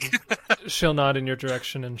quickly. She'll nod in your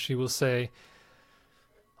direction, and she will say,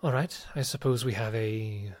 "All right, I suppose we have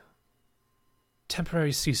a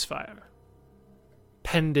temporary ceasefire,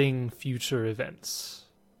 pending future events."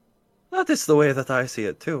 That is the way that I see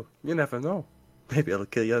it, too. You never know. Maybe I'll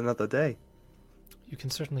kill you another day. You can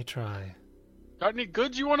certainly try. Got any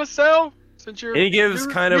goods you want to sell? Since you're And he gives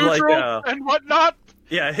kind of like neutral and whatnot.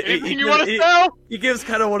 Yeah, Anything you want to sell? he gives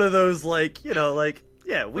kind of one of those, like, you know, like,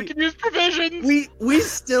 yeah, We can use provisions. we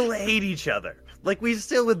still hate each other. Like, we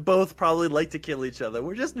still would both probably like to kill each other.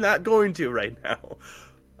 We're just not going to right now.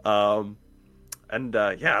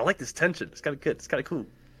 Yeah, I like this tension. It's kind of good. It's kind of cool.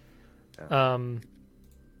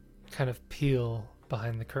 Kind of peel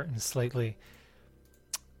behind the curtain slightly.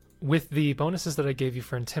 With the bonuses that I gave you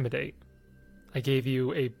for Intimidate, I gave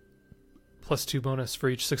you a +2 bonus for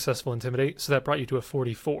each successful Intimidate, so that brought you to a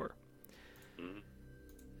 44.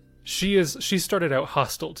 She started out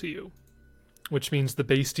hostile to you, which means the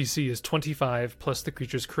base DC is 25 plus the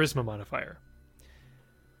creature's charisma modifier,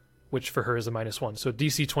 which for her is a -1, so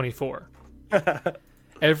DC 24.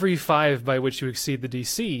 Every 5 by which you exceed the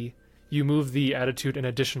DC, you move the attitude an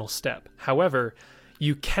additional step. However,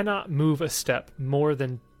 you cannot move a step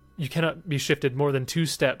you cannot be shifted more than 2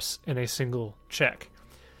 steps in a single check.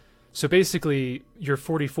 So basically, your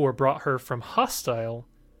 44 brought her from hostile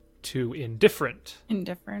to indifferent.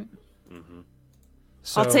 Indifferent. Mm-hmm.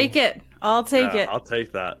 So, I'll take it. I'll take it. I'll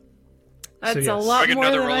take that. That's So, a yes. lot Do we get more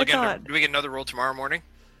another than roll I again? thought. Do we get another roll tomorrow morning?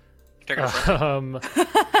 Take it a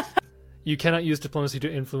break. You cannot use diplomacy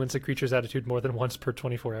to influence a creature's attitude more than once per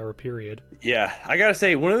 24-hour period. Yeah, I gotta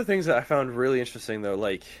say, one of the things that I found really interesting, though,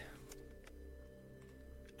 like,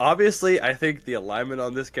 obviously, I think the alignment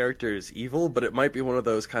on this character is evil, but it might be one of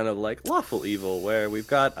those kind of, like, lawful evil, where we've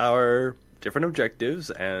got our different objectives,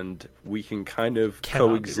 and we can kind of Cannot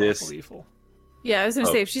be coexist. lawful evil. Yeah, I was gonna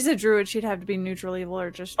Oh. say if she's a druid, she'd have to be neutral evil or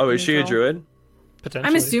just. Oh, is she a neutral. druid? Potentially.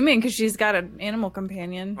 I'm assuming because she's got an animal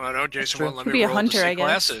companion. Well, no, Jason true. won't let Could me be a roll hunter, to see I guess.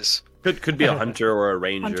 classes. Could be a hunter or a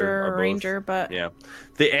ranger. Hunter or both. ranger, but Yeah.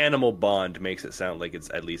 The animal bond makes it sound like it's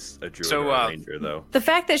at least a druid So, or a ranger, though. the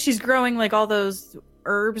fact that she's growing like all those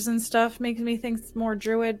herbs and stuff makes me think it's more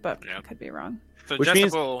druid, but Yeah. I could be wrong. So Which Jessup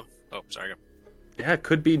means- will... Oh, sorry. Go. Yeah, it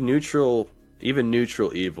could be neutral. Even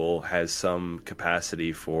neutral evil has some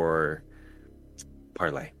capacity for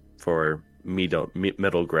parlay, for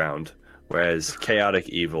middle ground. Whereas chaotic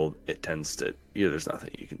evil, it tends to, there's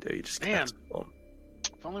nothing you can do. You just Man. cast them.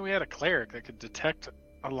 If only we had a cleric that could detect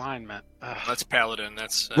alignment. Ugh. That's Paladin.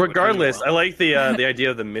 That's... would be Regardless, well. I like the idea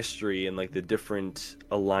of the mystery and like the different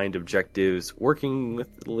aligned objectives, working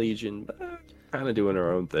with the Legion, but kind of doing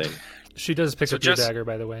her own thing. She does pick So up your just- dagger,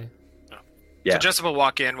 by the way. Yeah. So Jessup will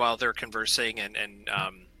walk in while they're conversing and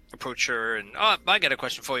approach her. And I got a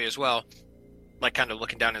question for you as well. Like kind of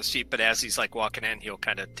looking down his feet, but as he's like walking in, he'll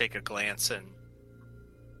kind of take a glance and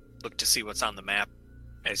look to see what's on the map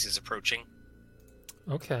as he's approaching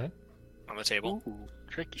Okay. on the table. Ooh,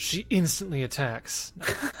 tricky. She instantly attacks. We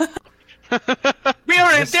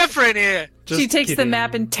are Just- indifferent here. She Just takes the kidding.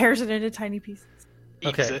 map and tears it into tiny pieces.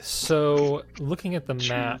 Okay, Exit. so looking at the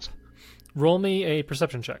map, roll me a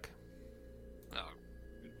perception check. Oh.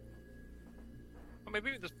 Well,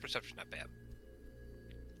 maybe this perception not bad.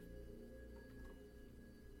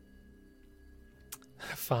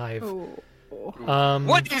 5. Oh.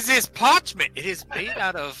 What is this parchment? It is made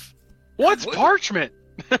out of... What's Wood? parchment?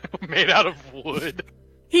 Made out of wood.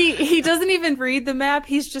 He doesn't even read the map.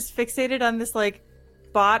 He's just fixated on this like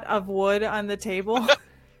spot of wood on the table.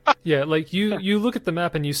 Yeah, like you look at the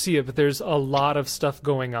map and you see it, but there's a lot of stuff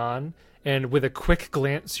going on, and with a quick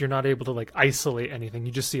glance, you're not able to like isolate anything.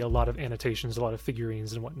 You just see a lot of annotations, a lot of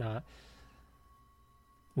figurines and whatnot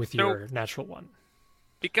with your natural one.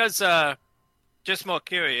 Because, just more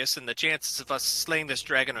curious, and the chances of us slaying this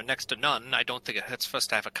dragon are next to none, I don't think it hurts for us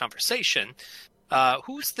to have a conversation.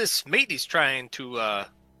 Who's this mate he's trying to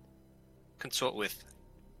consort with?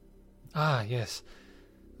 Ah, yes.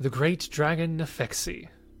 The great dragon Nefexi.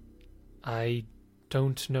 I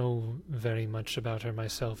don't know very much about her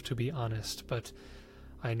myself, to be honest, but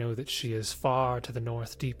I know that she is far to the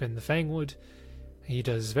north, deep in the Fangwood. He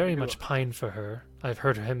does very much pine for her. I've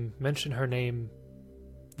heard him mention her name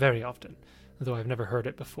very often, though I've never heard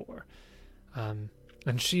it before. And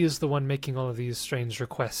she is the one making all of these strange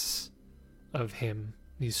requests of him,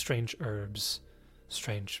 these strange herbs,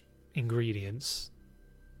 strange ingredients.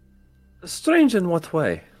 Strange in what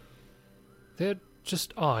way? They're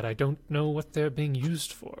just odd. I don't know what they're being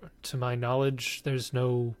used for. To my knowledge, they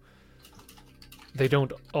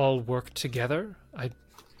don't all work together.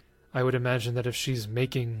 I would imagine that if she's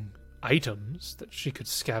making items, that she could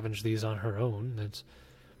scavenge these on her own.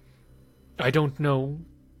 I don't know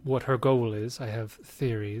what her goal is. I have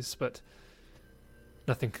theories, but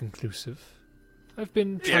nothing conclusive. I've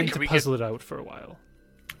been trying to puzzle it out for a while.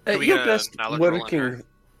 Your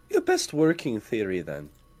best working theory, then?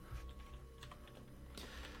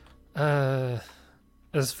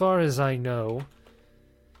 As far as I know,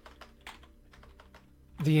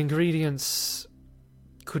 the ingredients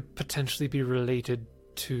could potentially be related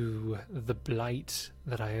to the blight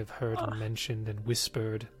that I have heard mentioned and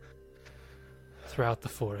whispered throughout the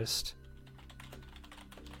forest.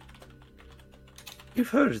 You've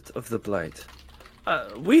heard of the blight.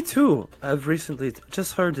 We too have recently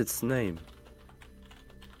just heard its name.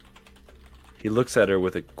 He looks at her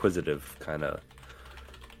with a quizzitive kind of...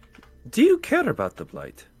 Do you care about the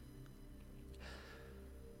blight?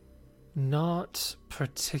 Not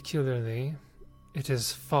particularly. It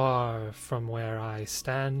is far from where I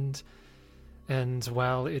stand, and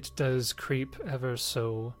while it does creep ever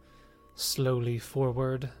so slowly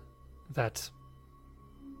forward, that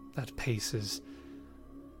pace is...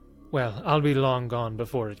 Well, I'll be long gone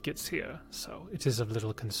before it gets here, so it is of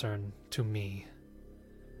little concern to me.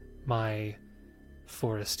 My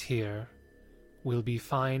forest here will be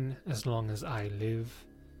fine as long as I live,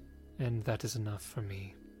 and that is enough for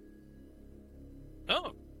me.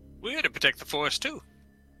 Oh, we're here to protect the forest too.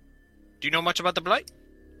 Do you know much about the blight?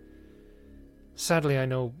 Sadly, I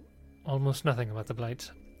know almost nothing about the blight.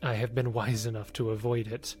 I have been wise enough to avoid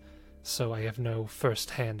it, so I have no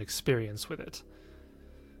first-hand experience with it.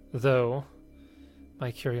 Though,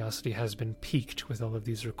 my curiosity has been piqued with all of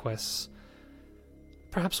these requests.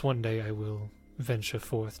 Perhaps one day I will venture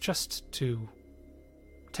forth just to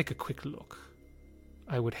take a quick look.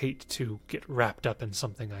 I would hate to get wrapped up in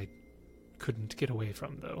something I couldn't get away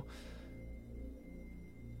from, though.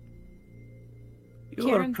 You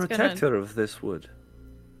are a protector of this wood,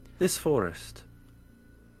 this forest.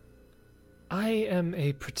 I am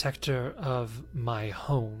a protector of my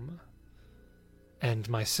home, and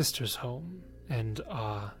my sister's home, and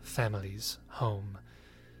our family's home.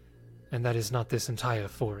 And that is not this entire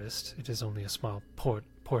forest. It is only a small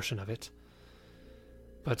portion of it.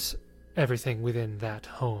 But everything within that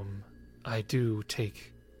home, I do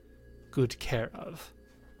take good care of.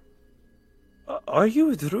 Are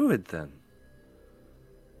you a druid, then?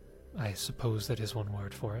 I suppose that is one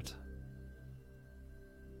word for it.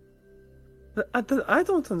 I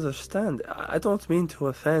don't understand. I don't mean to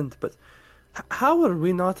offend, but how are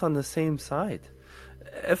we not on the same side?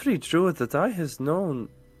 Every druid that I has known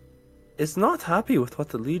is not happy with what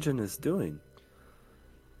the Legion is doing.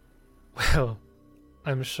 Well,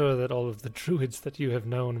 I'm sure that all of the druids that you have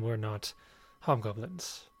known were not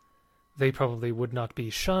hobgoblins. They probably would not be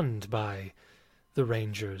shunned by the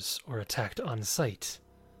rangers or attacked on sight,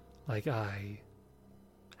 like I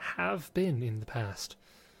have been in the past.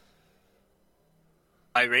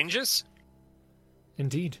 By rangers?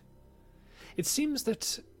 Indeed. It seems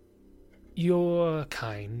that your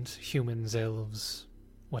kind, humans, elves,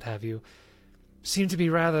 what have you, seem to be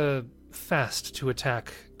rather fast to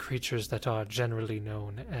attack creatures that are generally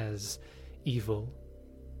known as evil.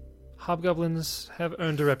 Hobgoblins have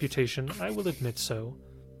earned a reputation, I will admit so,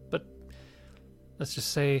 but let's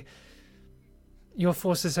just say your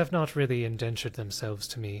forces have not really indentured themselves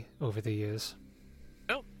to me over the years.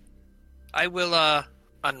 No. I will,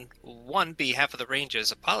 on one, behalf of the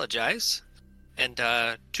Rangers, apologize, and,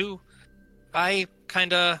 two, I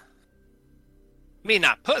kinda, me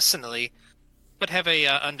not personally, but have a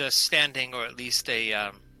understanding, or at least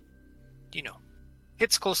a,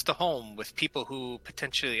 hits close to home with people who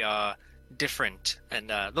potentially are different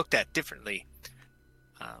and looked at differently.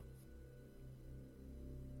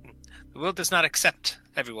 The world does not accept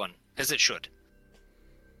everyone, as it should.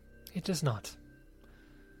 It does not.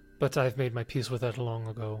 But I've made my peace with that long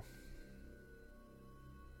ago.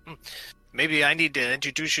 Maybe I need to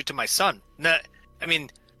introduce you to my son. Not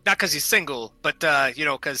because he's single, but,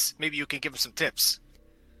 because maybe you can give him some tips.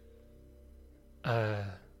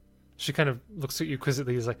 She kind of looks at you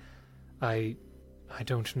quizzically. Is like, I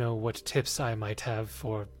don't know what tips I might have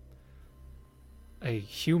for a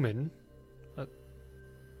human.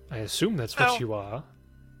 I assume that's what you are.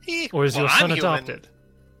 Or is your son adopted?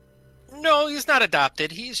 No, he's not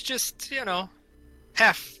adopted. He's just,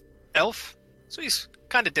 half elf. So he's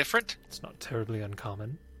kind of different. It's not terribly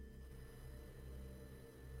uncommon.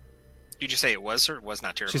 Did you say it was or was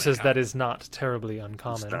not terribly She says uncommon? that is not terribly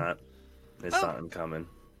uncommon. It's not uncommon.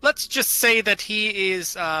 Let's just say that he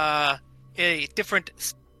is a different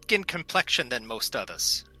skin complexion than most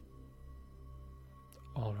others.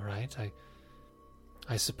 All right,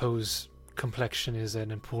 I suppose complexion is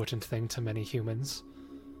an important thing to many humans.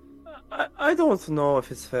 I don't know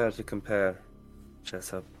if it's fair to compare,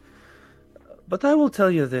 Jessup. But I will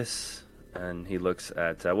tell you this. And he looks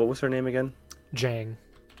at, what was her name again? Jang.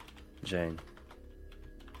 Jane.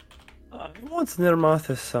 I want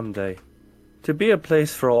Nirmathis someday to be a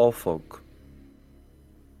place for all folk.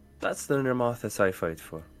 That's the Nirmathis I fight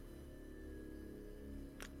for.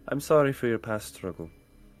 I'm sorry for your past struggle.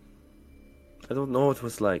 I don't know what it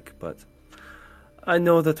was like, but I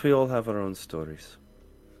know that we all have our own stories.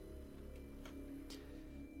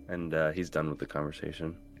 And he's done with the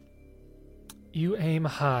conversation. You aim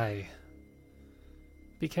high.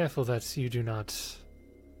 Be careful that you do not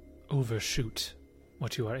overshoot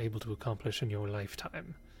what you are able to accomplish in your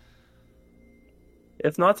lifetime.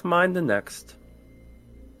 If not mine, the next.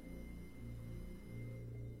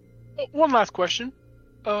 One last question.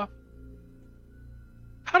 How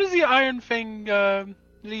does the Iron Fang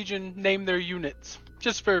Legion name their units?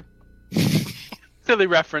 Just for silly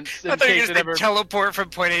reference. I thought you were going to teleport from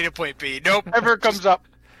point A to point B. Nope. Ever comes up.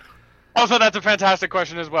 Also, that's a fantastic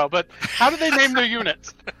question as well. But how do they name their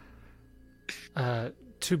units?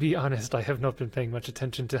 To be honest, I have not been paying much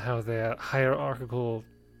attention to how their hierarchical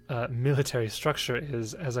military structure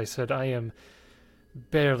is. As I said, I am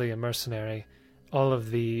barely a mercenary. All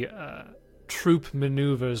of the troop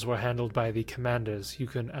maneuvers were handled by the commanders. You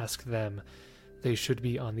can ask them. They should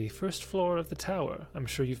be on the first floor of the tower. I'm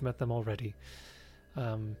sure you've met them already.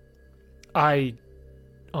 I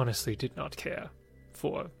honestly did not care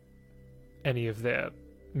for any of their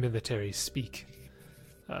military speak.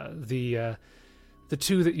 The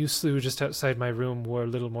two that you slew just outside my room were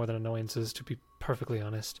little more than annoyances, to be perfectly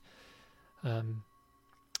honest.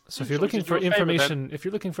 So if you're looking for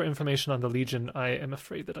information, on the Legion, I am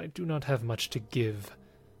afraid that I do not have much to give.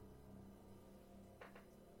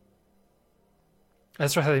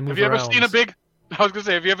 As for how they move around... Have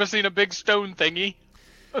you ever seen a big stone thingy?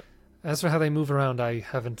 As for how they move around, I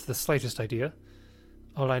haven't the slightest idea.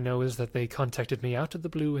 All I know is that they contacted me out of the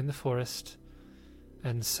blue in the forest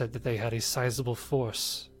and said that they had a sizable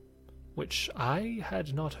force, which I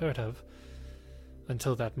had not heard of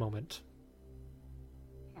until that moment.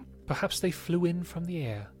 Perhaps they flew in from the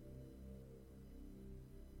air.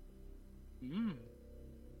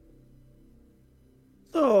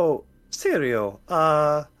 So, Sirio,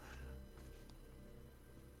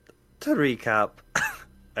 to recap,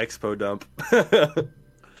 Expo dump.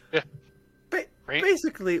 Yeah.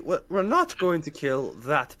 Basically, we're not going to kill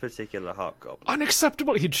that particular hobgoblin.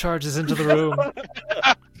 Unacceptable! He charges into the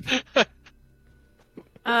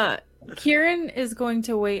room. Kieran is going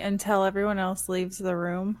to wait until everyone else leaves the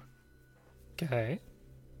room. Okay.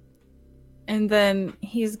 And then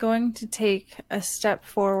he's going to take a step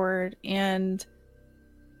forward and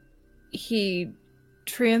he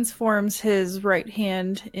transforms his right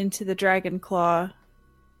hand into the dragon claw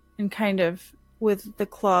and kind of with the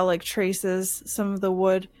claw like traces some of the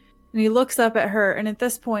wood. And he looks up at her, and at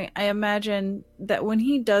this point I imagine that when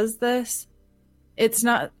he does this, it's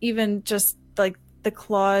not even just like the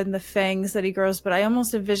claw and the fangs that he grows, but I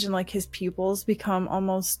almost envision like his pupils become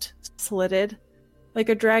almost slitted like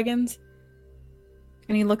a dragon's.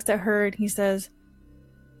 And he looks at her and he says,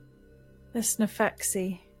 "This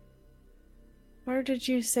Nefexi, where did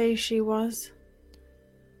you say she was?"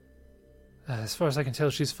 As far as I can tell,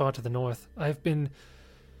 she's far to the north. I've been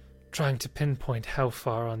trying to pinpoint how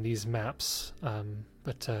far on these maps,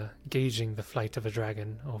 but gauging the flight of a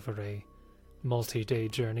dragon over a multi-day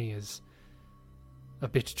journey is a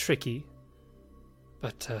bit tricky.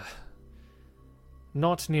 But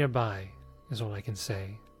not nearby is all I can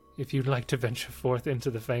say. If you'd like to venture forth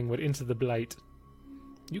into the Fangwood, into the Blight,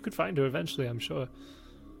 you could find her eventually, I'm sure.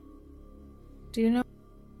 Do you know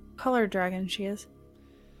what color dragon she is?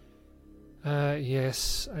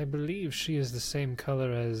 Yes, I believe she is the same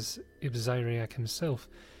color as Ibziriak himself.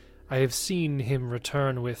 I have seen him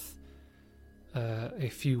return with a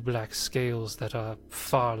few black scales that are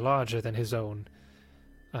far larger than his own.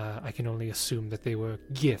 I can only assume that they were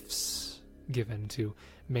gifts given to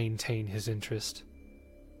maintain his interest.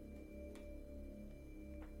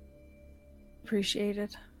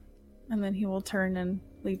 Appreciated. And then he will turn and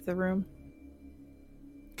leave the room.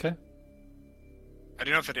 Okay. I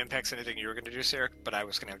don't know if it impacts anything you were going to do, Sarek, but I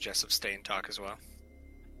was going to have Jessup stay and talk as well.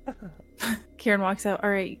 Kieran walks out. All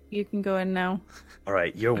right, you can go in now. All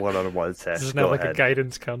right, you're one-on-one, Seth. This is now like a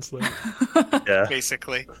guidance counselor. Yeah.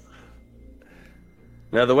 Basically.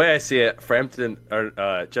 Now, the way I see it, Frampton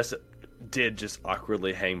did just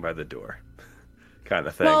awkwardly hang by the door, kind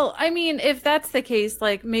of thing. Well, I mean, if that's the case,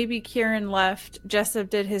 like maybe Kieran left, Jessup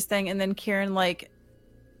did his thing, and then Kieran like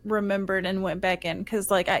remembered and went back in because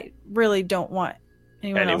like I really don't want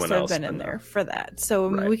anyone else to have been in there for that. So I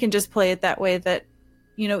mean, we can just play it that way that,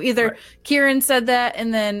 you know, either Kieran said that,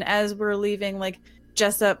 and then as we're leaving, like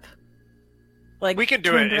Jessup, like we can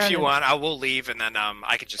do it if you want. I will leave, and then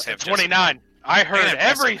I could just have 29. I heard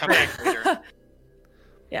everything.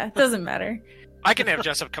 Yeah, it doesn't matter. I can have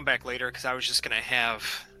Jessup come back later because I was just going to have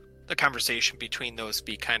the conversation between those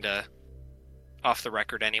be kind of off the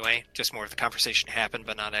record anyway. Just more of the conversation happen,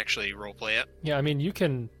 but not actually roleplay it. Yeah, I mean, you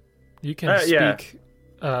can speak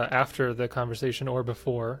after the conversation or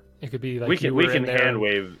before. It could be like we can hand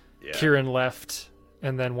wave. Yeah. Kieran left,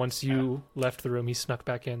 and then once you left the room, he snuck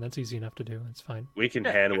back in. That's easy enough to do. It's fine. We can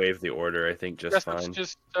hand wave the order, I think, just fine.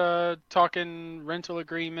 Just talking rental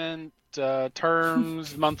agreement,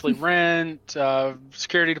 terms, monthly rent,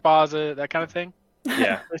 security deposit, that kind of thing.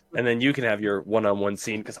 Yeah, and then you can have your one-on-one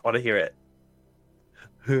scene because I want to hear it.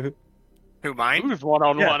 Who, mine? Who's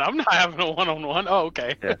one-on-one? Yeah. I'm not having a one-on-one. Oh,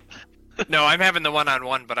 okay. Yeah. No, I'm having the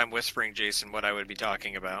one-on-one, but I'm whispering Jason what I would be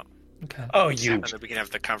talking about. Okay. Oh, and then we can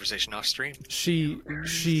have the conversation off stream.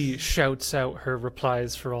 She shouts out her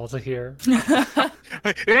replies for all to hear.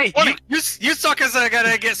 Hey, you suckers are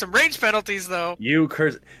gonna get some range penalties, though. You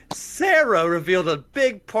curse. Sarah revealed a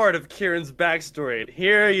big part of Kieran's backstory, and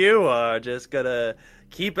here you are, just gonna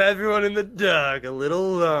keep everyone in the dark a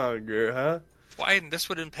little longer, huh? Why? And this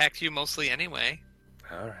would impact you mostly anyway.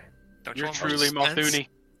 All right. Don't You're truly Malthuni.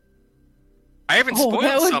 I haven't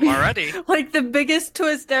spoiled some already. Like the biggest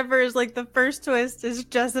twist ever is like the first twist is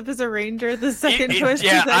Jessup is a ranger. The second twist is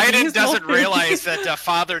that Aiden doesn't realize that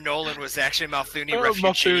Father Nolan was actually Malthuni refugee.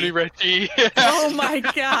 Malthuni refugee. Oh my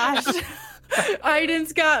gosh.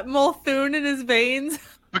 Aiden's got Malthun in his veins.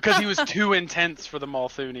 Because he was too intense for the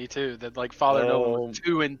Malthuni too. That like Father Nolan was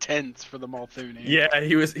too intense for the Malthuni. Yeah,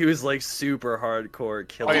 he was like super hardcore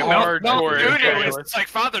killing. Malthuni was like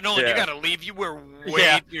Father Nolan. You gotta leave. You were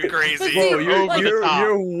way too crazy. Whoa,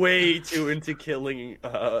 you're way too into killing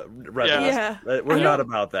rebels. Yeah. We're not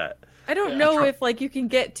about that. I don't know if like you can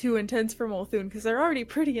get too intense for Malthun because they're already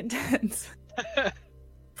pretty intense.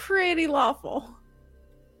 Pretty lawful.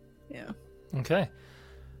 Yeah. Okay.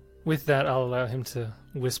 With that, I'll allow him to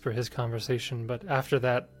whisper his conversation, but after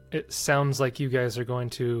that, it sounds like you guys are going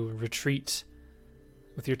to retreat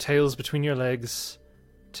with your tails between your legs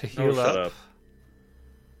to heal up.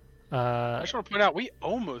 I just want to point out, we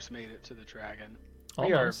almost made it to the dragon.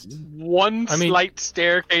 Almost. We are one slight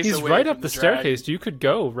staircase away. He's right up the staircase. You could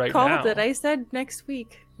go right now. Called it. I said next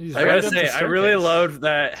week. I gotta say, I really loved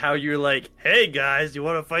that how you're like, hey guys, you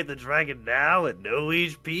want to fight the dragon now at no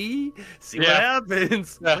HP? See what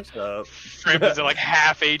happens. What's up? Frampton's at like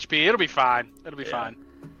half HP. It'll be fine. It'll be fine.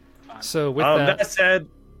 So with that said,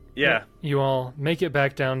 you all make it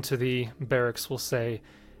back down to the barracks, we'll say,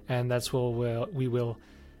 and that's where we will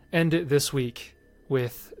end it this week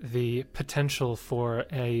with the potential for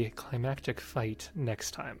a climactic fight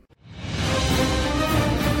next time.